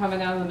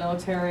coming out of the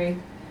military,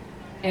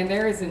 and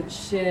there isn't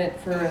shit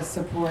for a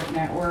support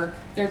network.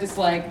 They're just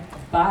like,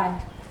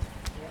 bye.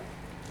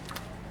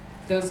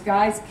 Those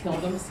guys kill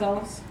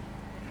themselves.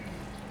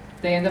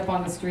 They end up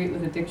on the street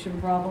with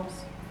addiction problems.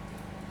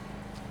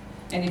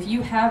 And if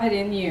you have it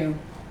in you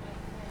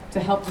to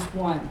help just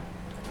one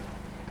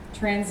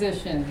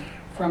transition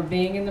from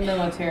being in the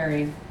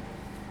military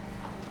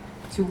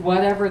to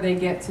whatever they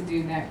get to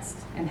do next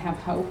and have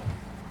hope,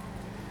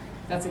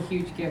 that's a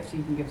huge gift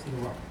you can give to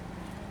the world.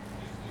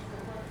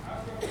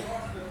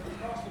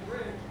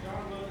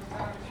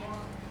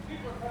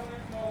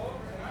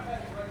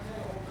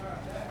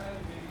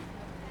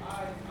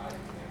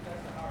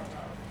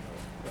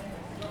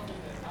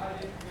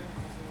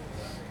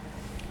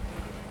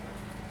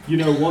 You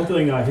know, one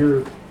thing I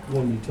hear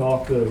when you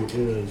talk, though,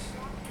 is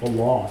a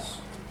loss.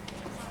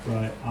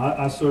 right?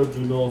 I served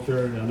in the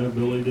military, and I know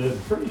Billy did. I'm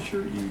pretty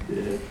sure you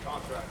did.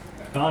 Contract.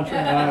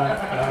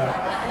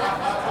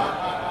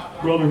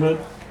 Brotherhood.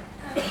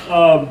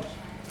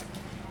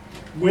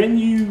 When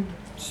you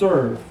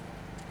serve,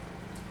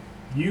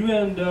 you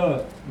end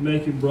up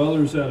making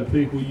brothers out of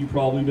people you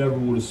probably never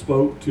would have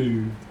spoke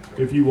to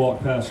if you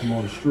walked past them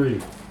on the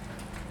street.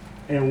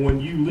 And when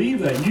you leave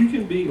that, you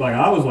can be like,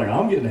 I was like,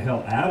 I'm getting the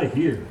hell out of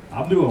here.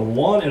 I'm doing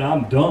one and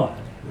I'm done,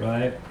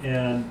 right?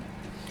 And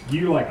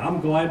you're like,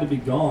 I'm glad to be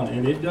gone.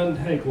 And it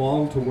doesn't take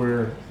long to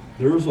where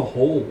there's a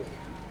hole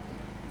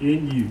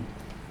in you.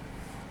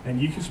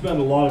 And you can spend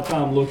a lot of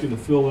time looking to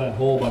fill that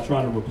hole by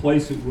trying to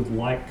replace it with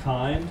like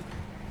kind.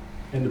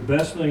 And the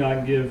best thing I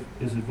can give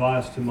is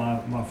advice to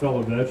my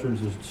fellow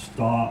veterans is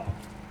stop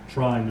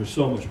trying. There's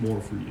so much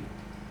more for you.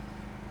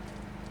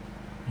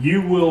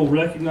 You will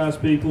recognize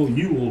people.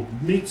 You will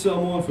meet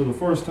someone for the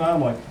first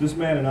time like this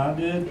man and I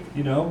did,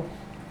 you know,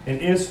 and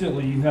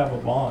instantly you have a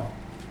bond.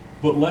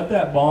 But let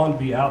that bond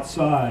be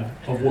outside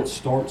of what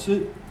starts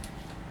it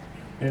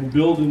and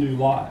build a new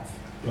life,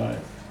 right?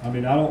 I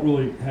mean, I don't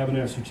really have an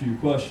answer to your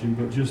question,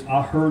 but just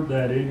I heard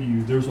that in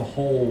you. There's a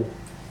hole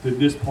that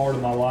this part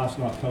of my life's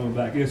not coming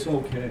back. It's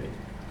okay.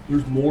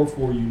 There's more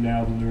for you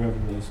now than there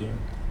ever was there.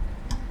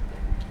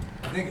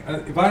 I think,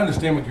 if I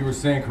understand what you were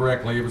saying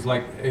correctly, it was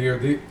like,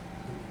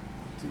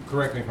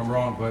 correct me if I'm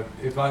wrong, but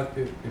if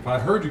I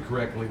heard you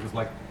correctly, it was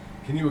like,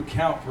 can you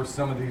account for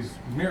some of these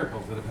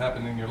miracles that have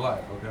happened in your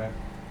life, okay?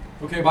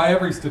 Okay, by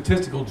every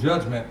statistical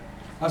judgment,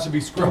 I should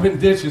be scrubbing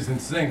dishes and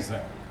Sing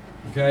Sing,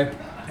 okay?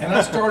 And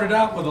I started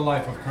out with a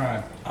life of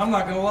crime. I'm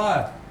not gonna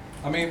lie.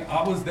 I mean,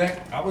 I was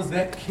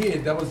that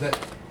kid, that was that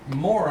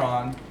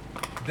moron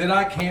that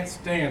I can't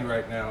stand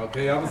right now,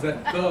 okay? I was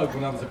that thug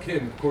when I was a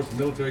kid, and of course the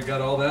military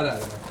got all that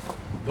out of me.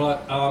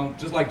 But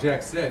just like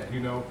Jack said,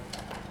 you know,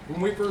 when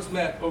we first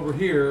met over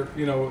here,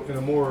 you know, in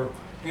a more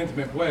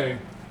intimate way,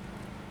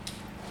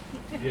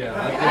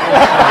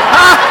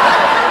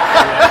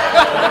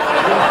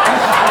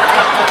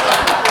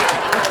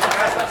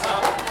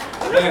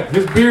 Man,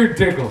 his beard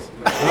tickles.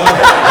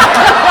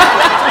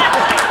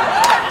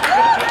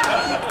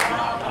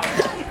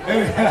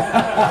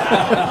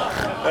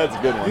 That's a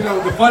good one. You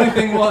know, the funny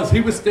thing was, he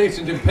was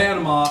stationed in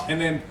Panama,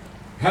 and then,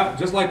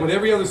 just like with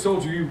every other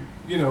soldier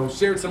you know,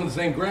 shared some of the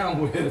same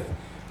ground with,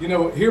 you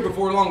know, here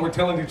before long, we're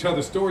telling each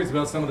other stories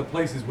about some of the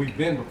places we've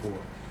been before.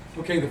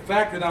 Okay, the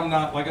fact that I'm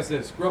not, like I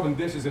said, scrubbing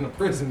dishes in a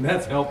prison,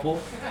 that's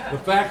helpful. The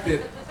fact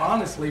that,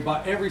 honestly,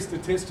 by every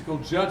statistical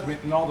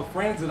judgment and all the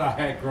friends that I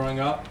had growing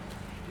up,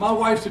 my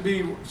wife should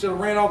have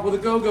ran off with a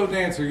go-go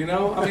dancer, you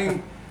know? I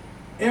mean,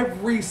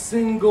 every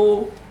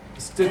single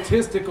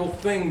statistical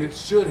thing that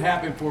should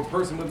happen for a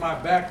person with my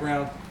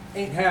background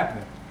ain't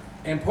happening.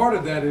 And part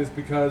of that is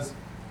because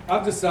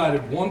I've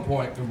decided one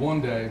point and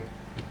one day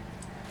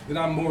that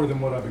I'm more than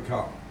what I've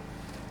become.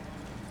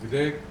 You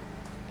dig?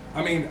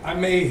 I mean, I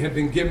may have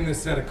been given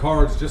this set of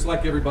cards just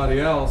like everybody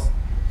else,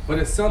 but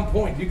at some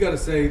point you got to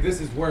say,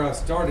 this is where I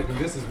started and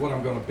this is what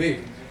I'm going to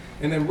be.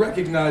 And then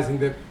recognizing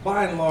that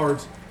by and large,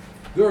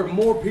 there are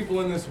more people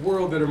in this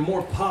world that are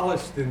more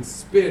polished than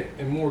spit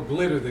and more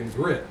glitter than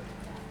grit.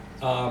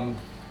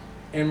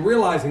 And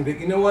realizing that,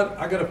 you know what,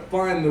 I got to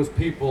find those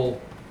people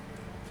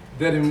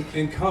that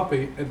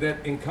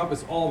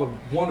encompass all the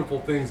wonderful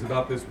things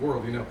about this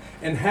world, you know,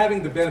 and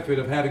having the benefit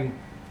of having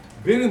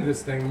been in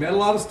this thing, met a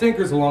lot of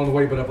stinkers along the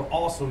way, but I've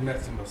also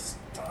met some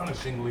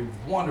astonishingly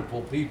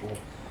wonderful people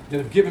that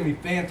have given me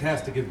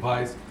fantastic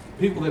advice,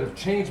 people that have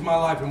changed my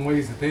life in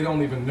ways that they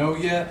don't even know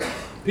yet,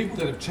 people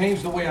that have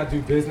changed the way I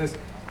do business,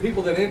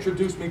 people that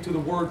introduced me to the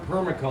word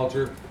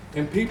permaculture,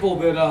 and people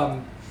that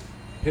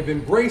have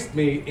embraced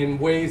me in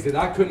ways that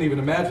I couldn't even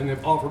imagine,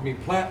 have offered me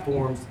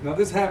platforms. Now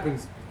this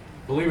happens,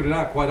 believe it or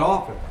not, quite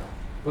often.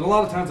 But a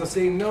lot of times I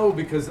say no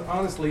because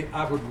honestly,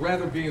 I would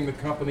rather be in the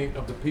company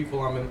of the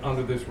people I'm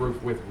under this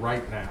roof with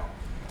right now.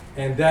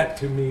 And that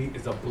to me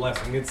is a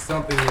blessing. It's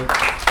something that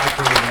I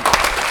can't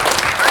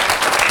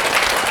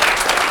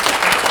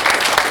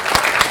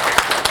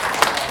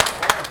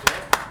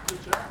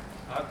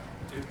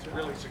even. It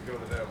really should go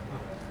to them.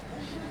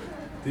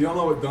 Do y'all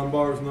know what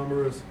Dunbar's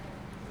number is?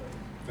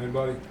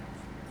 Anybody?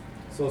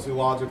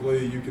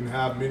 Sociologically, you can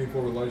have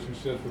meaningful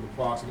relationships with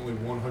approximately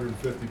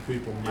 150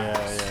 people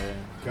max.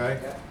 Okay?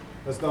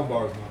 That's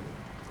Dunbar's number.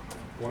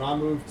 When I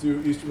moved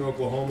to eastern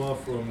Oklahoma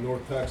from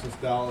North Texas,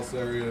 Dallas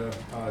area,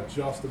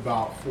 just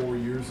about 4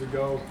 years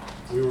ago,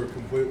 we were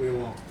completely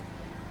alone.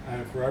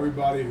 And for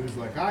everybody who's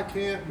like, I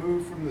can't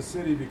move from the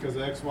city because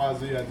of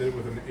XYZ, I did it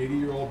with an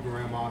 80-year-old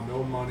grandma,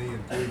 no money,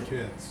 and 3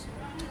 kids,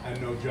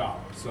 and no job.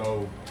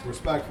 So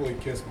respectfully,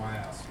 kiss my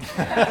ass.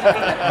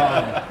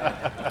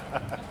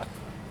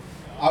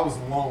 I was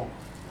alone,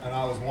 and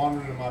I was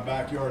wandering in my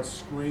backyard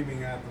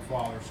screaming at the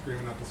Father,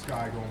 screaming at the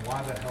sky, going,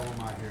 why the hell am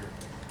I here?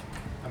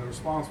 And the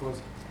response was,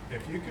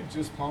 if you could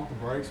just pump the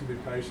brakes and be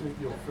patient,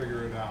 you'll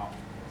figure it out.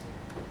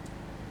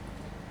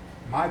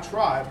 My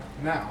tribe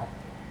now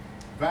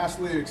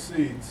vastly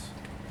exceeds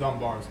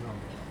Dunbar's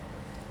number.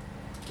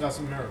 That's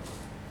a miracle,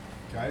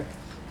 okay?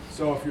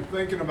 So if you're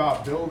thinking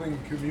about building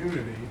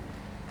community,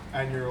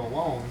 and you're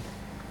alone,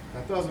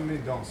 that doesn't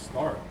mean don't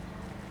start.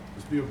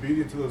 Just be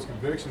obedient to those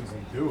convictions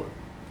and do it.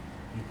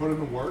 You put in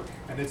the work,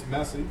 and it's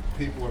messy.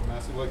 People are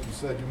messy. Like you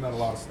said, you met a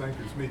lot of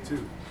stinkers. Me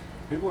too.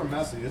 People are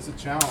messy. It's a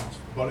challenge,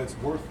 but it's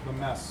worth the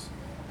mess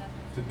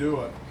to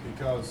do it,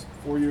 because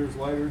 4 years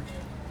later,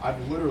 I've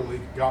literally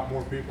got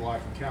more people I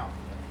can count.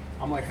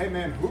 I'm like, hey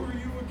man, who are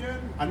you again?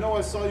 I know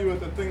I saw you at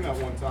the thing that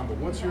one time, but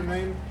what's your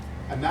name?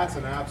 And that's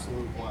an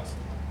absolute blessing.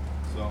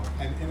 So,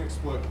 and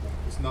inexplicable.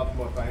 It's nothing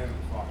but I am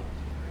your father.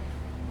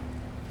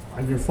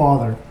 I'm your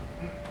father.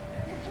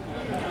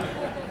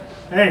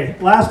 Hey,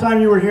 last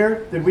time you were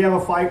here, did we have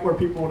a fight where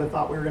people would have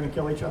thought we were going to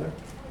kill each other?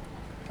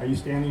 Are you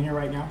standing here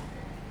right now?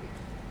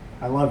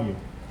 I love you.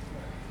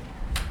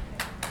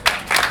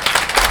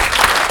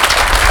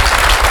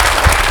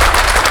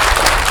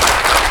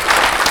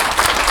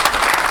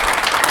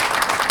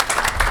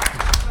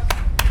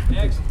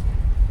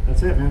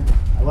 That's it, man.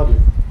 I love you.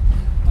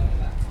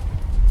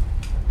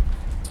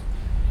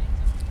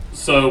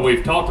 So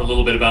we've talked a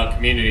little bit about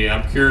community.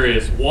 I'm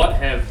curious, what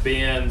have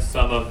been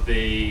some of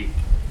the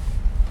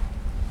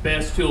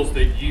best tools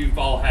that you've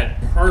all had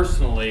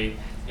personally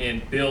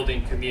in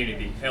building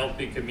community,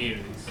 healthy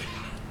communities?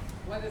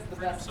 What is the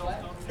best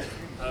what?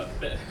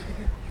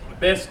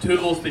 Best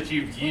tools that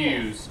you've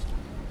used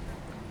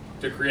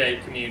to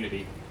create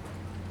community.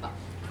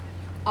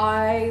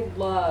 I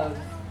love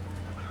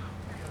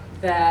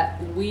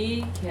that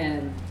we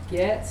can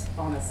get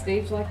on a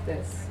stage like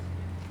this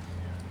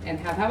and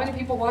have how many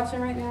people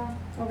watching right now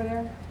over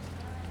there?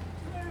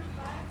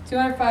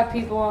 205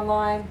 people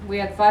online. We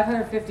had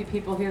 550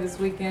 people here this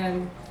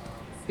weekend,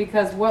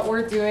 because what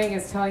we're doing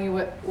is telling you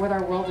what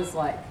our world is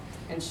like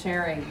and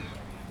sharing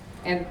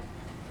and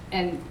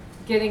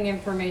getting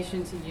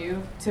information to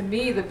you. To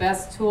me, the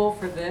best tool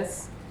for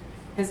this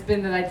has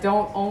been that I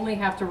don't only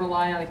have to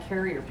rely on a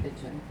carrier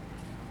pigeon.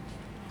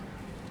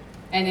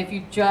 And if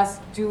you just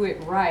do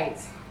it right,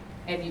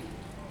 and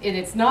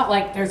it's not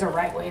like there's a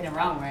right way and a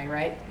wrong way,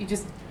 right? You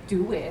just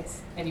do it,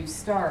 and you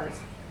start,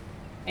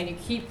 and you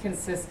keep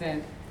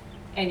consistent,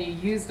 and you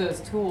use those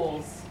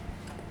tools.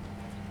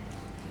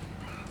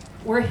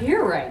 We're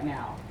here right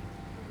now.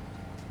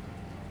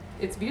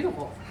 It's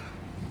beautiful.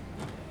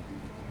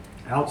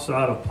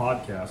 Outside of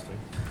podcasting,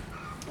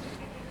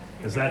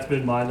 because that's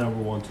been my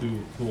number one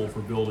tool for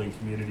building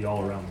community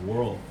all around the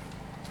world.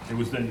 It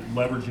was then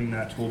leveraging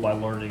that tool by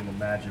learning the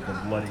magic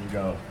of letting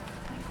go.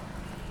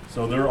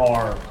 So there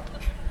are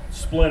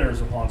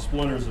splinters upon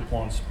splinters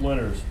upon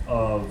splinters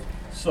of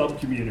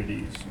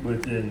sub-communities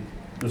within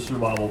the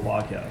Survival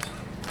Podcast.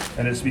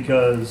 And it's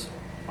because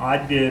I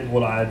did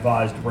what I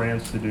advised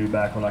brands to do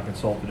back when I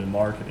consulted in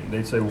marketing.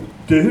 They'd say, well,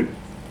 dude,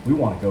 we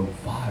want to go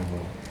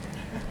viral.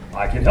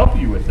 I can help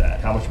you with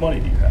that. How much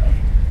money do you have?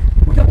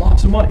 We got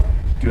lots of money.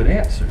 Good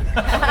answer.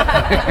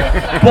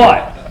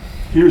 But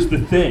here's the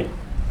thing.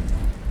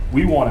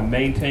 We want to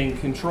maintain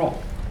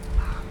control.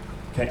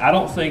 Okay, I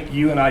don't think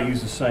you and I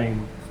use the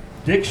same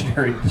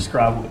dictionary to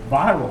describe what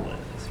viral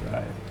is,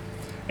 right?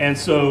 And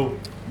so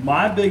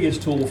my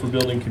biggest tool for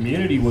building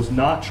community was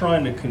not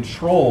trying to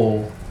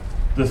control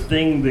the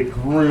thing that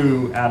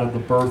grew out of the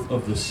birth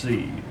of the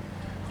seed.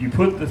 You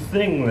put the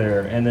thing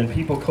there, and then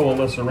people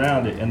coalesce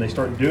around it, and they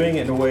start doing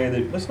it in a way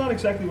that's not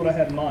exactly what I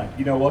had in mind.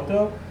 You know what,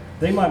 though?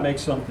 They might make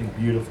something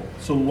beautiful.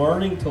 So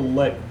learning to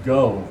let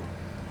go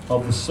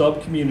of the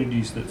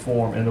sub-communities that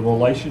form and the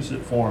relations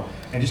that form,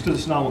 and just because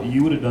it's not what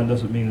you would have done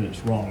doesn't mean that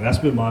it's wrong. That's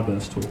been my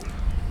best tool.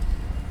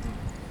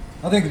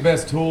 I think the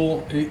best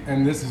tool,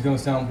 and this is going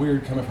to sound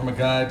weird coming from a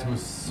guy to a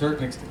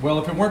certain extent. Well,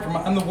 if it weren't for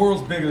I'm the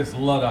world's biggest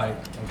Luddite,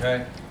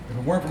 okay? If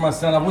it weren't for my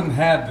son, I wouldn't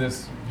have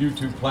this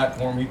YouTube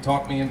platform. He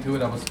talked me into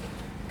it. I was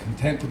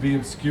content to be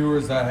obscure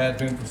as I had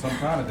been for some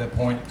time at that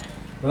point.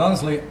 But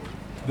honestly,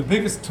 the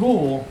biggest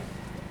tool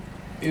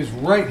is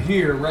right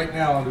here, right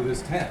now under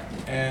this tent.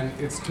 And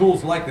it's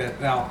tools like that.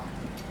 Now,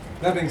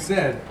 that being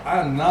said,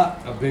 I'm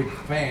not a big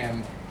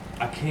fan.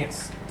 I can't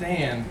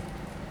stand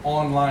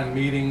online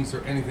meetings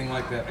or anything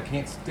like that. I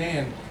can't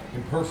stand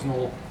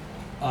impersonal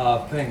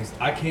things.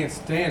 I can't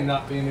stand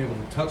not being able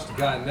to touch the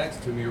guy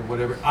next to me or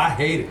whatever. I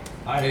hate it.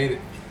 I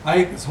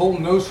hate this whole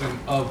notion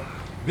of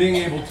being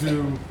able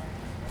to,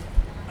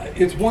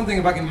 it's one thing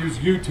if I can use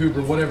YouTube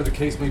or whatever the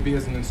case may be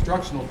as an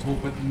instructional tool,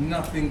 but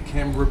nothing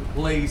can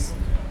replace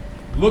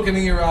looking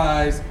in your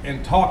eyes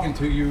and talking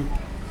to you,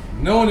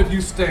 knowing if you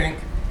stink,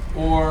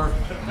 or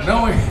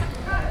knowing,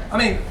 I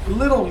mean,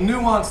 little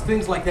nuanced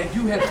things like that.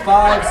 You have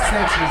 5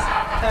 senses.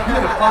 You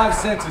have 5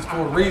 senses for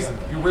a reason.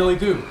 You really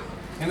do.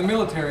 In the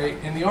military,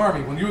 in the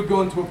Army, when you would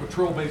go into a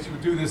patrol base, you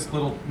would do this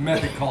little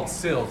method called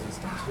SILS.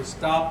 It's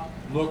stop,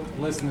 look,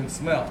 listen, and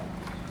smell.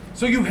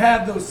 So you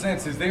have those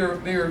senses.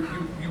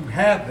 You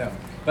have them.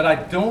 But I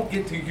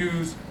get to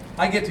use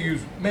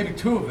maybe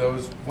 2 of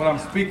those when I'm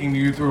speaking to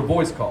you through a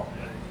voice call.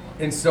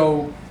 And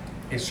so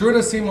it sure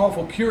does seem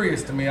awful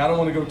curious to me. I don't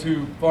want to go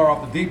too far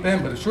off the deep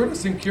end, but it sure does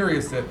seem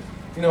curious that,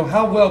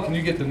 how well can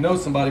you get to know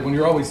somebody when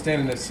you're always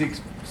standing at 6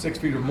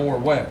 feet or more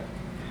away?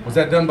 Was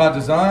that done by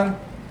design?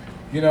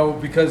 You know,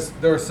 because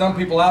there are some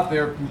people out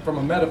there from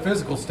a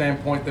metaphysical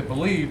standpoint that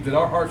believe that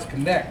our hearts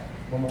connect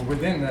when we're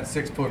within that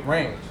 6-foot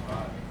range.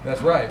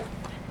 That's right.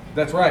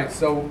 That's right.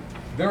 So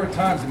there are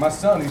times that my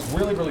son, he's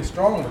really, really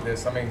strong with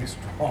this. I mean, he's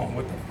strong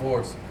with the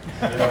force.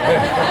 You know,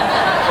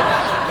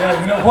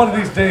 yeah, you know, one of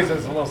these days,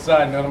 as a little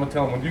side note, I'm going to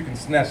tell him, when you can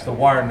snatch the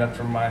wire nut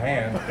from my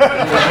hand.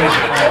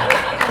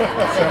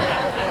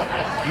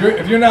 So,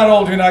 if you're not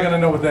old, you're not going to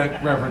know what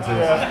that reference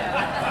is.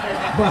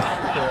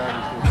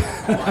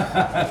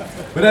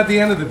 But at the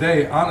end of the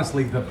day,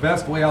 honestly, the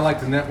best way I like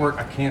to network,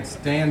 I can't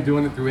stand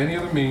doing it through any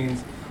other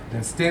means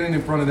than standing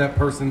in front of that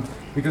person,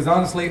 because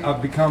honestly,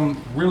 I've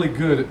become really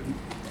good at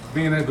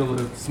being able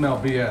to smell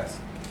BS.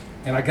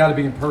 And I got to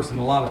be in person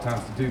a lot of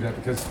times to do that,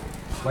 because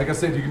like I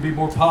said, you can be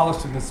more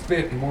polished than the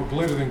spit and more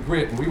glitter than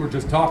grit. And we were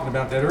just talking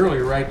about that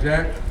earlier, right,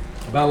 Jack?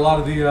 About a lot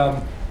of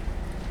the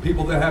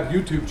people that have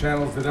YouTube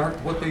channels that aren't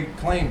what they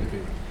claim to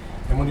be.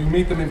 And when you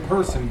meet them in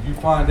person, you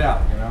find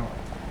out, you know?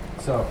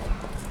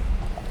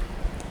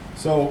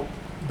 So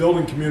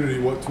building community,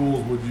 what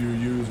tools would you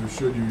use or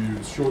should you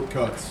use?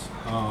 Shortcuts.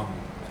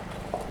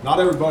 Not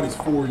everybody's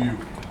for you.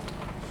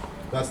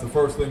 That's the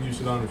first thing you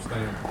should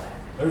understand.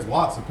 There's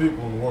lots of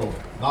people in the world.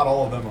 Not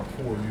all of them are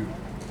for you.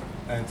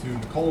 And to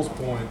Nicole's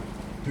point,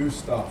 do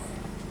stuff.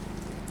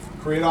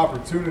 Create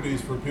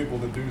opportunities for people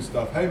to do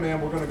stuff. Hey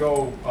man, we're going to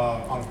go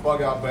on a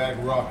bug out bag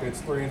ruck.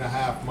 It's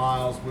 3.5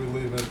 miles. We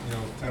leave at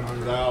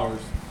 1000 hours.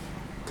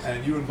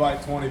 And you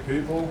invite 20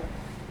 people.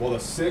 Well, the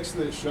 6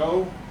 that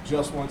show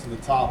just went to the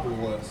top of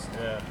the list.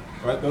 Yeah.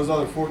 Right? Those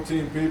other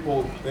 14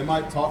 people, they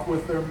might talk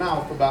with their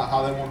mouth about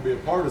how they want to be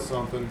a part of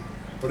something.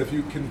 But if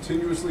you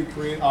continuously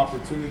create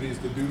opportunities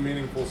to do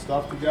meaningful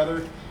stuff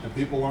together and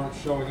people aren't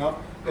showing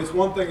up, it's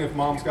one thing if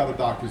mom's got a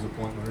doctor's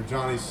appointment or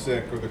Johnny's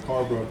sick or the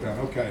car broke down,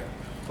 okay.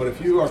 But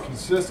if you are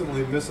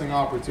consistently missing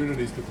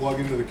opportunities to plug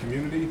into the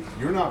community,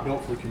 you're not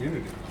built for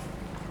community,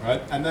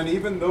 right? And then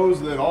even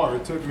those that are,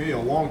 it took me a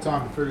long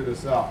time to figure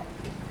this out.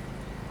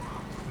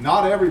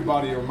 Not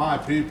everybody are my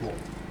people.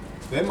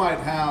 They might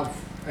have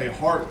a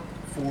heart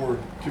for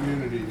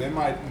community. They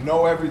might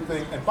know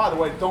everything. And by the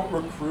way, don't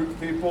recruit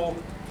people.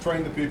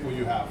 Train the people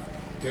you have.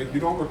 Okay? You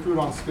don't recruit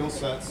on skill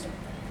sets.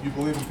 You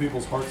believe in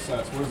people's heart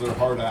sets. Where's their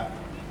heart at?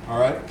 All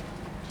right?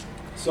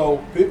 So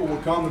people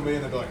will come to me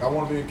and they'll be like, I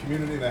want to be in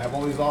community. And they have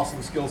all these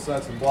awesome skill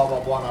sets and blah, blah,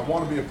 blah. And I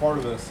want to be a part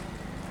of this.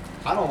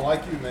 I don't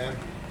like you, man.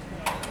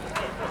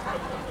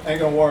 Ain't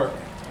going to work.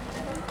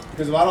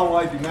 Because if I don't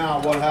like you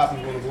now, what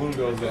happens when the balloon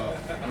goes up?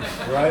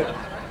 Right?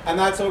 And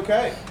that's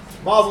okay.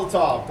 Mazel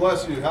tov.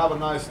 Bless you. Have a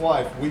nice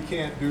life. We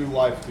can't do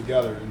life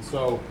together. And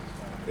so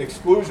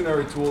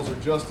exclusionary tools are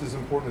just as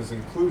important as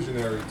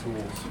inclusionary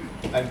tools,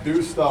 and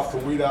do stuff to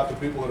weed out the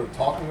people that are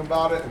talking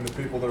about it and the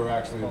people that are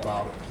actually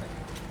about it.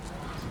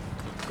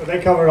 So they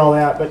covered all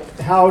that, but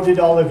how did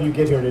all of you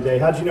get here today?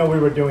 How did you know we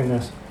were doing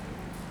this?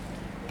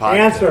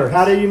 Answer,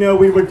 how do you know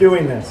we were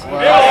doing this?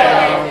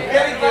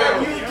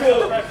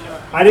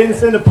 I didn't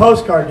send a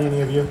postcard to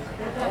any of you.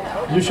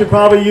 You should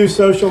probably use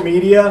social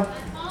media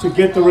to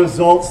get the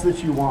results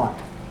that you want.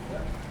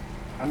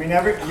 I mean,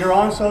 you're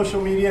on social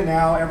media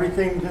now.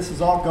 This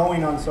is all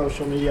going on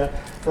social media.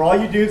 For all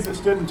you dudes that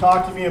stood and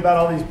talked to me about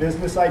all these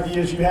business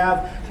ideas you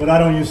have, but I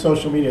don't use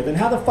social media, then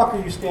how the fuck are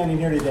you standing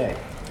here today?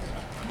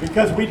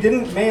 Because we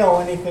didn't mail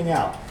anything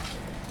out.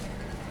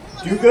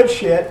 Do good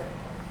shit.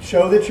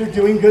 Show that you're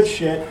doing good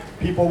shit.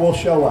 People will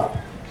show up.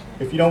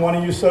 If you don't want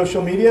to use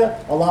social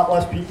media, a lot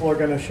less people are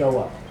going to show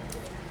up.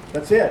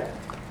 That's it.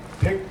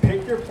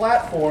 Pick your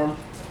platform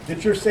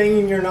that you're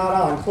saying you're not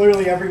on.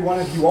 Clearly, every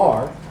one of you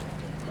are.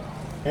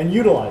 And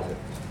utilize it,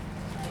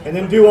 and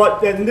then do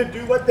what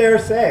they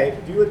say,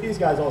 do what these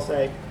guys all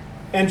say,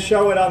 and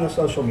show it on the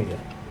social media.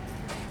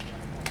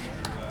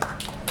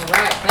 All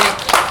right,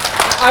 thanks.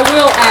 I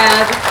will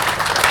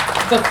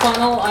add the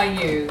funnel I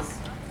use.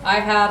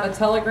 I have a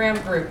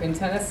Telegram group in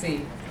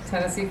Tennessee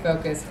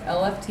focused,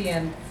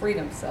 LFTN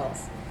Freedom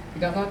Cells. If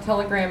you don't know what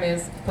Telegram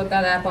is, put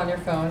that app on your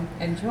phone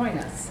and join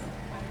us.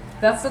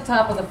 That's the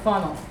top of the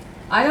funnel.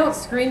 I don't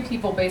screen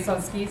people based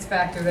on Skeets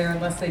Factor there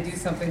unless they do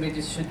something they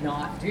just should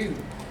not do,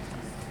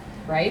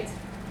 right?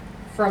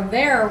 From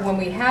there, when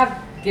we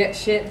have Get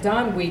Shit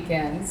Done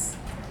weekends,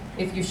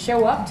 if you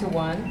show up to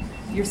one,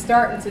 you're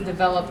starting to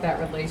develop that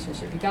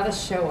relationship. You gotta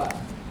show up.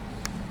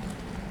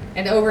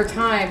 And over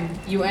time,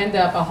 you end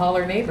up a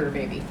holler neighbor,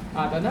 maybe.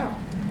 I don't know.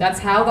 That's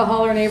how the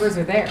holler neighbors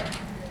are there.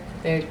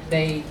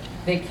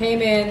 They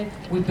came in,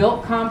 we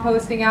built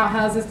composting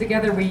outhouses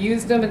together, we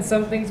used them, and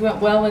some things went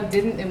well and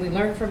didn't, and we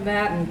learned from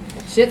that, and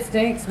shit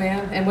stinks,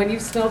 man. And when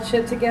you've smelled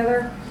shit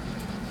together,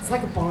 it's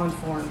like a bond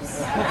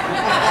forms.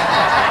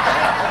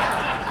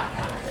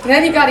 And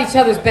then you got each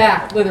other's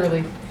back,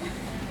 literally.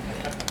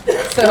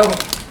 So,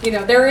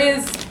 there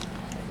is,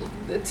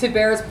 to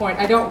Bear's point,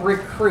 I don't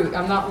recruit.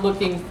 I'm not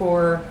looking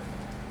for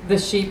the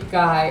sheep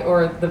guy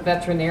or the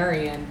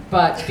veterinarian,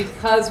 but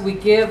because we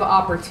give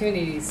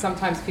opportunities,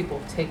 sometimes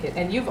people take it.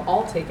 And you've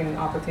all taken an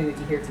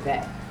opportunity here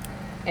today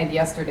and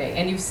yesterday,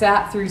 and you've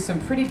sat through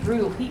some pretty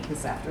brutal heat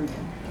this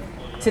afternoon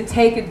to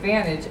take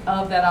advantage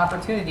of that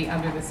opportunity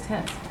under this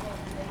tent.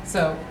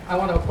 So I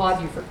want to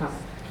applaud you for coming.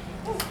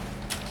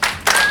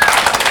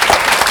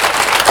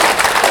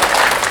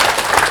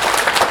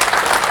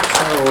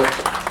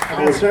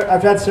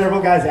 I've had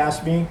several guys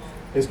ask me,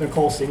 is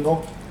Nicole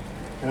single?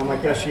 And I'm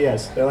like, yes, she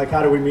is. They're like,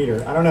 how do we meet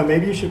her? I don't know,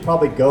 maybe you should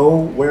probably go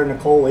where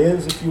Nicole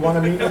is if you want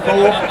to meet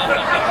Nicole.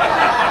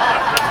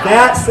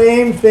 That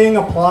same thing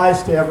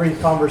applies to every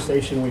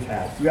conversation we've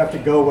had. You have to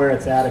go where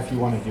it's at if you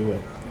want to do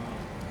it.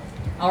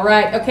 All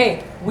right,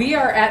 okay, we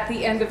are at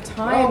the end of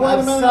time wait a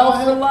of minute,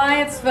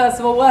 Self-Reliance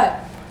Festival. What?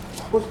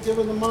 Was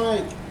given the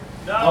mic.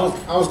 I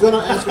was going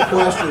to ask a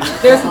question.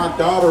 My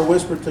daughter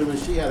whispered to me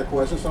she had a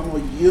question, so I'm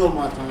going to yield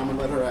my time and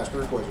let her ask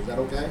her question. Is that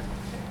okay?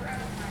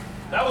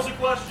 That was a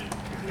question.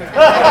 Okay,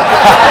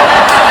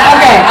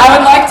 I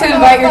would like to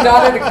invite your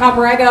daughter to come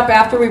right up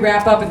after we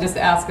wrap up and just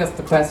ask us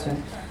the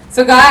question.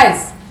 So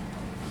guys,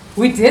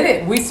 we did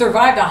it. We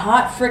survived a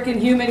hot frickin'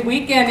 humid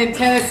weekend in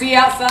Tennessee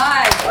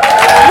outside.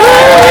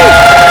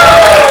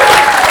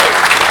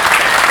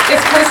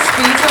 Is Chris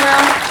Speeds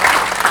around?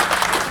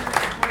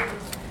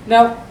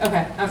 No?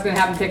 Okay, I was gonna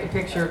have him take a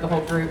picture of the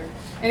whole group.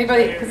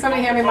 Anybody, can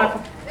somebody hand me my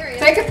phone?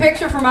 Take a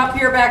picture from up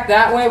here back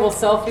that way, we'll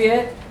selfie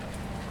it.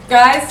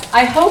 Guys,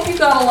 I hope you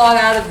got a lot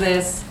out of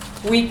this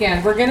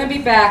weekend. We're gonna be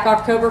back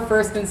October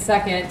 1st and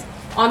 2nd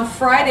on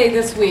Friday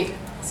this week.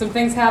 Some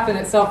things happen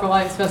at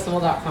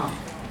selfreliancefestival.com.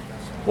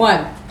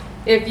 One,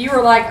 if you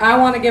are like, I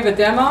want to give a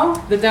demo,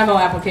 the demo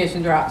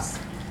application drops.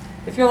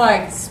 If you're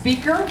like,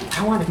 speaker,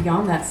 I want to be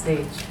on that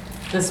stage,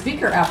 the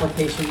speaker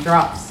application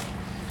drops.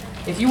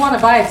 If you want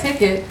to buy a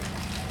ticket,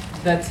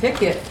 the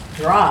ticket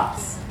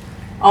drops.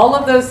 All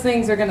of those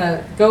things are going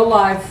to go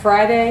live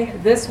Friday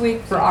this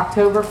week for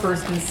October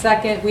 1st and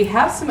 2nd. We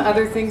have some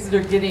other things that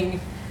are getting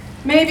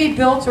maybe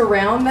built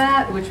around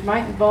that, which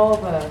might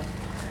involve a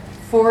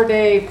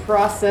 4-day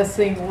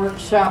processing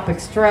workshop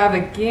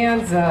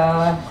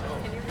extravaganza.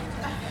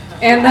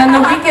 And then the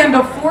weekend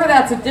before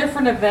that's a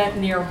different event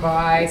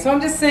nearby. So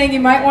I'm just saying you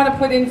might want to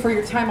put in for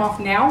your time off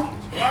now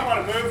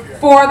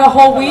for the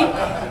whole week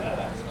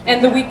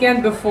and the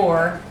weekend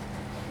before,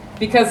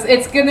 because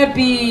it's going to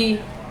be,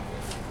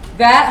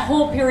 that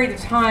whole period of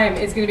time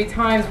is going to be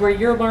times where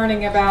you're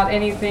learning about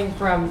anything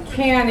from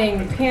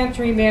canning,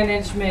 pantry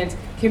management,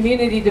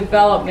 community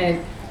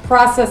development,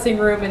 processing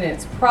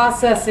ruminants,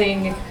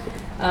 processing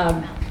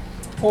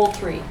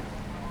poultry.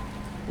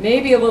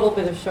 Maybe a little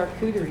bit of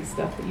charcuterie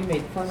stuff that you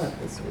made fun of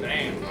this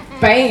week.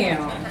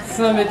 Bam!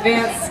 Some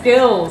advanced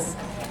skills.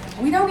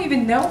 We don't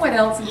even know what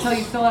else until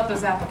you fill out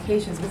those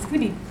applications, but it's going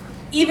to be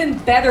even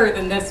better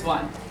than this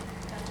one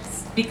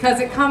because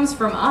it comes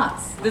from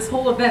us. This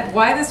whole event,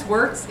 why this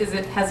works is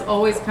it has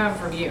always come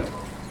from you.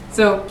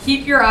 So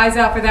keep your eyes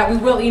out for that. We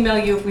will email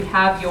you if we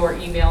have your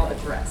email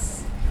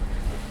address.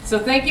 So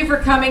thank you for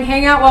coming.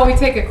 Hang out while we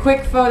take a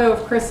quick photo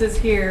of Chris's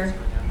here.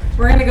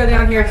 We're going to go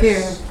down here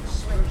too.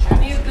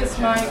 Mute this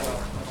mic.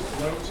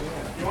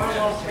 You want to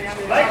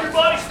stand up? Make your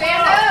body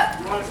stand up.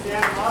 You want to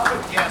stand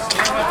up? Yes,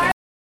 stand up.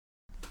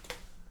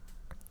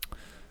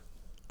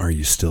 Are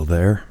you still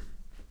there?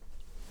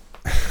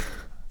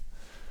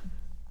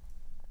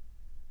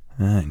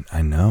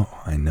 I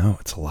know.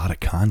 It's a lot of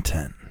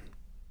content.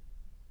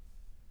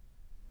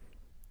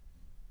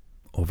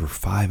 Over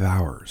 5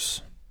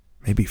 hours,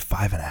 maybe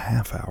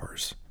 5.5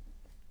 hours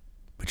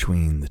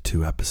between the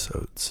two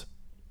episodes.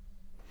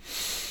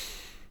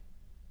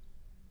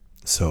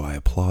 So I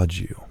applaud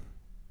you.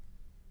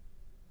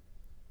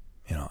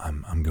 You know,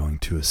 I'm going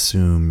to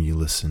assume you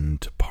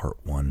listened to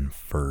part 1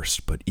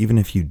 first, but even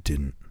if you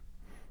didn't,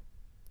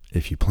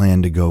 if you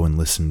plan to go and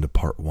listen to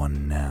part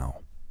 1 now,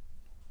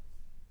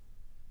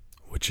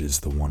 which is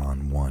the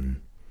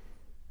one-on-one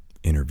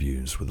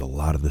interviews with a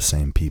lot of the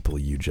same people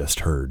you just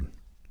heard,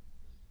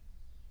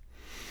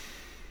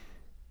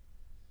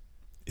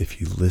 if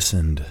you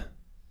listened,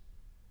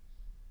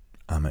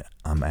 I'm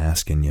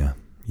asking you,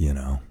 you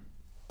know,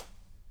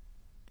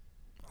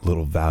 a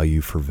little value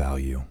for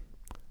value.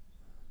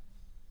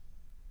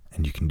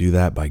 And you can do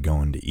that by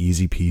going to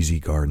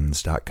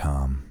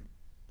easypeasygardens.com,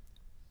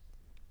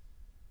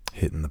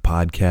 hitting the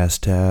podcast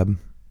tab,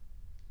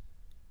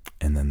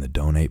 and then the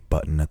donate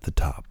button at the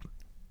top.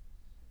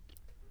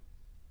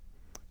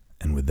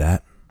 And with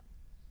that,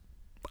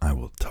 I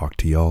will talk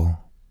to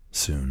y'all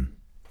soon.